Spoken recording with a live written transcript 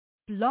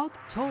Blog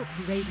Talk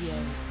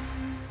Radio.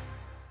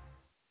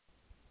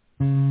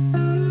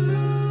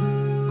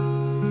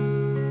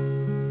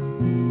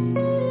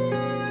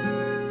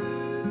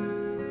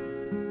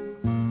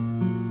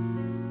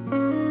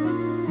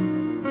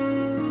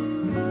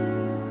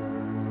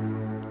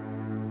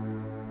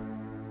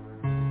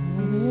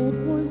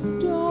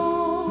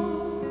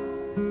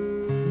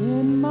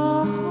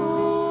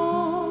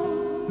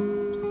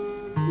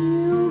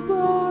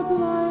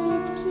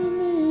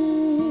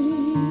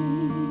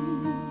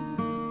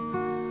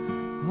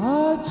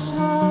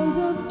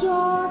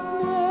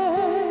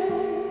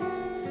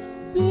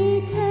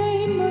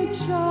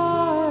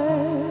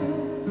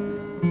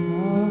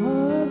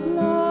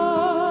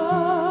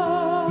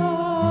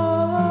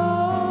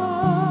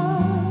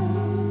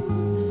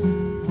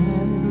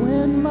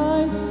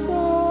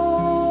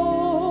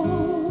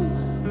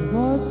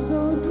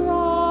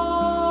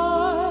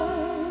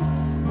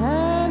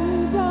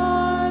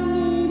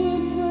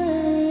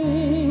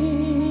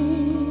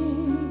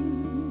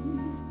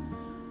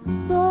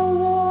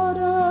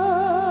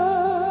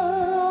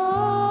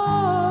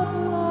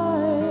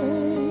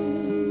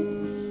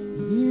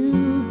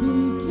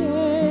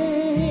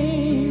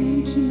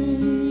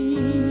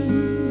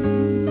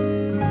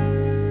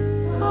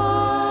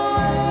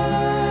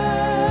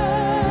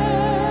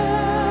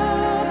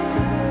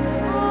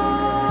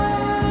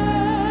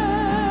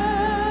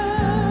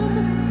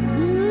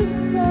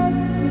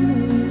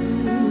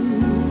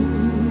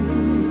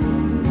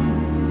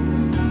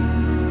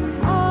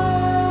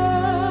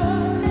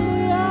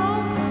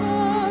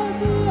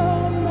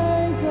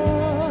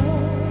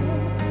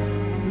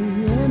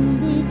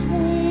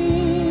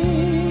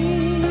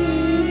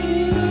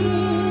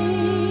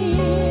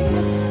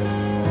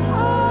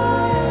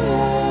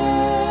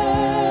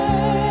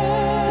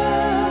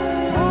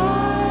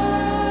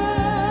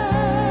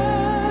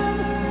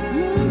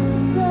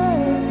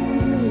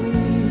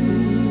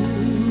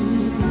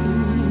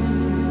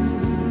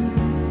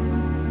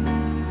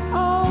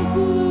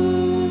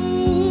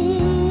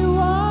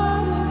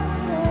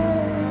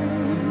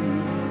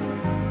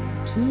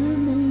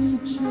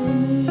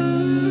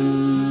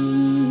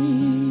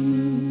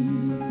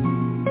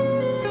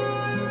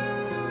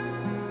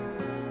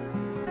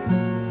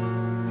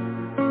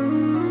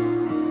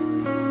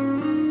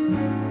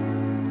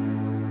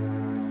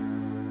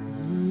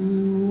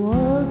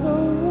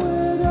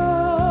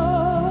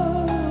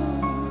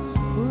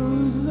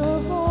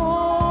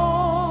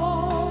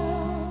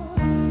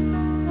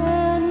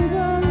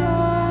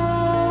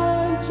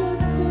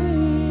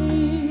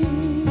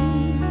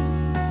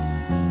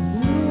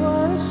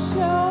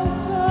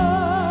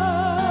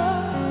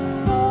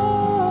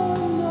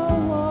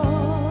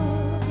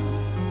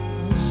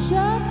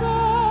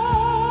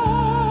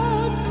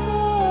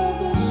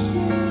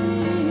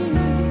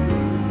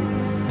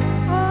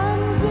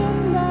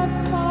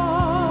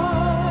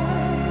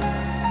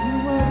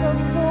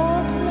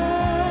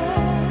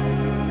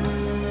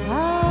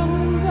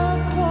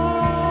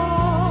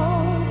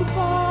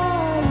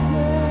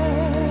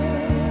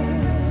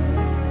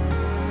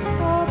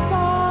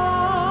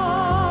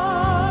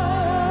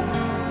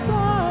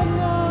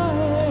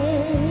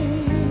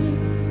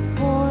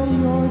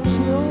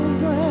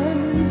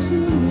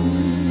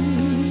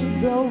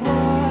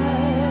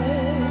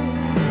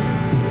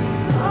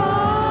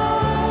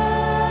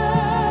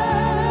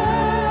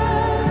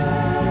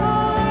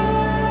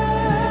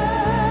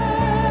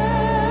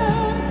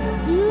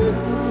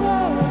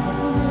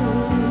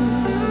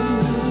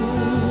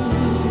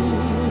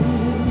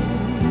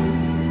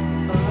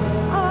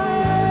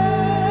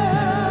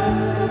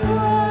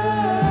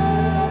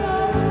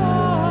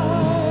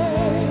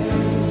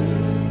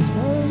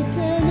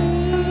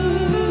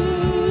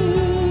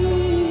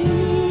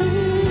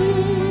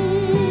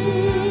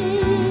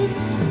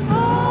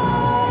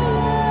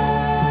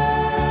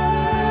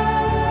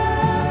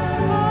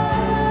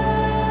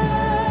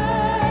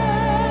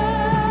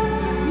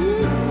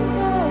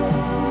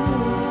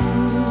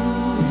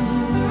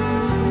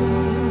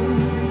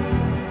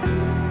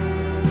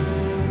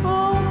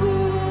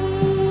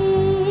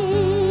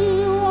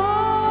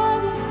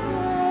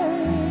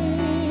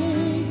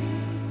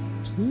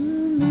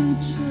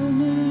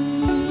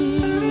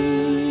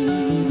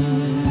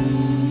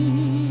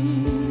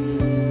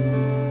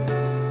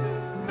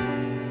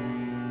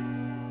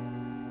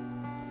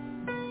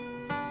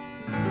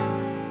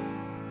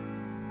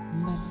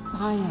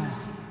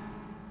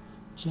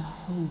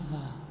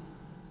 Jehovah,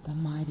 the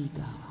mighty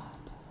God.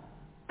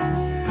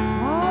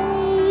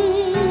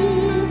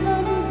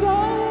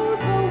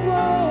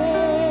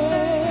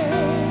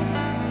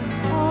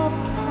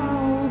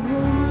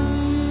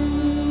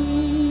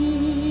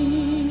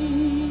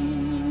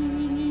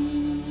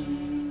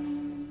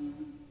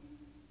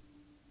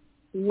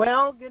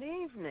 Well, good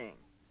evening,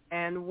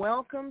 and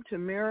welcome to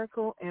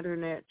Miracle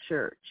Internet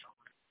Church.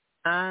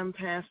 I'm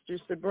Pastor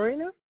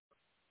Sabrina,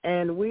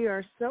 and we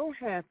are so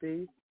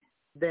happy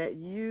that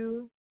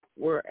you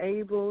were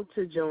able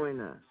to join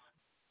us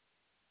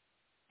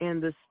in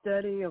the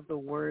study of the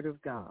Word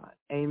of God.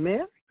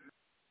 Amen?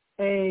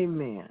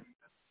 Amen.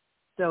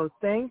 So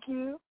thank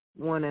you,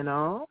 one and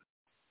all.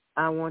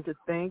 I want to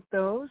thank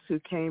those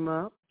who came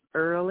up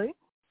early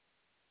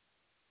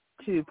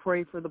to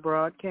pray for the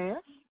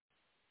broadcast.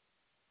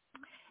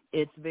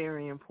 It's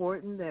very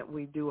important that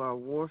we do our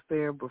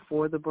warfare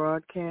before the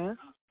broadcast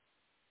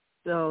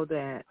so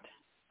that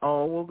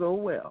all will go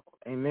well.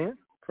 Amen.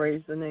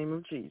 Praise the name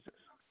of Jesus.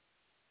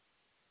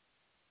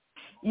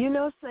 You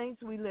know,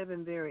 saints, we live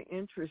in very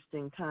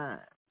interesting times,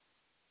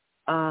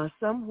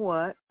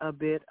 somewhat a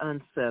bit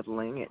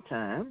unsettling at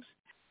times,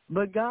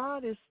 but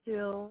God is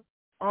still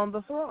on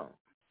the throne,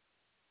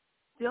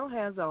 still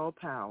has all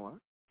power.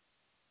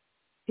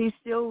 He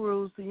still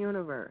rules the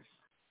universe.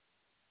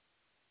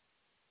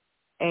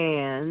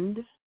 And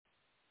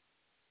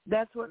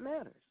that's what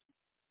matters.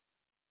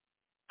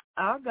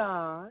 Our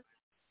God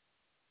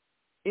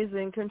is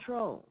in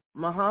control.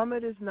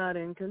 Muhammad is not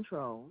in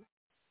control.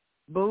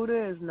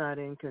 Buddha is not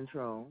in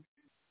control.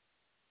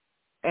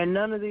 And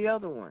none of the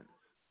other ones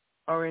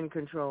are in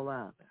control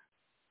either.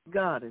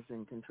 God is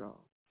in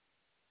control.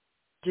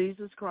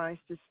 Jesus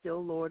Christ is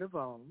still Lord of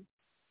all.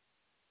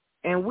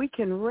 And we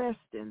can rest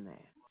in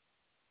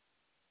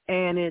that.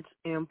 And it's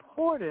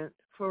important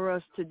for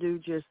us to do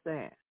just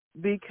that,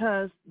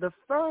 because the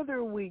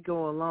further we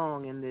go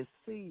along in this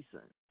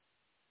season,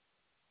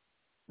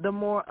 the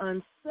more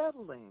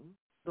unsettling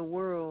the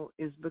world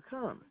is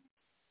becoming.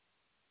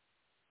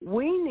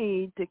 We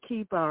need to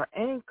keep our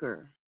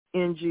anchor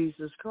in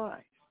Jesus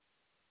Christ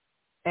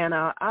and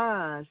our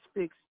eyes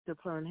fixed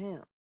upon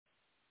him.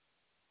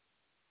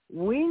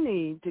 We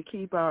need to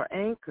keep our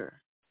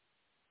anchor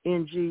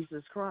in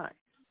Jesus Christ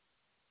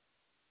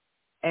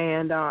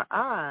and our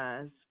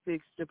eyes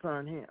fixed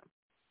upon him.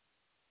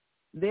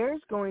 There's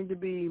going to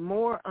be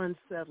more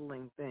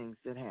unsettling things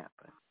that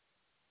happen.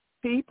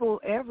 People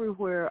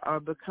everywhere are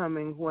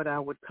becoming what I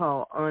would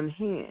call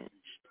unhinged.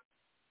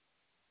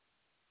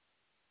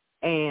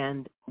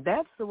 And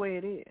that's the way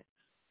it is.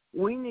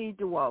 We need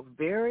to walk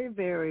very,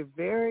 very,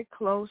 very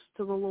close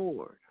to the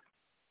Lord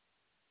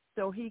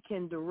so he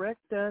can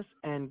direct us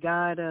and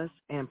guide us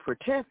and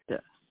protect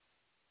us.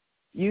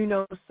 You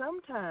know,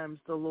 sometimes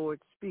the Lord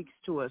speaks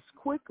to us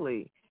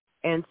quickly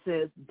and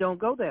says, don't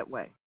go that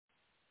way.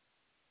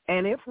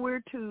 And if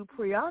we're too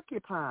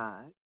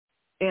preoccupied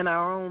in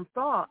our own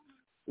thoughts,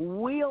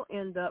 we'll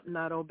end up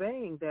not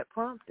obeying that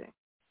prompting.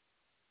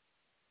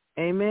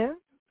 Amen?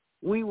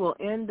 We will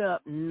end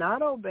up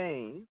not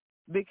obeying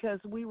because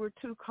we were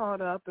too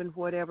caught up in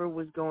whatever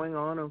was going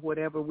on or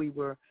whatever we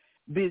were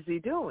busy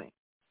doing.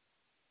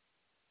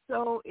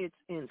 So it's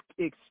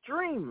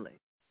extremely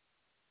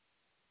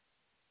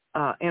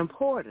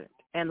important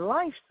and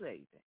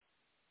life-saving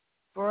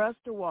for us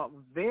to walk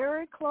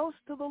very close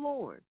to the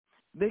Lord,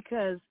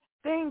 because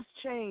things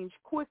change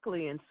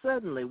quickly and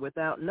suddenly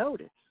without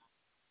notice.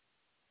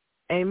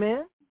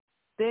 Amen?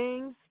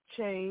 Things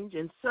change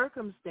and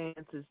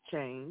circumstances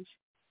change,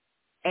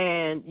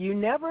 and you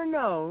never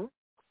know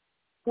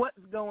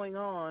what's going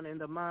on in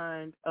the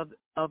mind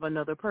of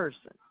another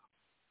person.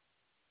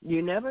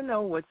 You never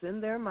know what's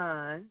in their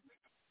mind,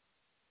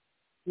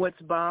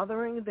 what's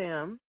bothering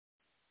them,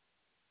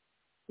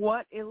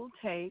 what it'll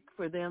take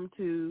for them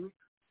to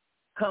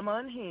come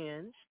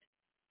unhinged.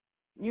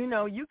 You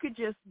know, you could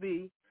just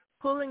be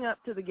pulling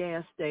up to the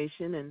gas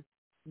station and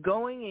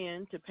going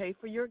in to pay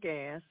for your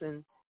gas,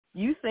 and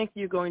you think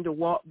you're going to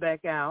walk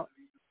back out,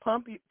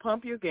 pump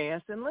your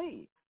gas, and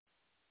leave.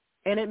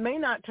 And it may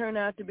not turn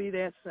out to be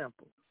that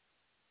simple.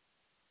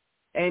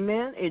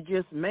 Amen? It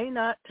just may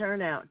not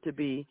turn out to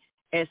be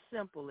as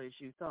simple as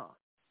you thought.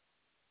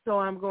 So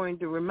I'm going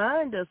to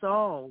remind us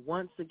all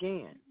once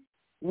again,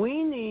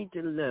 we need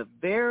to live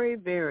very,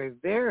 very,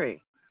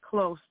 very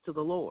close to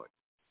the Lord.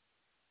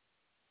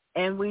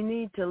 And we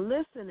need to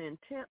listen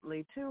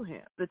intently to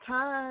him. The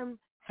time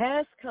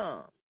has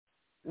come,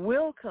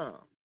 will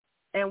come,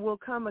 and will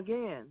come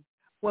again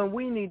when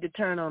we need to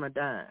turn on a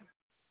dime.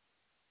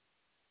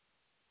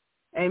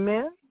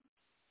 Amen?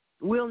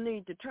 We'll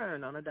need to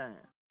turn on a dime.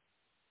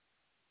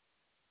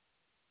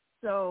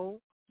 So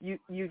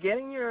you're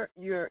getting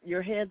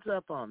your heads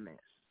up on this,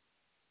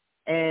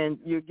 and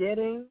you're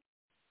getting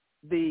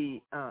the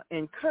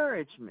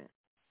encouragement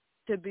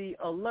to be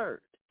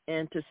alert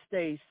and to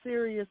stay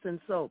serious and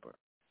sober,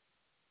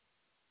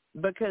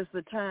 because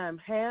the time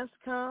has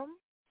come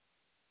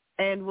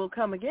and will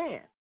come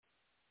again.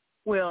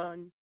 Well,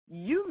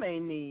 you may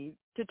need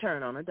to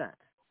turn on a dime.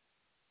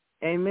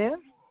 Amen?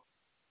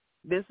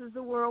 This is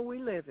the world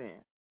we live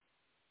in.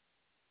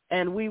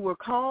 And we were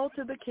called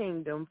to the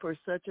kingdom for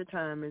such a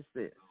time as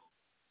this.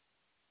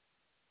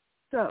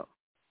 So,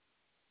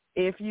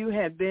 if you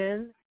had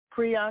been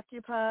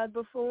preoccupied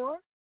before,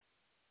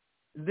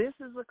 this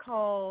is a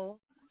call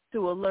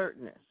to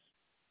alertness.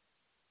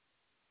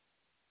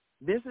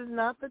 This is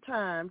not the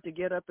time to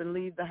get up and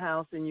leave the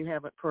house and you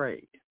haven't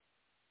prayed.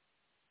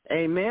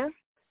 Amen?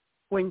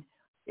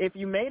 If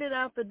you made it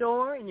out the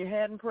door and you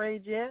hadn't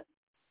prayed yet,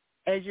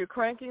 as you're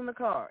cranking the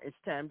car, it's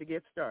time to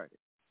get started.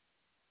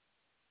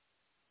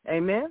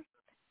 Amen?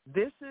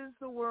 This is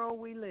the world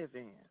we live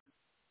in,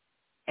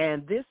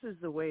 and this is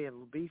the way it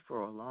will be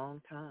for a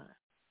long time.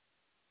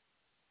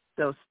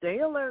 So stay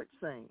alert,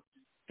 saints.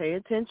 Pay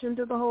attention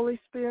to the Holy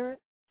Spirit.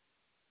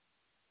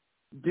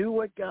 Do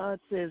what God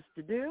says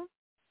to do,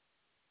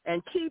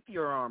 and keep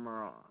your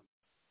armor on.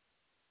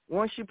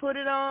 Once you put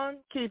it on,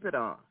 keep it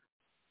on.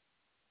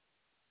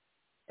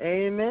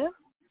 Amen?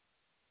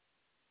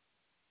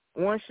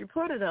 Once you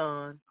put it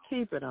on,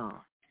 keep it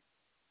on.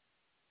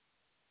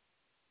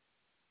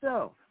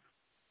 So,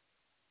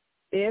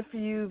 if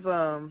you've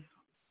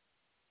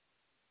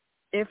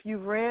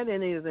read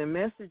any of the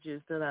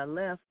messages that I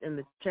left in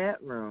the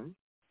chat room,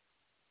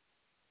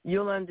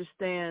 you'll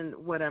understand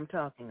what I'm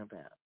talking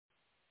about.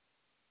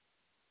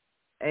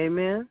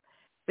 Amen?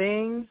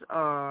 Things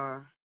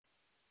are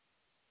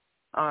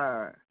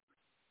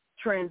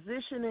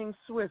transitioning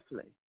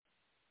swiftly,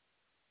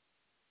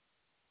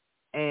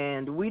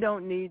 and we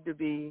don't need to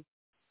be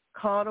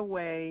caught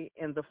away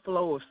in the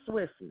flow of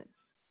swiftness.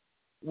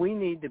 We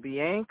need to be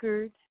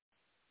anchored,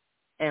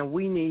 and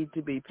we need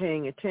to be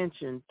paying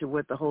attention to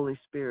what the Holy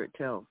Spirit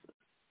tells us.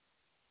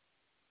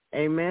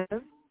 Amen?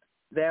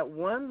 That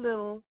one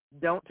little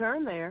don't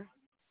turn there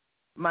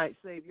might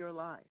save your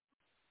life.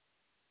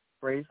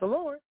 Praise the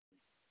Lord.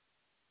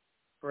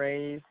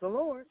 Praise the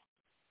Lord.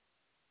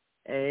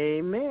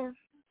 Amen.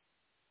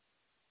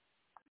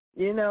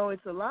 You know,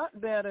 it's a lot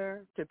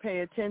better to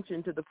pay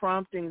attention to the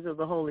promptings of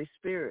the Holy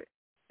Spirit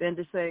than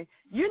to say,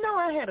 you know,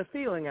 I had a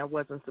feeling I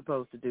wasn't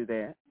supposed to do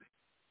that.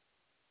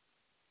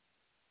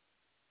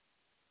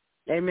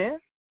 Amen?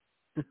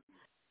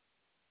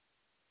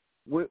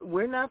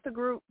 We're not the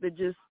group that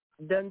just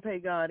doesn't pay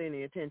God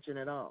any attention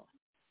at all.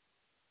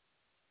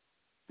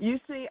 You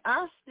see,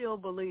 I still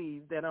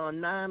believe that on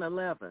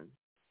 9/11,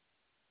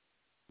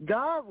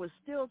 God was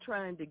still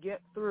trying to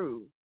get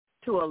through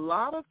to a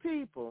lot of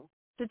people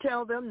to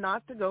tell them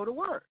not to go to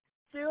work.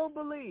 Still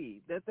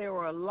believe that there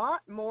were a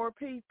lot more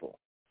people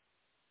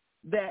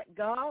that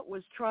God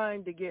was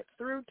trying to get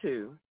through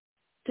to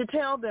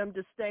tell them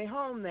to stay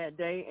home that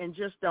day and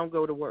just don't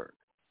go to work.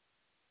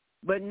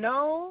 But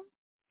no,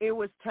 it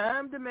was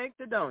time to make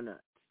the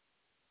donuts.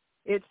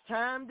 It's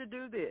time to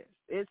do this.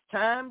 It's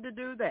time to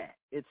do that.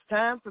 It's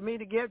time for me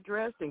to get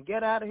dressed and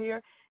get out of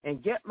here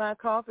and get my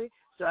coffee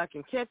so I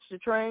can catch the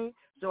train,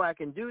 so I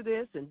can do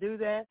this and do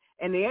that.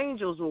 And the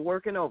angels were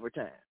working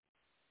overtime,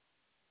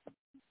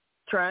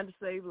 trying to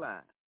save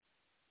lives.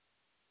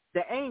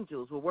 The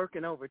angels were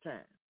working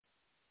overtime.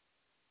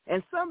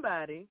 And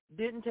somebody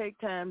didn't take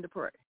time to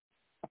pray.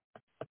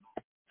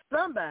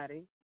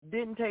 Somebody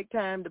didn't take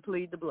time to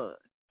plead the blood.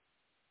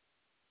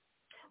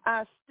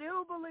 I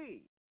still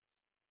believe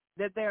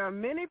that there are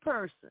many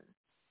persons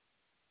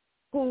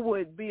who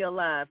would be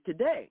alive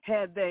today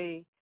had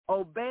they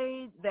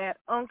obeyed that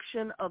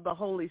unction of the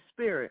Holy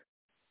Spirit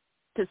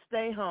to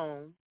stay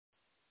home,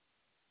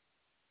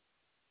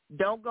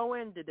 don't go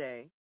in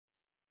today,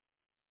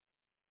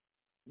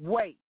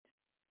 wait.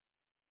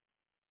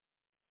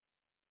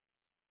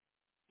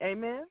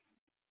 Amen?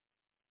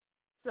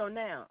 So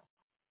now,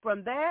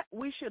 from that,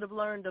 we should have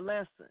learned a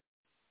lesson.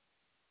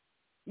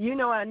 You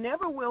know, I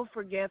never will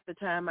forget the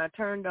time I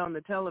turned on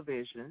the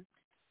television,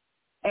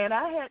 and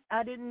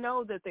I didn't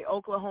know that the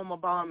Oklahoma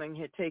bombing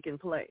had taken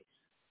place,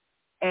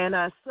 and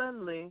I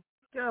suddenly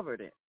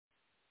discovered it.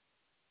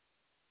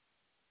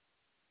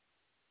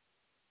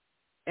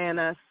 And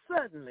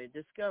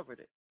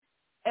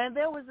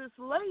there was this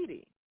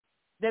lady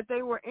that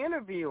they were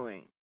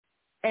interviewing,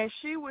 and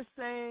she was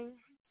saying,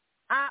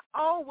 I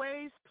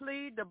always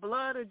plead the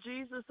blood of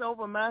Jesus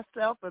over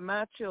myself and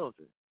my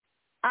children.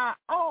 I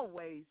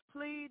always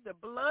plead the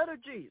blood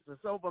of Jesus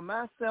over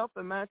myself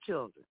and my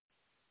children.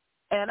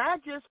 And I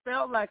just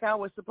felt like I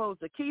was supposed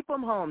to keep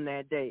them home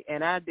that day,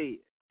 and I did.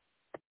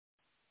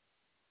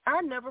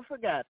 I never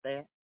forgot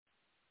that.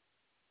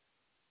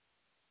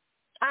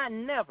 I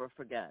never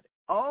forgot it.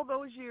 All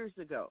those years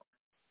ago,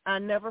 I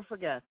never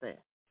forgot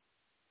that.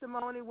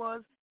 Testimony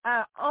was,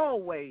 I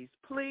always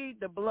plead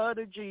the blood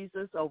of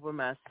Jesus over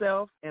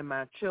myself and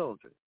my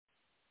children.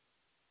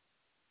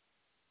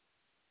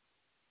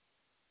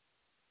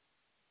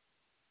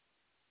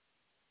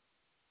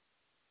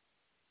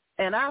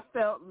 And I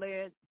felt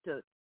led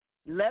to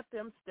let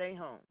them stay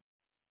home.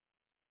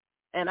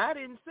 And I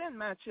didn't send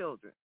my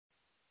children.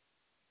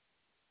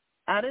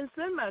 I didn't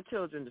send my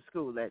children to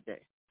school that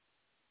day.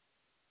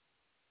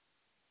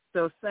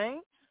 So,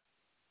 saints,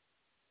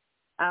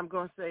 I'm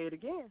going to say it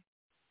again.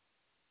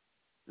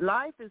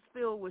 Life is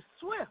filled with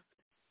swift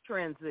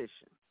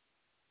transition.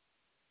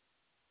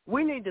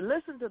 We need to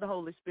listen to the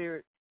Holy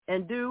Spirit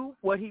and do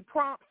what he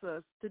prompts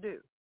us to do.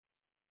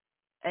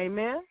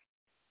 Amen?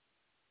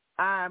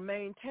 I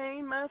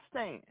maintain my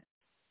stand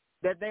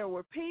that there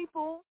were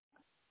people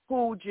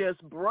who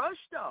just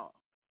brushed off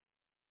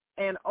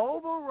and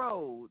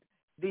overrode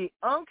the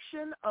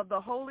unction of the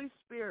Holy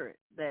Spirit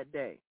that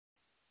day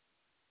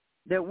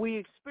that we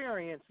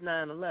experienced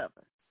 9/11.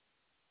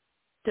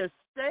 To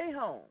stay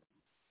home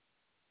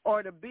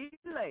or to be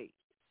late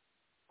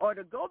or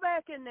to go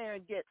back in there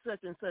and get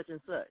such and such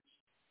and such.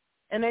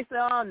 And they say,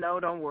 oh, no,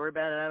 don't worry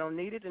about it. I don't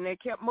need it. And they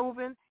kept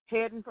moving,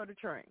 heading for the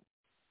train.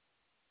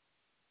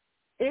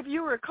 If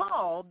you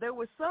recall, there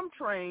were some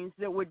trains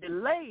that were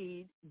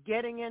delayed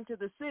getting into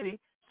the city,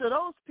 so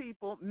those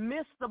people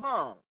missed the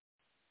bomb.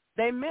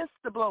 They missed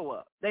the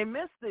blow-up. They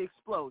missed the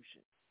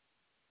explosion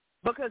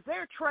because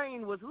their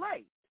train was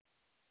late.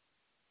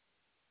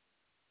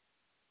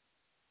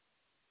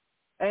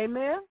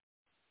 Amen?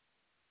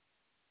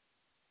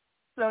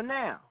 So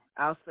now,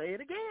 I'll say it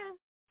again.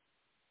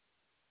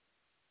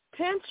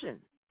 Attention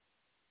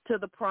to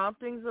the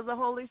promptings of the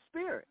Holy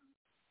Spirit.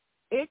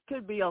 It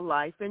could be a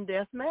life and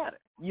death matter.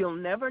 You'll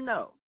never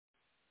know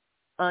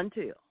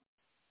until.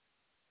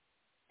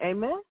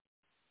 Amen?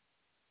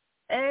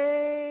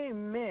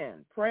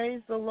 Amen.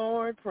 Praise the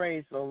Lord,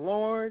 praise the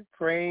Lord,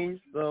 praise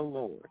the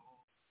Lord.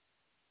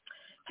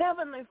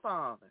 Heavenly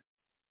Father,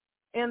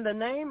 in the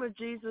name of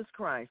Jesus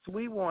Christ,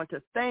 we want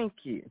to thank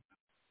you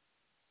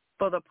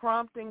for the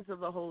promptings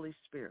of the Holy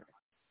Spirit.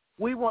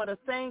 We want to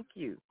thank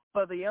you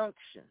for the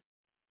unction.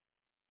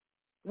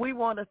 We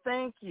want to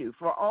thank you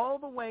for all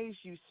the ways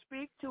you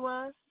speak to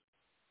us,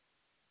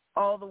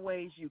 all the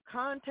ways you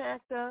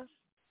contact us,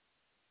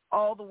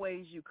 all the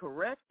ways you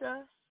correct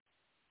us,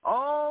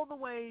 all the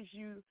ways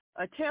you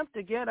attempt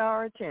to get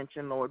our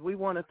attention, Lord. We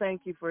want to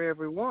thank you for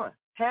every one.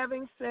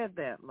 Having said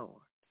that, Lord,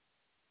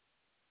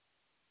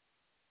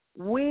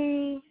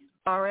 we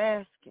are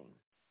asking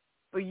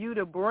for you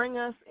to bring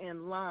us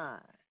in line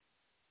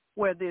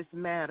where this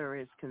matter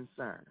is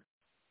concerned.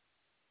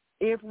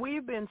 If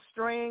we've been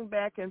straying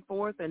back and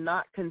forth and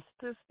not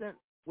consistent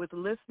with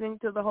listening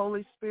to the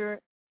Holy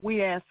Spirit,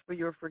 we ask for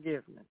your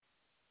forgiveness.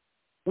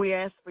 We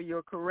ask for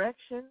your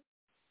correction,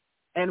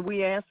 and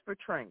we ask for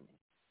training.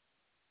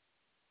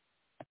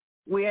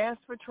 We ask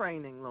for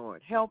training,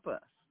 Lord. Help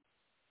us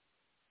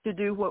to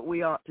do what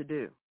we ought to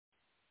do.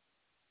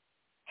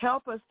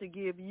 Help us to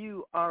give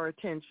you our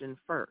attention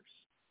first.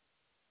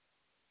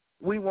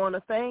 We want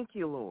to thank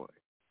you, Lord,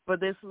 for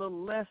this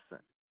little lesson,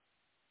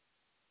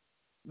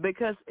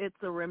 because it's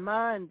a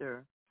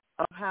reminder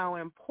of how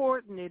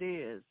important it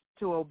is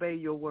to obey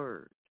your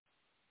word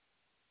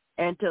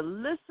and to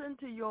listen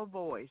to your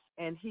voice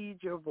and heed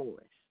your voice.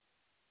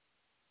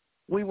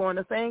 We want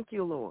to thank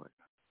you, Lord.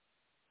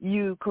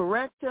 You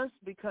correct us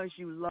because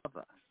you love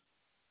us.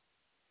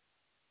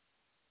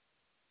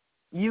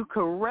 You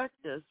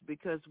correct us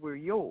because we're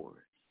yours.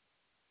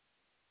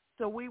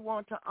 So we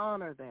want to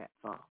honor that,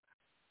 Father.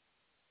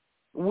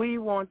 We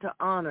want to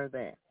honor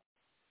that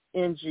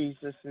in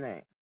Jesus'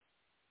 name.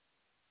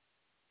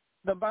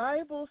 The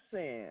Bible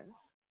says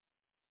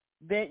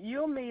that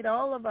you'll meet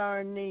all of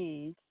our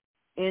needs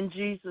in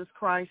Jesus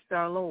Christ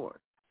our Lord.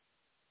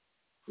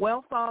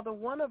 Well, Father,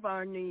 one of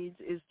our needs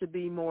is to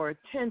be more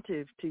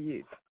attentive to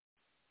you.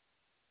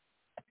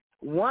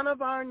 One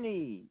of our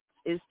needs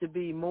is to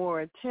be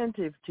more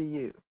attentive to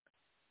you.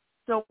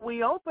 So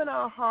we open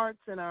our hearts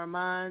and our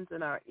minds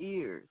and our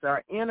ears,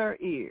 our inner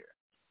ear,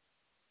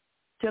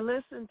 to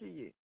listen to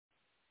you,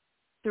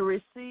 to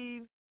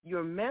receive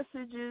your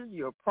messages,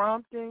 your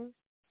promptings,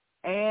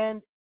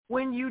 and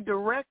when you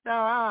direct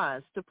our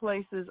eyes to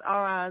places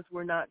our eyes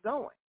were not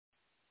going.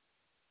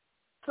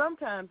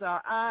 Sometimes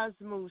our eyes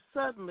move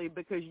suddenly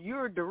because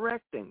you're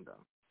directing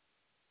them.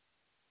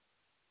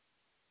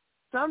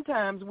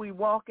 Sometimes we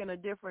walk in a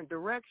different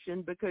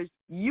direction because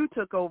you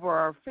took over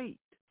our feet.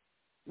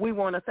 We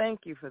want to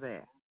thank you for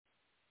that.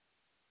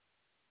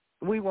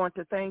 We want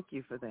to thank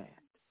you for that.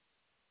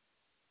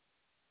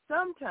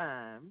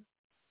 Sometimes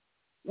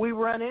we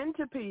run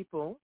into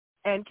people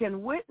and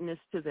can witness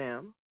to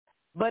them,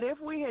 but if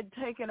we had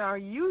taken our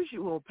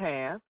usual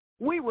path,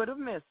 we would have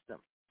missed them.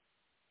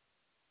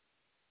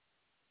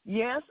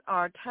 Yes,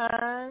 our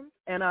time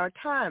and our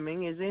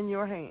timing is in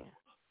your hands.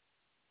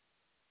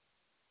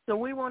 So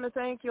we want to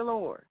thank you,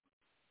 Lord,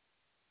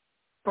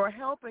 for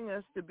helping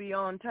us to be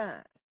on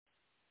time,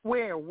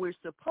 where we're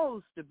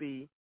supposed to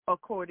be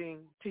according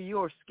to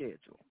your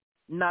schedule,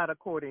 not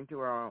according to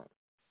our own.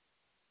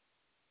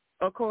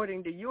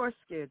 According to your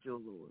schedule,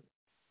 Lord,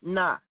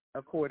 not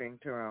according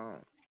to our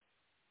own.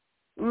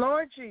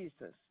 Lord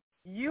Jesus,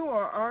 you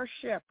are our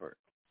shepherd,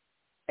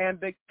 and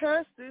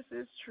because this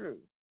is true,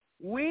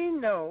 we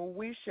know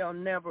we shall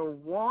never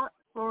want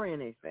for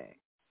anything.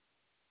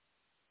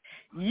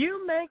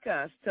 You make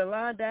us to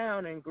lie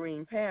down in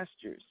green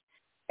pastures,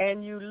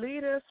 and you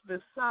lead us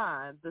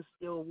beside the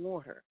still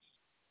waters.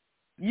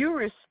 You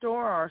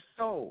restore our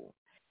soul,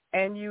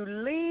 and you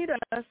lead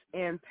us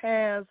in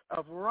paths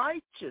of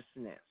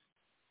righteousness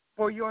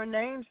for your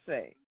name's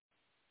sake.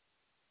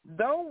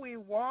 Though we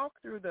walk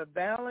through the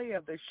valley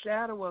of the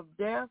shadow of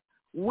death,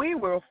 we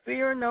will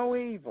fear no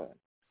evil,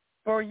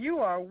 for you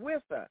are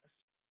with us.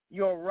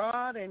 Your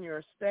rod and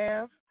your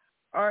staff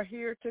are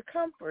here to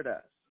comfort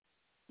us.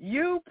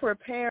 You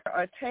prepare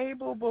a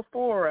table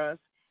before us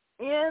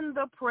in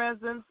the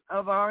presence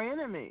of our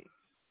enemies.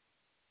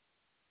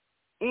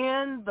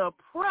 In the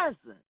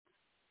presence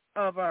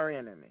of our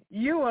enemies.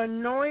 You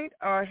anoint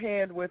our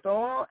head with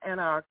oil, and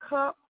our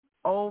cup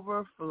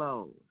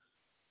overflows.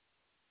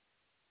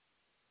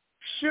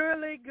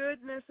 Surely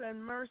goodness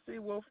and mercy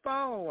will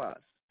follow us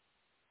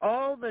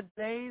all the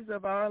days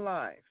of our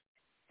life,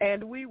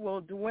 and we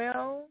will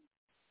dwell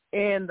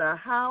in the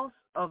house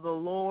of the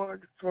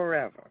Lord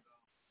forever.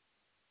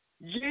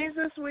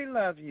 Jesus, we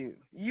love you.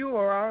 You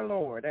are our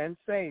Lord and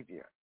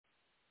Savior.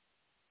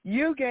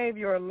 You gave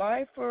your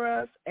life for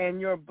us, and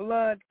your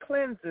blood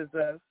cleanses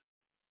us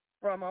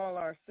from all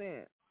our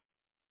sins.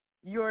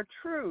 Your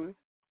truth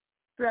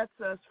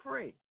sets us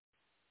free.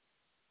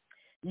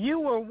 You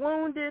were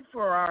wounded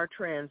for our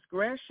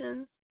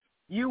transgressions.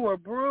 You were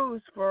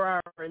bruised for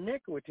our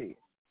iniquities.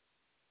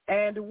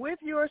 And with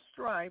your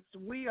stripes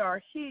we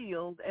are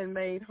healed and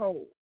made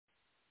whole.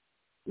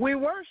 We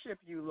worship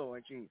you,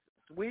 Lord Jesus.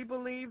 We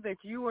believe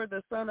that you are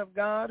the Son of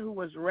God who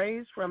was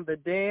raised from the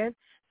dead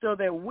so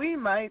that we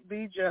might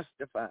be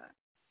justified.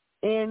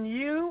 In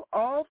you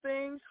all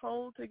things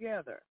hold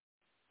together,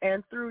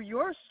 and through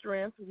your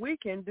strength we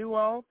can do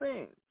all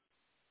things.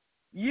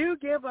 You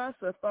give us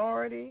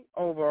authority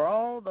over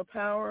all the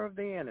power of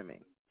the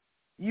enemy.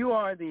 You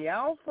are the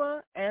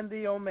Alpha and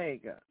the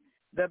Omega,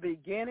 the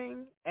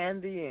beginning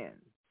and the end,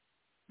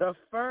 the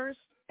first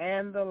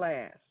and the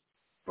last,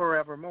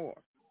 forevermore.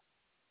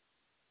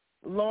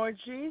 Lord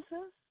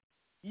Jesus,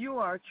 you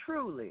are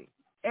truly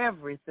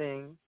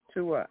everything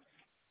to us.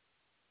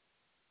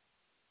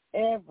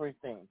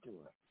 Everything to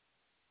us.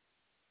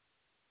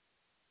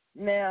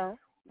 Now,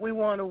 we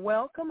want to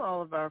welcome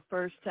all of our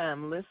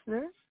first-time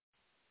listeners.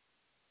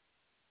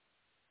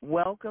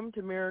 Welcome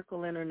to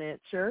Miracle Internet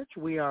Church.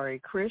 We are a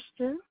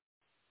Christian,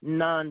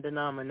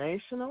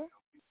 non-denominational,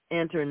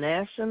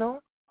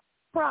 international,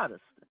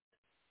 Protestant,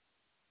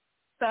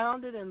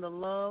 founded in the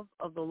love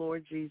of the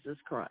Lord Jesus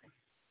Christ.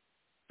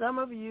 Some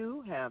of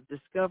you have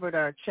discovered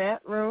our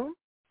chat room,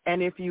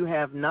 and if you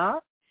have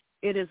not,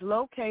 it is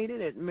located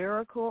at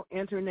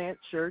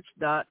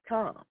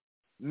miracleinternetchurch.com,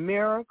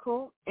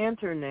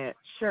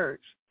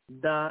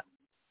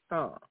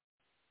 miracleinternetchurch.com.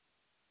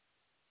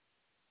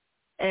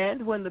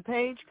 And when the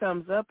page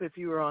comes up, if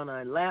you are on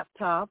a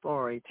laptop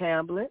or a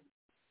tablet,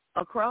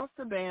 across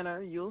the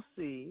banner you'll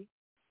see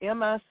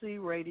MIC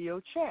Radio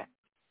Chat.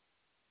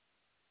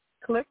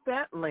 Click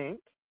that link,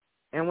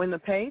 and when the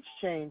page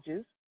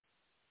changes,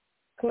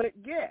 click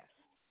Guest.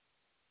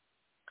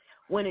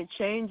 When it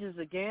changes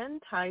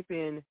again, type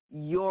in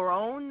your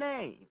own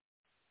name,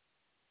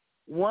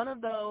 one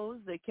of those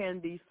that can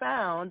be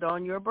found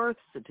on your birth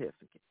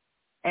certificate,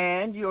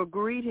 and your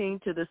greeting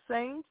to the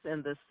saints,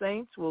 and the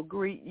saints will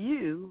greet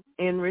you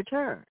in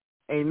return.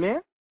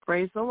 Amen?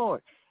 Praise the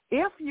Lord.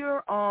 If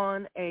you're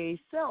on a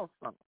cell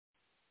phone,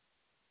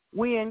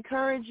 we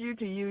encourage you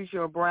to use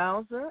your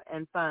browser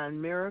and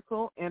find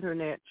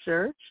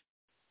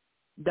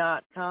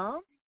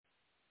miracleinternetchurch.com.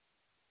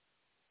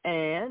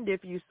 And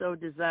if you so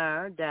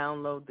desire,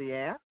 download the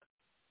app.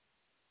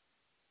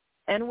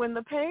 And when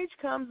the page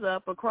comes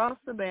up, across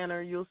the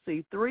banner, you'll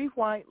see 3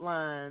 white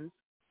lines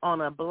on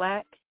a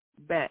black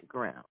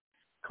background.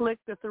 Click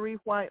the 3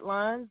 white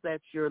lines.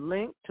 That's your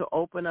link to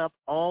open up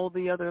all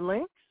the other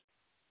links.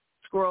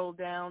 Scroll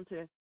down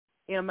to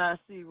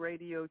MIC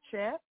Radio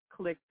Chat.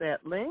 Click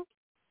that link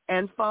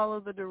and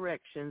follow the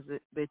directions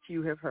that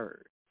you have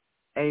heard.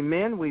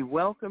 Amen. We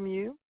welcome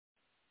you.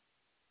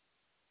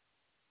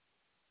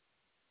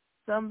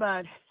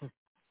 Somebody,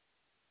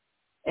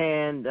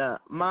 and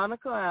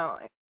Monica,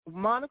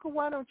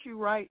 why don't you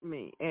write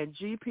me at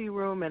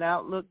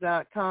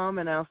gproom@outlook.com,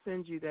 and I'll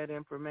send you that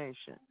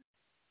information.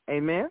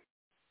 Amen?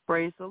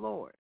 Praise the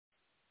Lord.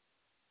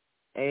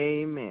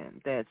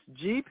 Amen. That's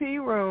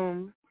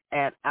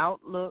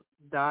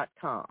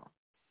gproom@outlook.com.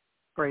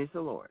 Praise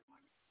the Lord.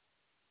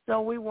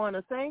 So we want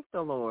to thank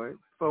the Lord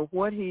for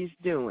what he's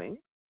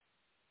doing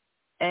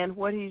and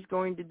what he's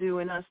going to do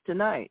in us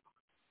tonight.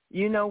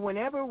 You know,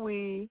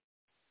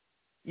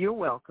 you're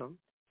welcome.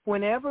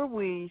 Whenever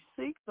we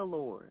seek the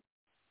Lord,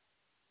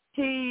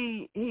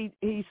 he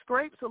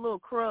scrapes a little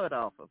crud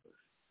off of us,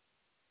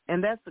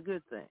 and that's a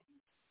good thing.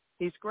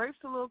 He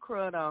scrapes a little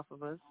crud off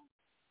of us,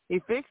 he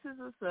fixes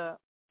us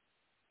up,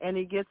 and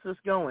he gets us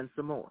going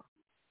some more.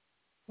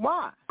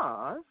 Why?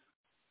 Because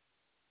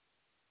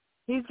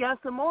he's got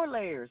some more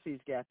layers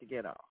he's got to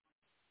get off.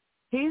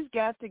 He's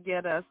got to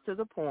get us to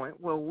the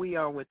point where we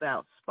are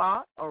without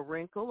spot or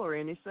wrinkle or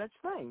any such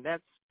thing.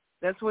 That's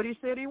what he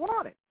said he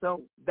wanted.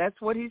 So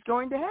that's what he's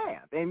going to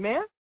have.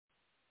 Amen?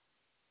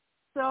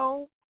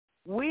 So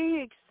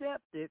we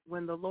accept it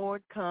when the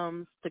Lord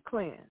comes to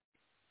cleanse.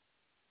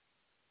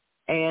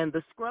 And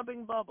the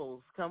scrubbing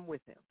bubbles come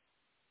with him.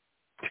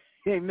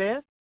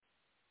 Amen?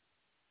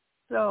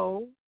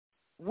 So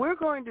we're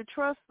going to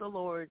trust the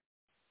Lord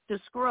to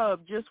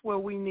scrub just where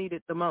we need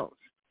it the most.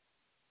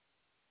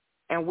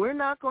 And we're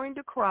not going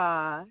to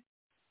cry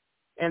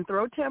and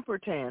throw temper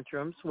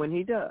tantrums when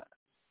he does.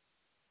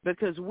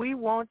 Because we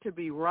want to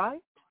be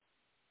right,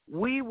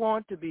 we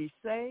want to be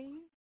saved,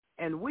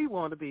 and we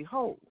want to be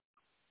whole.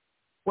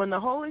 When the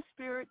Holy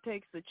Spirit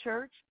takes the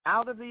church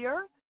out of the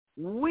earth,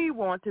 we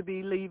want to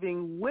be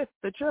leaving with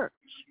the church.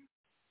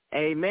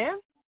 Amen?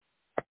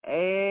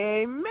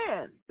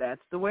 Amen.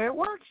 That's the way it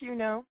works, you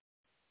know.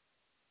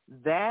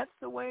 That's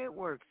the way it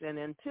works. And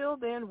until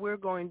then, we're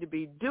going to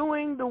be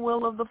doing the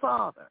will of the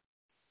Father.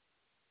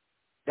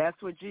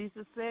 That's what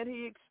Jesus said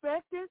he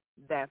expected.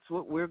 That's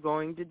what we're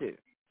going to do.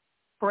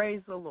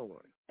 Praise the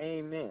Lord.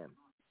 Amen.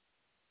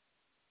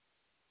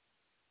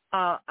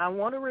 I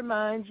want to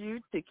remind you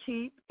to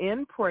keep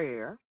in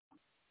prayer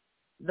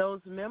those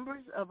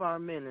members of our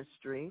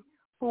ministry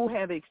who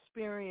have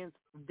experienced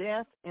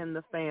death in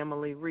the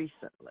family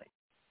recently.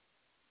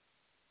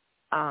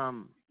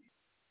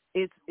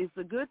 It's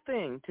a good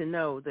thing to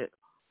know that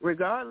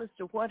regardless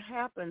of what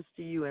happens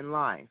to you in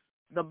life,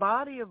 the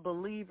body of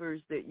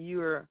believers that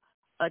you're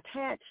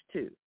attached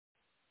to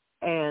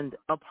and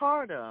a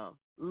part of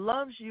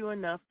loves you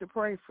enough to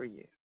pray for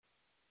you.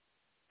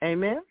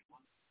 Amen?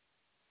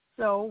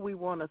 So we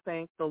want to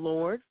thank the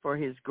Lord for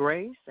his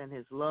grace and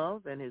his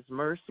love and his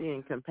mercy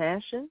and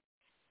compassion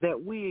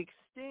that we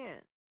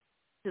extend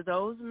to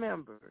those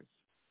members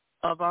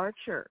of our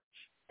church.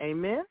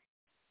 Amen?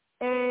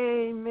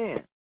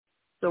 Amen.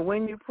 So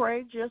when you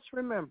pray, just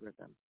remember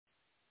them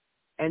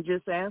and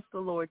just ask the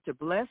Lord to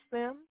bless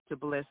them, to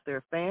bless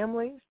their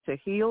families, to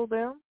heal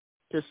them,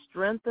 to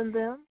strengthen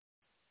them,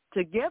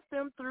 to get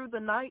them through the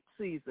night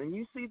season.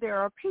 You see, there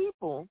are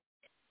people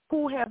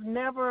who have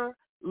never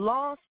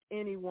lost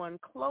anyone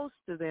close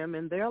to them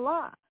in their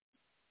lives.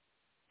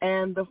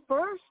 And the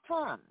first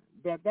time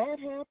that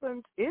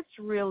happens, it's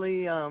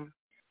really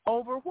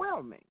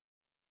overwhelming.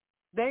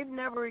 They've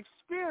never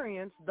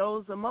experienced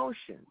those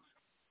emotions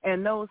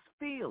and those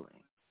feelings,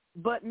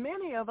 but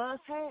many of us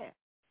have.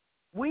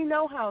 We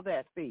know how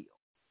that feels.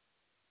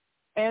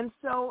 And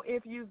so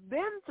if you've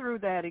been through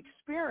that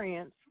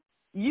experience,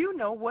 you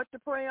know what to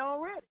pray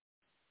already.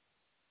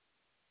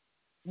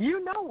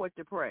 You know what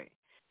to pray.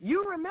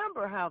 You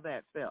remember how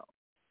that felt.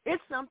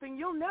 It's something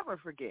you'll never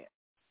forget.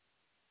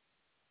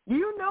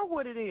 You know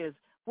what it is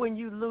when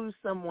you lose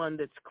someone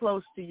that's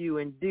close to you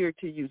and dear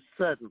to you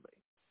suddenly.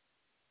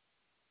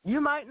 You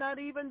might not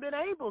even been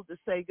able to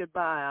say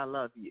goodbye, I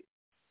love you.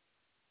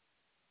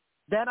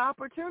 That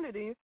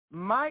opportunity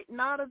might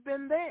not have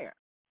been there.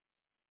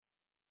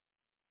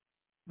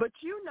 But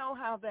you know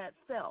how that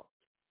felt.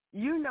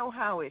 You know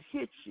how it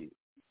hit you.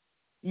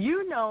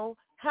 You know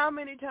how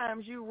many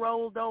times you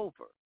rolled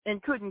over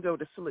and couldn't go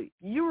to sleep.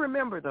 You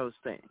remember those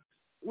things.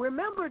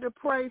 Remember to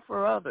pray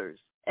for others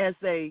as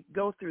they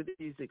go through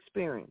these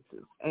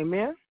experiences.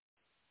 Amen?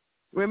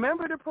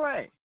 Remember to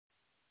pray,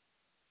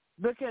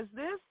 because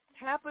this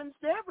happens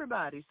to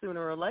everybody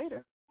sooner or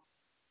later.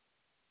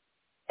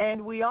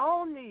 And we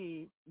all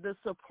need the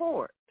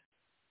support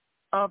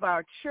of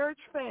our church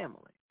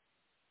family,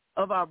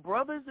 of our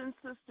brothers and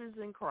sisters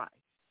in Christ.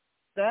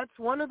 That's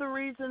one of the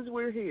reasons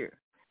we're here,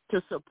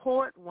 to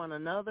support one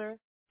another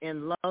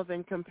in love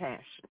and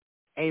compassion.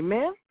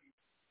 Amen?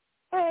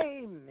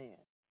 Amen.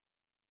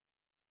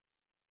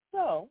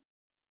 So,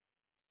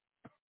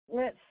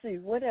 let's see,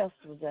 what else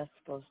was I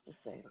supposed to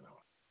say,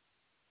 Lord?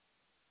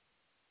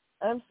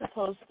 I'm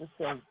supposed to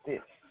say this.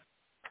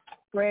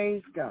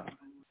 Praise God.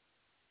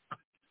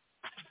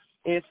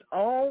 It's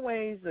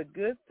always a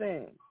good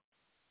thing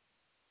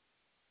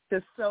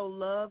to sow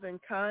love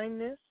and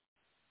kindness,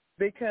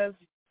 because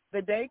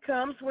the day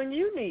comes when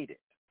you need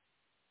it.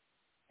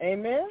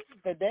 Amen?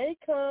 The day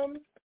comes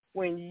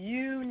when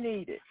you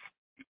need it.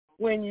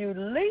 When you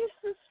least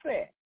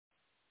suspect,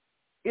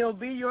 it'll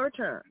be your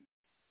turn.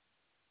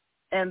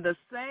 And the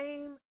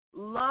same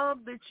love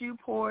that you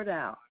poured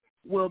out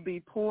will be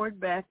poured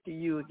back to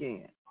you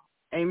again.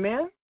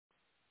 Amen?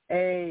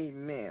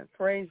 Amen.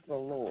 Praise the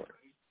Lord.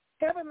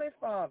 Heavenly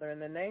Father, in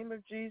the name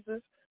of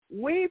Jesus,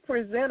 we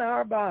present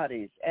our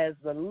bodies as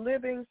the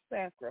living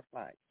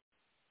sacrifice,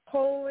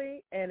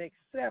 holy and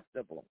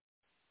acceptable.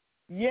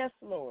 Yes,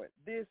 Lord,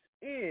 this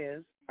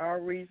is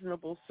our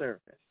reasonable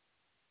service.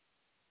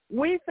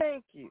 We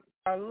thank you.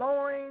 Our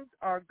loins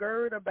are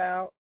girded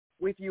about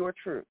with your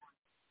truth.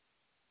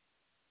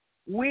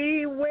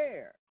 We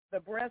wear the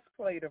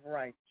breastplate of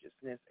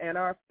righteousness, and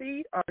our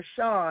feet are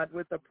shod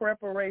with the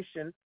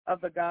preparation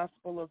of the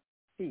gospel of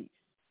peace.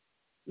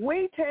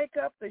 We take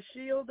up the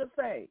shield of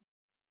faith,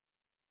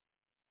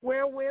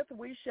 wherewith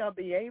we shall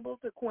be able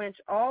to quench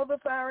all the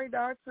fiery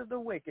darts of the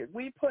wicked.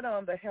 We put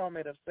on the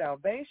helmet of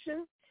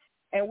salvation,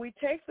 and we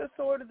take the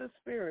sword of the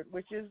Spirit,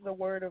 which is the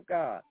word of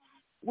God.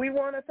 We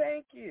want to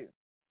thank you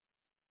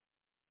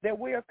that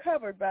we are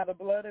covered by the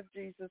blood of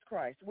Jesus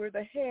Christ. We're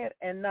the head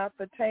and not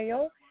the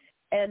tail,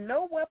 and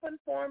no weapon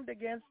formed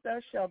against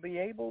us shall be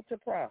able to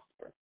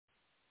prosper.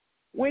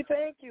 We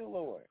thank you,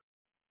 Lord,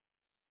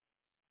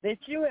 that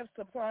you have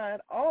supplied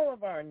all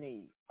of our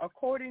needs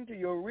according to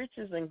your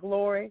riches and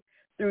glory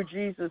through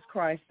Jesus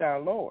Christ our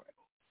Lord,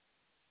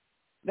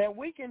 that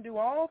we can do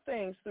all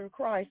things through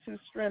Christ who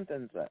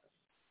strengthens us.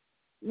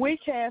 We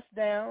cast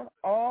down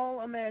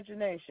all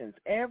imaginations,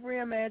 every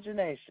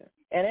imagination,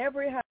 and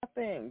every high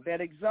thing that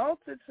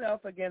exalts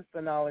itself against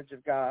the knowledge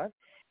of God,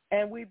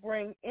 and we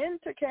bring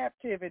into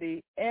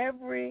captivity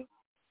every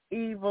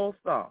evil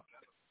thought.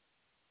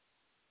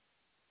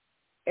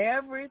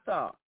 Every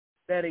thought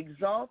that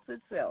exalts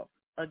itself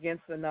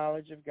against the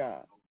knowledge of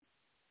God.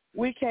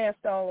 We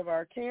cast all of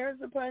our cares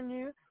upon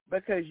you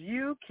because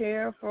you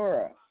care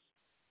for us.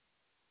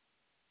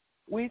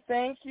 We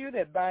thank you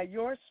that by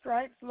your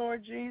stripes,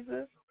 Lord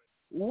Jesus,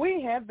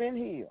 we have been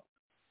healed.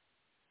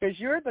 Because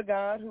you're the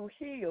God who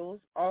heals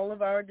all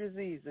of our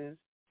diseases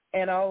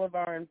and all of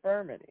our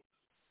infirmities.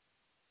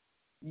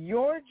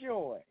 Your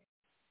joy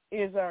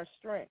is our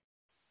strength.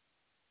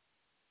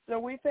 So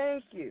we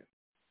thank you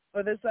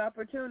for this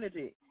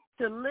opportunity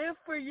to live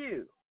for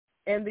you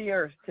in the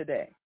earth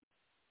today.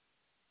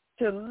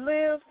 To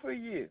live for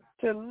you,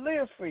 to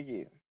live for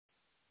you.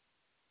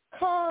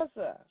 Cause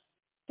us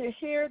to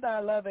hear thy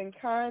loving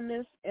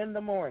kindness in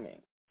the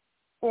morning,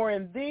 for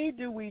in thee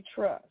do we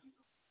trust.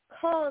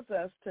 Cause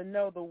us to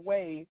know the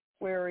way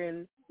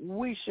wherein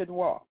we should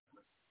walk,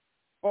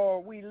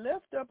 for we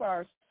lift up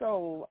our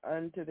soul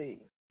unto thee.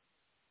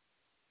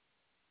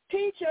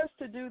 Teach us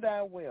to do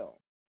thy will,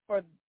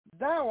 for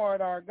thou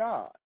art our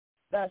God.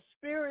 Thy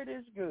spirit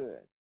is good,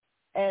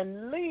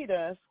 and lead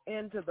us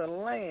into the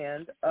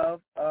land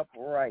of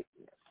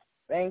uprightness.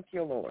 Thank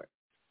you, Lord.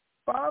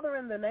 Father,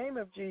 in the name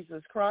of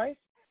Jesus Christ,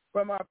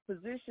 from our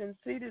position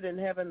seated in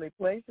heavenly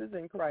places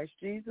in Christ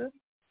Jesus,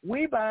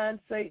 we bind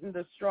Satan,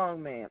 the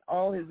strong man,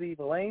 all his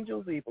evil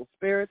angels, evil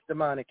spirits,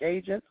 demonic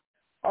agents,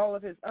 all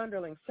of his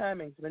underlings,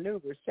 timings,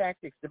 maneuvers,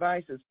 tactics,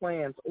 devices,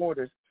 plans,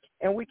 orders,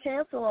 and we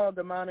cancel all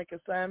demonic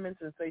assignments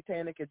and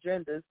satanic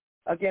agendas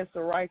against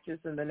the righteous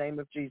in the name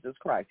of Jesus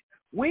Christ.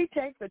 We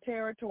take the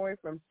territory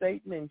from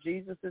Satan in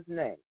Jesus'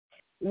 name.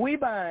 We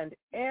bind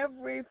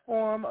every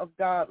form of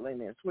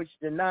godliness which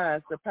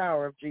denies the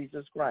power of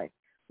Jesus Christ.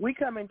 We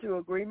come into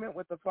agreement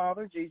with the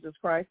Father, Jesus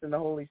Christ, and the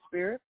Holy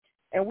Spirit,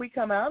 and we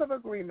come out of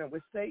agreement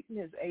with Satan,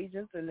 his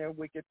agents, and their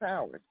wicked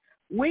powers.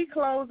 We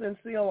close and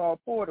seal all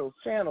portals,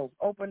 channels,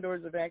 open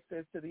doors of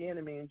access to the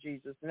enemy in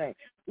Jesus' name.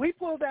 We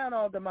pull down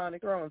all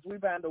demonic thrones. We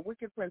bind the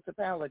wicked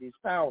principalities,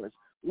 powers,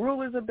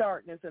 rulers of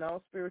darkness, and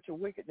all spiritual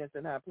wickedness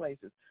in high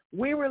places.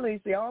 We release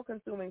the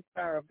all-consuming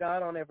fire of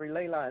God on every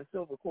ley line,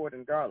 silver cord,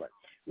 and garland.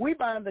 We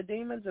bind the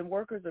demons and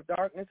workers of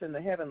darkness in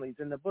the heavenlies,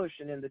 in the bush,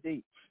 and in the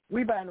deep.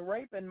 We bind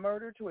rape and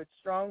murder to its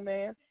strong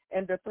man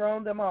and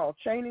dethrone them all,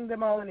 chaining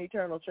them all in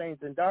eternal chains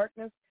in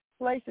darkness,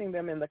 placing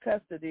them in the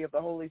custody of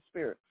the Holy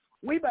Spirit.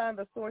 We bind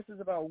the sources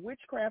of our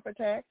witchcraft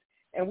attacks,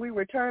 and we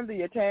return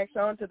the attacks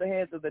onto the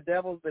heads of the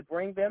devils that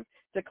bring them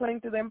to cling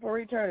to them for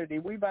eternity.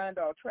 We bind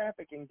all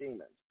trafficking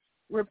demons,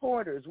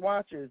 reporters,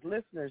 watchers,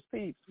 listeners,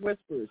 peeps,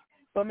 whisperers,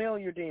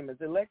 familiar demons,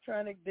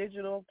 electronic,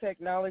 digital,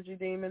 technology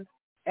demons,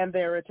 and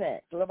their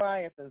attacks,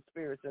 Leviathan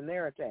spirits and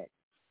their attacks,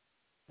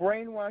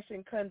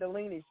 brainwashing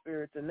Kundalini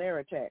spirits and their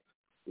attacks,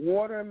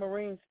 water and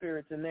marine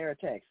spirits and their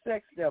attacks,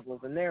 sex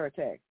devils and their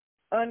attacks,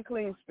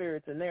 unclean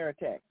spirits and their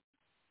attacks,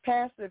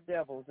 passive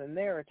devils and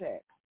their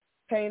attacks,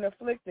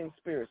 pain-afflicting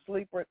spirits,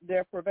 sleep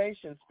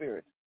deprivation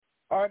spirits,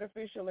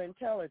 artificial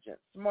intelligence,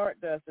 smart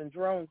dust and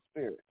drone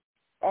spirits,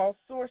 all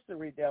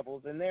sorcery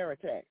devils and their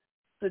attacks,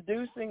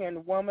 seducing and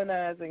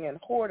womanizing and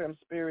whoredom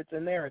spirits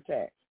and their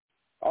attacks,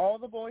 all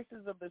the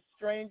voices of the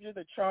stranger,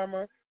 the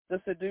charmer,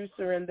 the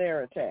seducer and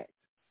their attacks.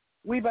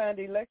 We bind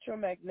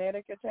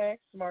electromagnetic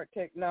attacks, smart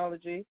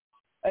technology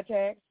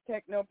attacks,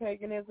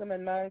 techno-paganism,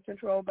 and mind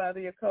control by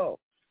the occult.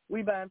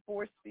 We bind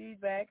forced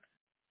feedback,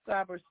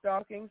 cyber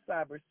stalking,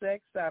 cyber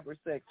sex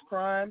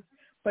crimes,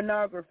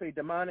 pornography,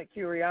 demonic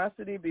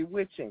curiosity,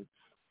 bewitching,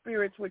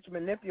 spirits which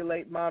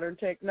manipulate modern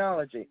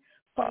technology,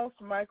 pulse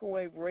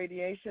microwave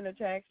radiation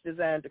attacks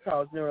designed to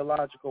cause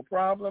neurological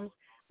problems,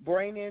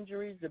 brain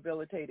injuries,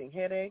 debilitating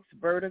headaches,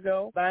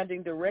 vertigo,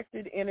 binding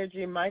directed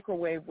energy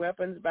microwave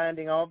weapons,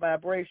 binding all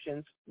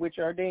vibrations, which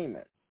are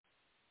demons.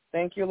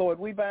 Thank you, Lord.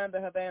 We bind the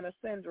Havana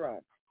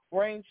syndrome,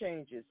 brain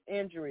changes,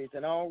 injuries,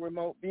 and all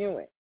remote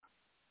viewing.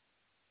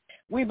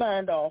 We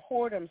bind all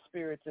whoredom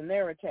spirits and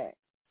their attacks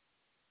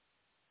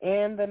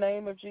in the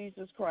name of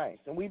Jesus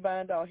Christ. And we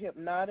bind all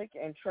hypnotic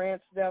and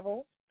trance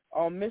devils,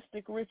 all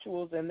mystic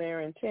rituals and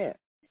their intent.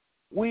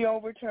 We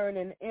overturn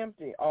and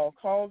empty all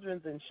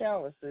cauldrons and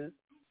chalices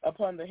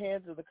upon the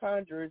heads of the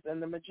conjurers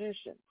and the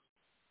magicians.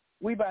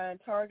 We bind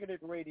targeted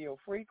radio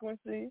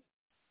frequencies,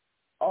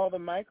 all the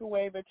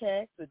microwave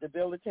attacks, the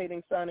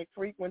debilitating sonic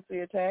frequency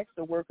attacks,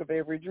 the work of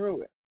every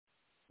druid.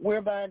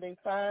 We're binding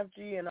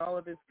 5G and all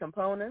of its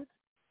components,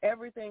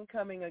 everything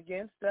coming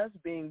against us,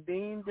 being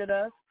beamed at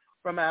us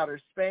from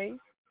outer space,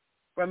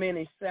 from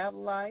any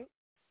satellite,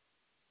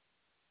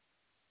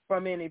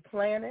 from any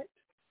planet.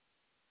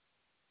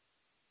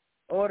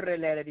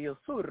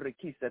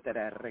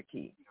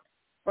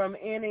 From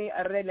any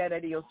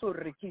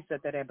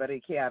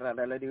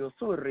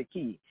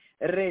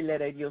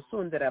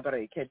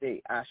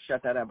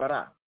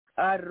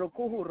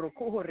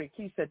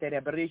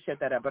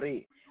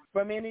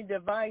from any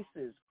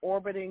devices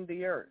orbiting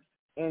the earth,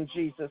 in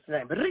Jesus'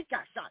 name.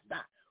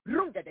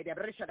 Runga de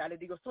brescia de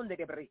Dio sonde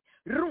de bre,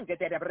 runga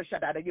de brescia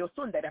de Dio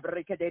sonde de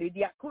bre che de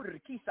dia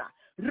curchisa,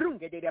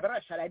 runga de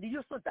brescia de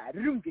Dio sonda,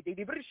 runga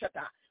de brescia,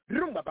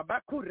 rumba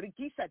baba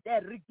curchisa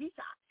de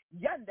rigisa,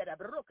 yanda de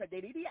broca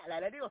de dia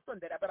la Dio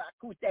sonde de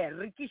bracute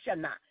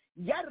rikishana,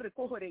 yar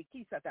kohore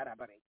kisa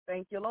tarabare.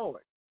 Thank you,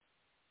 Lord.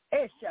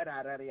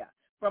 Eshararia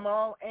from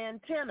all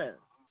antennas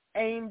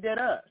aimed at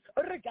us.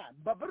 Riga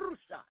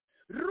babrusa.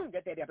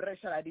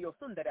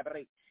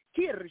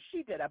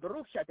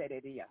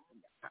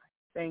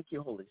 Thank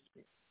you, Holy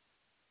Spirit.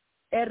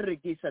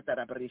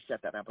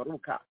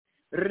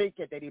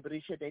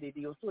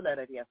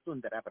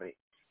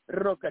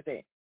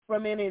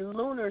 From any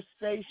lunar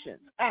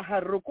stations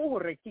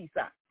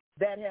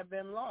that have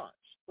been launched.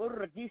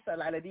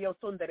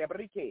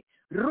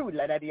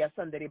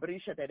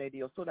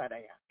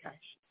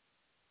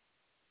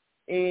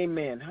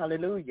 Amen.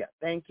 Hallelujah.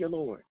 Thank you,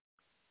 Lord.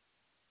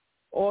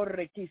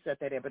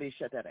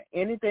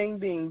 Anything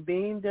being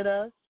beamed at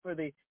us for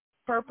the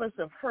purpose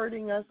of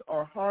hurting us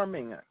or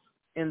harming us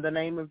in the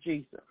name of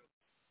Jesus,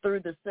 through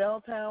the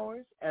cell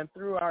towers and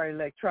through our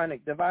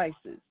electronic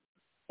devices,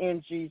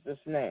 in Jesus'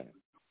 name.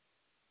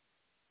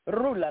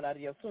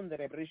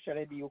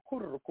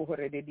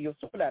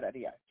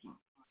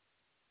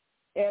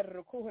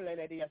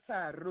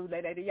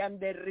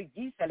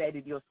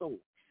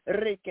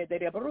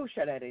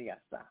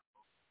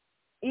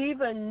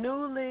 Even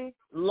newly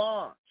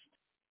launched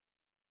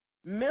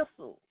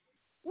missiles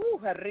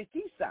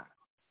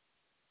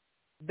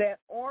that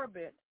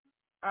orbit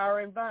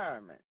our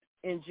environment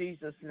in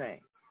Jesus'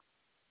 name.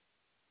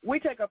 We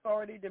take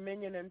authority,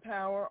 dominion, and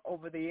power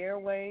over the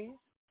airways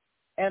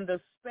and the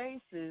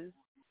spaces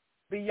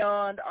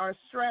beyond our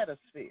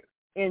stratosphere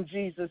in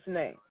Jesus'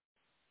 name.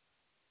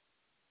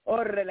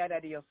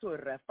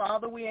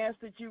 Father, we ask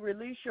that you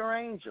release your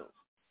angels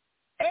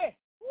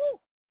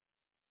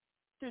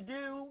to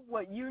do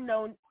what you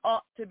know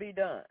ought to be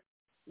done.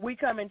 We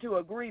come into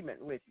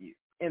agreement with you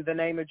in the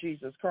name of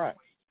Jesus Christ.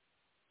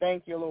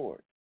 Thank you,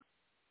 Lord.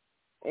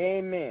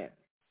 Amen.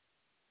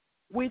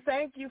 We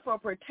thank you for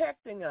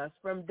protecting us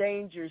from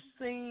dangers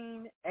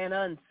seen and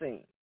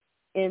unseen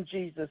in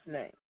Jesus'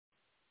 name.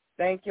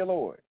 Thank you,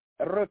 Lord.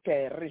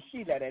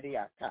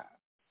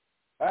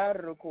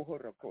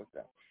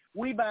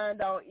 We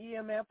bind all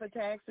EMF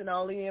attacks and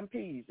all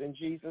EMPs in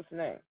Jesus'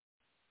 name.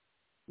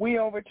 We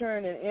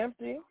overturn and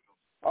empty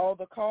all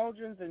the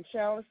cauldrons and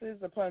chalices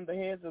upon the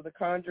heads of the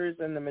conjurers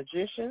and the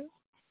magicians.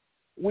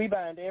 We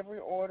bind every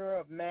order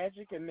of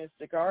magic and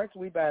mystic arts.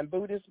 We bind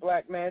Buddhist,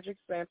 black magic,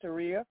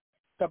 Santeria,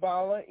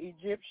 Kabbalah,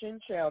 Egyptian,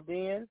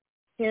 Chaldean,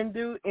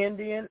 Hindu,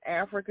 Indian,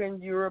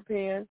 African,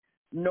 European,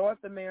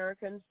 North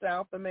American,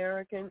 South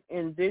American,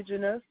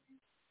 Indigenous,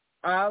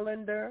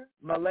 Islander,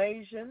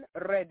 Malaysian,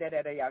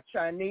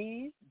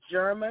 Chinese,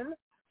 German,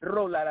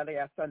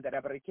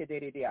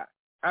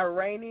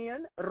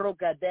 Iranian,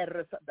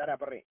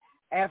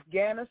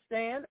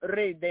 Afghanistan,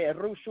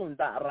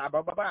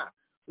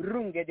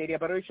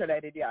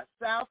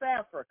 South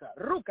Africa,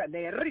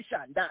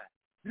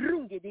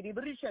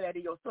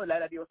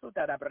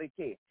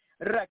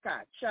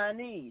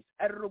 Chinese,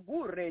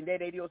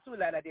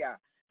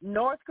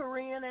 North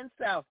Korean and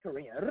South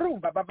Korean,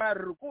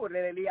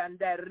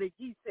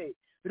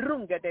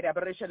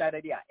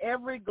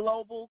 every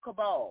global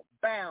cabal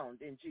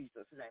bound in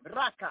Jesus' name.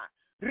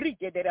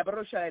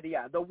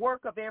 The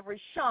work of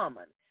every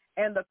shaman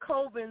and the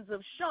covens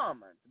of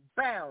shamans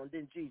bound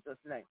in Jesus'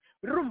 name.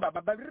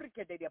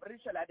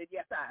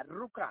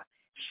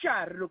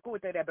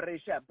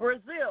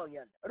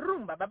 Brazilian,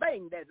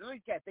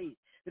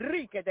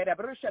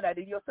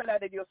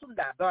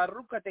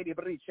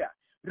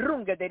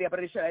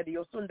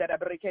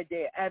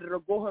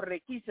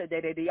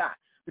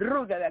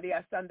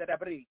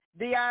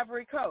 the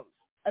Ivory Coast,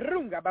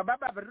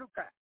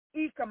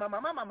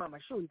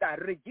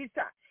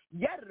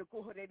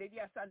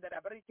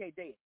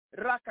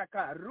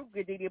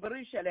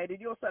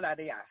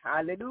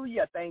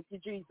 hallelujah. Thank you,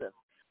 Jesus.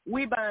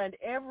 We bind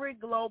every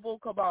global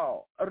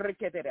cabal.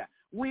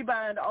 We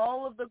bind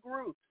all of the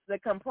groups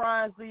that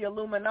comprise the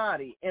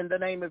Illuminati in the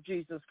name of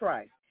Jesus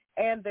Christ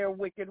and their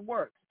wicked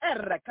works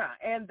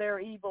and their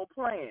evil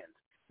plans.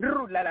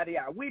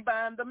 We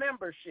bind the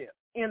membership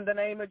in the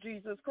name of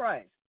Jesus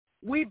Christ.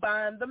 We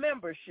bind the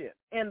membership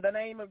in the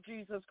name of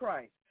Jesus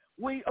Christ.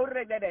 We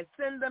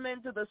send them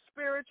into the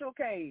spiritual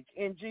cage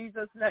in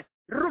Jesus' name.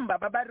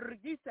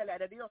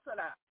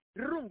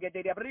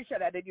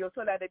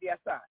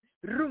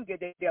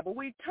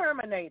 We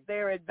terminate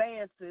their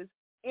advances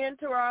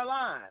into our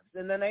lives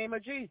in the name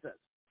of Jesus.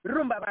 We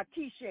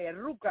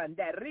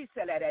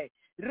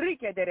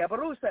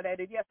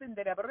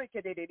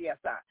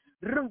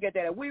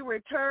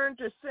return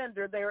to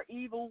sender their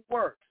evil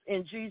works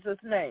in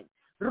Jesus' name.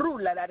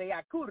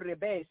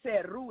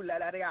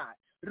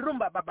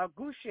 Rumba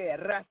babagushe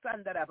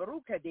rasandara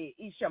baruka de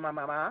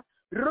ishamamama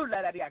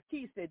rula la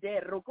kise de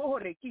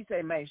rokohore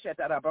kise me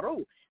shatara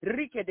baru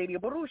rike de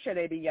burusha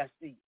de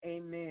yasi.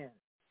 Amen.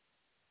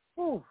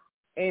 Whew.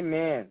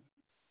 Amen.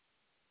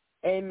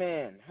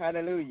 Amen.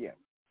 Hallelujah.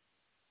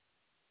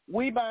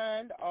 We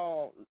bind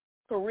all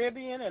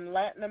Caribbean and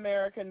Latin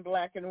American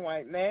black and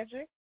white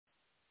magic,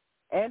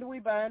 and we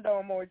bind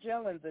all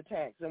Morgellons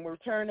attacks, and we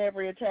return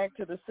every attack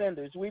to the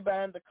senders. We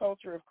bind the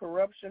culture of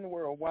corruption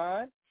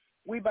worldwide.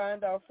 We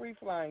bind all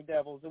free-flying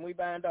devils, and we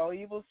bind all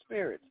evil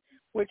spirits,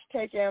 which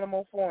take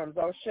animal forms,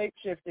 all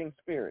shape-shifting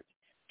spirits,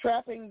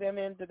 trapping them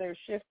into their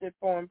shifted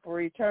form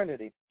for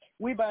eternity.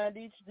 We bind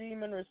each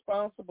demon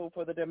responsible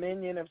for the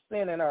dominion of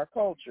sin in our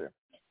culture.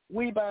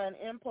 We bind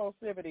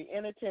impulsivity,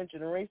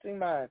 inattention, racing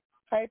mind,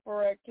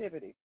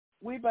 hyperactivity.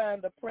 We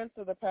bind the prince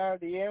of the power of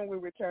the air, and we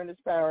return his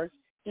powers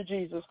to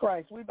Jesus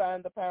Christ. We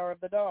bind the power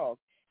of the dog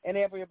and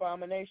every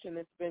abomination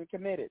that's been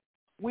committed.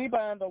 We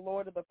bind the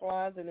Lord of the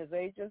flies and his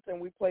agents,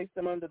 and we place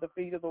them under the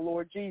feet of the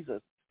Lord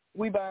Jesus.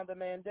 We bind the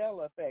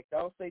Mandela effect,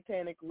 all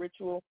satanic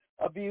ritual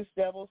abuse,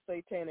 devils,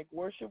 satanic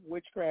worship,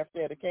 witchcraft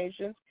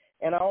dedications,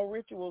 and all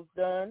rituals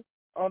done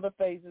on the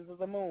phases of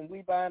the moon.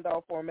 We bind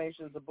all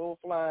formations of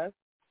bullflies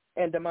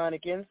and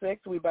demonic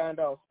insects. We bind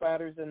all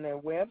spiders in their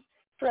webs,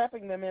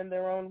 trapping them in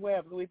their own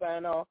webs. We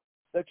bind all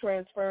the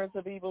transference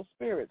of evil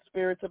spirits,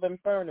 spirits of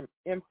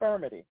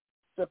infirmity,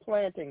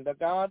 supplanting the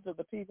gods of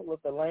the people of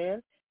the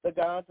land, the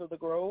gods of the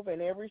grove,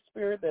 and every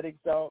spirit that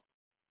exalts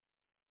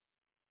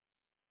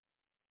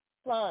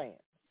science,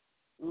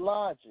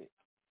 logic,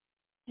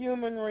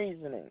 human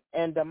reasoning,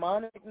 and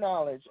demonic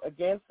knowledge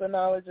against the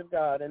knowledge of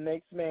God and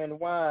makes man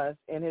wise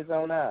in his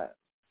own eyes.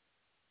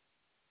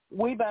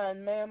 We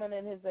bind Mammon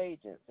and his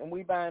agents, and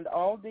we bind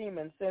all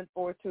demons sent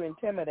forth to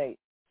intimidate,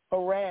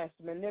 harass,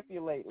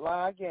 manipulate,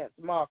 lie against,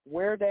 mock,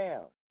 wear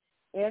down,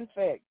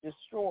 infect,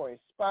 destroy,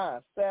 spy,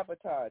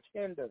 sabotage,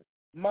 hinder,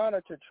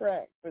 monitor,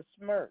 track,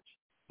 besmirch,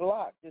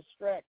 block,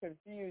 distract,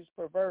 confuse,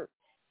 pervert,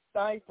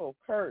 stifle,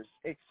 curse,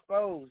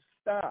 expose,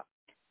 stop,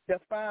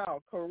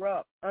 defile,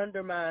 corrupt,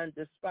 undermine,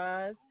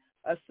 despise,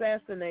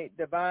 assassinate,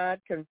 divide,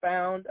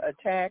 confound,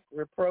 attack,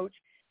 reproach,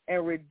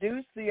 and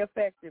reduce the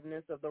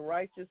effectiveness of the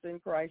righteous in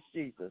Christ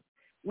Jesus.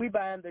 We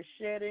bind the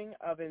shedding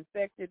of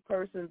infected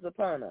persons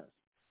upon us.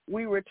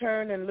 We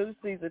return and loose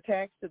these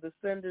attacks to the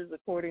senders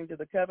according to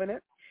the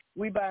covenant.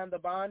 We bind the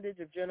bondage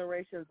of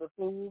generations of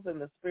fools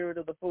and the spirit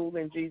of the fool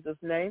in Jesus'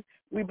 name.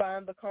 We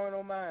bind the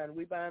carnal mind.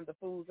 We bind the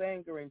fool's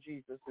anger in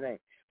Jesus' name.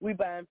 We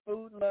bind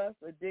food lust,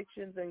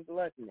 addictions, and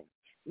gluttony.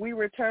 We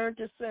return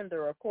to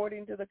sender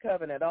according to the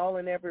covenant, all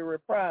and every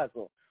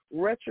reprisal,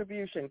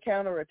 retribution,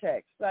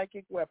 counterattack,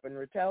 psychic weapon,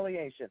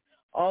 retaliation,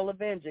 all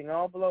avenging,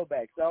 all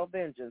blowbacks, all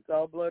vengeance,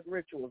 all blood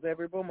rituals,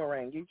 every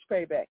boomerang, each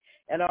payback,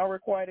 and all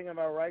requiting of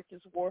our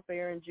righteous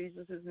warfare in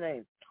Jesus'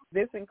 name.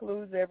 This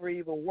includes every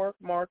evil work,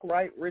 mark,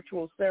 rite,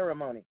 ritual,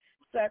 ceremony,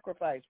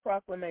 sacrifice,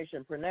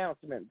 proclamation,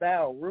 pronouncement,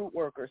 vow, root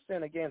work, or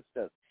sin against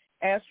us.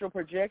 Astral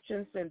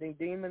projection, sending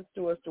demons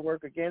to us to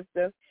work against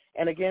us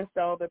and against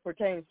all that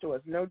pertains to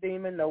us. No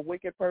demon, no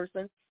wicked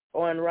person,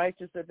 or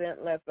unrighteous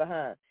event left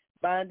behind.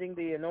 Binding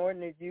the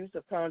inordinate use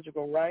of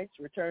conjugal rights,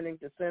 returning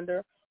to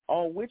sender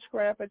all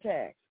witchcraft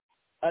attacks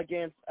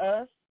against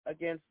us,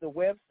 against the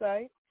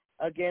website,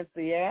 against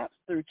the apps,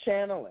 through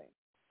channeling.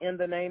 In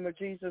the name of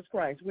Jesus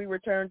Christ, we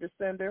return to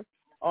sender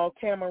all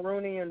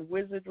Cameroonian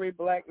wizardry,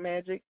 black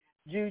magic,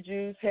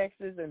 jujus,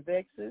 hexes, and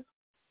vexes,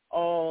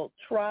 all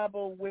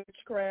tribal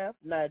witchcraft,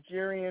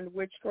 Nigerian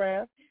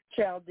witchcraft,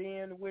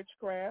 Chaldean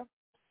witchcraft,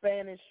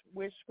 Spanish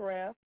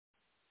witchcraft.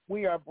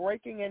 We are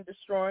breaking and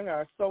destroying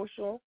our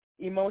social,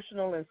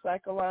 emotional, and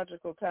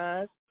psychological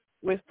ties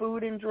with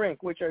food and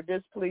drink which are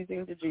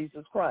displeasing to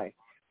Jesus Christ.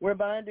 We're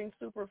binding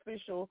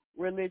superficial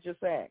religious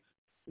acts.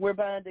 We're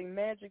binding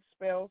magic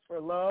spells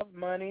for love,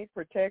 money,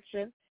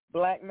 protection,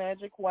 black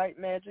magic, white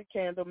magic,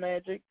 candle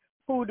magic,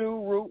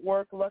 hoodoo, root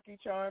work, lucky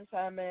charms,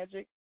 high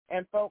magic,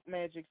 and folk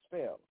magic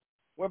spells.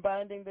 We're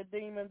binding the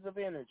demons of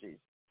energies,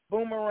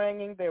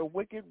 boomeranging their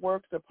wicked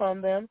works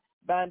upon them,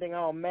 binding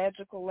all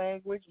magical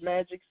language,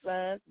 magic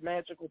signs,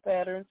 magical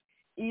patterns,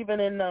 even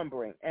in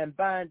numbering, and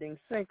binding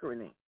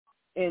synchrony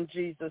in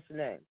Jesus'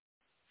 name.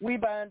 We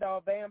bind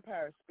all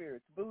vampire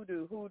spirits,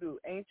 voodoo, hoodoo,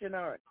 ancient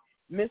arts,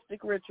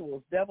 mystic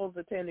rituals, devils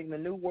attending the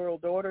New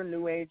World Order,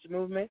 New Age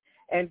movement,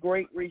 and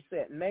Great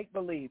Reset,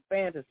 make-believe,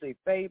 fantasy,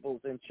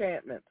 fables,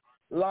 enchantments,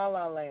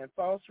 la-la land,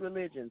 false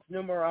religions,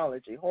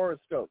 numerology,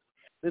 horoscopes,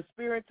 the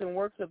spirits and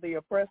works of the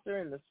oppressor,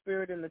 and the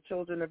spirit and the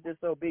children of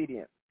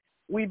disobedience.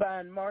 We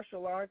bind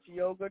martial arts,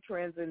 yoga,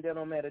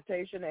 transcendental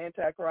meditation,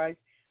 antichrist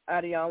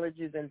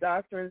ideologies and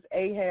doctrines,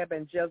 Ahab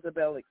and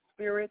Jezebelic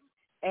spirits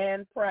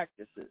and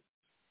practices,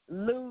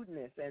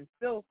 lewdness and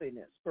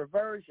filthiness,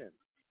 perversions,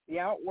 the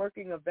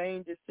outworking of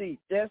vain deceit,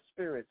 death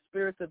spirits,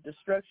 spirits of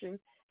destruction,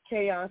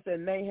 chaos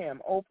and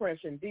mayhem,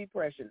 oppression,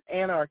 depression,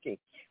 anarchy,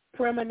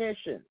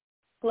 premonition,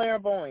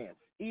 clairvoyance,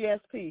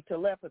 ESP,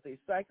 telepathy,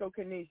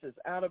 psychokinesis,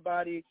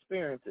 out-of-body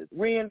experiences,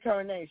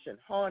 reincarnation,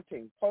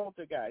 haunting,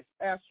 poltergeist,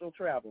 astral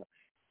travel,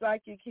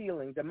 psychic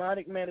healing,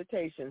 demonic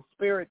meditation,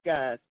 spirit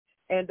guides,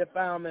 and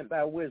defilement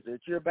by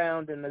wizards. You're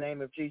bound in the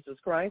name of Jesus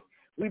Christ.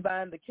 We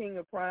bind the king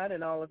of pride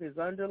and all of his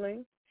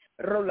underlings,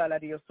 and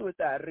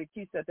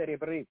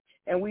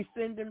we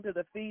send him to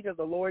the feet of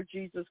the Lord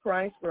Jesus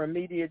Christ for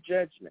immediate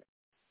judgment.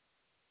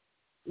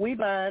 We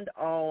bind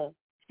all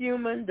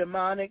human,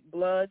 demonic,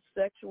 blood,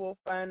 sexual,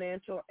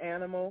 financial,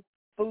 animal,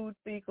 food,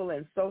 fecal,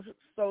 and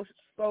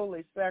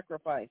soulish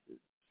sacrifices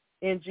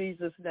in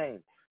Jesus'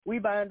 name. We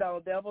bind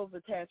all devils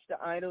attached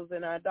to idols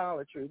and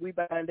idolatry. We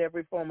bind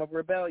every form of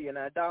rebellion,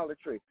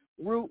 idolatry,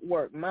 root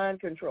work,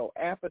 mind control,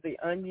 apathy,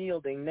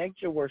 unyielding,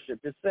 nature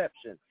worship,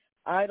 deception,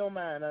 idle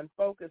mind,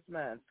 unfocused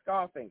mind,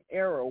 scoffing,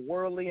 error,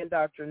 worldly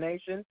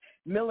indoctrination,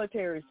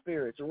 military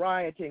spirits,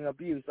 rioting,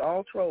 abuse,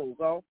 all trolls,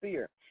 all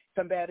fear,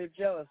 combative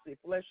jealousy,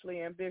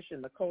 fleshly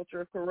ambition, the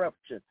culture of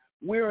corruption,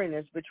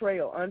 weariness,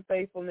 betrayal,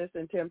 unfaithfulness,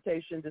 and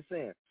temptation to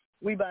sin.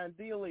 We bind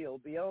Belial,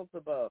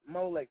 Beelzebub,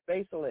 Molech,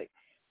 Basilic,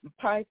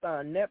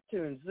 Python,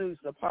 Neptune, Zeus,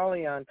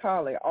 Apollyon,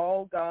 Kali,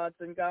 all gods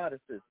and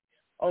goddesses,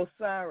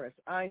 Osiris,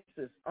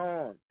 Isis,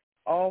 On,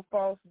 all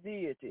false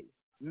deities,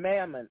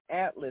 Mammon,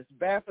 Atlas,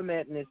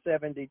 Baphomet and his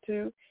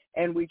 72,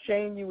 and we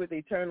chain you with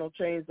eternal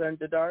chains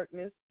unto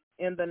darkness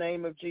in the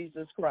name of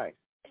Jesus Christ.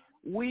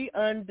 We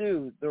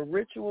undo the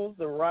rituals,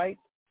 the rites,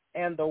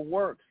 and the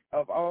works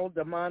of all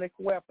demonic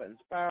weapons,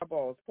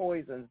 fireballs,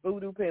 poisons,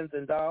 voodoo pins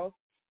and dolls,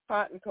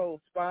 hot and cold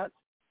spots,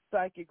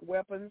 psychic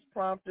weapons,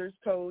 prompters,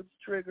 codes,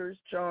 triggers,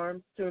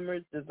 charms,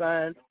 tumors,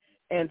 designs,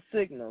 and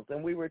signals,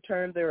 and we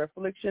return their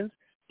afflictions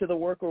to the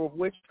worker of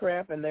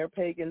witchcraft and their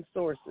pagan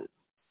sources.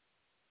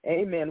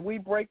 Amen. We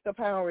break the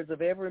powers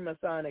of every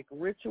Masonic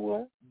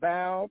ritual,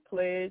 vow,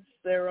 pledge,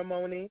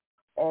 ceremony,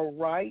 or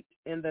rite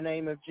in the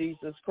name of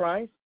Jesus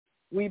Christ.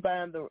 We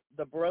bind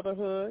the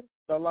brotherhood,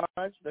 the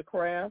lodge, the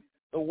craft,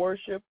 the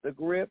worship, the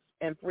grips,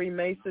 and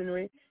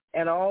Freemasonry,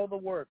 and all the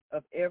work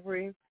of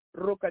every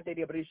of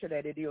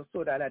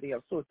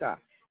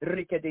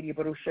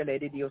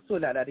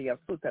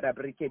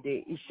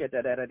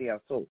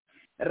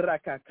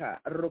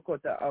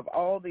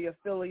all the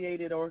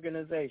affiliated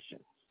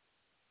organizations.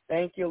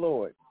 Thank you,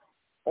 Lord.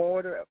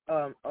 Order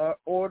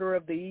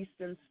of the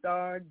Eastern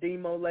Star,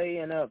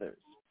 Demolay, and others.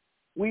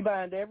 We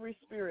bind every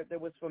spirit that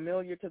was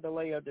familiar to the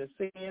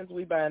Laodiceans.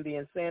 We bind the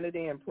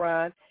insanity and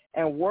pride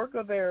and work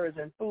of errors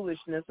and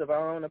foolishness of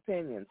our own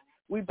opinions.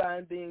 We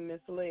bind being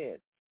misled.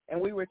 And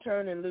we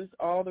return and loose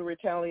all the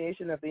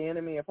retaliation of the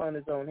enemy upon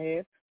his own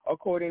head,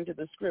 according to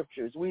the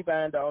scriptures. We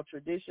bind all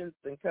traditions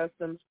and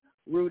customs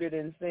rooted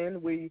in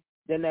sin. We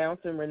denounce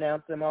and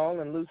renounce them all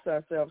and loose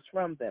ourselves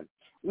from them.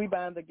 We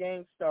bind the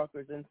gang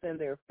stalkers and send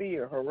their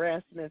fear,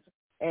 harassments,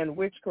 and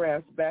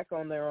witchcrafts back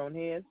on their own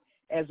heads,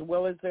 as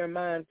well as their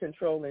mind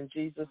control in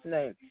Jesus'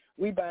 name.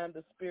 We bind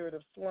the spirit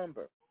of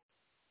slumber.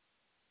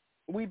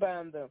 We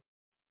bind the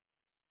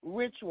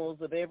rituals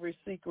of every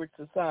secret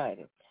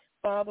society.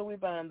 Father, we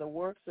bind the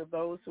works of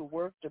those who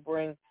work to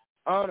bring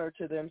honor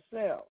to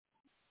themselves.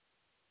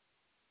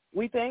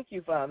 We thank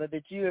you, Father,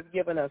 that you have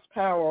given us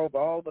power over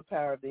all the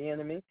power of the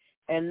enemy,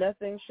 and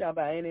nothing shall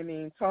by any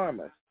means harm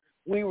us.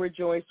 We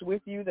rejoice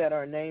with you that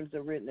our names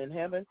are written in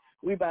heaven.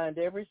 We bind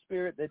every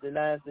spirit that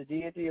denies the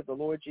deity of the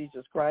Lord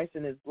Jesus Christ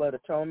and his blood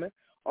atonement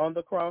on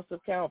the cross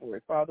of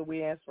Calvary. Father,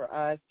 we ask for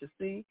eyes to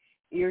see,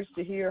 ears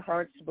to hear,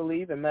 hearts to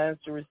believe, and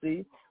minds to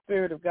receive.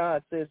 Spirit of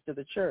God says to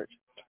the church,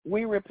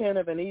 we repent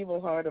of an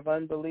evil heart of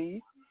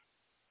unbelief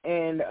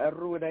and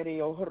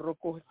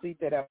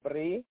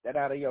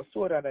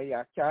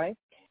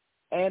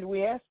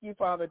we ask you,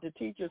 Father, to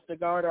teach us to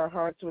guard our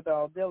hearts with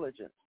all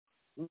diligence.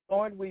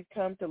 Lord, we've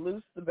come to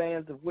loose the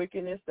bands of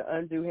wickedness, to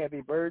undo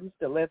heavy burdens,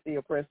 to let the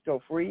oppressed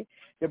go free,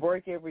 to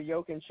break every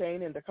yoke and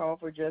chain, and to call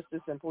for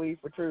justice and plead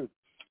for truth.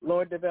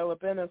 Lord,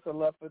 develop in us a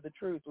love for the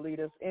truth. Lead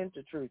us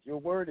into truth. Your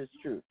word is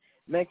truth.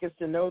 Make us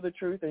to know the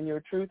truth, and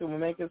your truth will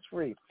make us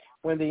free.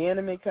 When the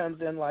enemy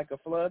comes in like a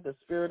flood, the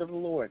Spirit of the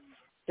Lord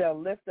shall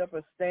lift up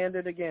a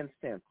standard against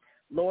him.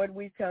 Lord,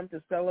 we've come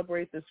to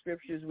celebrate the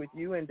scriptures with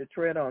you and to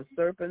tread on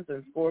serpents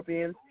and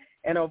scorpions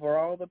and over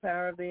all the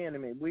power of the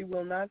enemy. We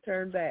will not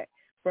turn back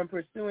from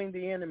pursuing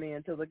the enemy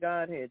until the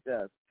Godhead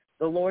does.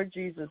 The Lord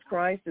Jesus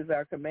Christ is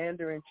our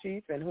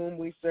commander-in-chief in whom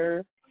we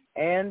serve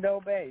and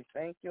obey.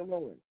 Thank you,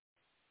 Lord.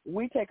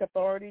 We take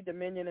authority,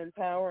 dominion, and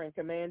power and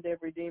command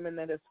every demon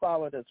that has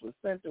followed us, was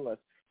sent to us,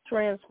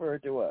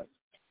 transferred to us.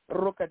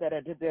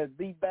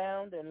 Be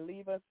bound and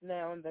leave us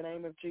now in the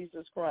name of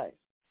Jesus Christ.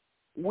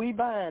 We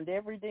bind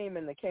every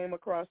demon that came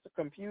across the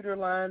computer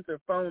lines or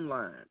phone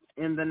lines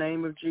in the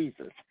name of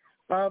Jesus.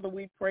 Father,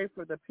 we pray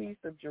for the peace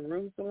of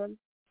Jerusalem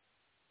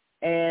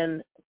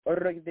and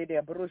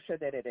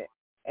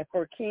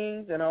for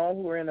kings and all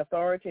who are in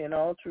authority and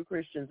all true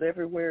Christians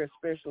everywhere,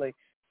 especially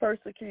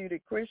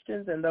persecuted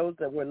Christians and those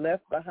that were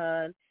left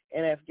behind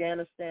in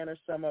Afghanistan or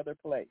some other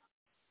place.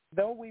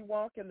 Though we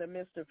walk in the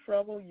midst of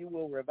trouble, you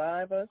will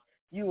revive us.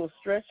 You will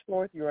stretch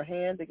forth your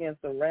hand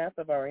against the wrath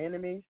of our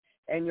enemies,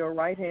 and your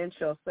right hand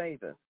shall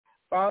save us.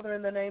 Father,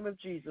 in the name of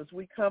Jesus,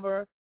 we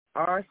cover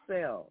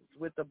ourselves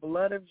with the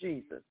blood of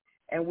Jesus,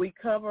 and we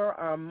cover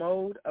our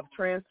mode of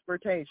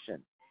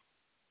transportation,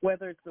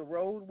 whether it's the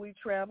road we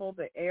travel,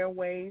 the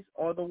airways,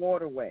 or the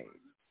waterways.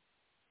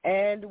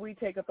 And we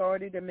take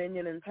authority,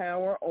 dominion, and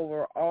power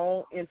over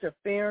all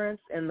interference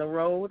in the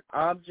road,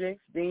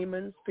 objects,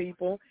 demons,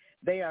 people.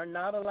 They are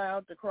not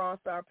allowed to cross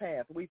our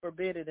path. We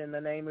forbid it in the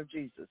name of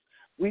Jesus.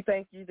 We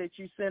thank you that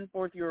you send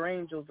forth your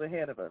angels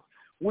ahead of us.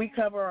 We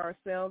cover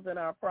ourselves and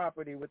our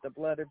property with the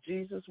blood of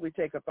Jesus. We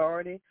take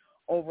authority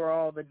over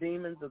all the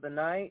demons of the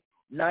night,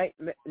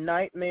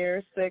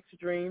 nightmares, sex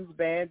dreams,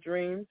 bad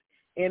dreams.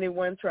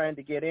 Anyone trying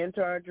to get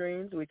into our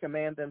dreams, we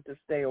command them to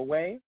stay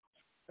away.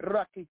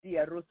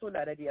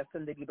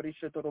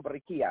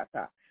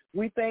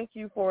 We thank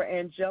you for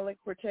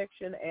angelic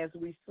protection as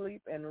we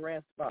sleep and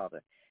rest,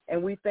 Father.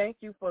 And we thank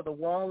you for the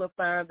wall of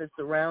fire that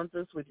surrounds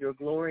us with your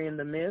glory in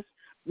the midst.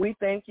 We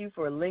thank you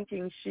for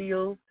linking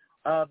shields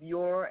of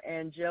your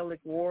angelic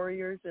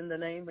warriors in the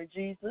name of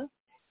Jesus.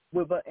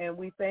 And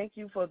we thank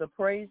you for the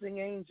praising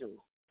angels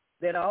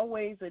that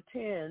always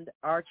attend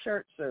our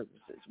church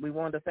services. We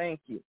want to thank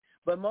you.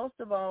 But most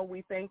of all,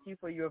 we thank you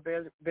for your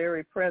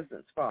very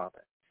presence,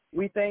 Father.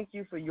 We thank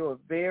you for your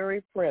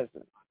very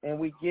presence, and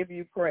we give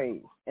you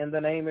praise in the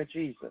name of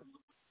Jesus.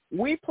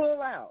 We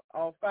pull out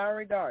all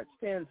fiery darts,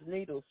 pins,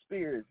 needles,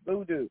 spears,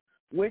 voodoo,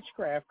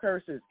 witchcraft,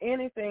 curses,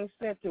 anything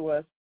sent to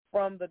us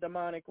from the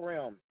demonic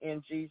realm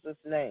in Jesus'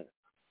 name.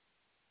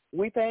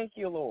 We thank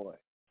you, Lord,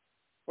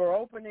 for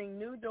opening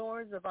new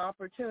doors of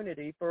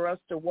opportunity for us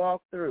to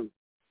walk through,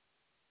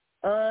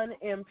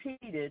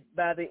 unimpeded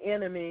by the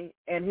enemy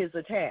and his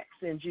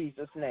attacks in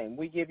Jesus' name.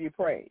 We give you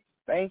praise.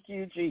 Thank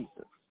you,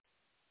 Jesus.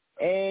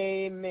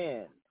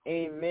 Amen.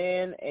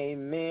 Amen.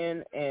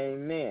 Amen.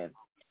 Amen.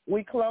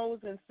 We close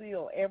and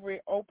seal every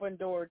open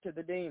door to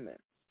the demon.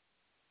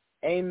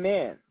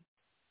 Amen.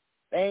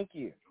 Thank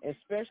you,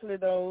 especially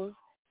those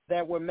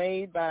that were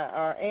made by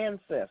our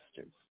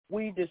ancestors.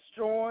 We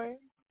destroy,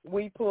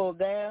 we pull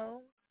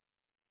down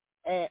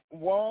at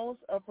walls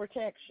of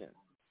protection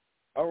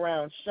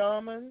around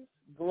shamans,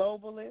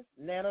 globalists,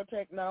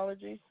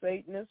 nanotechnology,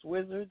 Satanists,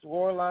 wizards,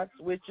 warlocks,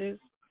 witches,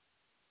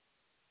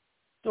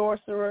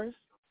 sorcerers,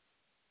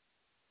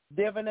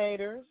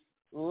 divinators,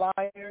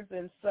 liars,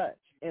 and such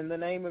in the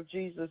name of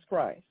Jesus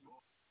Christ.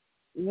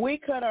 We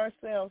cut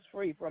ourselves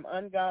free from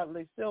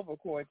ungodly silver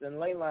cords and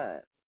ley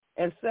lines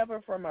and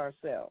sever from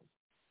ourselves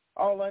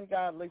all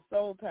ungodly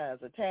soul ties,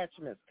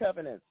 attachments,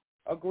 covenants,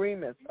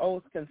 agreements,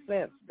 oaths,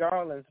 consents,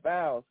 garlands,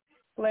 vows,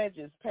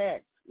 pledges,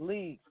 pacts,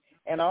 leagues,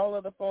 and all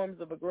other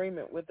forms of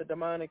agreement with the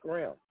demonic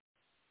realm.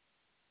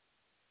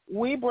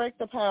 We break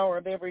the power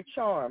of every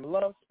charm,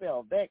 love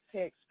spell, vex,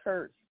 hex,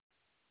 curse,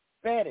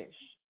 fetish,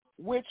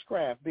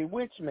 witchcraft,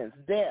 bewitchments,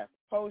 death,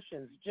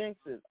 potions,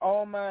 jinxes,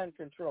 all mind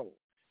control,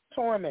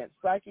 torment,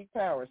 psychic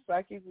power,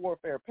 psychic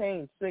warfare,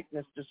 pain,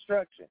 sickness,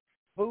 destruction,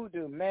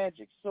 voodoo,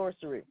 magic,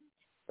 sorcery,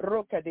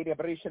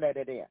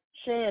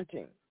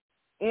 chanting,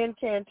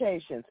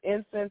 incantations,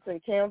 incense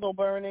and candle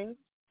burning,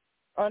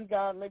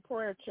 ungodly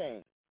prayer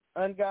chain,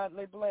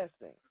 ungodly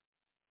blessing,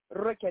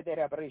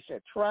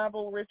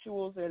 tribal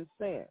rituals and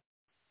sin.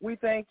 We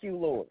thank you,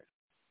 Lord,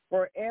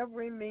 for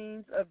every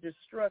means of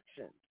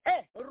destruction.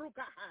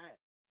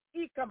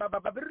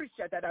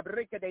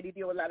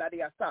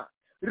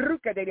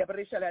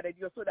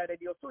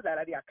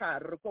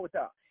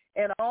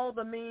 And all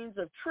the means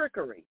of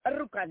trickery.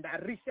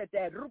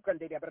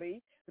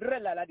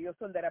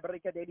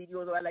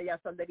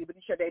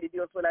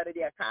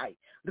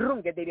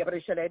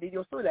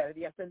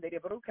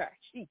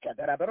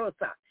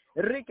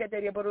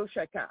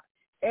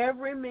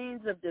 Every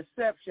means of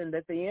deception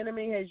that the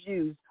enemy has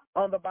used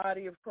on the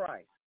body of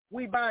Christ,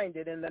 we bind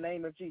it in the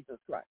name of Jesus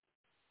Christ.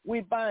 We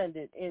bind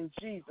it in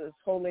Jesus'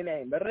 holy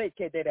name.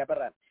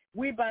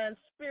 We bind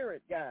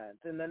spirit guides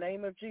in the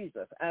name of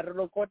Jesus.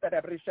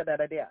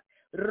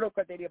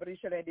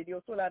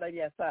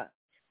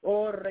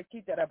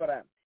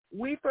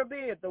 We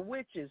forbid the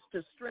witches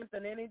to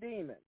strengthen any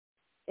demon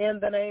in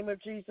the name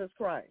of Jesus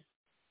Christ.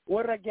 We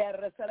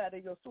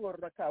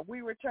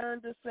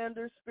return to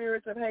sender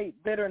spirits of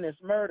hate, bitterness,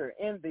 murder,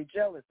 envy,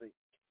 jealousy,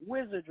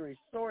 wizardry,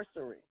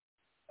 sorcery,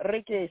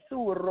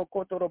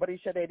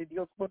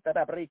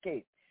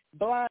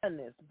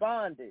 blindness,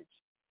 bondage,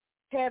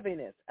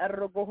 heaviness,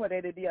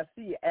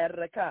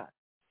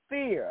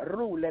 fear,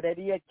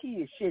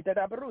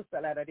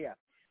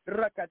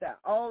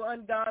 all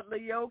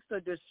ungodly yokes are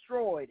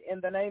destroyed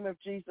in the name of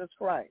Jesus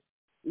Christ.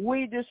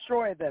 We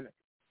destroy them.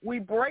 We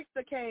break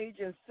the cage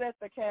and set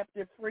the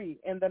captive free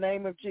in the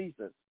name of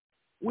Jesus.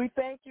 We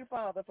thank you,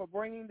 Father, for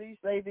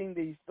saving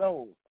these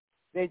souls,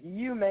 that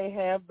you may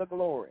have the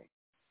glory.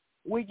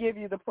 We give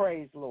you the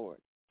praise, Lord.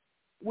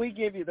 We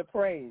give you the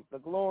praise, the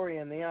glory,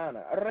 and the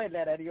honor.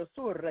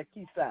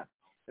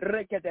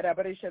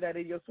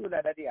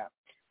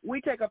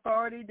 We take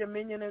authority,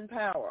 dominion, and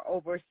power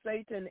over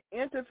Satan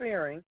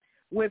interfering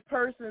with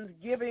persons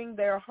giving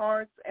their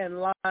hearts and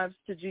lives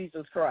to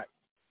Jesus Christ.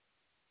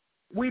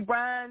 We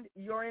bind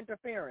your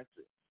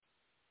interferences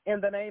in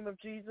the name of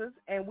Jesus,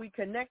 and we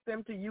connect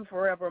them to you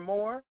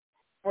forevermore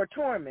for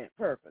torment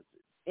purposes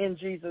in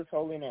Jesus'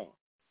 holy name.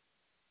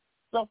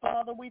 So,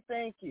 Father, we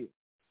thank you,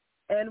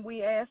 and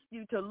we ask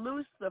you to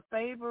loose the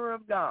favor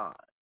of God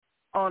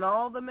on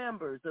all the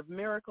members of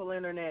Miracle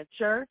Internet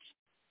Church.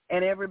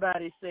 And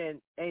everybody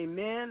said,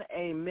 amen,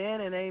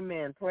 amen, and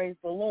amen. Praise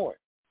the Lord.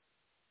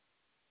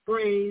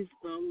 Praise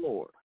the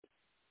Lord.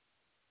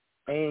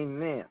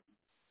 Amen.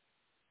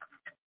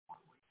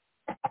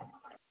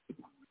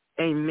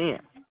 Amen.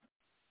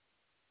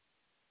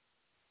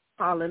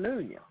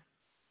 Hallelujah.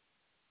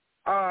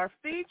 Our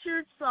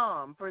featured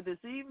psalm for this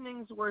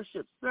evening's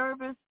worship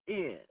service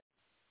is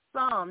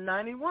Psalm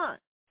 91.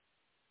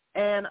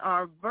 And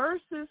our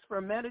verses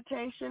for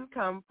meditation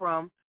come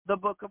from the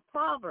book of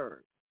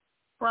Proverbs,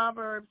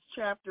 Proverbs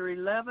chapter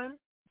 11,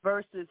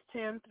 verses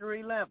 10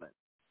 through 11.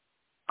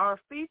 Our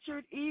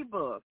featured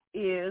ebook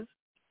is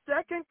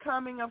Second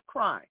Coming of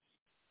Christ,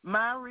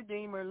 My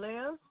Redeemer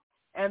Lives,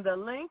 and the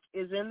link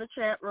is in the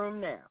chat room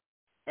now.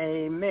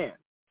 Amen.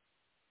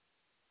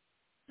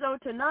 So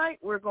tonight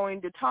we're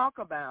going to talk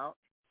about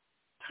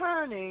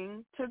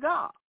turning to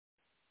God.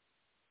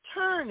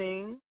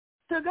 Turning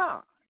to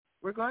God.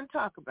 We're going to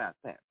talk about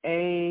that.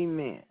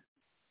 Amen.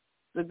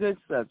 It's a good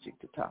subject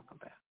to talk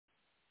about.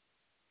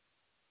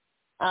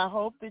 I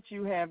hope that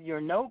you have your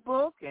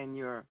notebook and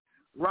your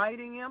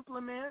writing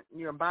implement,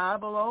 your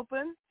Bible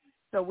open,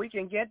 so we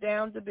can get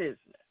down to business.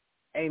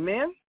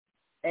 Amen?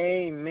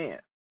 Amen.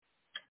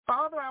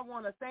 Father, I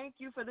want to thank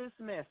you for this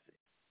message.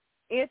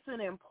 It's an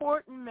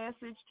important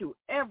message to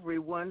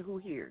everyone who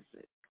hears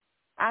it.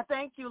 I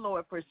thank you,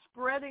 Lord, for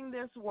spreading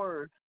this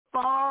word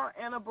far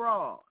and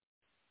abroad,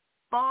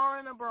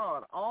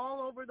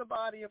 all over the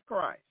body of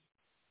Christ,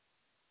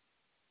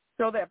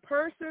 so that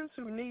persons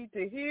who need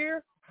to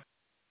hear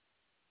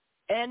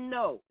and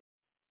know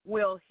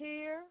will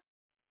hear,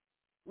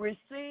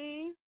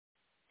 receive,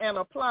 and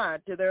apply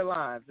it to their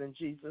lives in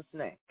Jesus'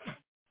 name.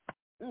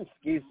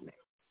 Excuse me.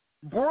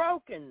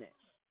 Brokenness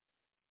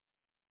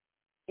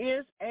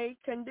is a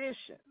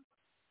condition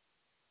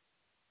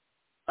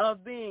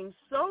of being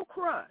so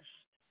crushed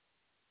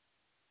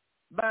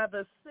by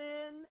the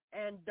sin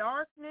and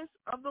darkness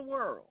of the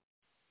world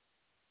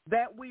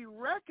that we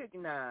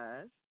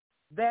recognize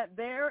that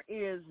there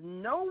is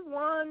no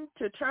one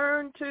to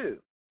turn to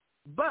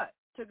but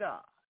to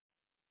God.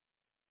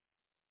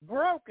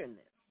 Brokenness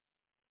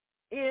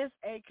is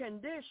a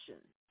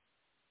condition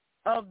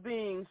of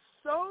being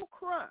so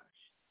crushed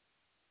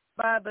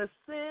by the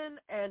sin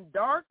and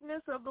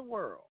darkness of the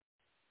world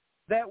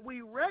that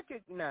we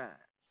recognize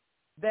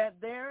that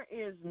there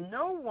is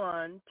no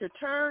one to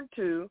turn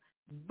to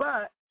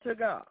but to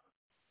God.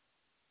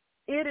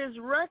 It is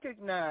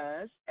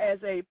recognized as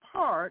a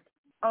part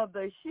of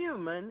the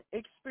human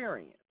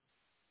experience.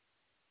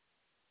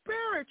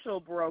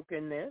 Spiritual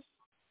brokenness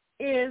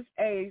is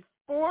a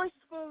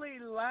forcefully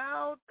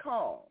loud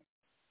call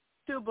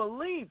to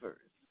believers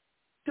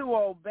to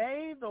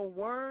obey the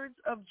words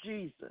of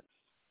Jesus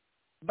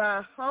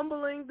by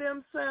humbling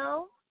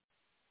themselves,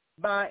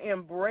 by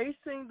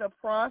embracing the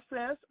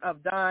process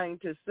of dying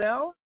to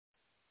self,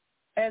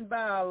 and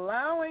by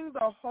allowing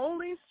the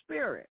Holy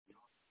Spirit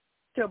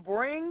to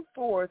bring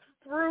forth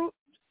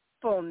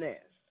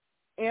fruitfulness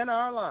in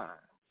our lives.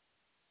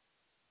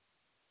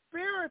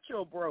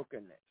 Spiritual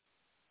brokenness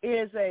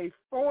is a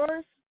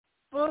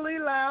forcefully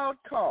loud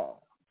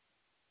call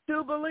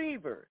to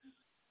believers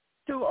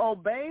to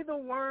obey the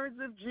words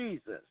of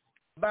Jesus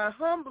by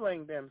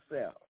humbling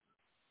themselves,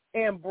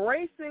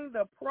 embracing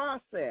the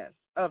process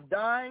of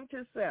dying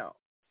to self,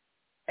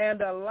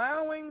 and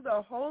allowing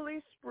the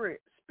Holy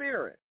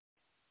Spirit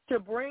to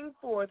bring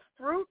forth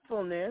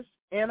fruitfulness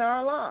in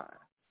our lives.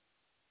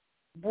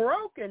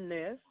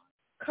 Brokenness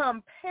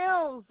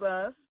compels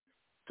us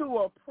to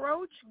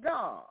approach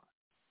God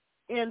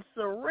in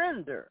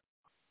surrender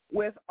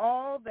with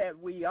all that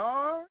we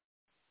are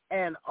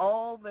and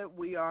all that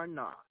we are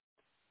not.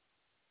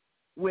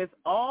 With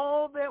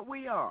all that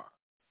we are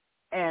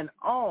and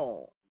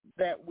all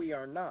that we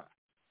are not.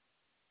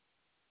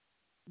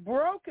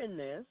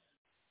 Brokenness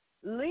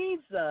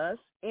leads us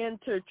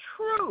into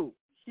true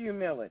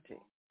humility,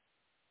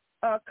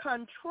 a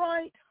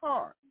contrite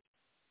heart,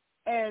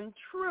 and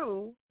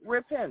true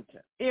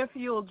repentance. If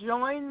you'll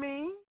join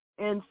me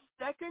in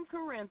 2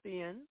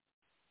 Corinthians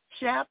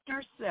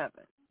chapter 7.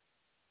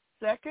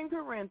 2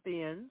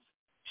 Corinthians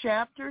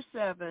chapter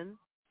 7,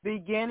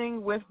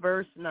 beginning with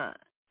verse 9.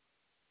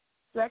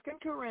 2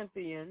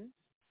 Corinthians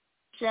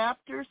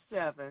chapter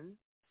 7,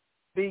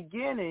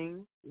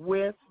 beginning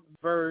with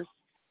verse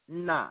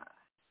 9.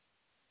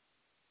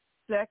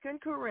 2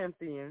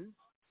 Corinthians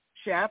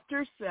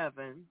chapter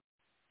 7,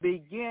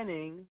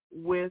 beginning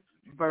with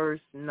verse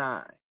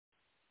 9.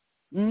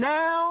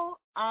 Now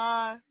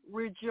I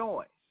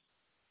rejoice,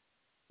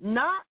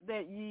 not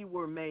that ye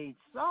were made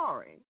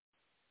sorry,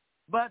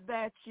 but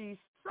that ye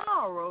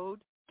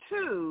sorrowed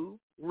to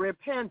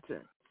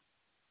repentance.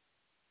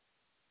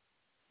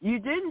 You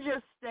didn't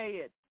just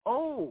stay at,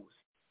 oh,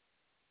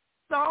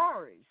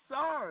 sorry.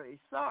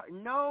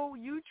 No,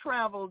 you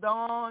traveled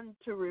on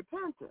to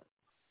repentance.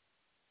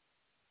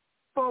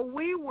 For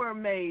we were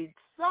made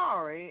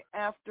sorry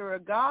after a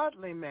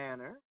godly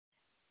manner,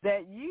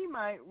 that ye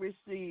might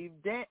receive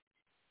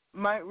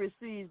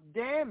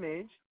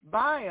damage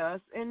by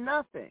us in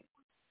nothing.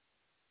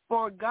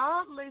 For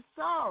godly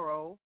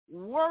sorrow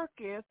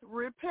worketh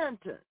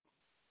repentance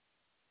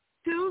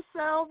to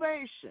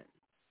salvation,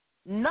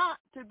 not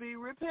to be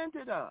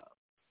repented of.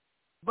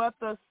 But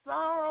the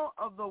sorrow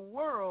of the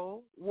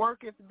world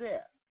worketh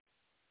death.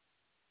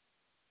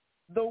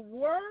 The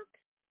work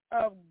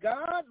of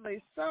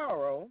godly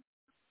sorrow,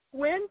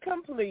 when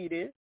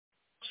completed,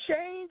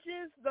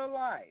 changes the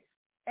life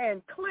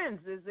and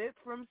cleanses it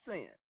from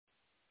sin.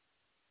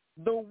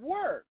 The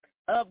work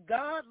of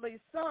godly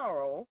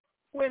sorrow,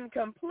 when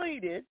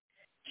completed,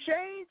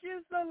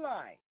 changes the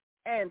life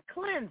and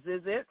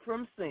cleanses it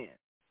from sin.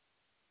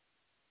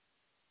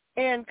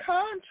 In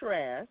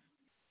contrast,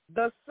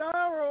 the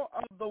sorrow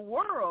of the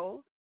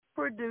world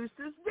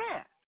produces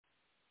death.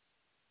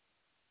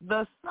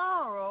 The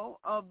sorrow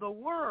of the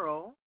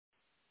world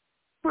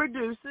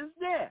produces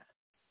death.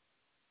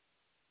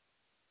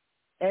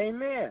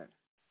 Amen.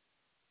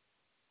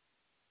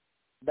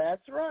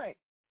 That's right.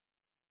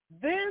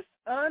 This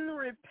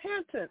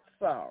unrepentant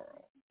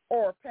sorrow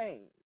or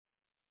pain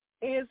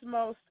is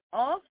most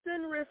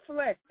often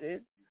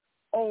reflected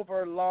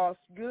over lost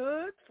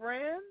goods,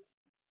 friends,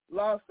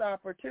 lost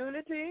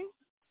opportunities,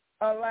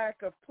 a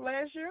lack of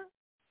pleasure,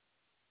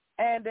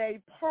 and a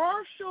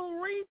partial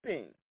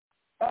reaping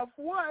of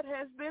what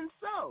has been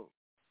sowed.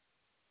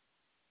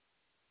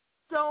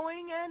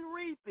 Sowing and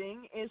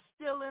reaping is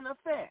still in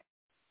effect.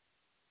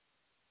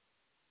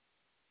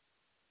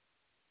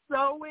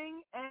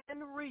 Sowing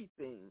and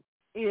reaping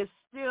is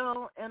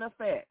still in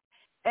effect.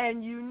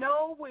 And you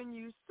know when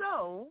you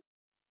sow,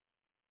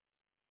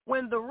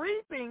 when the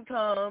reaping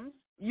comes,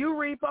 you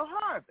reap a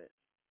harvest.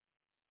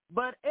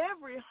 But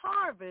every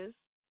harvest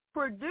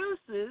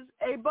produces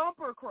a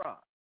bumper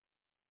crop.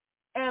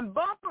 And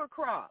bumper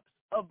crops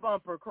of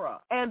bumper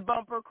crops. And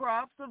bumper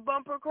crops of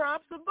bumper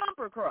crops of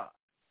bumper crops.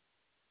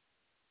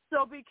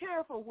 So be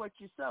careful what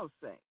you sow,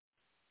 saints.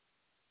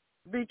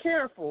 Be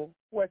careful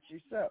what you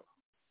sow.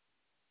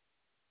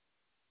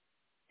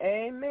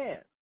 Amen.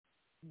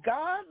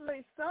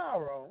 Godly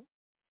sorrow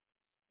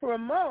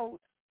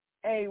promotes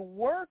a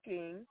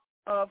working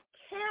of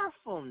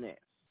carefulness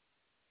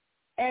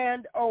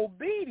and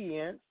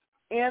obedience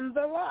in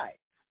the life,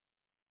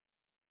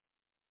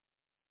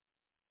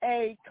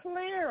 a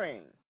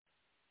clearing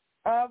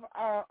of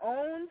our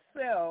own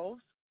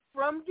selves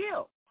from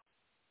guilt,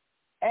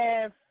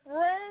 and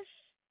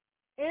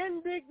fresh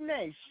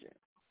indignation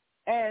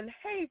and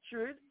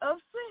hatred of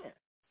sin.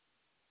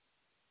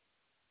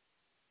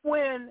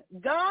 When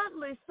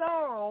godly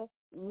sorrow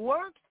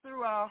works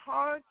through our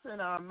hearts and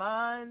our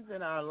minds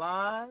and our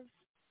lives,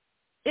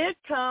 it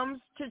comes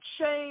to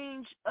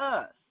change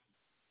us,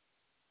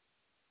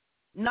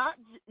 not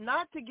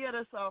to get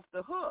us off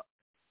the hook,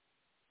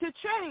 to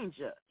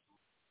change us.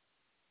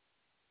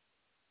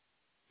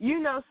 You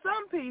know,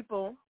 some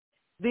people,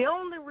 the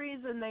only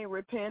reason they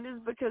repent is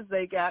because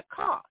they got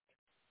caught.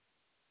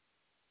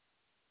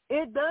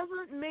 It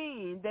doesn't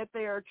mean that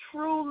they are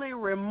truly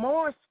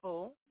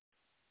remorseful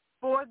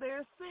for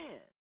their sin,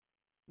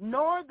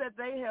 nor that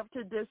they have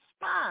to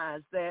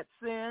despise that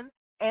sin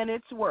and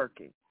its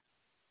working.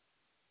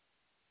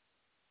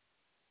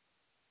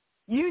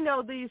 You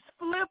know, these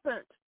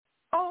flippant,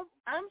 oh,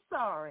 I'm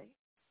sorry,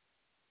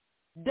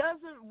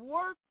 doesn't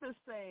work the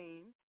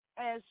same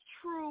as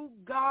true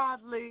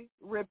godly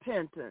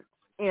repentance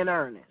in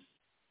earnest.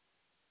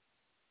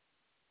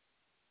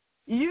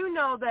 You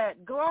know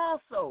that gloss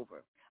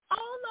over,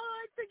 oh,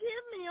 Lord,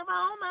 forgive me of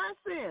all my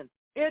sins.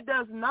 It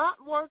does not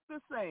work the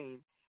same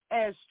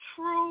as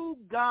true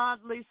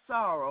godly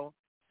sorrow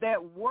that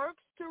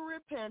works to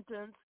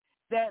repentance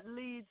that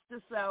leads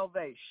to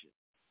salvation.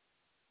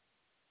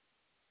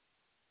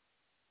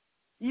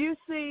 You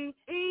see,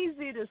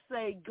 easy to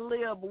say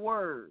glib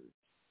words.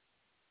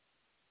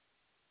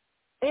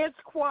 It's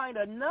quite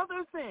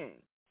another thing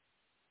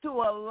to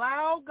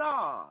allow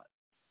God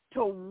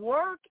to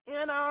work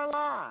in our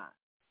lives.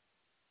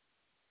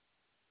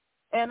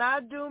 And I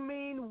do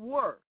mean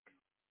work.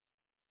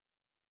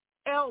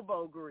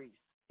 Elbow grease,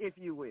 if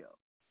you will,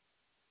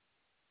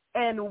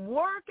 and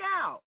work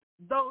out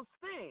those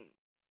things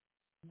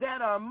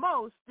that are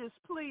most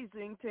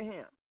displeasing to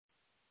him.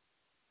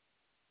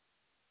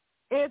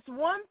 It's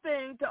one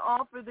thing to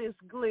offer this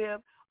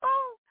glib,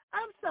 oh,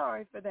 I'm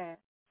sorry for that.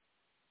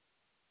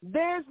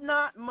 There's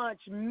not much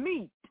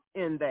meat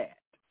in that.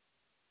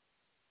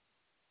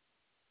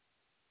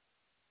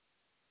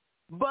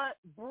 But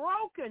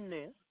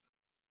brokenness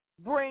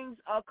brings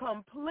a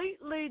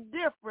completely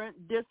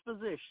different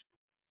disposition.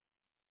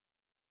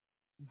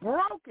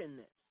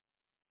 Brokenness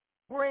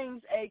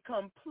brings a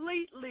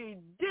completely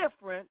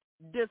different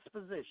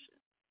disposition.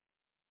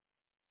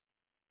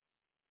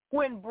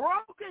 When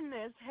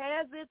brokenness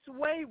has its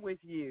way with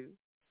you,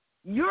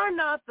 you're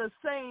not the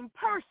same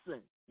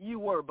person you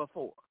were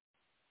before.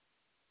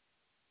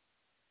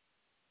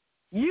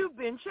 You've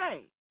been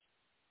changed.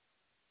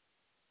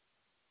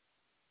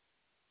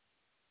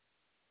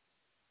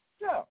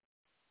 So,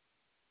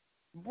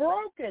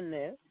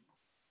 brokenness,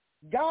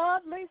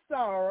 godly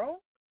sorrow,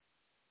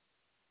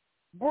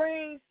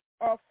 brings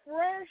a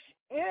fresh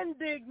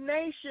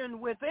indignation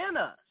within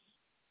us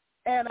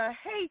and a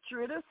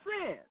hatred of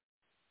sin.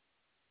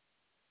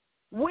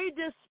 We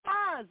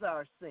despise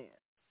our sin.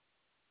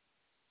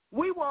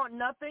 We want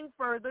nothing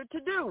further to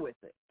do with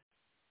it.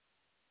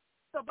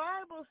 The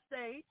Bible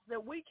states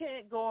that we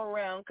can't go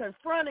around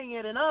confronting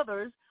it in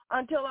others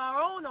until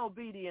our own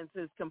obedience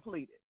is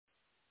completed.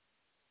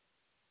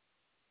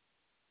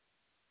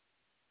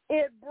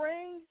 It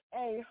brings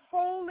a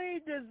holy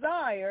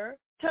desire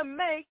to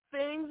make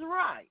things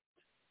right.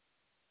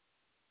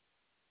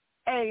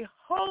 a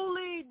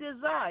holy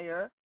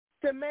desire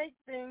to make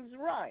things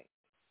right,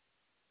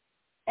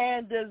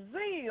 and a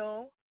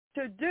zeal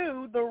to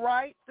do the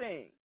right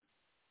thing.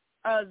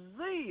 A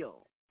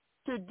zeal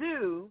to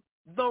do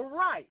the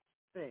right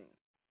thing.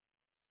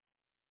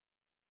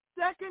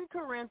 2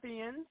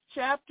 Corinthians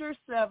chapter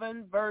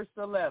 7, verse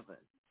 11.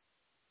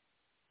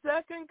 2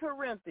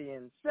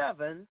 Corinthians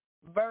 7,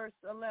 verse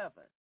 11.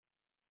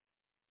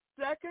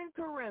 2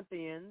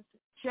 Corinthians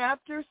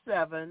chapter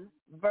 7,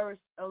 verse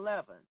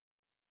 11.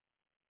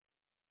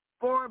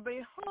 For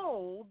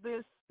behold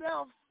this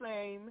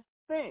selfsame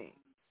thing,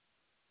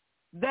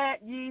 that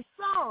ye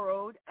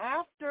sorrowed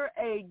after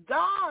a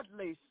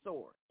godly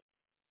sort,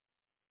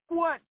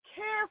 what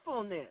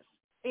carefulness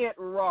it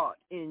wrought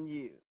in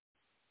you.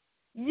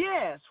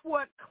 Yes,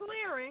 what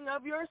clearing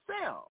of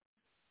yourself.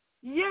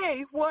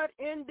 Yea, what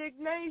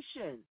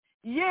indignation.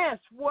 Yes,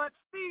 what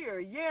fear.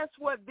 Yes,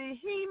 what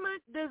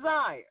vehement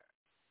desire.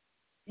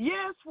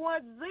 Yes,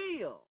 what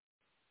zeal.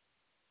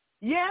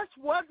 Yes,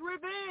 what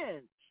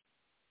revenge.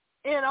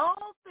 In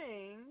all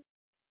things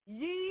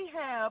ye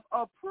have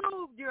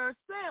approved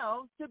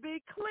yourselves to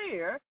be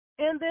clear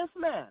in this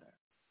matter.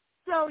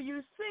 So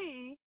you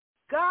see,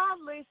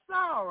 godly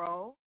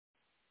sorrow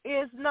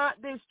is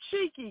not this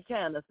cheeky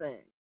kind of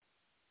thing.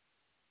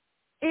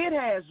 It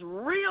has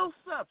real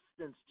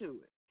substance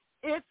to it.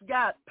 It's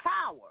got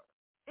power.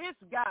 It's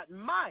got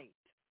might.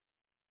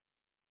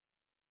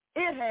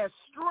 It has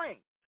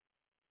strength.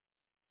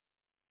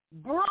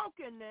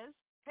 Brokenness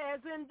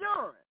has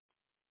endurance.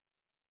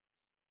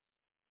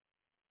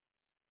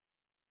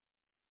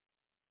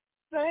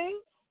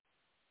 Saints,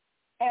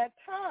 at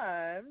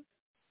times,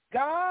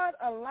 God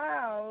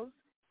allows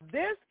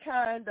this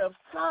kind of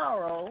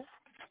sorrow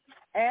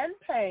and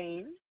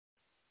pain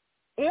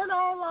in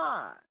our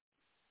lives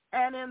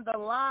and in the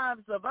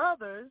lives of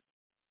others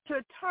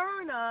to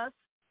turn us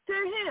to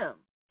Him.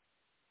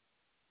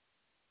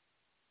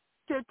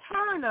 To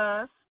turn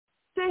us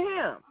to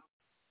Him.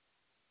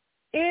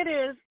 It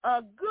is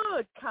a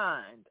good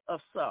kind of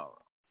sorrow.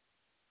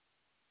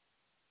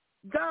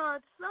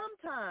 God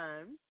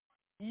sometimes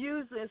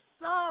uses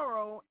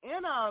sorrow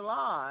in our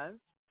lives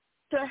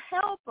to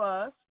help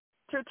us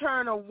to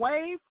turn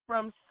away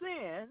from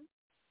sin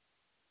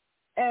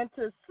and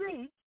to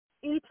seek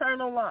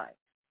eternal life.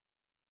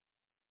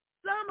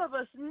 Some of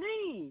us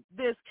need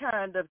this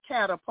kind of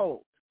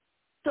catapult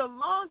to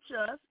launch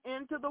us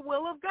into the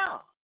will of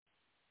God.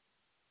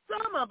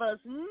 Some of us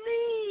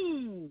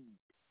need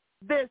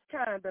this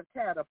kind of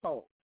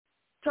catapult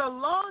to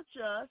launch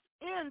us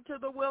into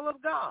the will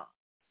of God.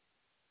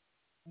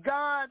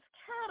 God's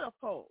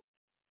catapult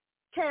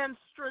can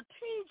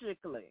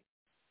strategically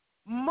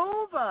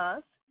move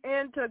us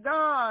into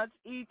God's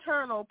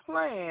eternal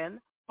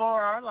plan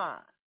for our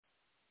lives.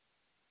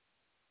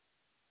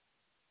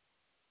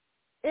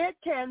 It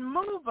can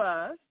move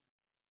us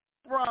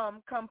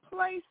from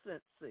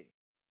complacency,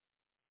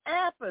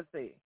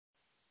 apathy,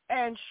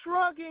 and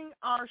shrugging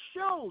our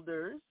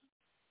shoulders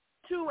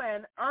to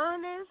an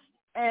earnest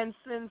and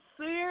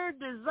sincere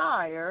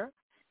desire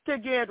to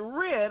get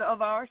rid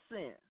of our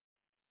sin.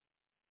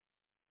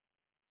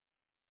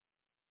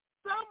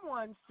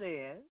 Someone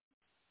said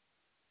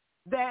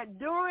that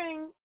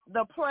during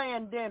the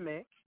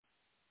pandemic,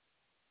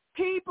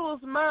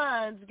 people's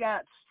minds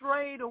got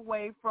strayed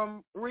away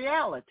from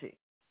reality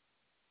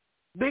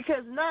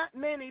because not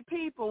many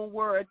people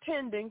were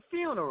attending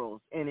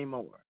funerals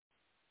anymore.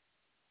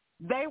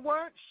 They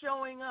weren't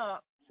showing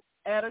up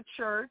at a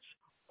church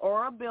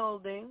or a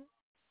building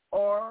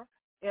or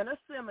in a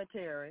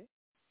cemetery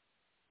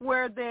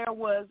where there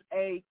was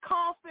a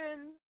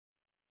coffin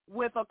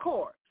with a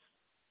corpse,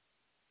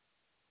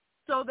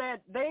 so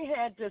that they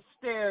had to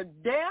stare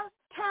death,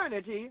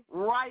 eternity,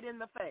 right in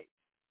the face.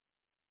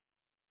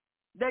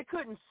 They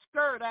couldn't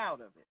skirt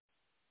out of it.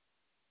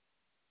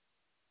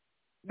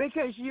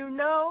 Because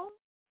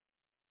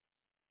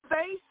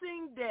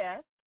facing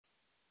death,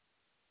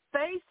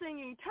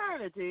 facing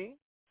eternity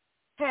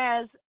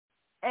has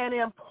an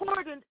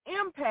important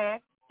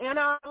impact in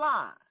our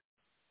lives.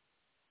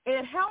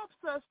 It helps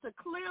us to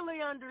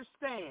clearly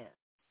understand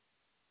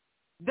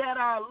that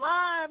our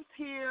lives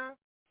here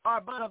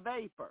are but a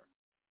vapor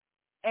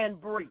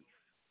and brief.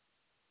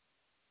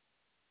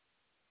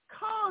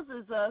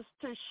 Causes us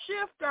to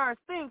shift our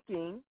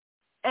thinking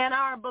and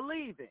our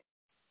believing,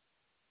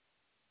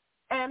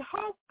 and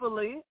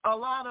hopefully a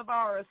lot of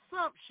our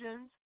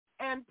assumptions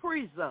and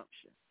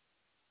presumptions.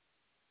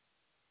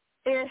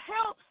 It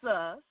helps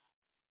us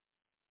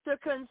to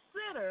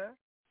consider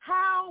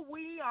how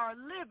we are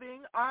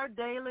living our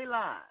daily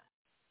lives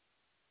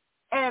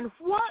and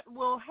what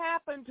will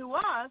happen to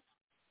us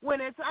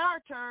when it's our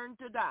turn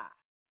to die.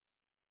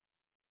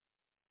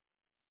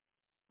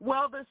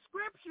 Well, the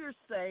scriptures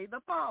say the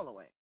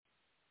following,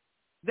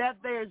 that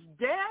there's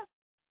death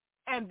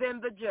and then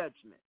the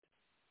judgment.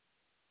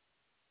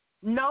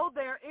 No,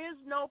 there is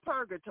no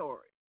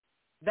purgatory.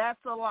 That's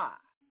a lie.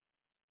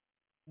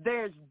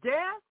 There's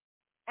death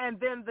and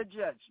then the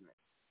judgment.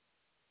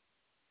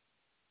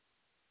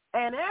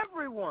 And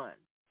everyone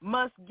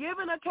must give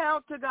an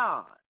account to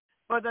God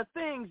for the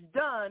things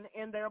done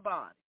in their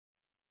body.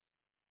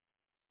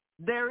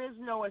 There is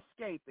no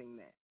escaping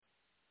that.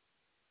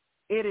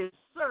 It is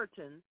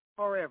certain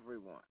for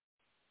everyone.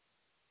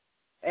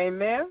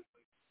 Amen?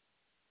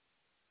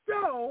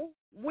 So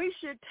we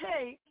should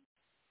take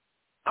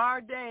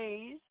our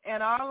days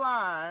and our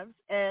lives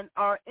and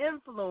our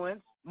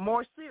influence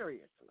more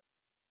seriously.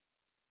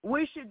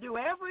 We should do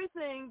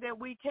everything that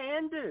we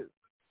can do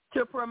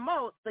to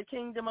promote the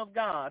kingdom of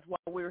God while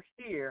we're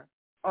here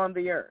on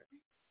the earth.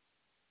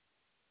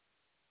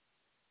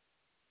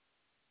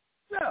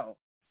 So,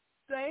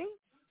 saints,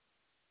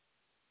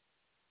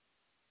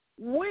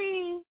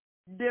 we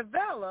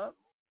develop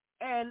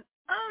an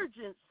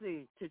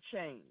urgency to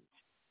change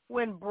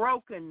when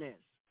brokenness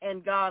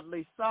and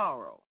godly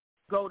sorrow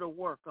go to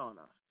work on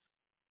us.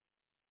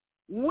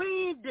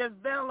 We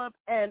develop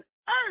an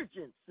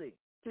urgency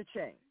to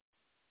change.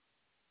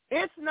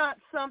 It's not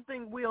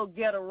something we'll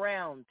get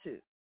around to.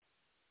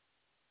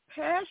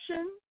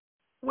 Passion,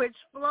 which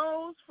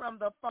flows from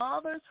the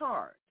Father's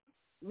heart,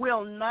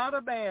 will not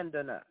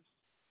abandon us.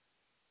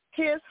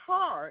 His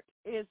heart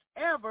is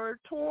ever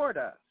toward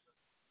us.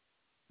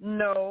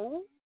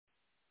 No,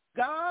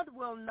 God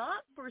will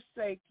not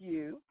forsake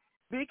you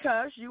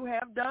because you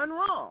have done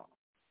wrong.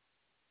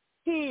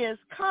 He is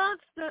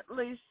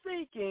constantly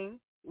seeking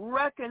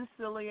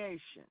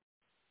reconciliation.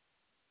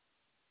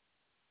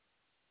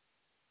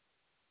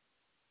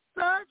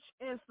 Such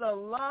is the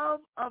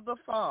love of the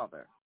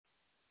Father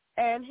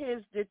and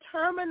his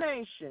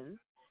determination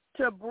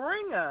to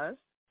bring us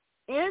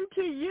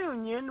into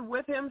union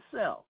with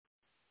himself.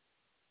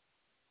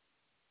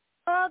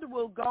 God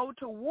will go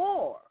to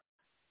war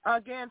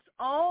against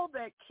all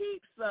that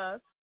keeps us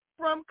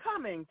from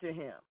coming to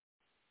him.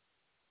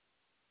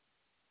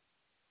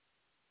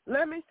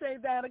 Let me say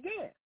that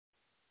again.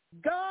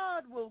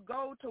 God will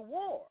go to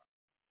war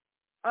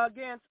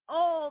against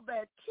all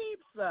that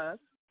keeps us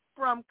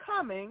from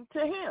coming to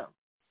him.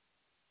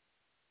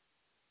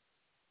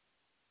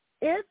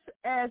 It's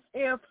as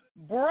if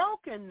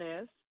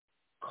brokenness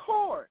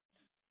courts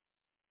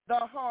the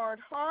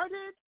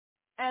hard-hearted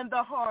and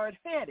the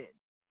hard-headed.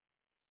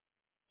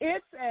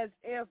 It's as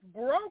if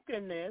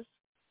brokenness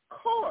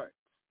courts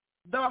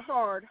the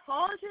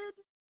hard-hearted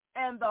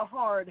and the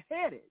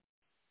hard-headed.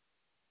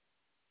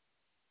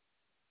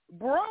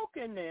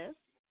 Brokenness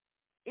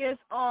is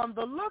on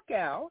the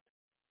lookout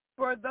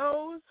for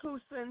those who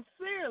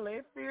sincerely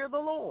fear the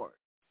Lord.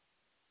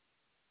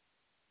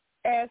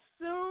 As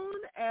soon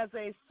as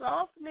a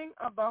softening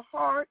of the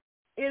heart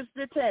is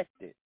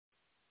detected,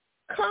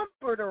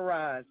 comfort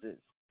arises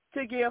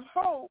to give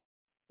hope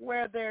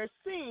where there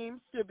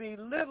seems to be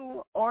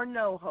little or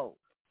no hope.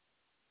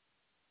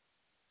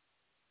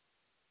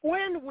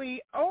 When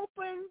we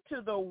open to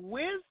the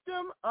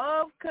wisdom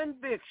of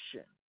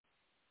conviction,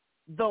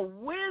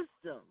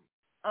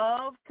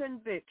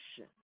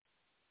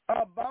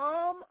 a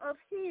balm of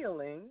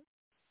healing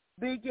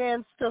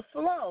begins to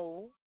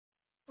flow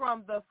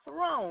from the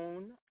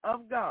throne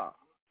of God.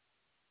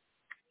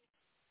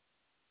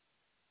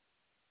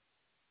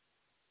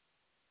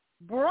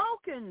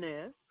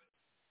 Brokenness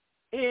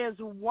is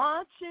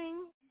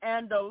watching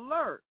and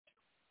alert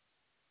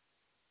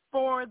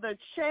for the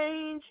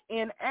change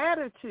in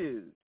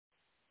attitude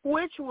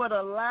which would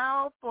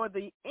allow for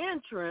the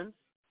entrance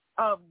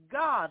of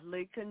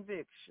godly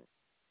conviction.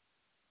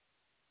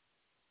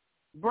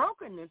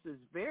 Brokenness is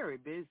very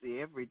busy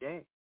every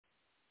day.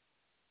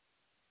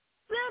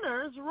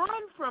 Sinners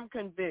run from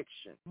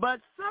conviction,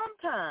 but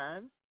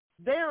sometimes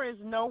there is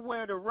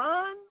nowhere to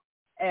run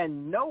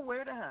and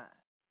nowhere to hide.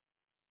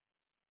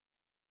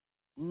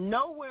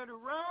 Nowhere to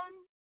run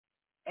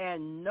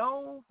and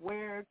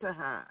nowhere to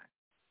hide.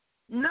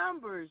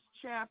 Numbers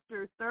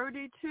chapter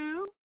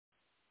 32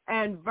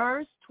 and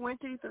verse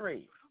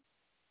 23.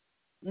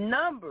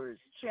 Numbers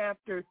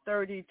chapter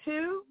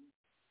 32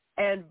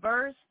 and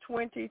verse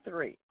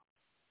 23.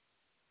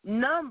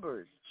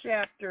 Numbers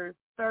chapter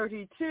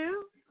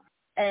 32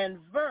 and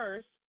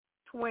verse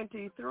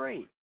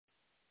 23.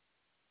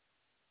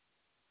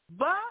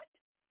 But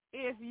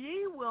if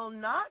ye will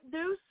not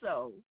do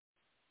so,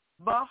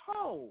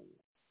 behold,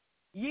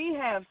 ye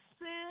have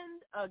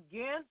sinned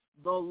against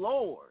the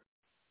Lord.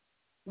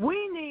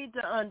 We need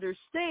to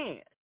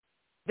understand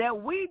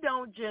that we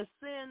don't just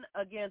sin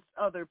against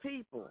other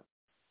people.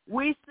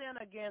 We sin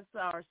against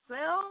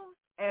ourselves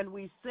and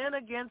we sin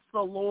against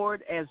the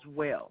Lord as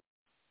well.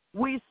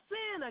 We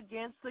sin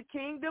against the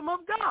kingdom of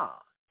God.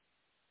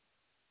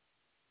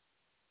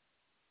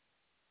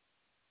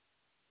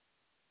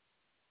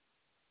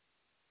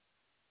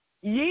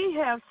 Ye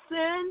have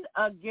sinned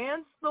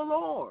against the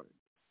Lord,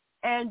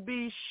 and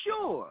be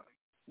sure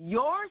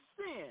your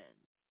sin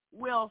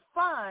will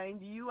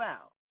find you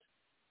out.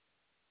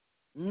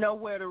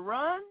 Nowhere to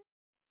run,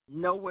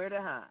 nowhere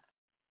to hide.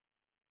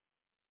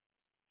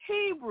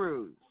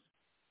 Hebrews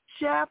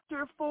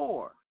chapter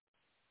 4.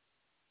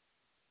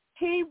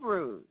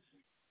 Hebrews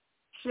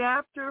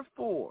chapter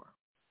 4.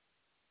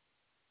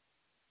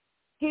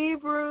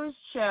 Hebrews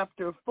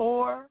chapter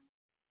 4,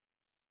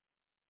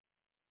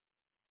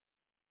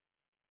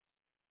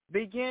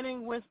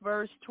 beginning with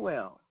verse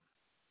 12.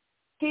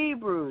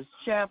 Hebrews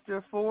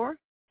chapter 4,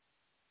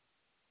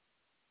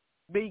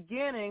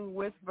 beginning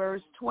with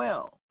verse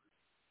 12.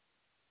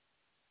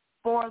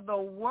 For the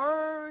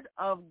word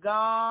of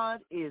God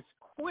is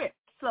quick.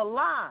 It's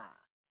alive.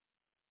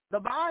 The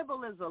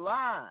Bible is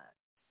alive.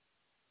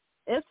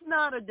 It's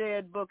not a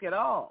dead book at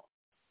all.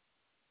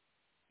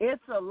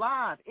 It's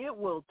alive. It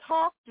will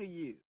talk to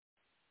you.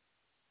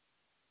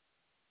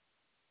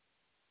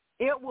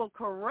 It will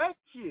correct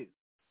you.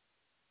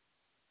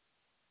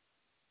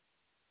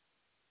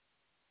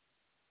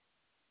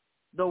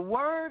 The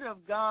word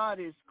of God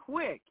is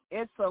quick.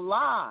 It's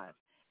alive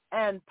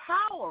and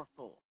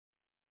powerful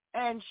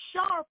and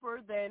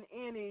sharper than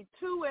any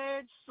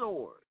two-edged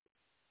sword.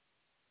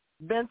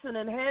 Benson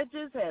and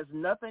Hedges has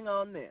nothing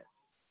on this.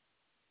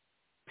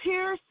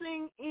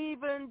 Piercing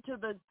even to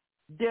the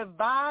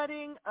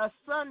dividing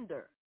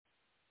asunder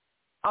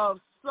of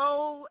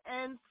soul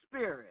and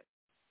spirit,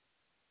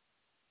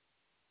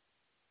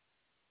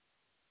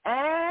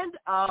 and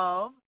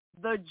of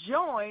the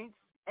joints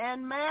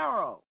and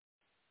marrow,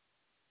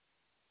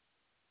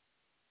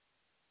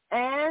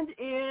 and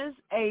is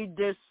a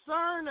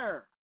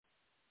discerner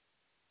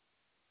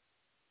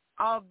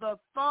of the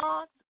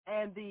thoughts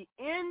and the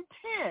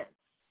intent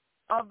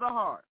of the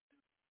heart.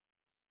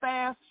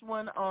 Fast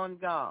one on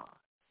God.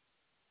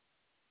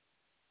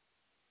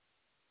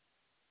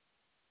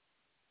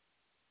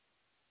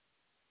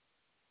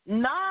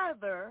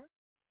 Neither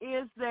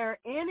is there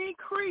any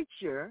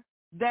creature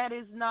that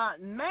is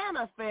not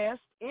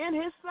manifest in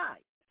his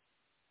sight,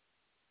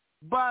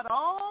 but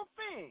all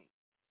things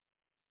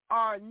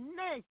are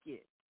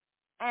naked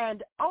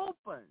and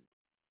open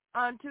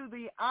unto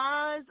the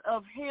eyes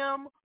of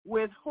him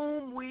with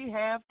whom we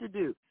have to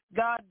do.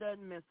 God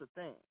doesn't miss a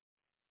thing.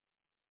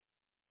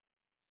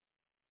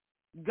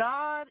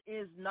 God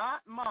is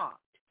not mocked.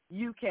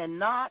 You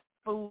cannot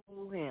fool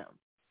him.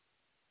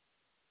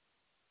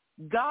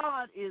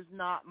 God is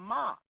not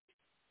mocked.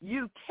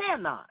 You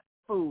cannot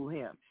fool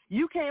him.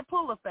 You can't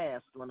pull a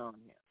fast one on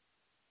him.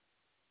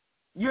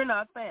 You're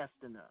not fast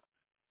enough.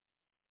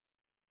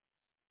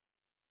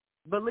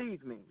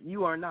 Believe me,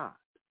 you are not.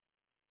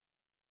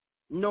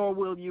 Nor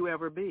will you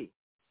ever be.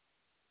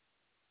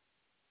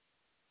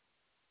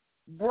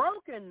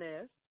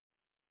 Brokenness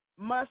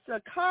must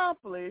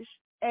accomplish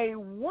a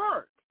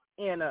work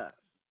in us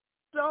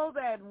so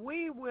that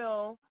we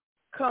will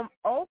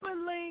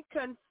openly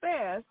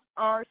confess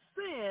our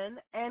sin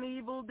and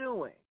evil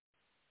doing.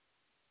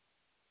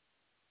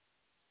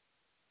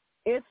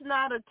 It's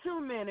not a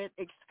 2-minute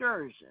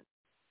excursion.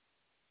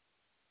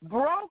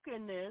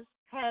 Brokenness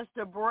has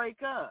to break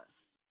us.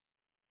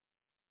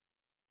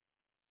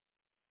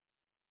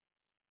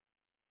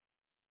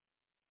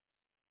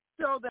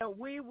 So that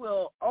we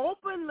will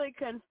openly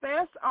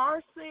confess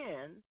our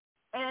sin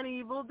and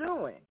evil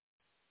doing.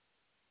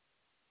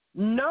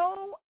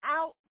 No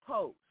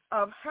outpost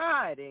of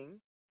hiding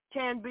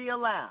can be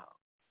allowed.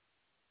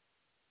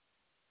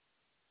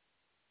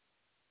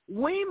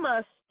 We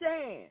must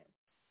stand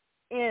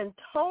in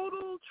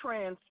total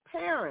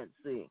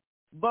transparency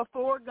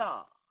before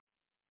God.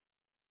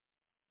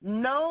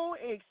 No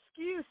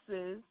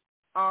excuses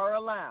are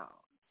allowed.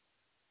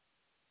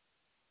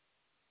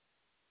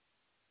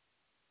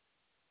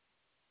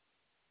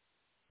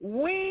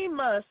 We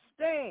must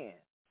stand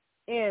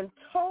in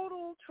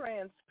total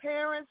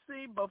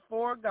transparency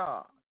before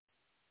God.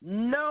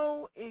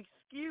 No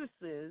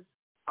excuses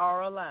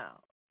are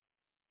allowed.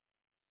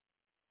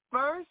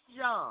 1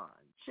 John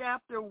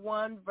chapter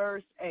 1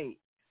 verse 8.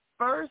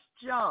 1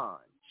 John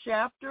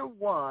chapter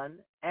 1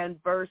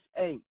 and verse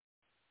 8.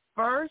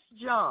 1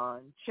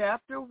 John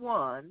chapter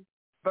 1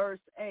 verse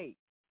 8.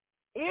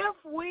 If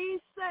we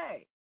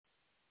say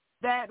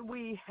that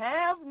we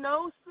have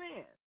no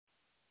sin,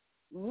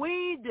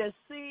 we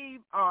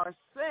deceive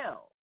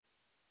ourselves,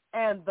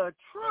 and the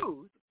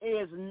truth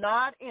is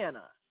not in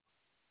us.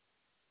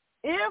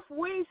 If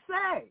we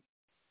say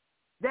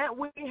that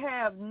we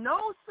have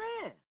no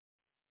sin,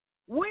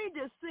 we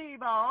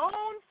deceive our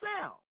own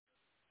self,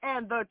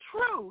 and the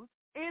truth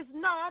is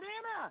not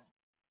in us.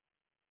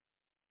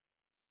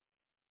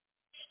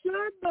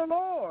 Should the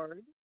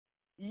Lord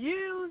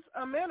use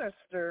a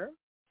minister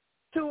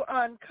to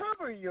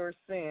uncover your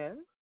sin,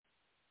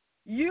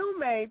 you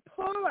may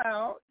pull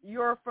out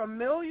your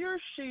familiar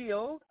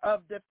shield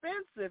of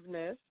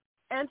defensiveness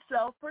and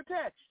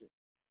self-protection.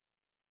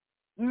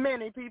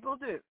 Many people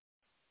do.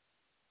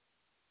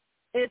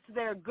 It's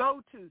their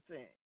go-to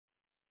thing.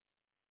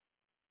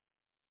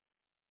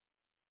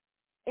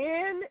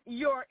 In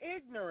your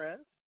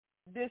ignorance,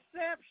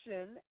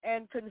 deception,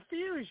 and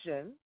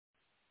confusion,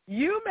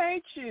 you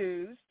may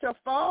choose to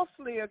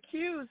falsely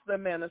accuse the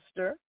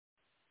minister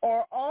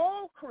or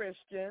all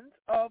Christians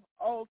of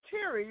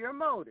ulterior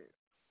motives.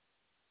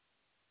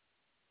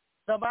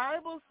 The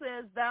Bible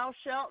says, thou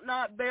shalt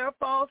not bear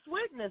false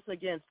witness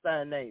against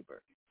thy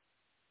neighbor.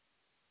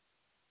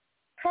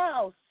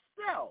 How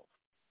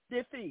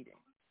self-defeating.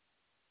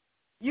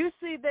 You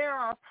see, there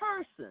are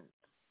persons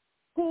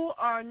who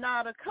are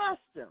not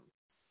accustomed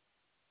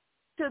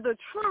to the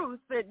truth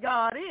that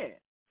God is.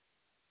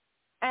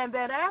 And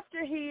that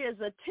after he is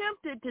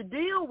attempted to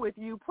deal with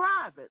you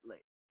privately,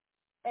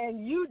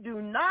 and you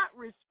do not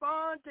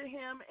respond to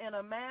him in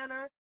a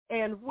manner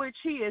in which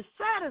he is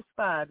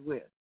satisfied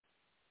with,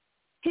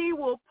 he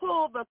will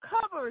pull the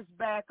covers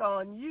back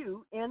on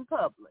you in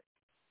public.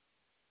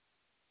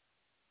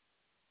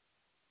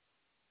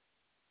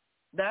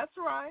 That's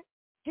right.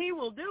 He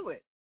will do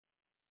it.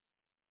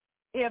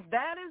 If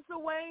that is the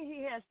way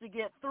he has to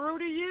get through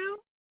to you,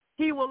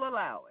 he will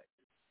allow it.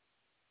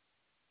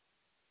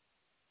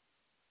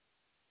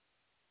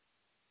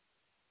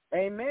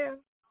 Amen.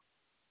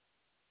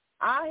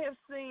 I have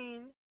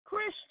seen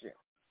Christians.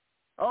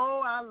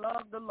 Oh, I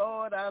love the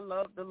Lord, I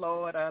love the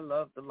Lord, I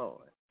love the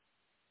Lord.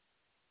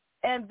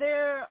 And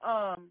they're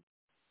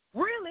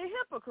really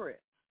hypocrites.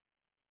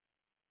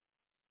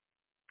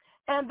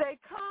 And they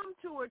come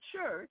to a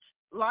church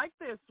like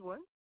this one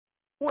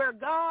where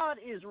God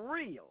is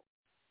real.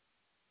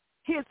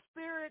 His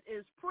spirit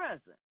is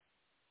present,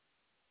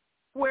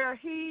 where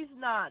he's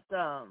not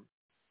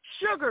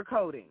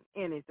sugarcoating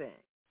anything.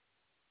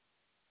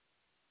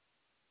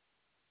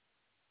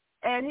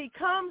 And he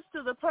comes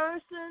to the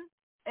person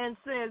and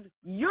says,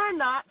 you're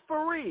not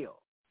for real.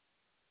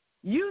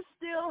 You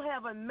still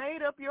haven't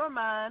made up your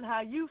mind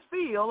how you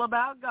feel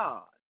about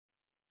God.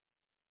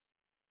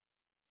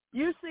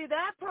 You see,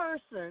 that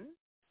person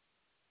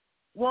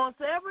wants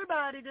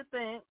everybody to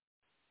think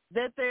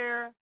that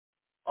they're,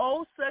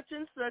 oh, such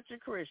and such a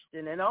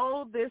Christian, and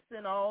oh, this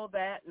and all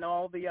that and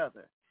all the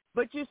other.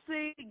 But you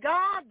see,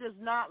 God does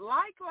not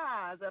like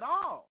lies at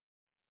all,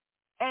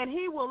 and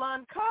he will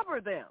uncover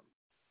them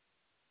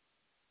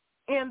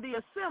in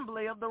the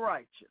assembly of the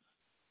righteous.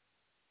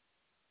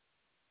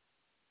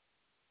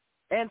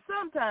 And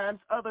sometimes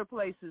other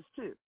places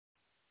too.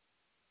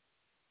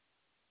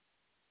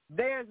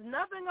 There's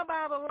nothing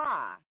about a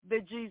lie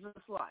that Jesus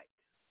liked.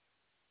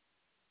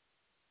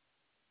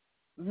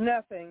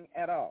 Nothing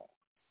at all.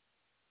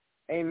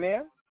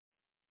 Amen?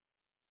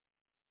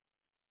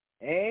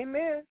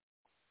 Amen.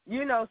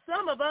 You know,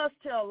 some of us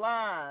tell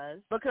lies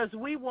because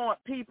we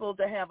want people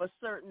to have a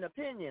certain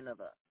opinion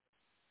of us.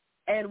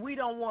 And we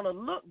don't want to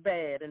look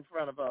bad in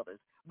front of others.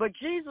 But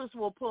Jesus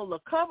will pull the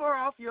cover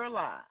off your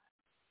lies.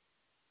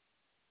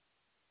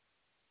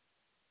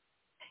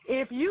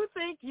 If you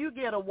think you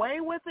get away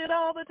with it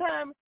all the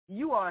time,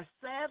 you are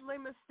sadly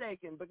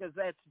mistaken, because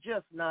that's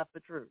just not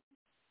the truth.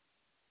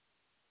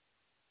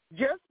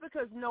 Just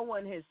because no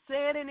one has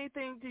said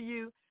anything to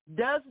you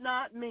does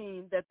not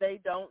mean that they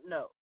don't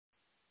know.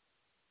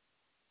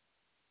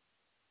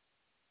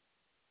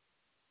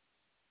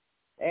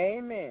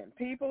 Amen.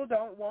 People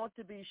don't want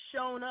to be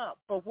shown up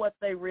for what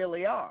they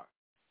really are.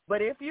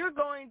 But if you're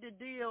going to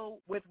deal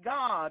with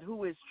God,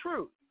 who is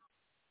truth,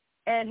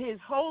 and his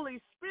Holy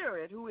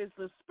Spirit, who is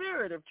the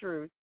Spirit of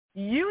truth,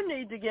 you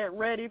need to get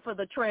ready for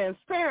the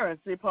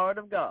transparency part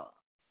of God.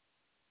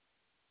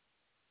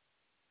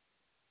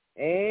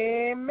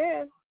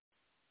 Amen.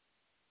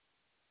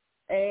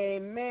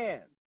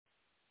 Amen.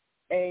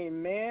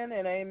 Amen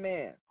and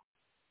amen.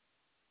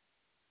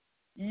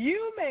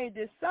 You may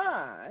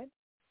decide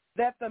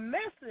that the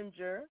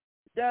messenger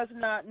does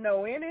not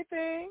know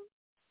anything,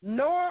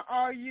 nor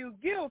are you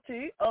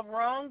guilty of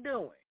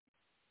wrongdoing.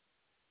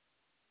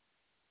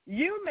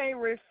 You may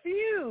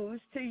refuse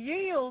to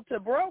yield to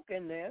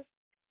brokenness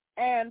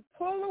and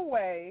pull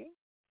away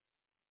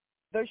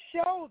the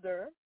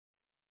shoulder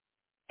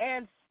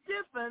and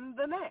stiffen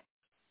the neck.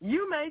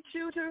 You may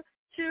choose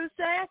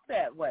to act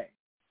that way.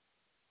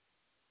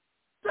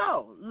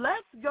 So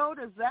let's go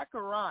to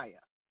Zechariah.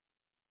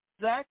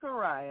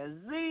 Zechariah,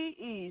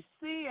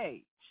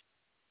 Zechariah.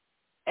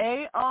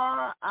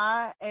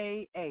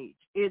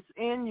 It's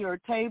in your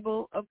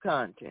table of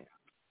contents.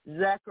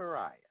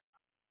 Zechariah.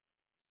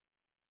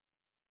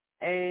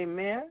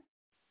 Amen.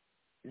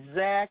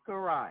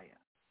 Zechariah.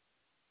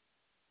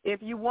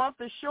 If you want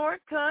the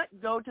shortcut,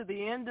 go to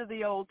the end of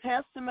the Old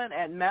Testament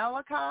at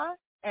Malachi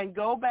and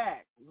go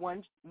back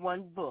one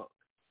book.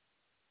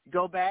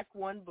 Go back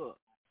one book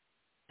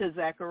to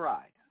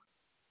Zechariah.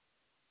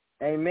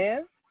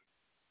 Amen.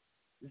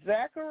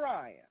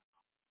 Zechariah.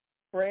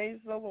 Praise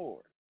the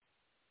Lord.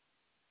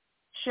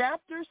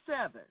 Chapter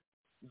 7.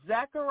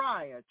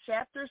 Zechariah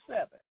chapter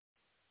 7.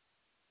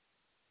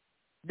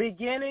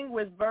 Beginning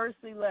with verse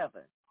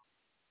 11.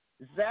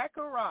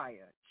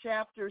 Zechariah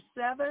chapter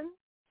 7,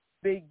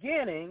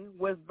 beginning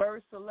with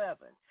verse 11.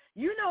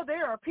 You know,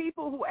 there are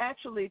people who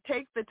actually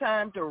take the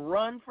time to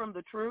run from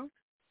the truth.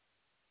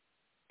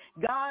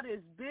 God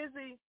is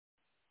busy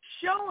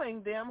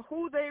showing them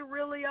who they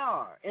really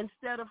are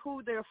instead of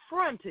who they're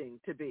fronting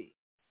to be.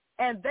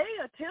 And they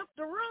attempt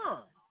to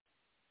run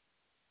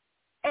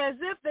as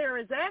if there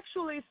is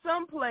actually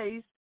some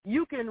place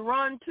you can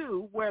run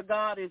to where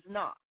God is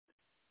not.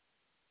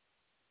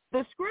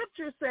 The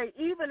scriptures say,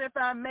 even if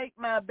I make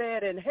my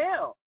bed in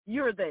hell,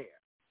 you're there.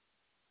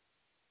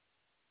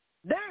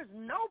 There's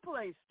no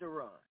place to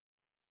run.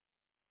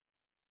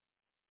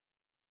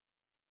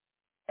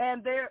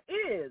 And there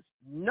is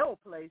no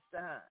place to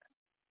hide.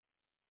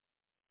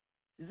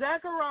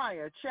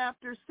 Zechariah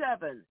chapter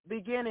 7,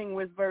 beginning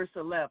with verse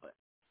 11.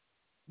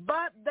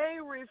 But they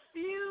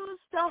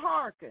refused to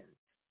hearken.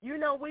 You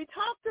know, we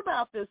talked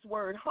about this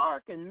word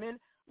hearken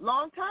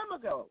long time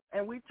ago,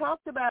 and we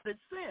talked about it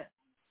since.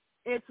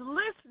 It's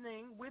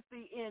listening with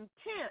the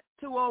intent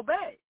to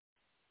obey.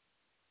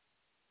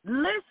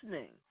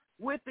 Listening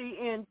with the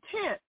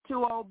intent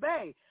to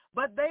obey.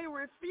 But they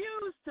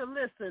refused to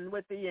listen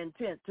with the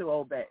intent to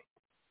obey.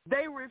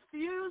 They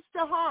refused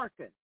to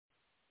hearken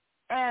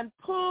and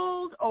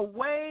pulled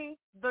away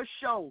the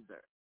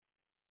shoulder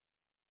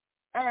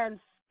and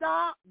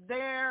stopped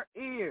their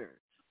ears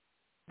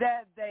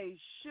that they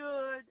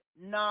should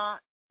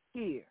not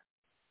hear.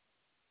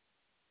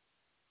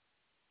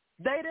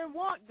 They didn't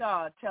want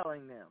God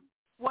telling them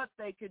what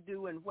they could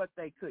do and what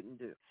they couldn't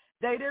do.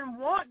 They didn't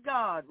want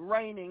God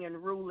reigning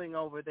and ruling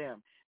over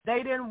them.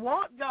 They didn't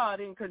want God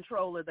in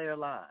control of their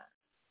lives.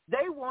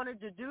 They wanted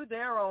to do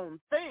their own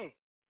thing.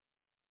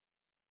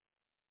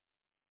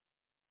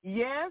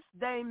 Yes,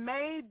 they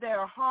made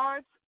their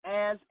hearts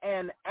as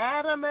an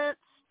adamant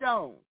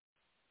stone,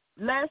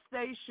 lest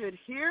they should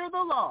hear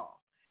the law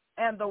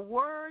and the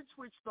words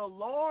which the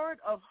Lord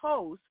of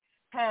hosts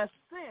has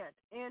sent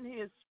in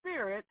his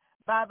spirit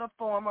by the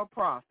former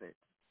prophets.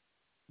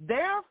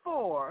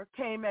 Therefore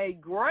came a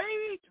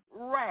great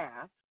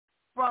wrath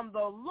from the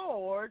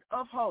Lord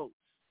of hosts,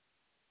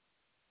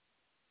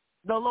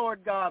 the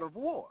Lord God of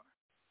war.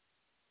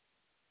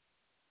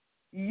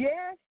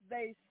 Yes,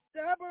 they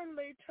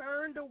stubbornly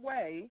turned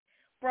away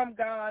from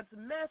God's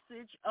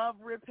message of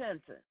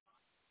repentance.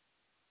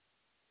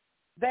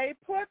 They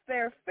put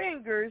their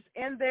fingers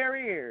in their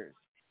ears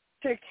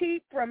to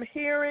keep from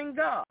hearing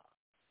God.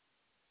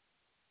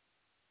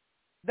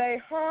 They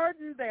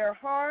hardened their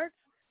hearts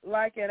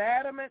like an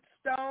adamant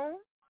stone,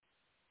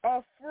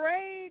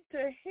 afraid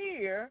to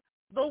hear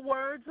the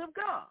words of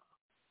God.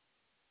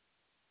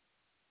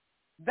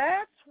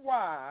 That's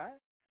why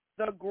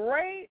the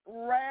great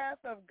wrath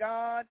of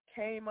God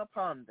came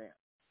upon them.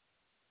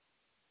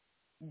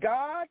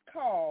 God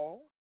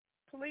called,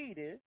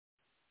 pleaded,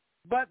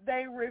 but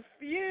they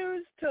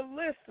refused to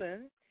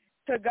listen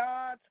to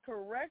God's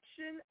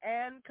correction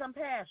and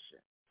compassion.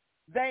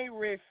 They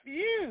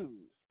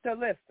refused to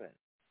listen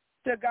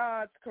to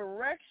God's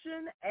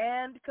correction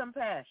and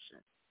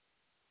compassion.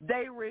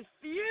 They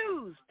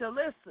refused to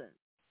listen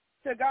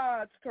to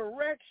God's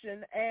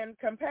correction and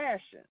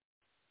compassion.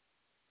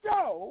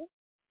 So,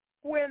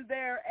 when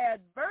their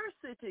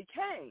adversity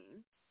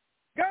came,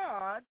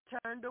 God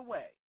turned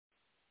away.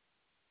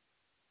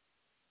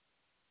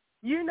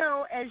 You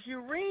know, as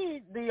you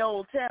read the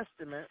Old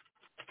Testament,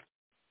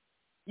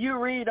 you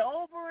read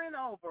over and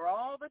over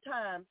all the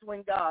times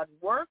when God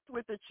worked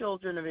with the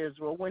children of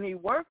Israel, when he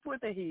worked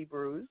with the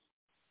Hebrews,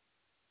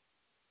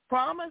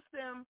 promised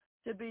them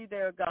to be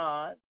their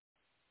God,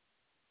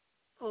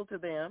 to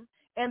them,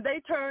 and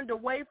they turned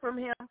away from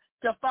him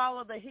to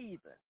follow the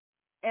heathen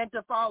and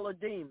to follow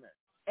demons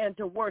and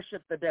to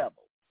worship the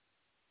devil.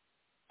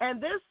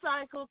 And this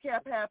cycle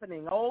kept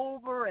happening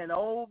over and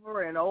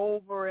over and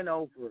over and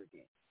over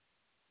again.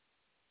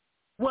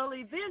 Well,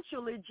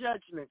 eventually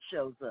judgment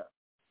shows up.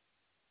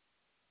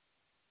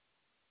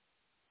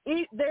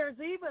 There's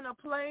even a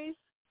place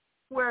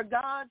where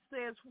God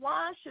says,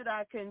 why should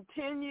I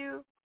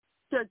continue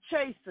to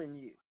chasten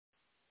you?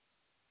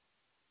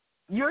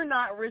 You're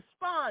not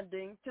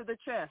responding to the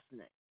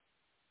chastening.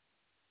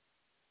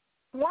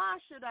 Why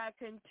should I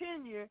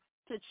continue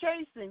to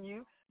chasten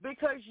you?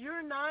 Because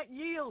you're not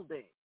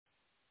yielding.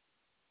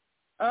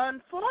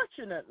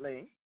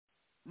 Unfortunately,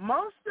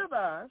 most of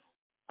us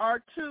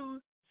are too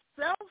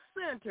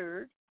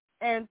self-centered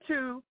and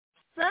too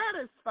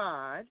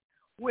satisfied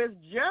with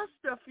just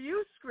a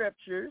few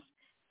scriptures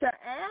to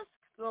ask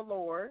the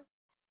Lord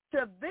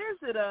to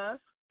visit us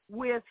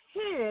with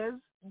his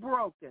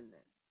brokenness.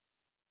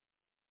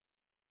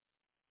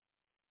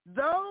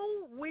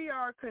 Though we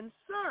are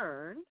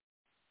concerned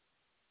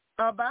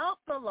about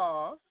the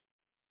lost,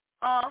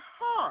 our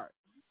hearts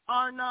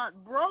are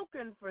not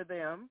broken for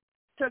them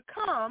to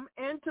come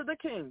into the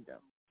kingdom.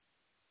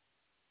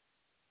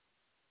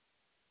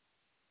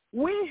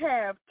 We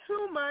have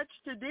too much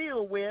to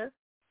deal with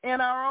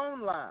in our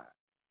own lives.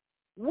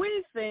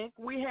 We think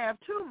we have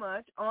too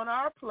much on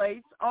our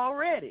plates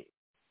already.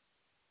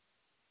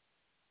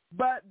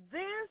 But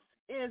this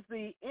is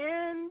the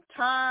end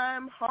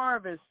time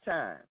harvest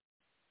time,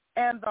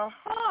 and the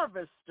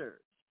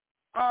harvesters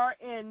are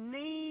in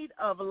need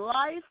of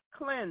life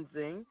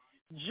cleansing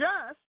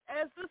just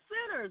as the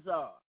sinners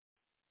are.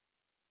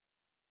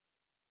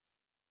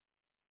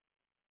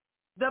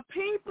 The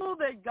people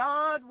that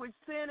God would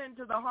send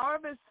into the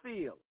harvest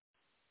field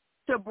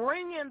to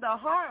bring in the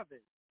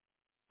harvest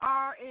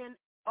are in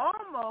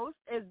almost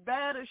as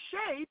bad a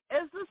shape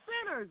as the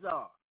sinners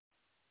are.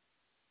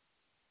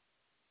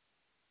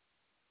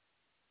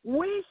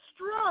 We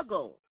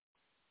struggle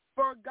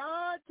for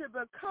God to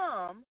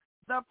become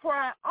the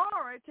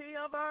priority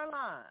of our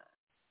lives.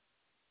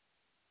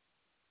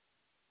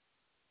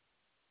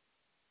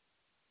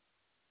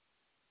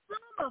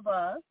 Some of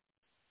us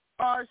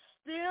are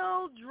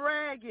still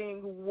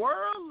dragging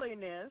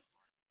worldliness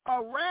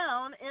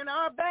around in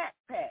our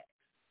backpacks.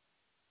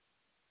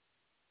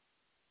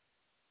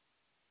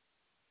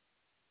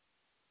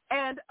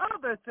 And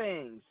other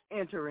things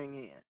entering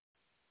in.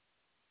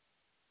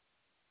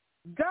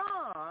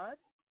 God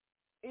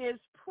is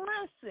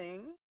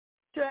pressing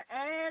to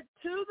add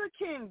to the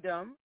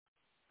kingdom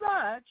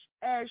such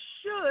as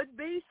should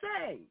be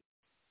saved.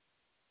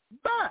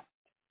 But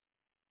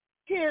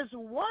his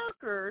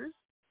workers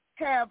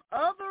have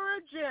other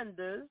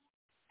agendas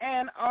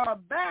and are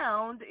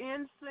bound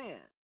in sin.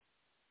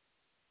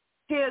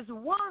 His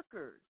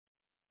workers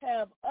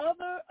have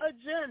other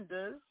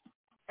agendas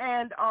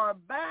and are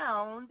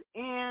bound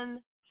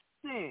in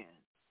sin.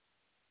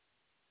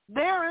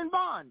 They're in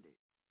bondage.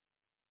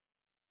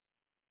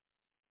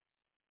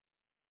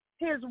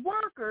 His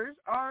workers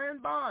are in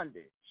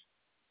bondage.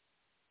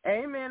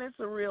 Amen. It's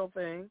a real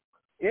thing.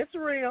 It's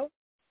real.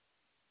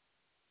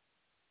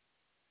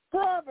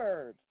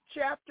 Proverbs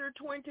chapter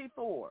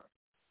 24.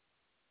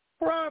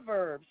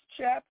 Proverbs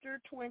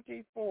chapter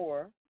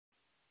 24,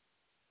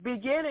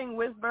 beginning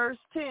with verse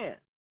 10.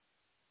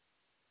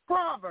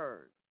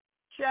 Proverbs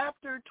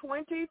chapter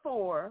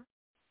 24,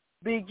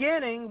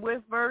 beginning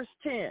with verse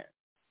 10.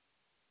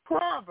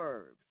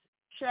 Proverbs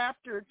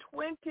chapter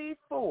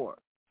 24,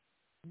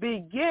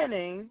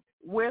 beginning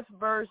with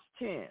verse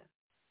 10.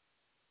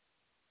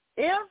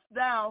 If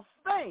thou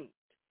faint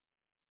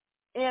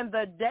in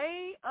the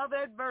day of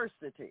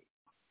adversity,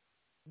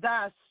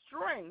 thy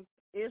strength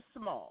is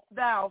small.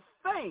 Thou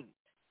faint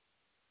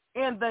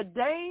in the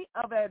day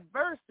of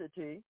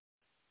adversity,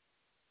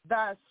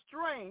 thy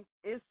strength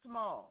is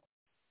small.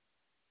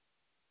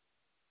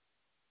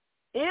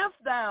 If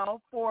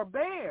thou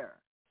forbear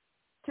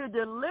to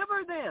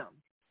deliver them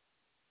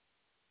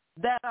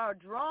that are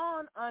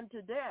drawn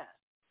unto death,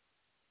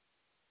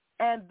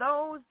 and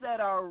those that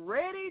are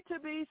ready to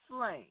be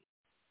slain,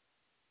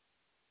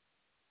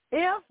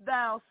 if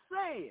thou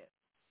sayest,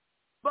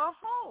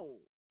 behold,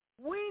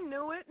 we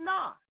knew it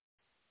not,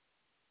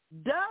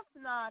 doth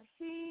not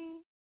he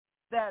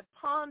that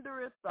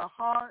pondereth the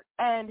heart,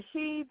 and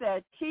he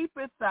that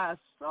keepeth thy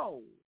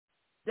soul,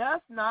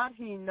 doth not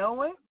he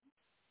know it?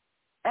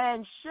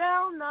 And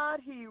shall not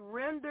he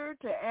render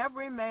to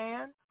every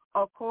man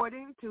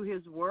according to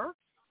his works?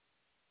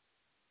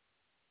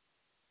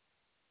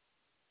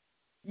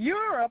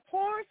 You're a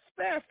poor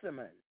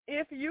specimen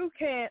if you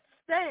can't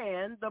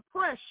stand the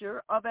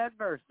pressure of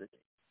adversity.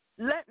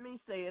 Let me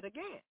say it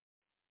again.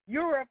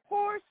 You're a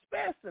poor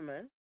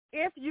specimen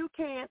if you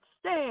can't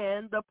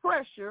stand the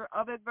pressure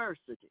of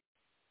adversity.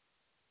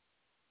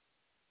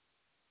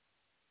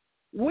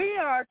 We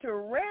are to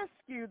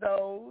rescue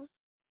those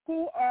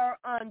who are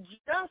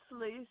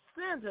unjustly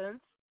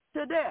sentenced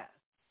to death.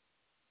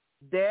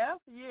 Death,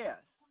 yes.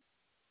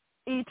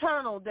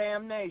 Eternal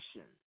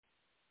damnation.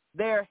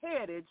 They're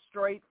headed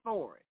straight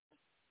for it.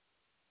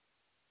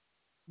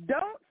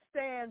 Don't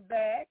stand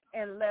back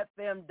and let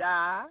them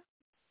die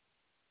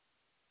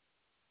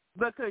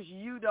because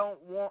you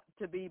don't want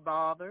to be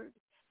bothered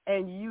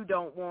and you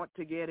don't want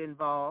to get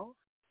involved.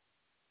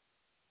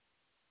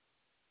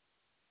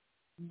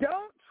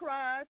 Don't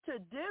try to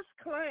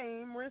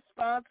disclaim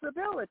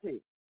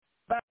responsibility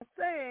by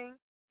saying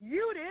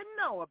you didn't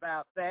know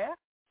about that.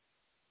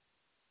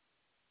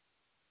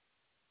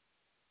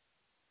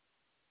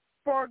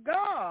 For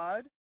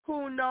God,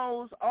 who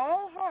knows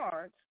all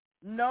hearts,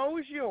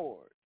 knows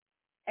yours,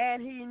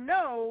 and he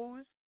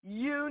knows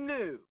you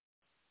knew.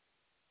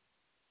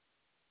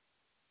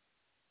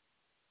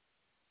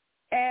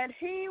 And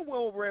he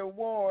will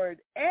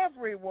reward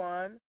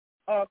everyone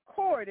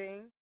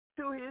according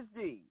to his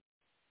deeds.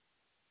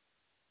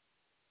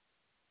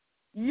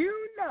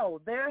 You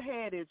know they're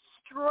headed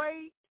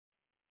straight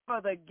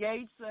for the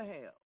gates of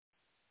hell,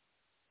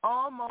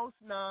 almost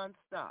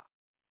nonstop.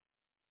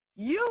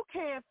 You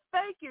can't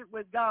fake it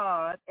with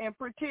God and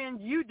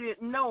pretend you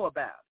didn't know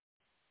about it.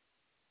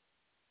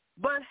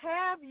 But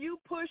have you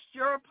pushed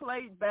your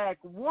plate back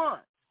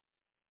once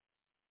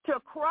to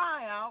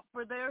cry out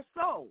for their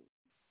soul?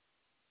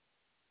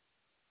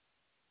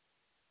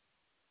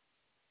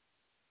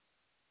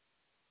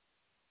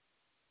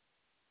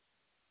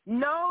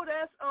 No,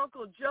 that's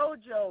Uncle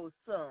JoJo's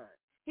son.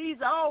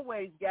 He's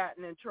always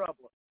gotten in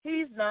trouble.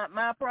 He's not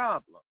my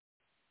problem.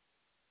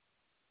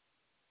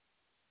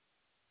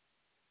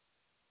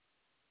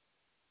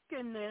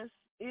 Brokenness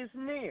is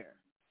near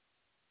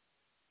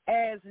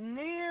as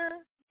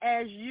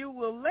you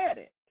will let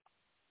it.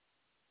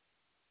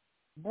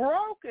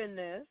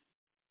 Brokenness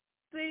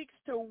seeks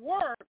to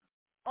work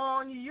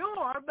on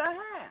your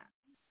behalf.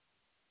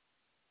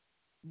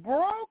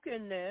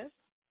 Brokenness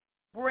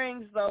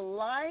brings the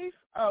life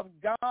of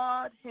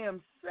God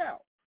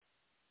himself,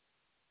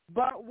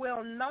 but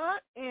will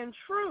not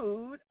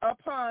intrude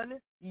upon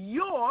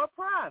your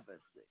privacy.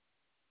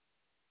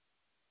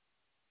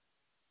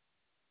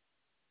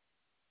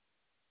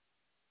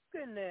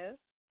 Brokenness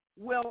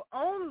will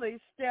only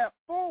step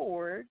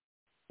forward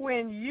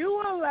when you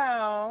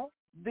allow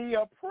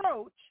the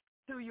approach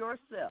to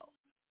yourself.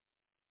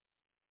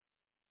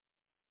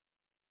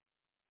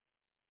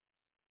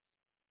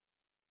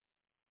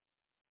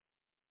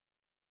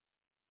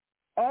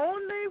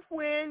 Only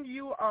when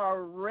you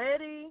are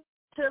ready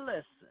to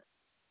listen.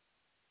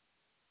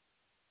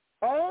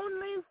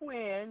 Only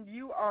when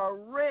you are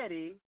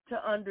ready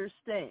to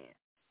understand.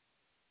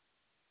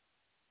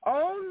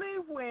 Only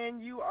when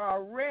you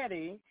are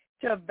ready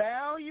to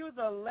value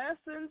the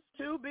lessons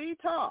to be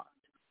taught,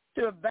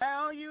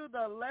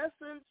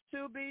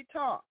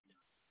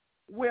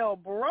 will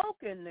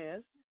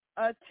brokenness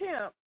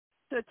attempt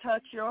to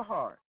touch your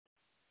heart.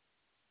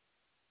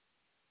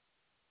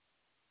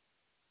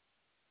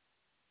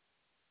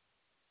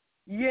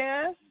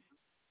 Yes,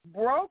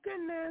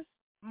 brokenness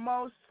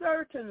most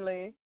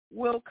certainly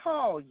will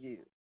call you.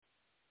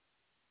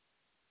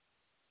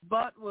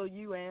 But will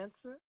you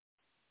answer?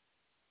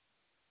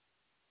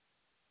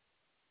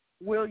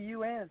 Will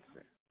you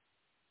answer?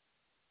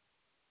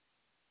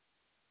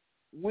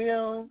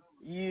 Will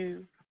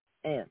you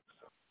answer?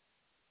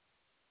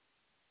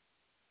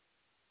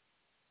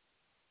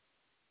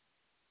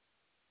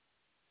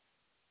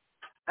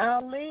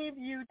 I'll leave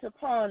you to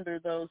ponder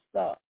those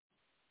thoughts.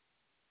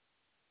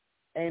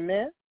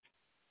 Amen?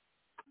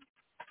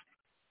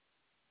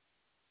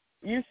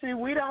 You see,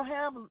 we don't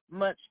have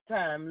much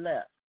time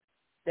left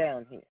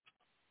down here.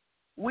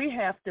 We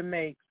have to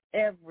make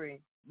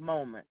every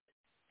moment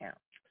count.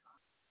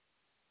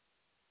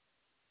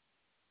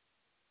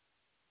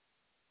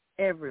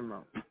 Every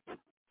moment.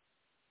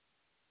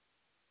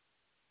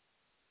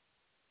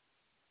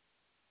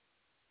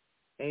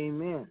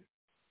 Amen.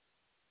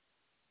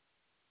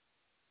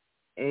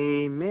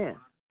 Amen.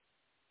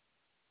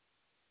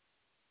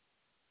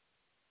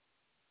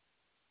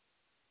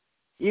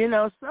 You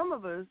know, some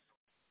of us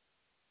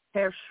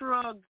have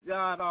shrugged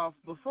God off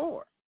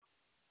before.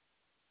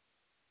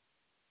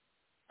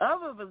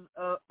 Others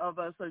of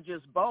us are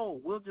just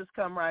bold. We'll just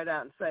come right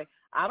out and say,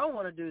 I don't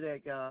want to do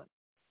that, God.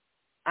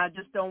 I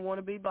just don't want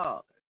to be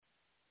bothered.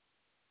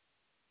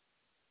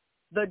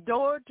 The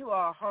door to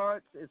our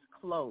hearts is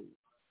closed.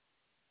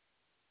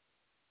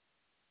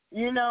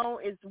 You know,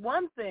 it's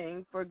one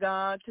thing for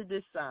God to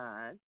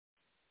decide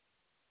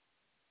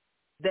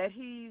that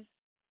he's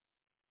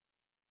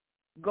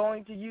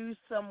going to use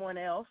someone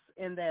else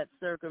in that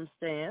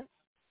circumstance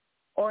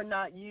or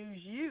not use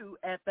you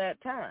at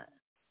that time.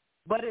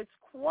 But it's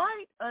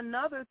quite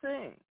another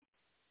thing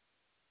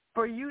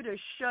for you to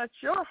shut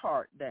your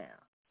heart down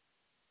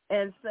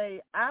and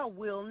say, I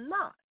will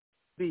not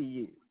be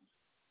used.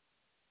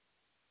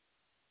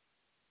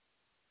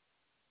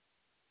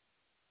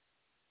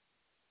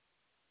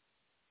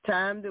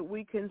 Time that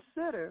we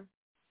consider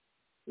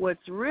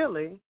what's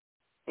really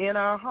in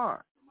our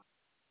heart.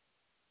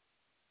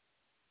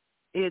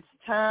 It's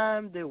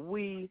time that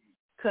we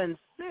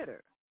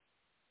consider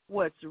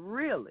what's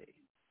really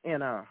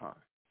in our heart.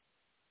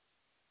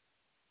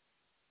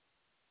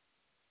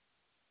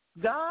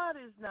 God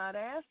is not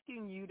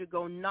asking you to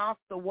go knock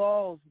the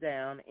walls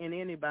down in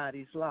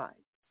anybody's life.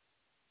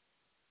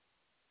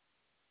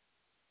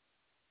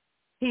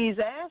 He's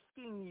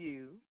asking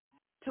you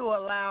to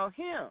allow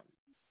him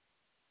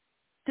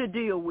to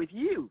deal with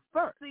you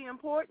first. The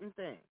important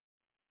thing.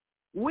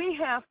 We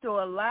have to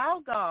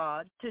allow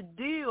God to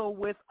deal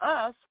with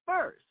us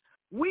first.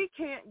 We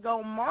can't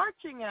go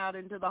marching out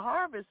into the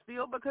harvest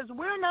field because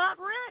we're not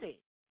ready.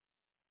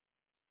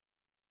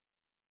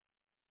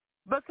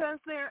 Because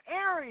there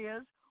are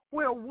areas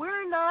where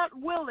we're not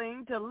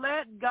willing to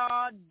let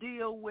God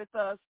deal with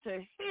us to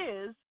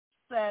his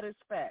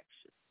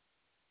satisfaction.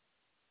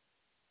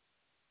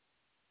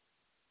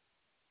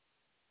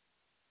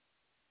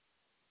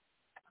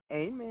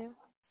 Amen.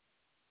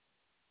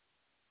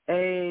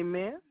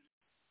 Amen.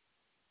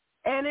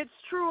 And it's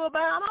true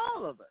about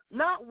all of us,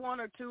 not one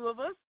or two of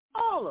us,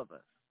 all of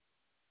us.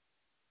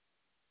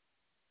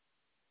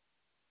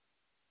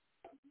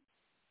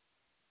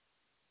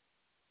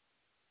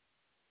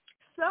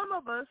 Some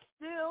of us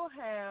still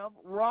have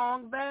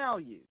wrong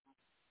values.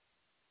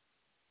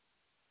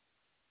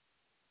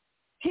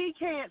 He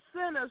can't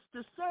send us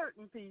to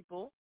certain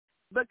people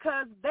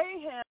because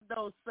they have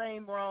those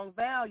same wrong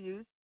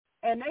values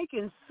and they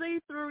can see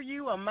through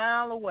you a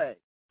mile away.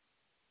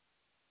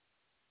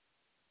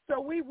 So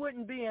we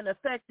wouldn't be an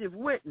effective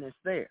witness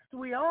there. So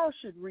we all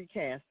should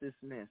recast this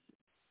message.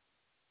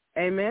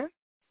 Amen?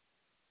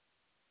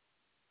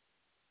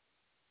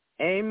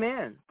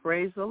 Amen.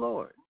 Praise the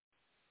Lord.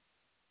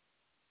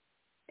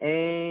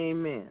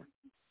 Amen.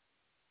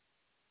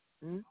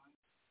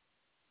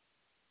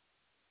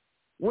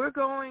 We're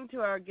going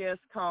to our guest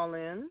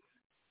call-ins.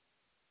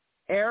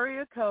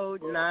 Area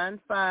code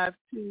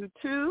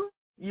 9522.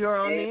 You're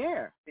on the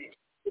air.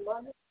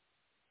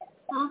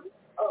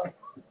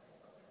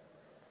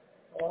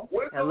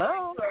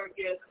 Hello.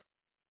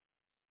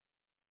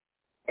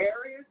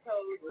 Area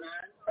code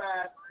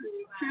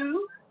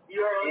 9522.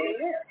 You're on the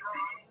air.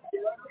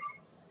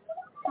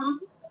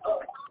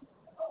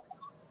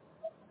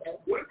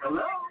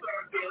 Hello.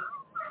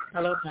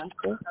 Hello,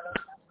 Pastor.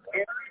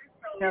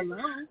 Hello.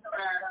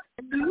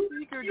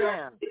 Speaker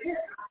down.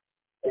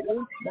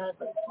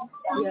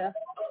 Yeah.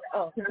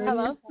 Oh,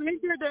 hello.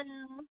 Speaker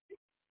down.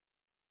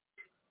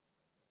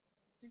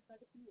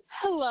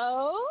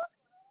 Hello.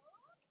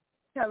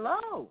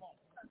 Hello.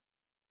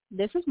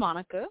 This is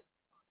Monica.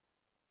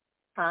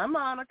 Hi,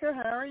 Monica.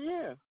 How are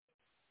you?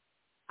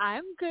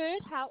 I'm good.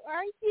 How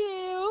are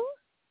you?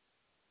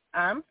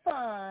 I'm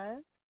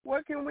fine.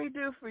 What can we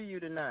do for you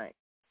tonight?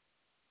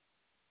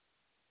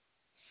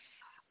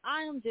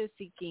 I am just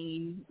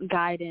seeking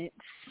guidance.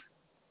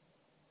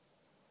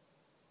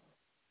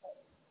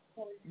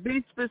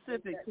 Be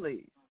specific,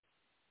 please.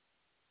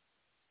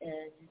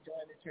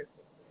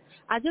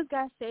 I just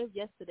got saved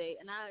yesterday,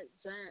 and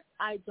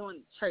I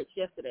joined church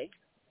yesterday.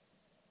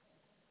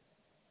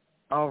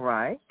 All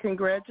right.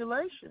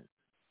 Congratulations.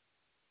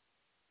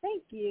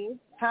 Thank you.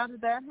 How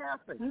did that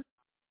happen?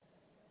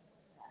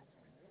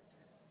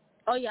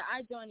 Oh, yeah,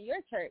 I joined your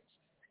church,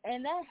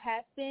 and that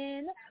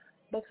happened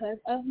because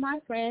of my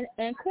friend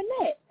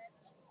Antoinette.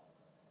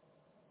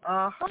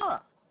 Uh-huh.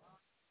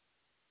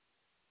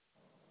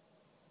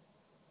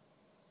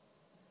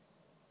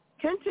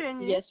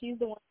 Continue. Yes, she's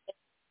the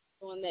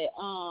one that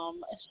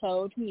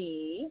showed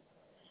me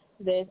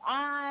this.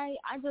 I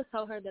just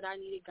told her that I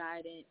needed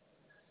guidance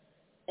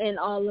in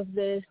all of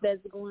this that's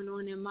going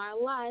on in my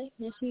life,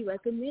 and she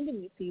recommended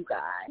me to you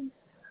guys.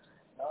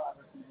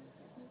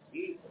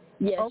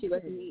 Yes, Okay. she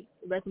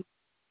recommended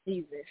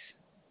Jesus.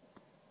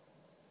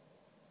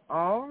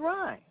 All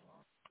right.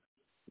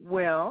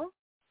 Well,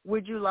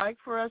 would you like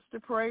for us to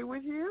pray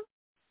with you?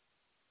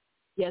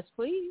 Yes,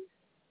 please.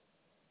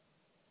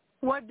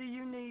 What do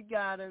you need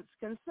guidance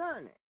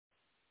concerning?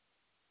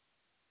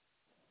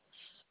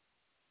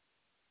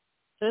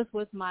 Just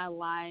with my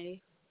life,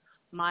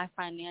 my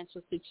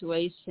financial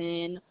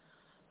situation,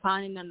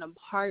 finding an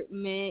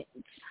apartment,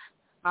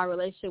 my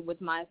relationship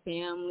with my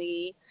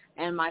family,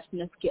 and my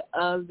significant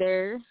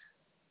other.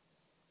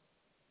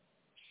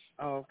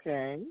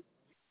 Okay.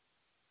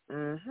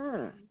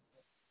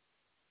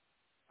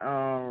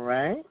 All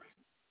right.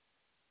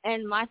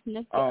 And my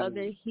significant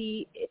other,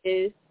 he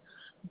is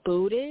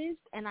Buddhist,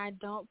 and I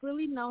don't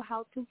really know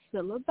how to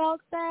feel about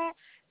that.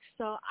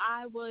 So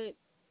I would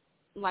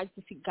like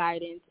to seek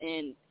guidance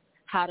in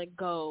how to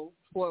go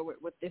forward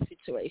with this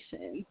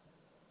situation.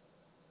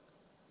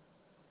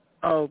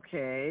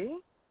 Okay.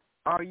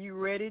 Are you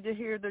ready to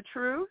hear the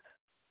truth?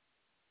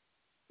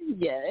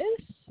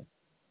 Yes.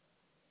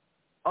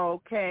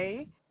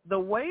 Okay. The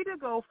way to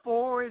go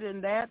forward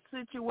in that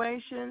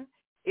situation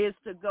is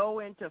to go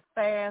into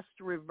fast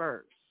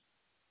reverse.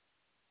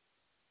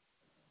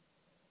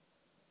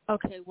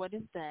 Okay, what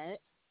is that?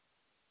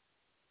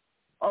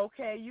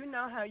 Okay, you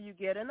know how you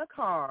get in a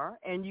car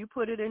and you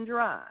put it in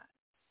drive.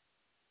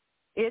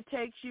 It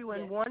takes you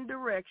in one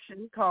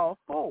direction called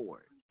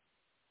forward.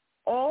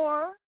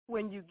 Or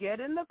when you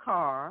get in the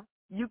car,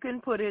 you can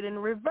put it in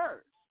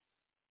reverse,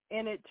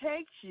 and it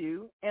takes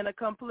you in a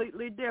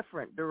completely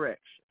different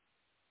direction.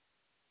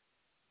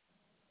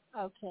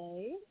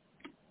 Okay.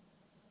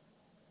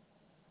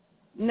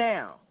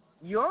 Now,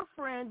 your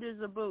friend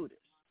is a Buddhist.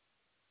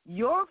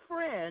 Your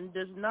friend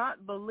does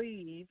not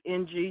believe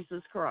in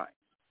Jesus Christ.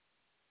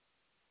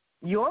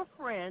 Your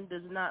friend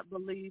does not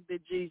believe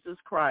that Jesus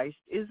Christ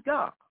is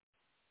God.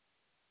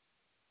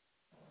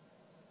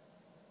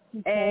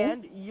 Okay.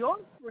 And your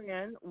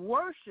friend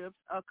worships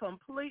a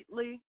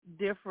completely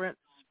different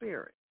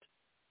spirit.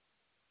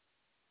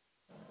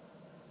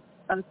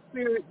 A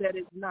spirit that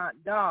is not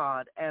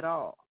God at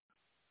all.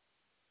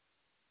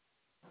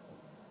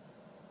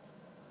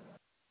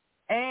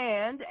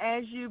 And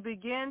as you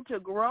begin to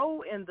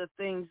grow in the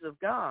things of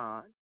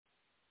God,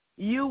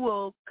 you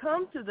will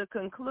come to the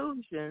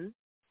conclusion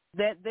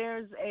that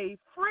there's a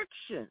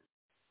friction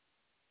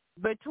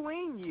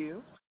between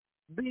you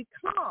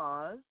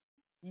because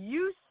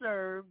you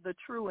serve the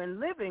true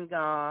and living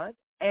God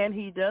and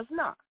he does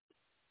not.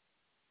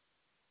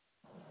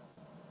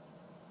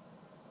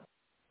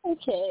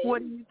 Okay.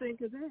 What do you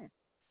think of that?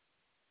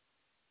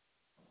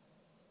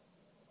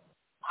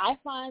 I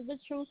find the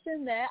truth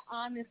in that,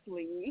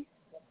 honestly.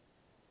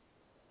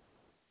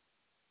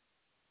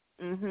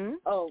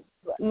 Oh,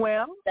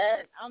 well,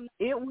 that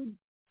it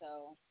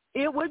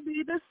would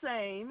be the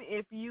same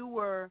if you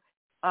were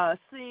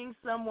seeing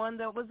someone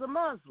that was a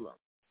Muslim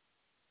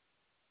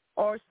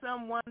or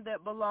someone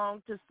that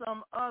belonged to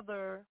some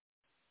other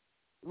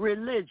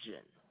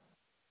religion.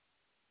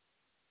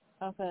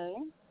 Okay.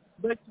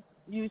 But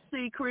you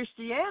see,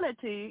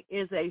 Christianity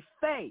is a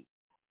faith.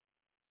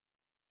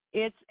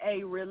 It's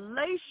a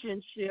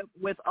relationship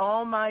with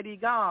Almighty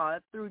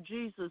God through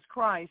Jesus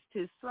Christ,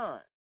 his Son.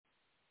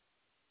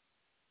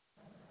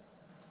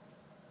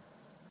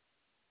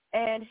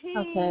 And he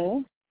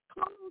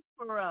calls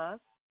for us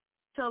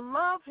to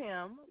love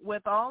him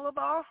with all of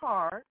our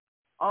heart,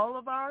 all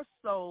of our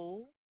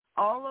soul,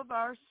 all of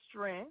our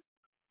strength,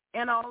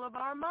 and all of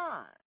our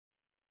mind.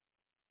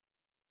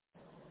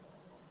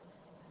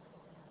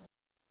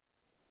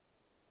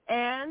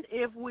 And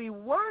if we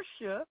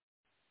worship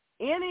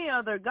any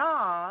other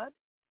god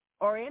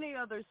or any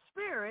other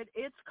spirit,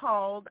 it's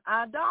called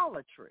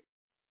idolatry.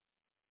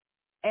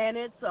 And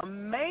it's a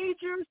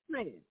major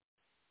sin.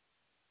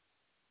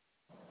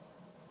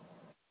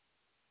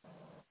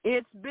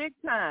 It's big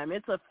time.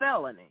 It's a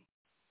felony.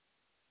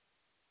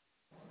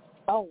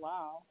 Oh,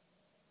 wow.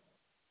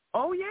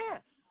 Oh,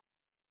 yes.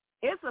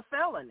 It's a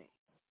felony.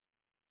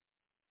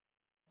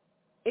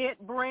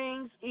 It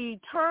brings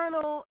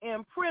eternal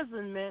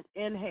imprisonment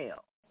in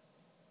hell.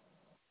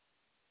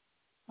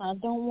 I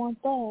don't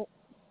want that.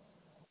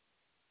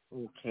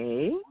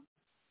 Okay.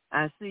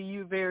 I see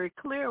you very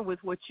clear with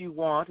what you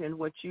want and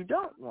what you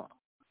don't want.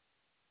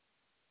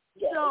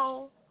 Yes.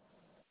 So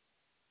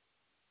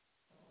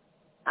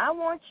I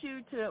want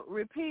you to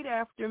repeat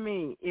after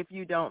me, if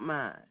you don't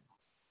mind.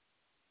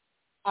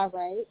 All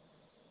right.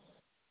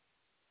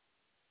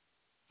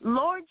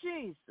 Lord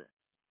Jesus,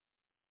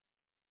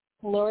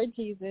 Lord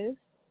Jesus,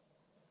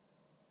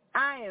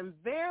 I am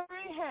very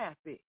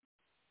happy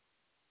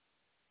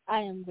I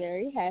am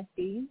very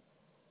happy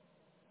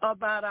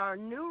about our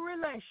new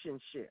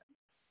relationship,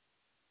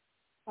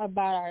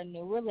 about our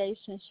new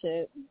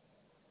relationship,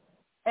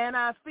 and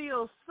I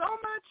feel so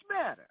much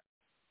better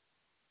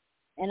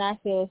and I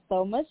feel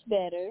so much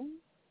better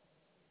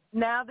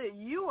now that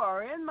you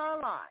are in my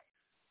life.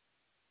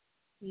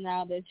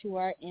 now that you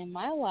are in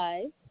my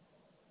life.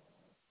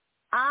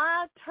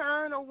 I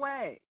turn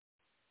away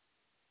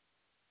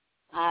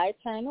I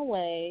turn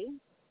away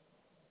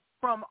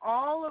from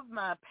all of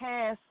my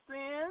past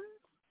sins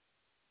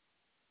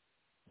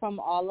from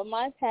all of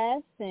my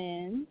past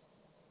sins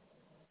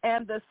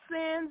and the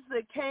sins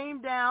that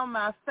came down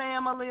my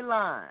family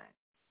line.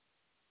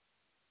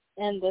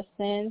 and the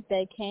sins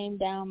that came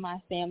down my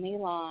family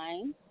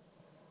line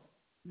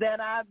That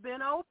I've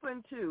been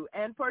open to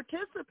and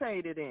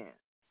participated in.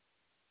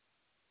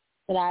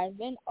 that I've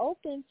been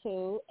open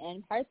to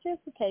and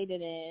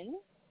participated in.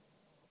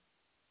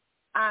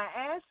 I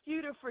ask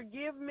you to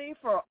forgive me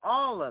for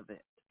all of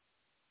it.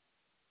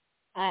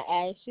 I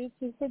ask you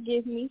to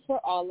forgive me for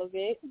all of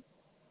it.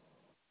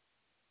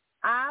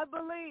 I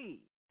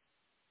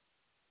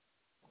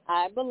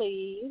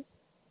believe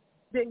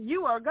that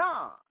you are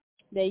God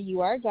that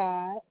you are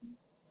God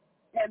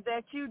and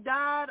that you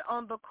died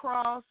on the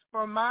cross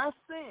for my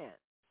sins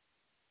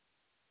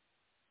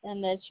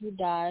and that you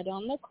died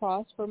on the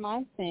cross for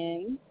my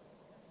sins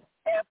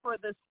and for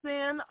the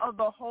sin of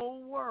the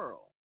whole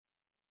world.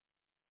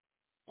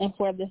 and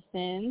for the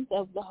sins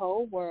of the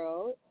whole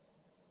world.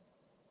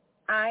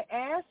 I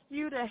ask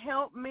you to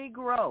help me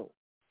grow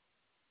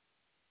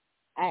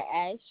I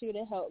ask you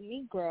to help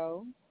me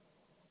grow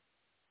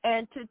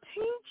and to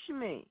teach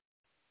me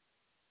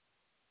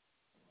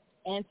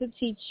and to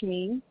teach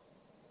me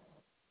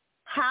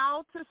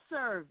how to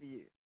serve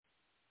you,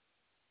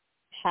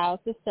 how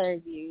to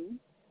serve you,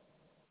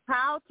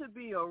 how to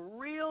be a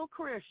real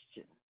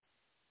Christian,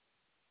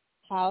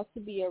 how to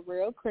be a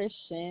real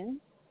Christian,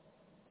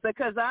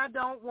 because I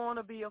don't want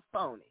to be a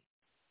phony.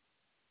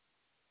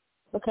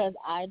 because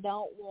I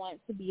don't want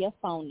to be a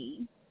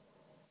phony.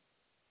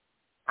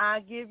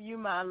 I give you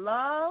my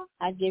love,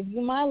 I give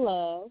you my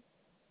love,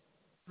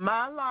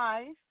 my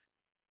life,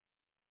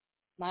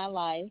 my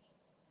life,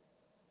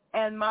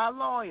 and my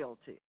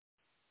loyalty.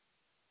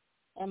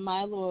 and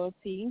my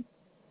loyalty.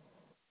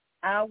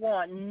 I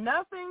want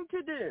nothing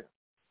to do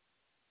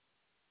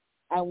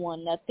I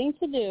want nothing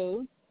to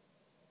do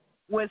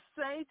with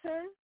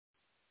Satan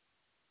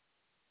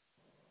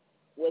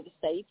with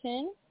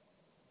Satan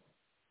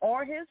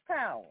or his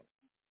power.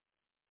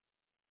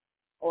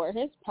 or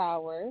his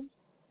power.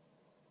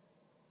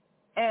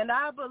 And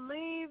I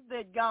believe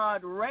that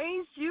God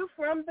raised you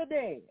from the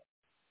dead.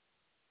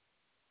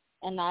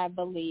 And I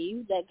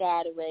believe that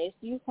God raised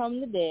you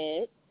from the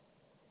dead.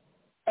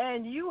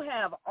 And you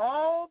have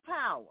all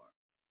power.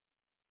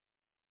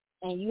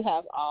 And you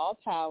have all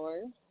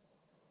power.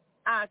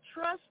 I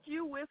trust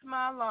you with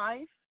my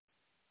life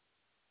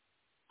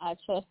I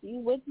trust you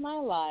with my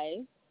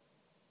life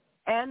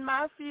and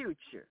my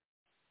future.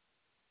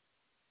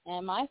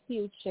 and my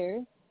future.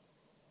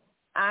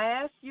 I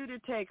ask you to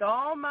take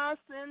all my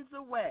sins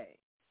away.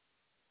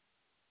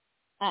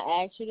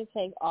 I ask you to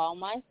take all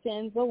my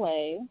sins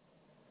away.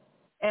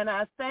 And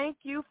I thank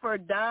you for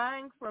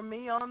dying for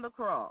me on the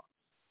cross.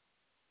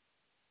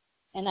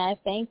 And I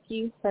thank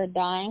you for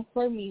dying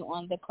for me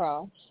on the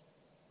cross.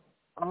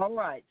 All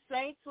right.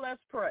 Saints, let's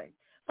pray.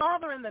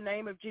 Father, in the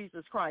name of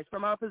Jesus Christ,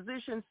 from our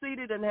position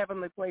seated in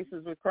heavenly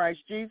places with Christ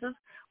Jesus,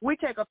 we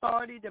take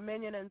authority,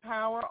 dominion, and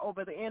power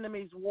over the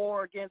enemy's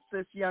war against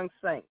this young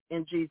saint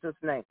in Jesus'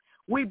 name.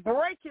 We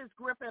break his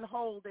grip and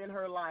hold in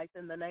her life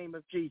in the name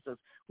of Jesus.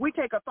 We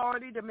take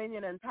authority,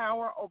 dominion, and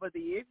power over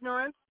the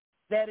ignorance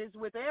that is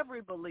with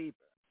every believer,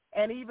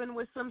 and even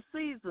with some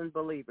seasoned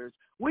believers.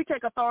 We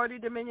take authority,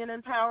 dominion,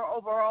 and power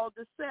over all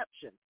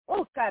deception,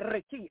 all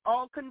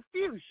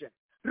confusion.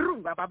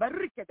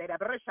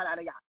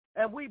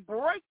 And we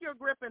break your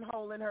grip and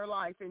hold in her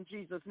life in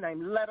Jesus'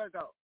 name. Let her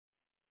go.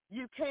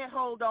 You can't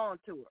hold on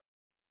to her.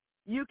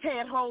 You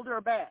can't hold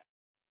her back.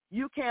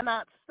 You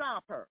cannot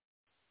stop her.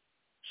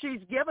 She's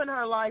given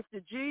her life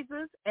to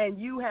Jesus, and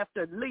you have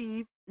to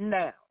leave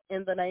now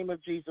in the name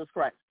of Jesus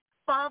Christ.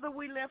 Father,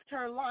 we lift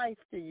her life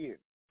to you,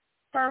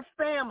 her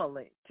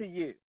family to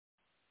you,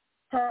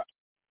 her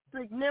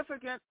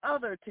significant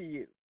other to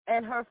you,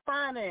 and her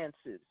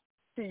finances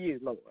to you,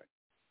 Lord.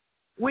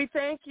 We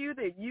thank you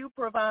that you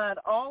provide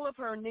all of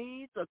her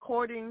needs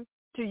according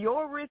to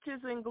your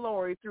riches and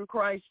glory through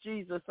Christ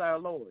Jesus our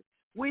Lord.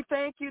 We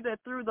thank you that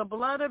through the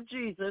blood of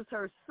Jesus,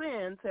 her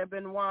sins have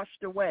been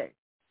washed away.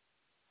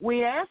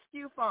 We ask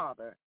you,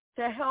 Father,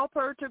 to help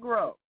her to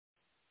grow.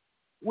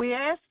 We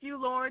ask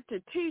you, Lord,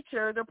 to teach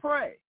her to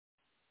pray.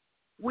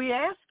 We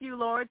ask you,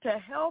 Lord, to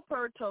help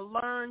her to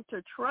learn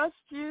to trust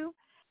you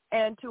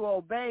and to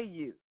obey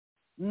you,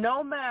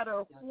 no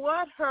matter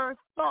what her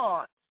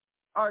thoughts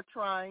are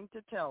trying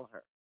to tell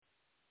her.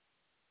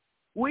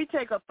 We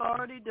take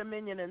authority,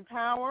 dominion, and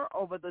power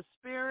over the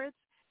spirits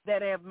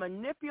that have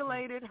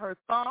manipulated her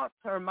thoughts,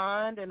 her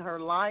mind, and her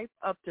life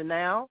up to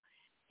now.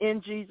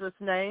 In Jesus'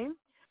 name,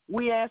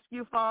 we ask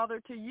you, Father,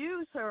 to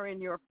use her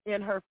in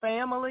her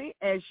family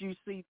as you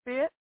see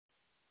fit.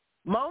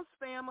 Most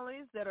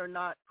families that are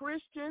not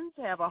Christians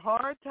have a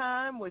hard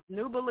time with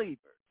new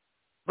believers.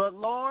 But,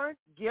 Lord,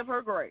 give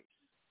her grace.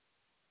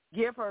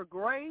 Give her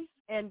grace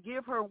and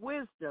give her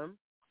wisdom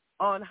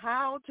on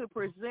how to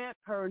present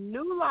her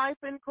new life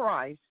in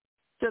Christ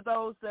to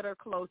those that are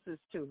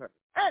closest to her.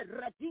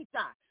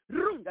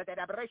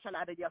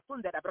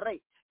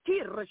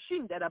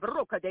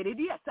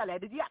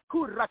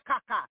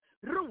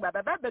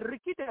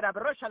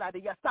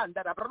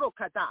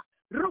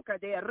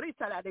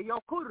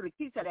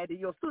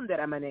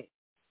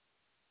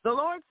 The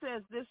Lord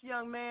says this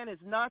young man is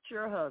not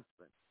your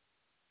husband.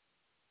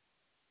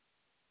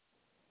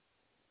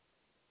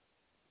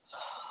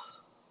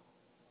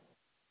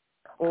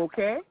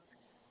 Okay?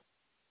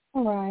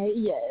 Right,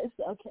 yes,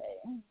 okay.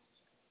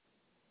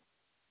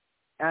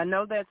 I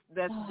know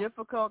that's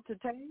difficult to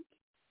take,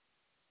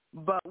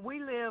 but we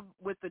live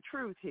with the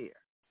truth here.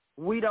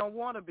 We don't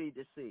want to be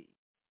deceived.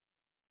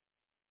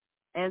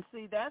 And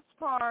see, that's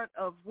part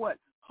of what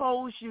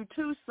holds you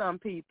to some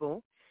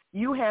people.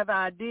 You have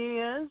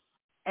ideas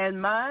and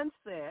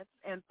mindsets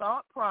and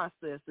thought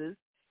processes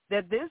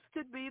that this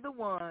could be the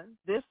one,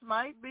 this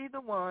might be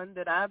the one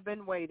that I've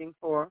been waiting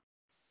for.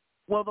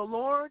 Well, the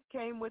Lord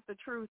came with the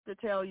truth to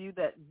tell you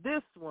that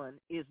this one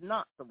is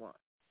not the one.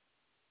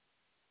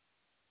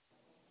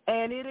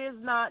 And it is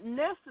not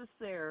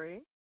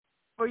necessary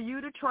for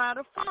you to try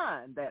to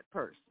find that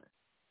person.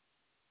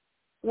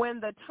 When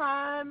the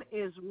time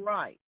is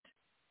right,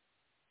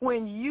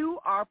 when you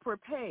are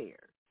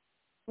prepared,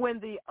 when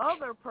the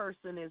other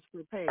person is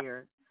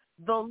prepared,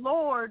 the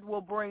Lord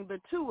will bring the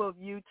two of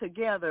you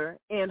together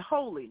in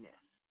holiness,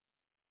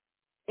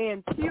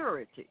 in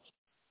purity,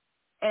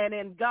 and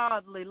in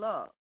godly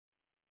love.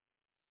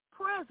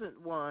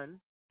 Present one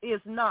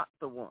is not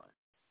the one.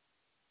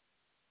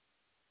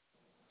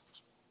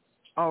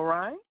 All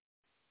right?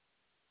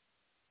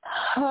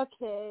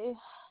 Okay.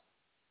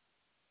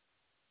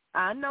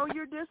 I know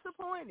you're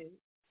disappointed,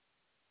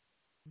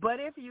 but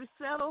if you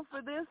settle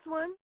for this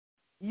one,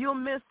 you'll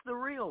miss the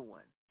real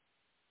one.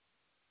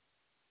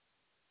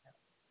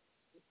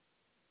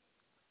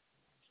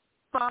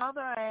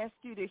 Father, I ask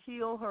you to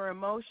heal her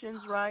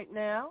emotions right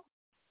now.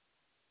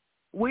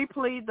 We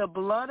plead the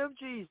blood of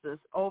Jesus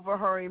over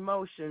her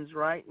emotions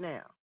right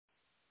now.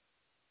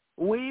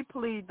 We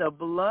plead the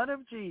blood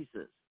of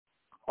Jesus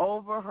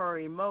over her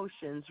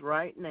emotions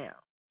right now.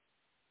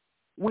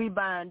 We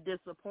bind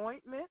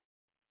disappointment,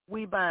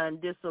 we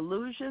bind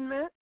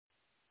disillusionment,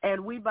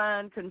 and we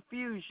bind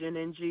confusion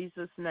in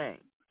Jesus' name.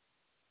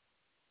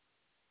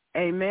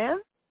 Amen?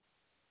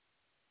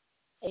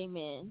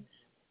 Amen.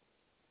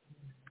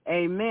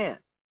 Amen.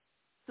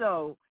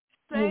 So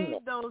save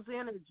those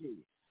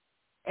energies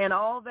and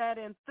all that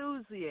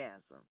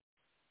enthusiasm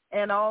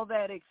and all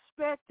that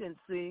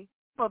expectancy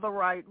for the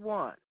right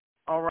one.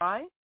 All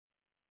right?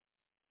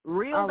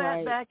 Reel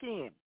that back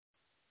in.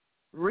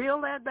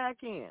 Reel that back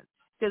in.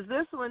 Because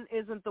this one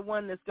isn't the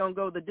one that's going to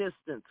go the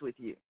distance with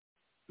you.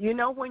 You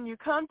know, when you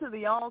come to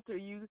the altar,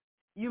 you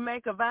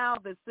make a vow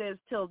that says,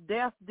 till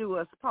death do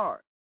us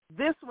part.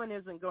 This one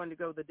isn't going to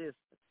go the distance.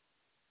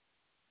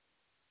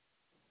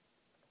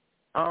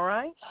 All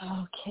right?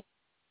 Okay.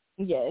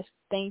 Yes,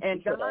 thank you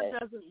for that. And God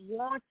doesn't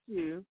want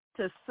you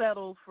to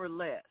settle for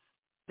less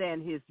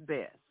than his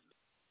best.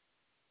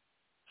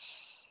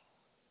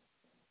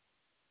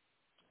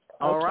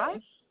 All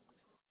right?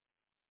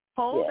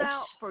 Hold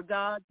out for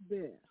God's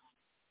best.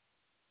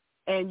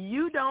 And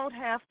you don't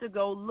have to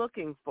go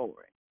looking for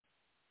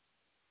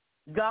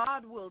it.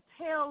 God will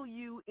tell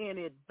you in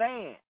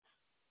advance.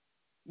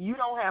 You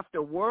don't have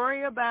to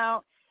worry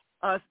about,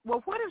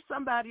 well, what if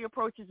somebody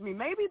approaches me?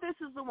 Maybe this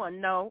is the one.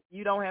 No,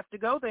 you don't have to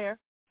go there.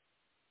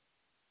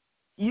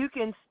 You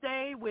can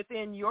stay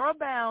within your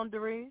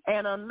boundaries,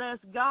 and unless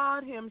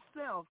God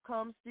himself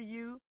comes to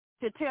you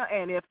to tell,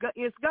 and if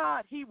it's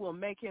God, he will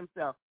make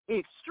himself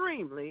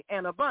extremely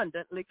and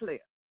abundantly clear.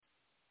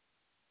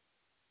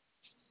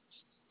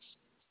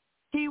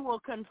 He will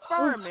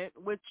confirm it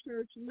with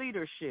church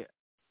leadership.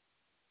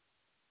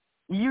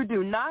 You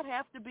do not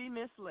have to be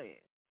misled.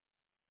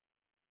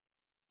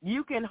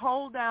 You can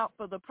hold out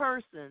for the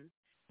person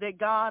that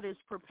God is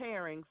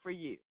preparing for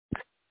you.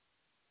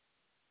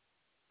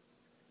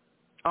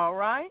 All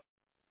right?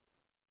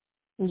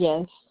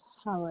 Yes.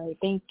 All right.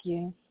 Thank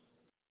you.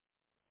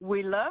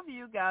 We love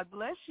you. God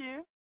bless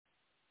you.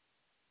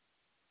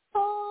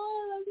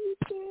 Oh, I love you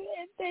too,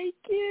 and thank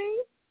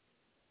you.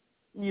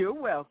 You're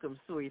welcome,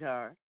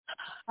 sweetheart.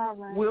 All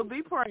right. We'll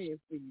be praying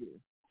for you.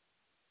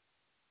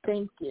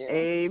 Thank you.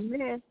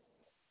 Amen.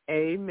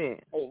 Amen.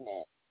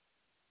 Amen.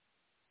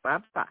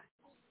 Bye-bye.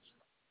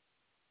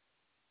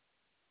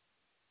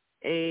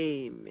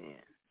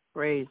 Amen.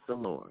 Praise the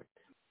Lord.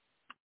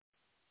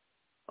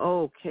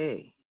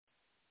 Okay.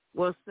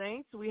 Well,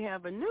 saints, we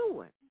have a new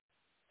one.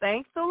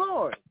 Thanks the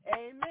Lord.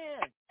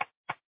 Amen.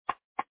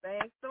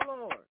 Thanks the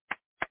Lord.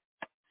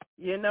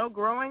 You know,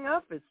 growing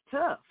up is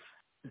tough,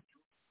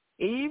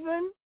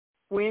 even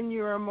when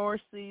you're a more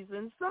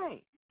seasoned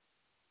saint,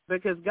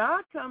 because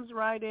God comes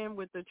right in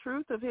with the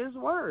truth of his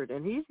word,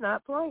 and he's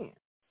not playing.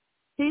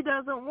 He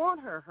doesn't want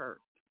her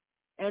hurt,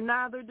 and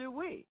neither do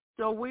we.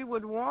 So we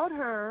would want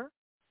her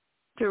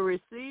to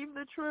receive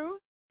the truth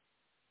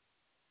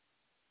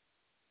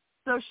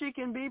so she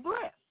can be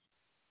blessed.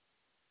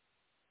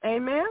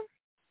 Amen?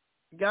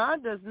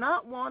 God does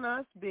not want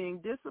us being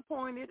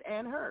disappointed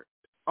and hurt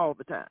all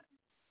the time.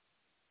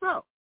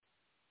 So,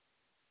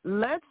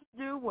 let's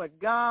do what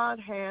God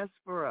has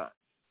for us.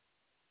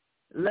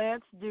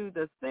 Let's do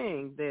the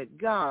thing that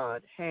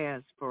God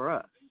has for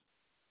us.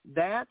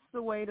 That's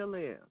the way to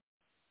live.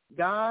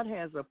 God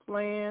has a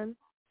plan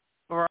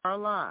for our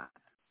lives.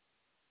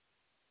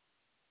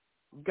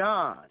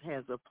 God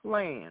has a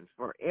plan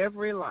for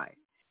every life,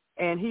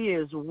 and he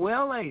is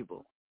well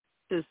able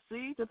to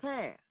see to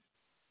pass.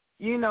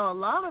 You know, a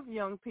lot of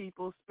young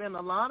people spend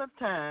a lot of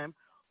time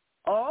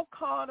all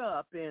caught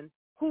up in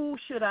who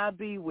should I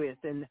be with,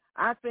 and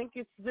I think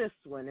it's this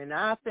one, and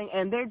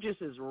they're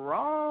just as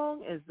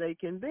wrong as they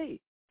can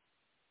be.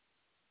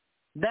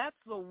 That's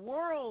the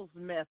world's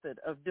method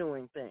of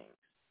doing things,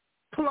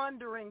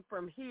 plundering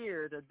from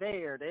here to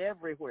there to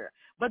everywhere.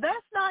 But that's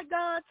not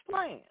God's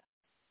plan.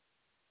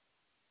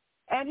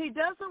 And he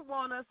doesn't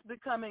want us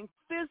becoming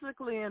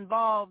physically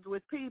involved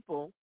with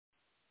people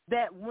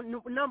that,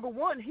 number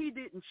one, he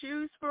didn't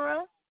choose for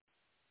us,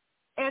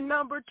 and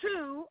number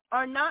two,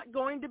 are not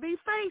going to be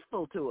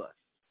faithful to us.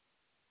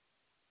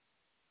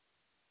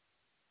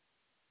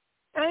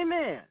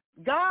 Amen.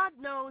 God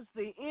knows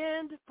the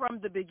end from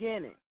the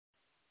beginning.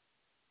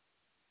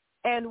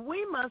 And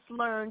we must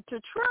learn to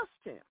trust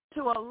him,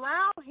 to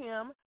allow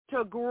him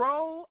to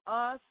grow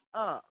us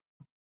up.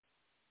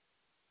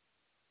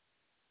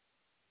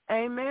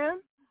 Amen.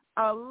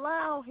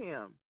 Allow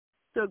him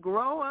to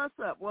grow us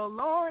up. Well,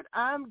 Lord,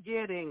 I'm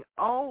getting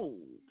old.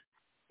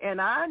 And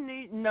I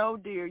need, no,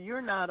 dear,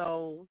 you're not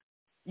old.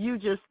 You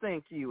just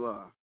think you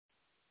are.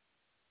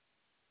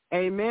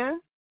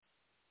 Amen.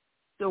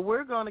 So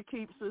we're going to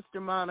keep Sister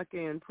Monica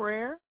in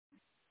prayer,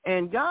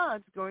 and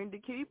God's going to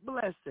keep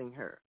blessing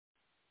her.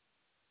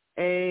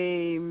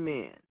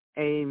 Amen.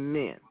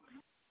 Amen.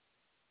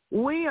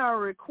 We are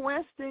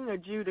requesting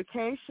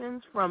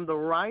adjudications from the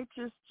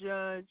righteous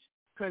judge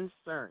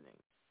concerning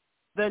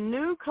the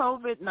new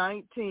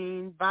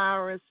COVID-19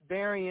 virus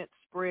variant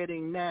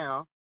spreading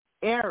now,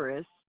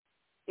 Eris,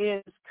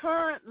 is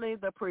currently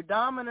the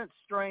predominant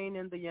strain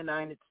in the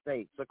United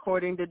States,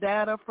 according to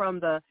data from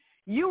the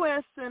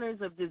U.S. Centers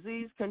of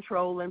Disease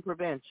Control and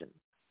Prevention.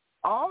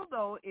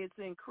 Although it's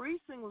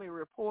increasingly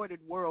reported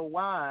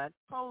worldwide,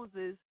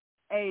 poses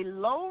a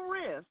low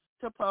risk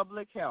to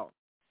public health,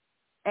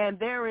 and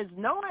there is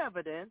no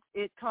evidence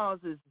it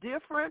causes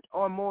different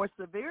or more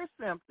severe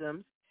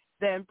symptoms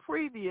than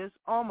previous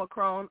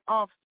Omicron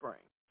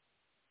offspring.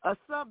 A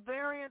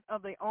subvariant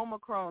of the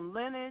Omicron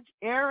lineage,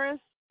 Eris,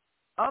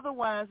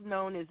 otherwise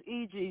known as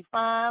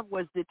EG5,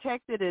 was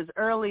detected as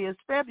early as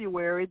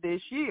February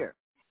this year.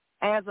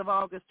 As of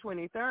August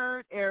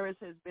 23rd, Eris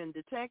has been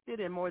detected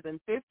in more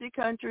than 50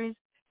 countries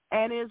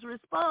and is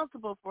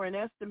responsible for an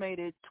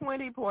estimated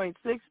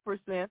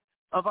 20.6%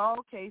 of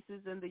all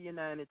cases in the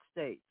United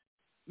States.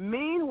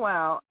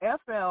 Meanwhile,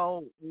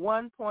 FL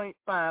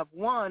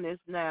 1.51 is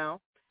now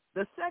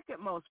the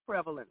second most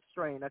prevalent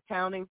strain,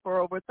 accounting for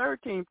over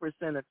 13%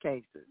 of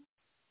cases.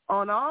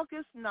 On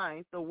August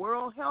 9th, the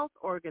World Health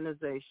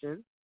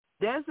Organization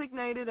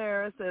designated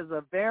Eris as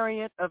a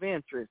variant of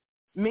interest,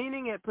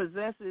 meaning it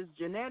possesses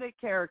genetic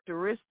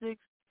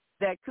characteristics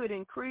that could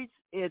increase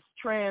its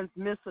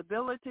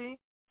transmissibility,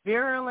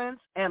 virulence,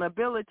 and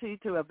ability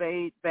to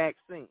evade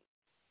vaccines.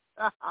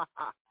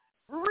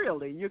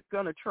 Really? You're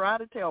going to try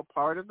to tell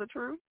part of the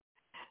truth?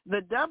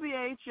 The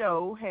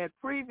WHO had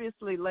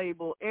previously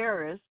labeled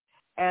Eris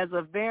as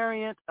a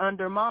variant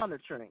under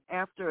monitoring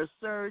after a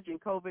surge in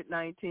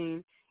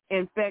COVID-19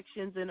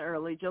 infections in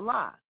early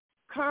July.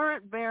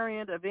 Current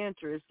variant of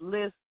interest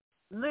list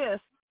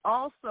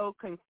also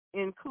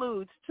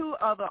includes two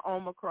other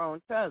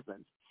Omicron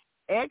cousins,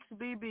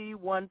 XBB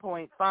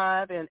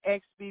 1.5 and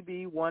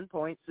XBB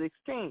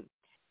 1.16.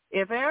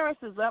 If Eris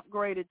is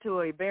upgraded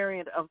to a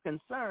variant of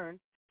concern,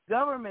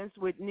 governments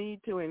would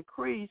need to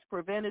increase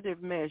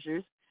preventative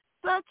measures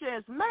such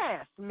as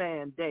mask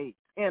mandates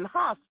in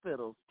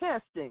hospitals,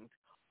 testing,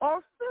 or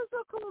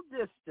physical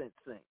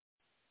distancing.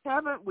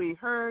 Haven't we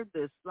heard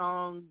this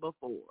song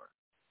before?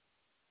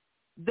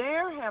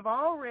 There have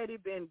already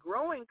been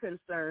growing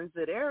concerns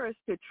that ARIS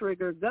could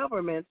trigger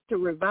governments to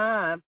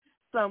revive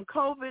some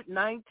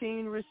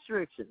COVID-19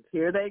 restrictions.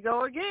 Here they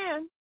go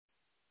again.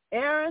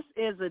 ARIS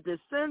is a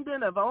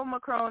descendant of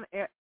Omicron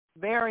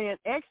variant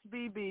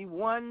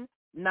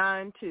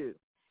XBB.1.9.2.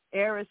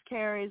 ARIS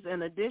carries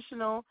an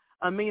additional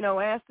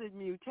amino acid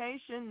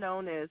mutation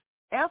known as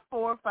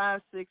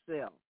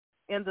F456L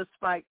in the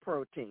spike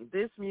protein.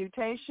 This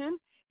mutation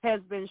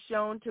has been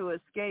shown to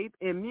escape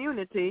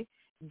immunity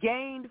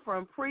gained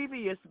from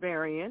previous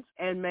variants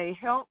and may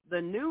help the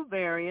new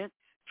variant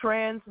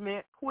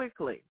transmit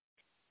quickly.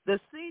 The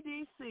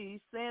CDC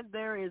said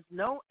there is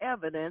no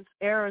evidence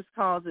ARIS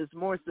causes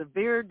more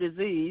severe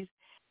disease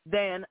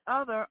than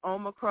other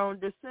Omicron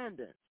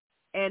descendants,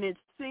 and it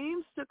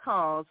seems to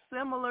cause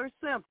similar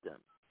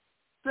symptoms,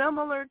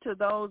 similar to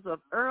those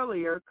of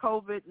earlier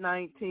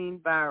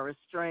COVID-19 virus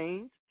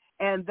strains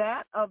and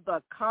that of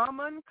the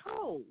common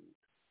cold.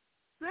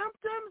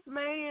 Symptoms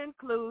may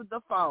include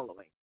the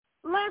following.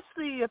 Let's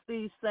see if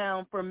these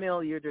sound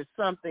familiar to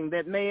something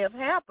that may have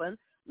happened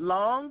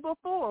long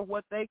before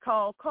what they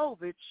call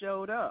COVID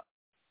showed up.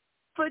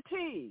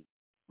 Fatigue,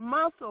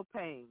 muscle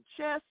pain,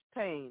 chest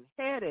pain,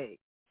 headache,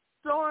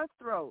 sore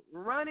throat,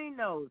 runny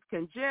nose,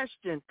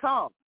 congestion,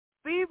 cough,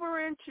 fever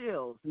and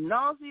chills,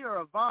 nausea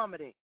or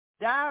vomiting,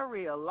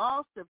 diarrhea,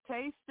 loss of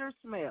taste or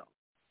smell.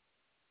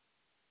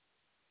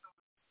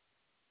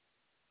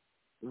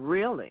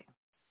 Really?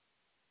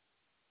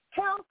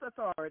 Health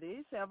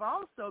authorities have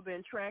also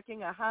been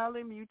tracking a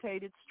highly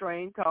mutated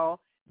strain called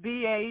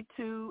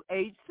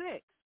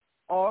BA.2.86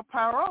 or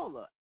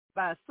Perot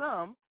by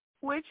some,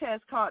 which has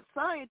caught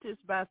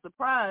scientists by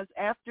surprise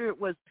after it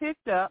was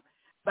picked up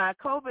by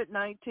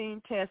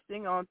COVID-19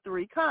 testing on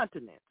 3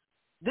 continents.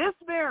 This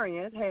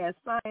variant has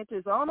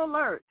scientists on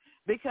alert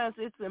because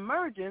its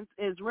emergence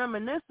is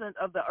reminiscent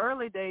of the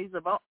early days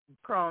of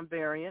Omicron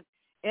variant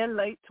in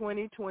late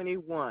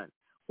 2021,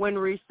 when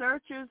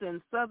researchers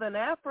in southern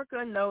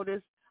Africa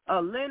noticed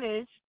a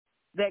lineage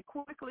that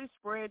quickly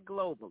spread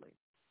globally.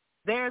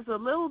 There's a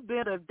little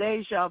bit of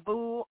deja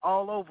vu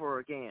all over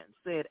again,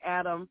 said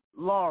Adam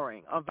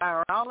Loring, a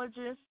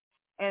virologist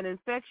and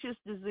infectious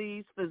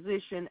disease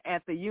physician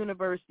at the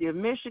University of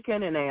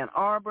Michigan in Ann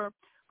Arbor,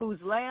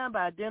 whose lab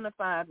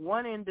identified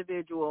one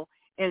individual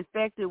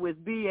infected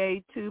with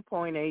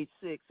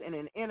BA.2.86 in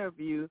an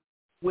interview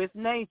with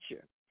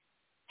Nature.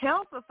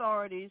 Health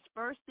authorities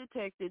first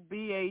detected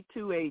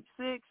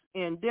BA.2.86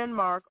 in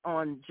Denmark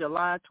on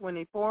July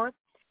 24th,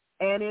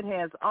 and it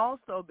has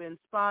also been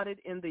spotted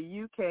in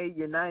the UK,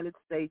 United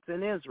States,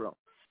 and Israel.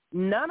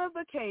 None of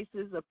the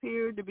cases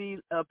appears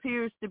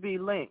to be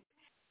linked,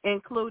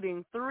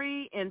 including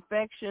 3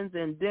 infections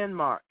in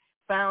Denmark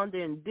found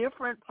in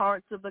different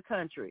parts of the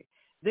country.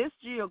 This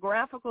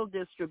geographical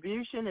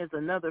distribution is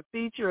another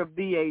feature of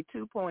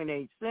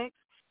BA.2.86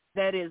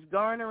 that is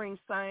garnering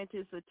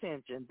scientists'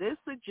 attention. This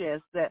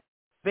suggests that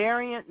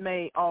variant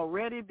may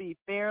already be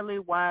fairly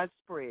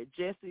widespread.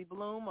 Jesse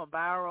Bloom, a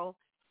viral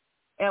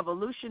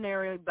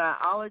evolutionary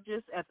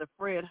biologist at the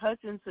Fred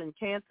Hutchinson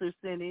Cancer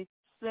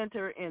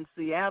Center in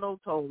Seattle,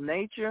 told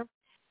Nature,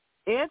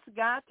 it's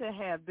got to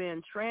have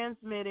been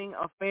transmitting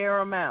a fair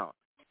amount.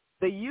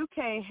 The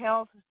UK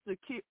Health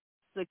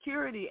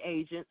Security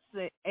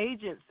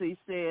Agency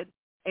said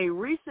a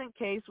recent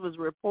case was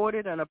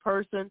reported on a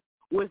person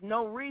with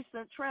no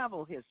recent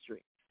travel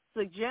history,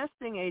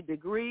 suggesting a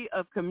degree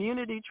of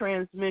community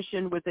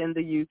transmission within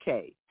the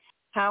UK.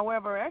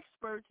 However,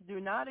 experts do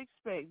not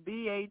expect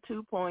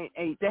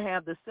BA.2.8 to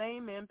have the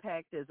same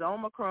impact as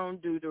Omicron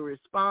due to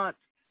response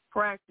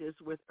practice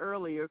with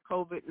earlier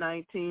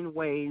COVID-19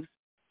 waves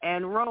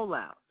and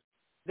rollouts.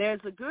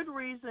 There's a good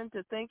reason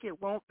to think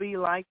it won't be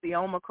like the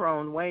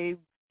Omicron wave,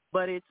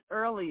 but it's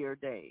earlier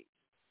days,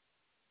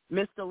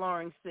 Mr.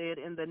 Loring said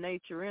in the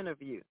Nature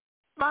interview.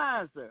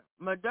 Pfizer,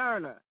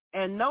 Moderna,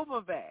 and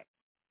Novavax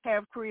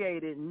have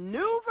created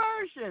new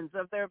versions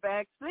of their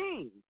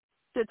vaccines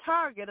to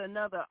target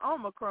another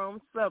Omicron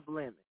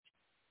sublineage,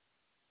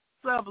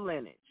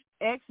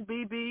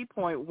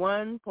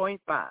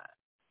 XBB.1.5,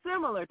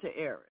 similar to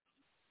ARIS.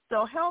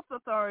 So health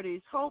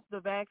authorities hope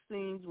the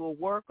vaccines will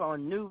work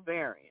on new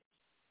variants.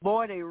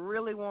 Boy, they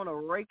really want to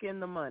rake in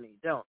the money,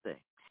 don't they?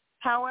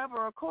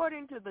 However,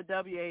 according to the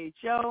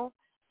WHO,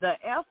 the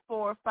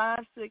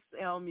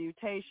F456L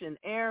mutation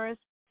ARIS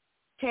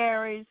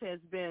carries has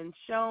been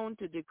shown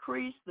to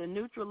decrease the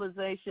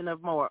neutralization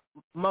of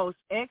most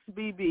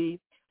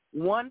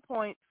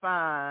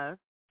XBB.1.5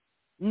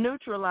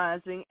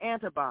 neutralizing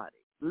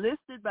antibodies.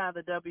 Listed by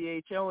the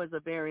WHO as a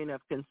variant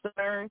of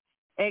concern,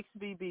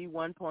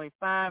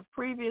 XBB.1.5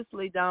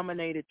 previously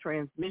dominated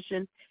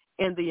transmission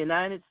in the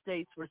United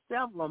States for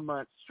several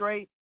months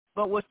straight,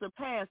 but was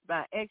surpassed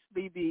by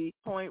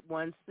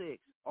XBB.16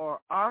 or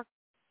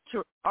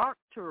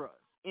Arcturus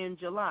in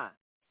July.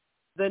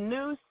 The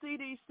new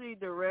CDC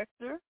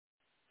director,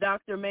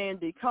 Dr.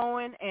 Mandy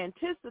Cohen,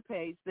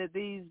 anticipates that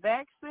these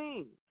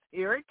vaccines,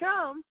 here it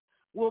comes,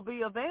 will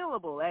be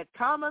available at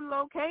common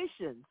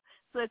locations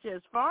such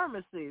as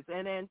pharmacies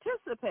and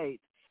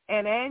anticipates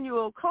an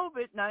annual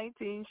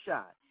COVID-19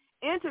 shot.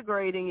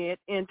 integrating it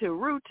into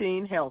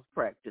routine health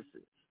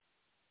practices.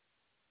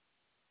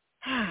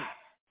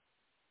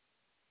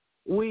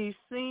 We've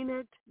seen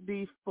it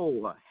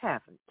before,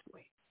 haven't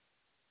we?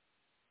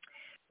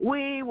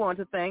 We want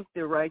to thank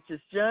the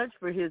righteous judge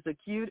for his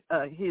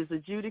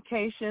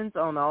adjudications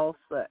on all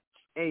such.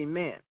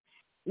 Amen.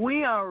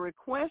 We are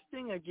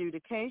requesting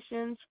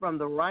adjudications from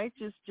the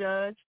righteous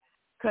judge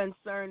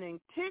concerning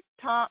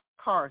TikTok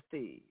car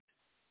thieves.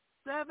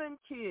 7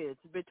 kids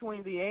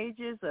between the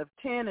ages of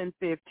 10 and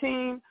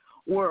 15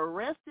 were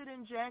arrested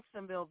in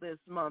Jacksonville this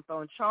month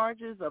on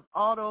charges of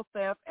auto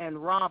theft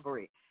and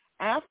robbery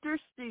after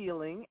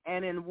stealing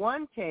and, in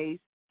one case,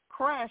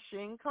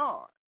 crashing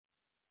cars.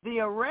 The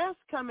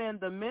arrests come in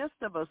the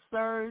midst of a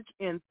surge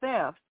in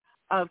theft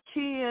of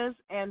Kias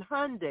and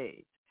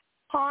Hyundais,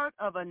 part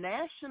of a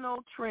national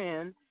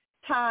trend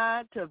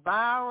tied to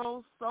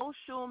viral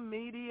social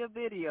media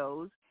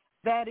videos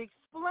that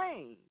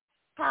explain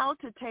how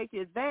to take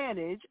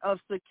advantage of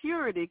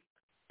security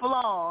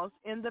flaws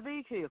in the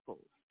vehicles.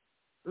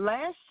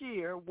 Last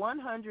year,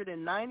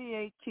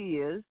 198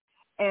 Kias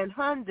and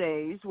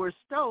Hyundais were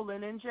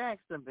stolen in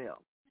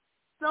Jacksonville.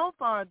 So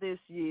far this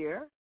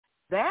year,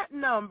 that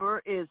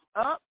number is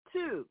up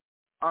to,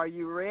 are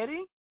you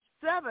ready,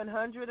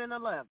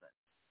 711.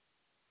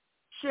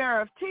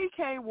 Sheriff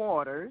T.K.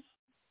 Waters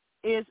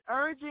is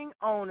urging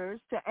owners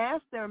to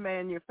ask their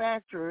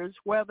manufacturers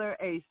whether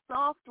a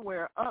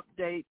software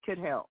update could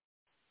help.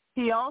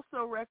 He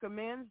also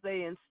recommends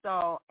they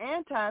install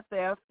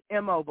anti-theft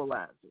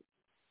immobilizers.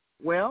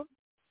 Well,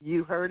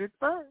 you heard it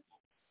first.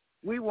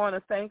 We want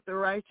to thank the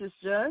righteous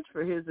judge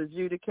for his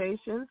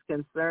adjudications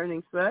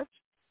concerning such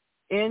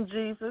in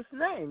Jesus'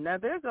 name. Now,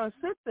 they're going to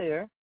sit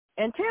there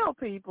and tell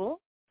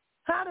people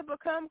how to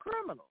become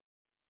criminals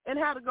and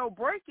how to go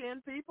break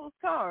in people's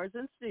cars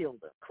and steal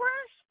them,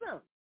 crash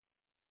them.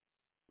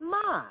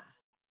 My.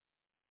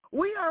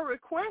 We are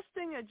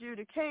requesting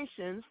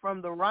adjudications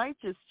from the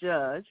righteous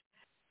judge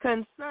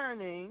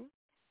concerning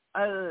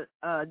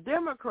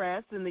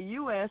Democrats in the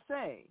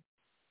USA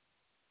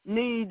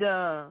need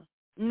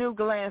new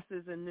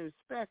glasses and new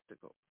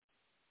spectacles.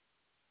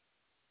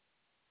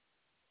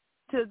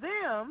 To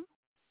them,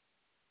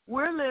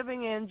 we're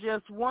living in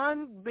just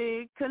one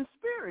big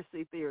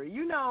conspiracy theory.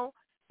 You know,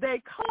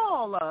 they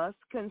call us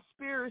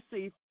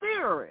conspiracy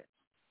theorists.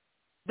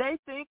 They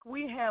think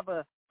we have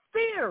a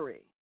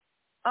theory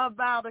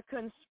about a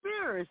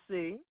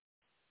conspiracy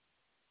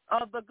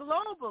of the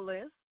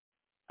globalists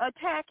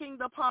attacking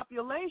the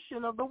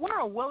population of the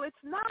world. Well, it's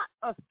not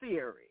a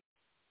theory.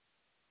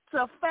 It's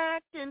a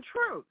fact and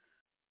truth.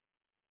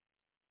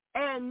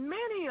 And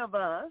many of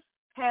us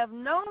have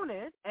known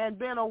it and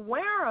been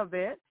aware of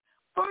it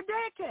for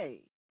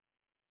decades.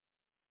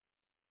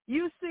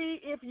 You see,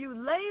 if you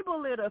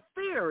label it a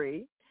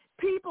theory,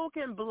 people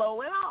can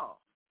blow it off.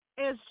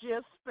 It's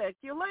just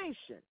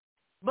speculation.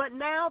 But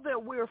now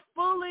that we're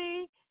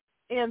fully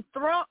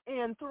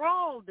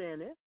enthralled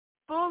in it,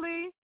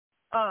 fully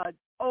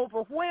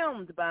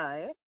overwhelmed by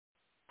it,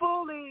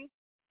 fully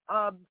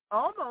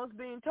almost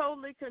being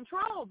totally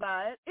controlled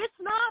by it, it's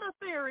not a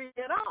theory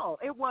at all.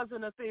 It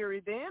wasn't a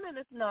theory then, and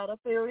it's not a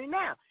theory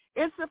now.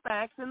 It's the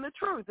facts and the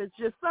truth. It's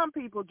just some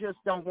people just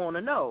don't want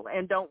to know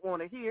and don't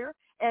want to hear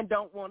and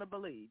don't want to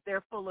believe.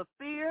 They're full of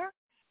fear,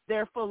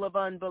 they're full of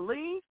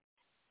unbelief,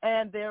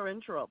 and they're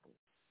in trouble.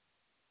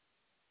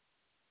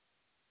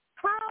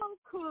 How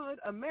could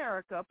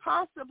America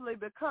possibly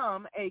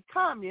become a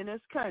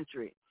communist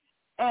country?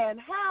 And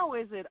how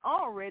is it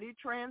already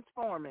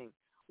transforming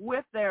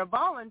with their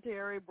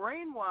voluntary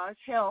brainwash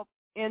help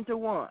into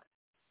one?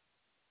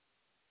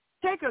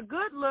 Take a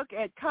good look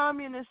at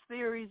communist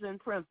theories and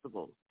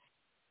principles,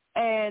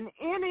 and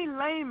any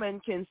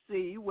layman can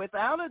see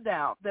without a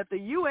doubt that the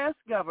U.S.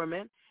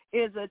 government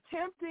is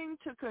attempting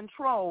to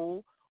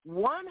control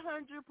 100%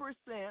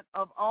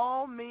 of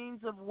all means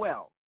of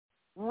wealth,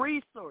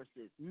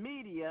 resources,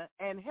 media,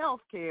 and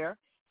health care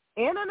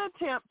in an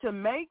attempt to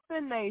make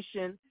the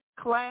nation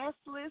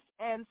classless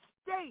and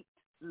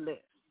stateless.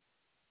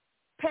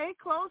 Pay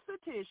close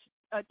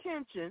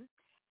attention,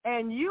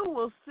 and you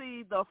will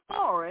see the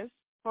forest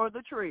for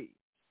the trees.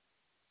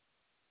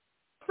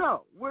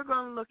 So we're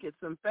going to look at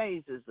some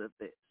phases of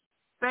this.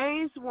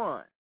 Phase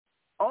 1,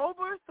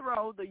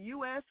 overthrow the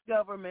U.S.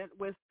 government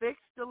with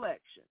fixed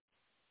elections.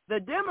 The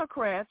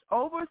Democrats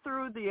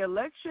overthrew the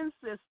election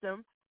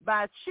system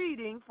by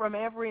cheating from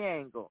every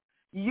angle,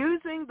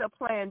 using the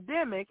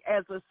pandemic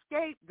as a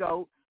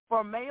scapegoat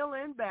for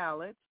mail-in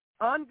ballots,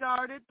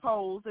 unguarded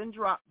polls and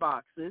drop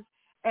boxes,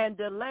 and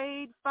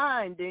delayed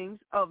findings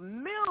of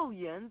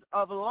millions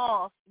of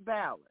lost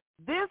ballots.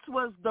 This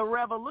was the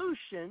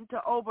revolution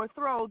to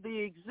overthrow the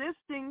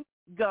existing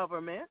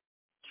government,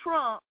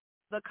 trump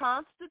the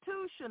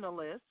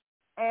constitutionalists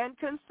and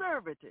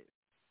conservatives,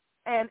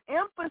 and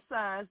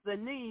emphasize the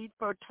need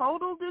for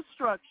total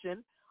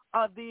destruction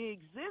of the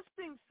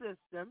existing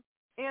system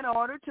in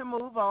order to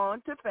move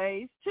on to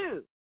phase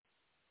 2,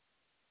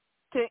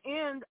 to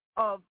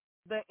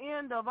the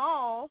end of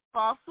all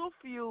fossil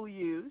fuel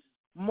use,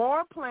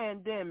 more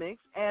pandemics,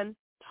 and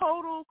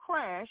total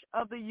crash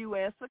of the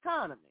U.S.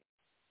 economy.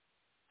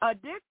 A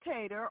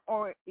dictator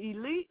or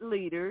elite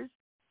leaders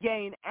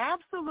gain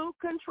absolute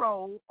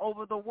control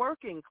over the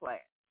working class,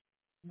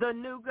 the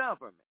new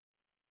government.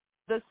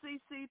 The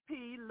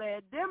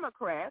CCP-led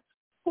Democrats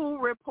who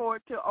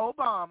report to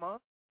Obama,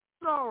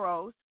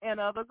 Soros, and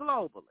other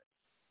globalists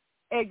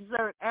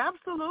exert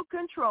absolute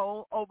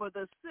control over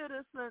the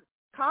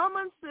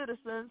common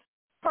citizens'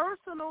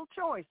 personal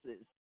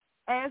choices,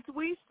 as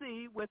we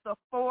see with the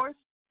forced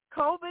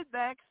COVID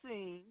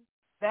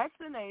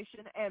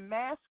vaccination and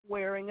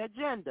mask-wearing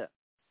agenda,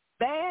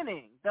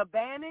 the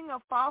banning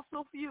of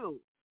fossil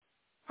fuels,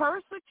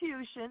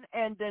 persecution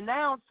and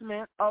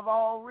denouncement of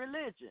all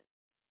religion,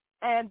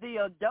 and the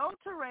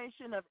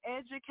adulteration of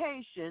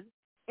education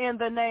in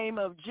the name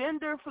of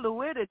gender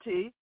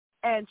fluidity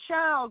and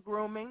child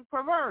grooming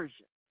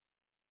perversion.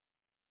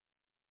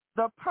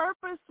 The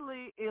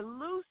purposely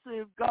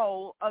elusive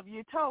goal of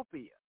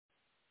utopia.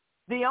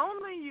 The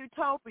only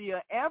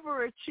utopia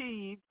ever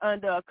achieved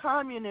under a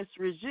communist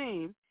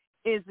regime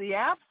is the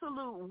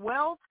absolute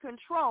wealth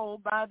control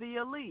by the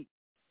elite,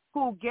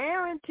 who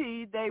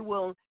guarantee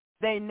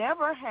they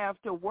never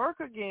have to work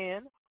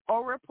again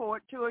or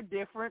report to a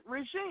different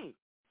regime.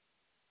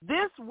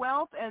 This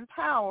wealth and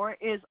power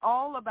is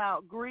all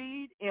about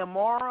greed,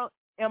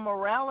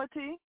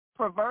 immorality,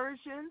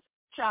 perversions,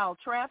 child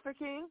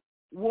trafficking,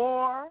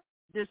 war,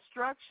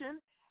 destruction,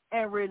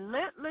 and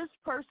relentless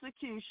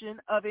persecution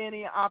of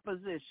any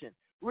opposition.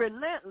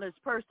 Relentless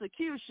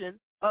persecution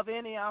of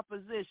any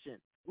opposition.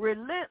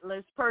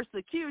 Relentless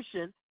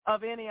persecution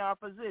of any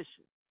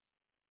opposition.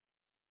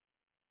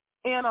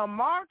 In a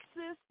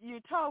Marxist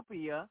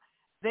utopia,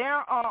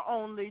 there are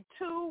only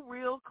two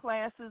real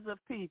classes of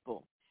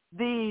people,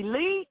 the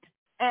elite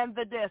and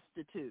the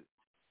destitute,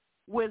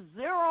 with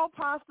zero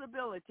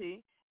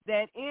possibility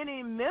that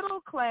any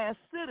middle-class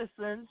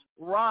citizens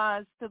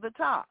rise to the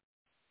top.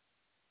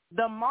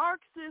 The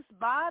Marxist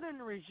Biden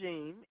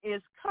regime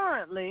is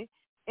currently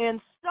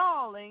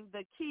installing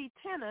the key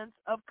tenets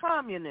of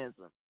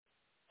communism,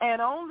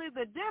 and only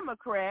the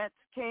Democrats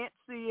can't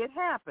see it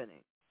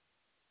happening.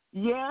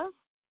 Yes,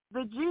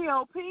 the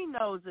GOP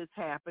knows it's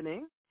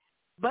happening,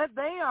 but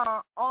they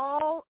are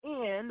all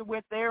in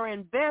with their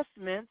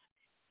investments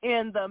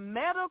in the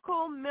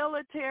medical,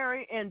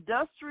 military,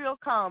 industrial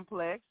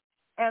complex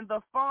and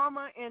the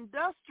pharma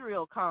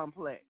industrial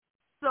complex.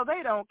 So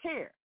they don't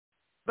care,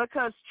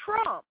 because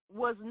Trump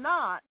was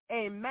not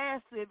a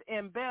massive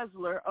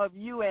embezzler of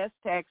U.S.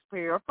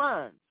 taxpayer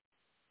funds.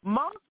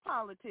 Most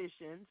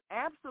politicians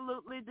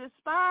absolutely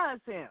despise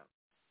him.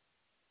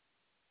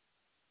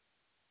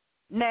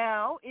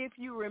 Now, if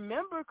you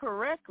remember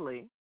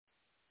correctly,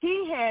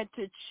 he had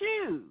to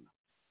choose.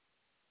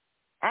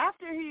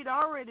 After he'd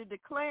already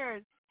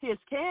declared his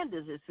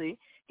candidacy,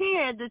 he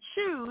had to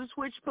choose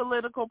which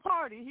political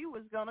party he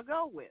was going to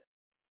go with.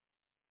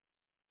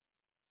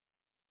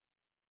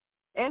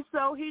 And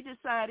so he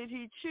decided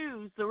he'd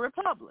choose the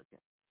Republican.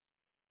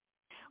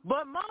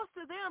 But most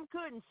of them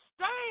couldn't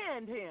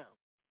stand him,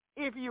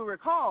 if you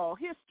recall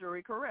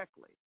history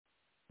correctly.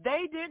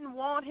 They didn't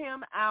want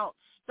him out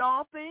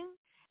stomping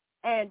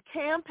and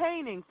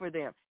campaigning for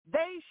them.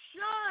 They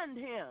shunned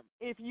him,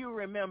 if you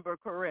remember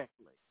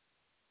correctly.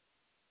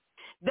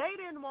 They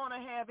didn't want to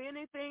have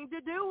anything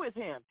to do with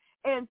him.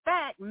 In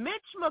fact, Mitch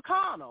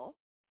McConnell,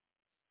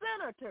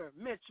 Senator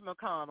Mitch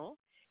McConnell,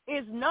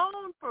 is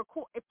known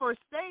for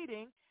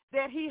stating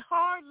that he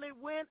hardly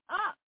went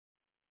up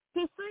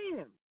to see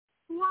him.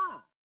 Why?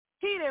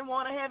 He didn't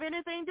want to have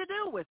anything to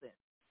do with it.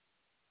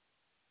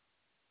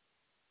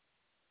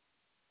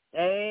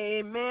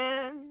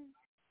 Amen,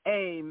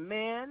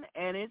 amen,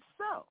 and it's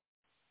so.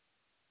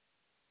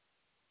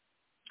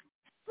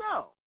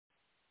 So,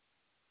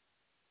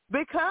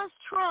 because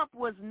Trump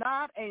was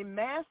not a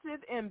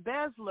massive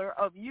embezzler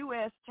of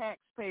U.S.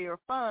 taxpayer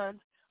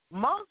funds,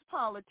 most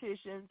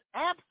politicians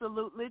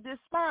absolutely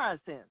despise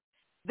him.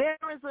 There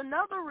is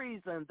another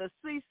reason the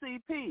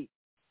CCP,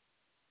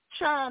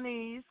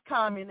 Chinese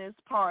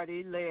Communist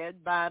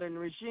Party-led Biden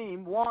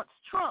regime, wants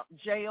Trump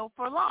jailed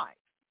for life.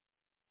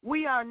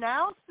 We are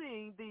now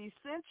seeing the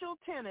essential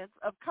tenets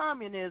of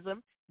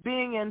communism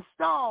being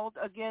installed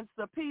against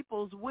the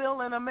people's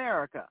will in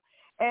America,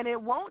 and it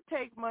won't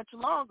take much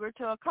longer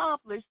to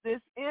accomplish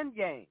this end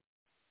game.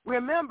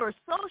 Remember,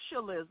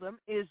 socialism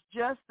is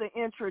just the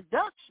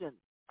introduction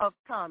of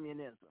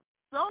communism.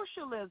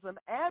 Socialism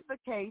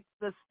advocates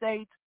the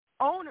state's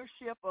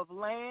ownership of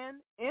land,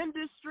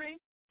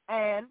 industry,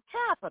 and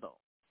capital.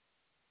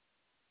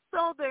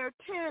 So there are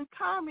 10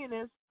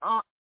 communist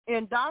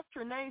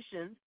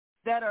indoctrinations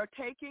that are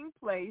taking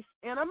place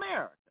in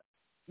America.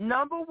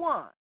 Number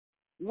 1,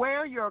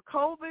 wear your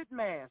COVID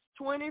mask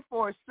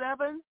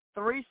 24/7,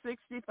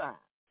 365.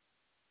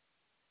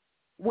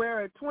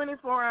 Wear it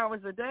 24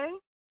 hours a day,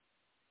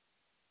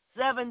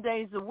 7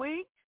 days a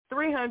week,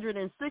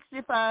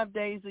 365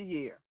 days a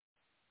year.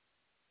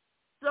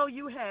 So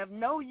you have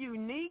no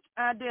unique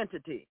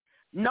identity,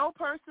 no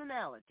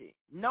personality,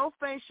 no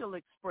facial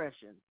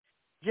expression,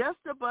 just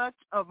a bunch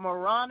of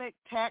moronic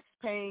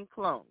tax-paying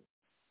clones.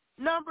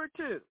 Number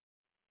 2,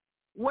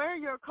 Wear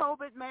your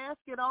COVID mask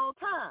at all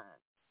times.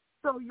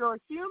 So your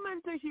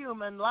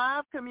human-to-human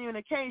live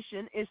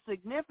communication is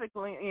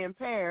significantly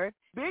impaired.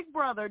 Big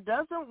Brother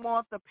doesn't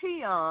want the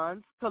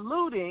peons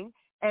colluding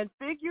and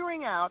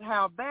figuring out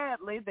how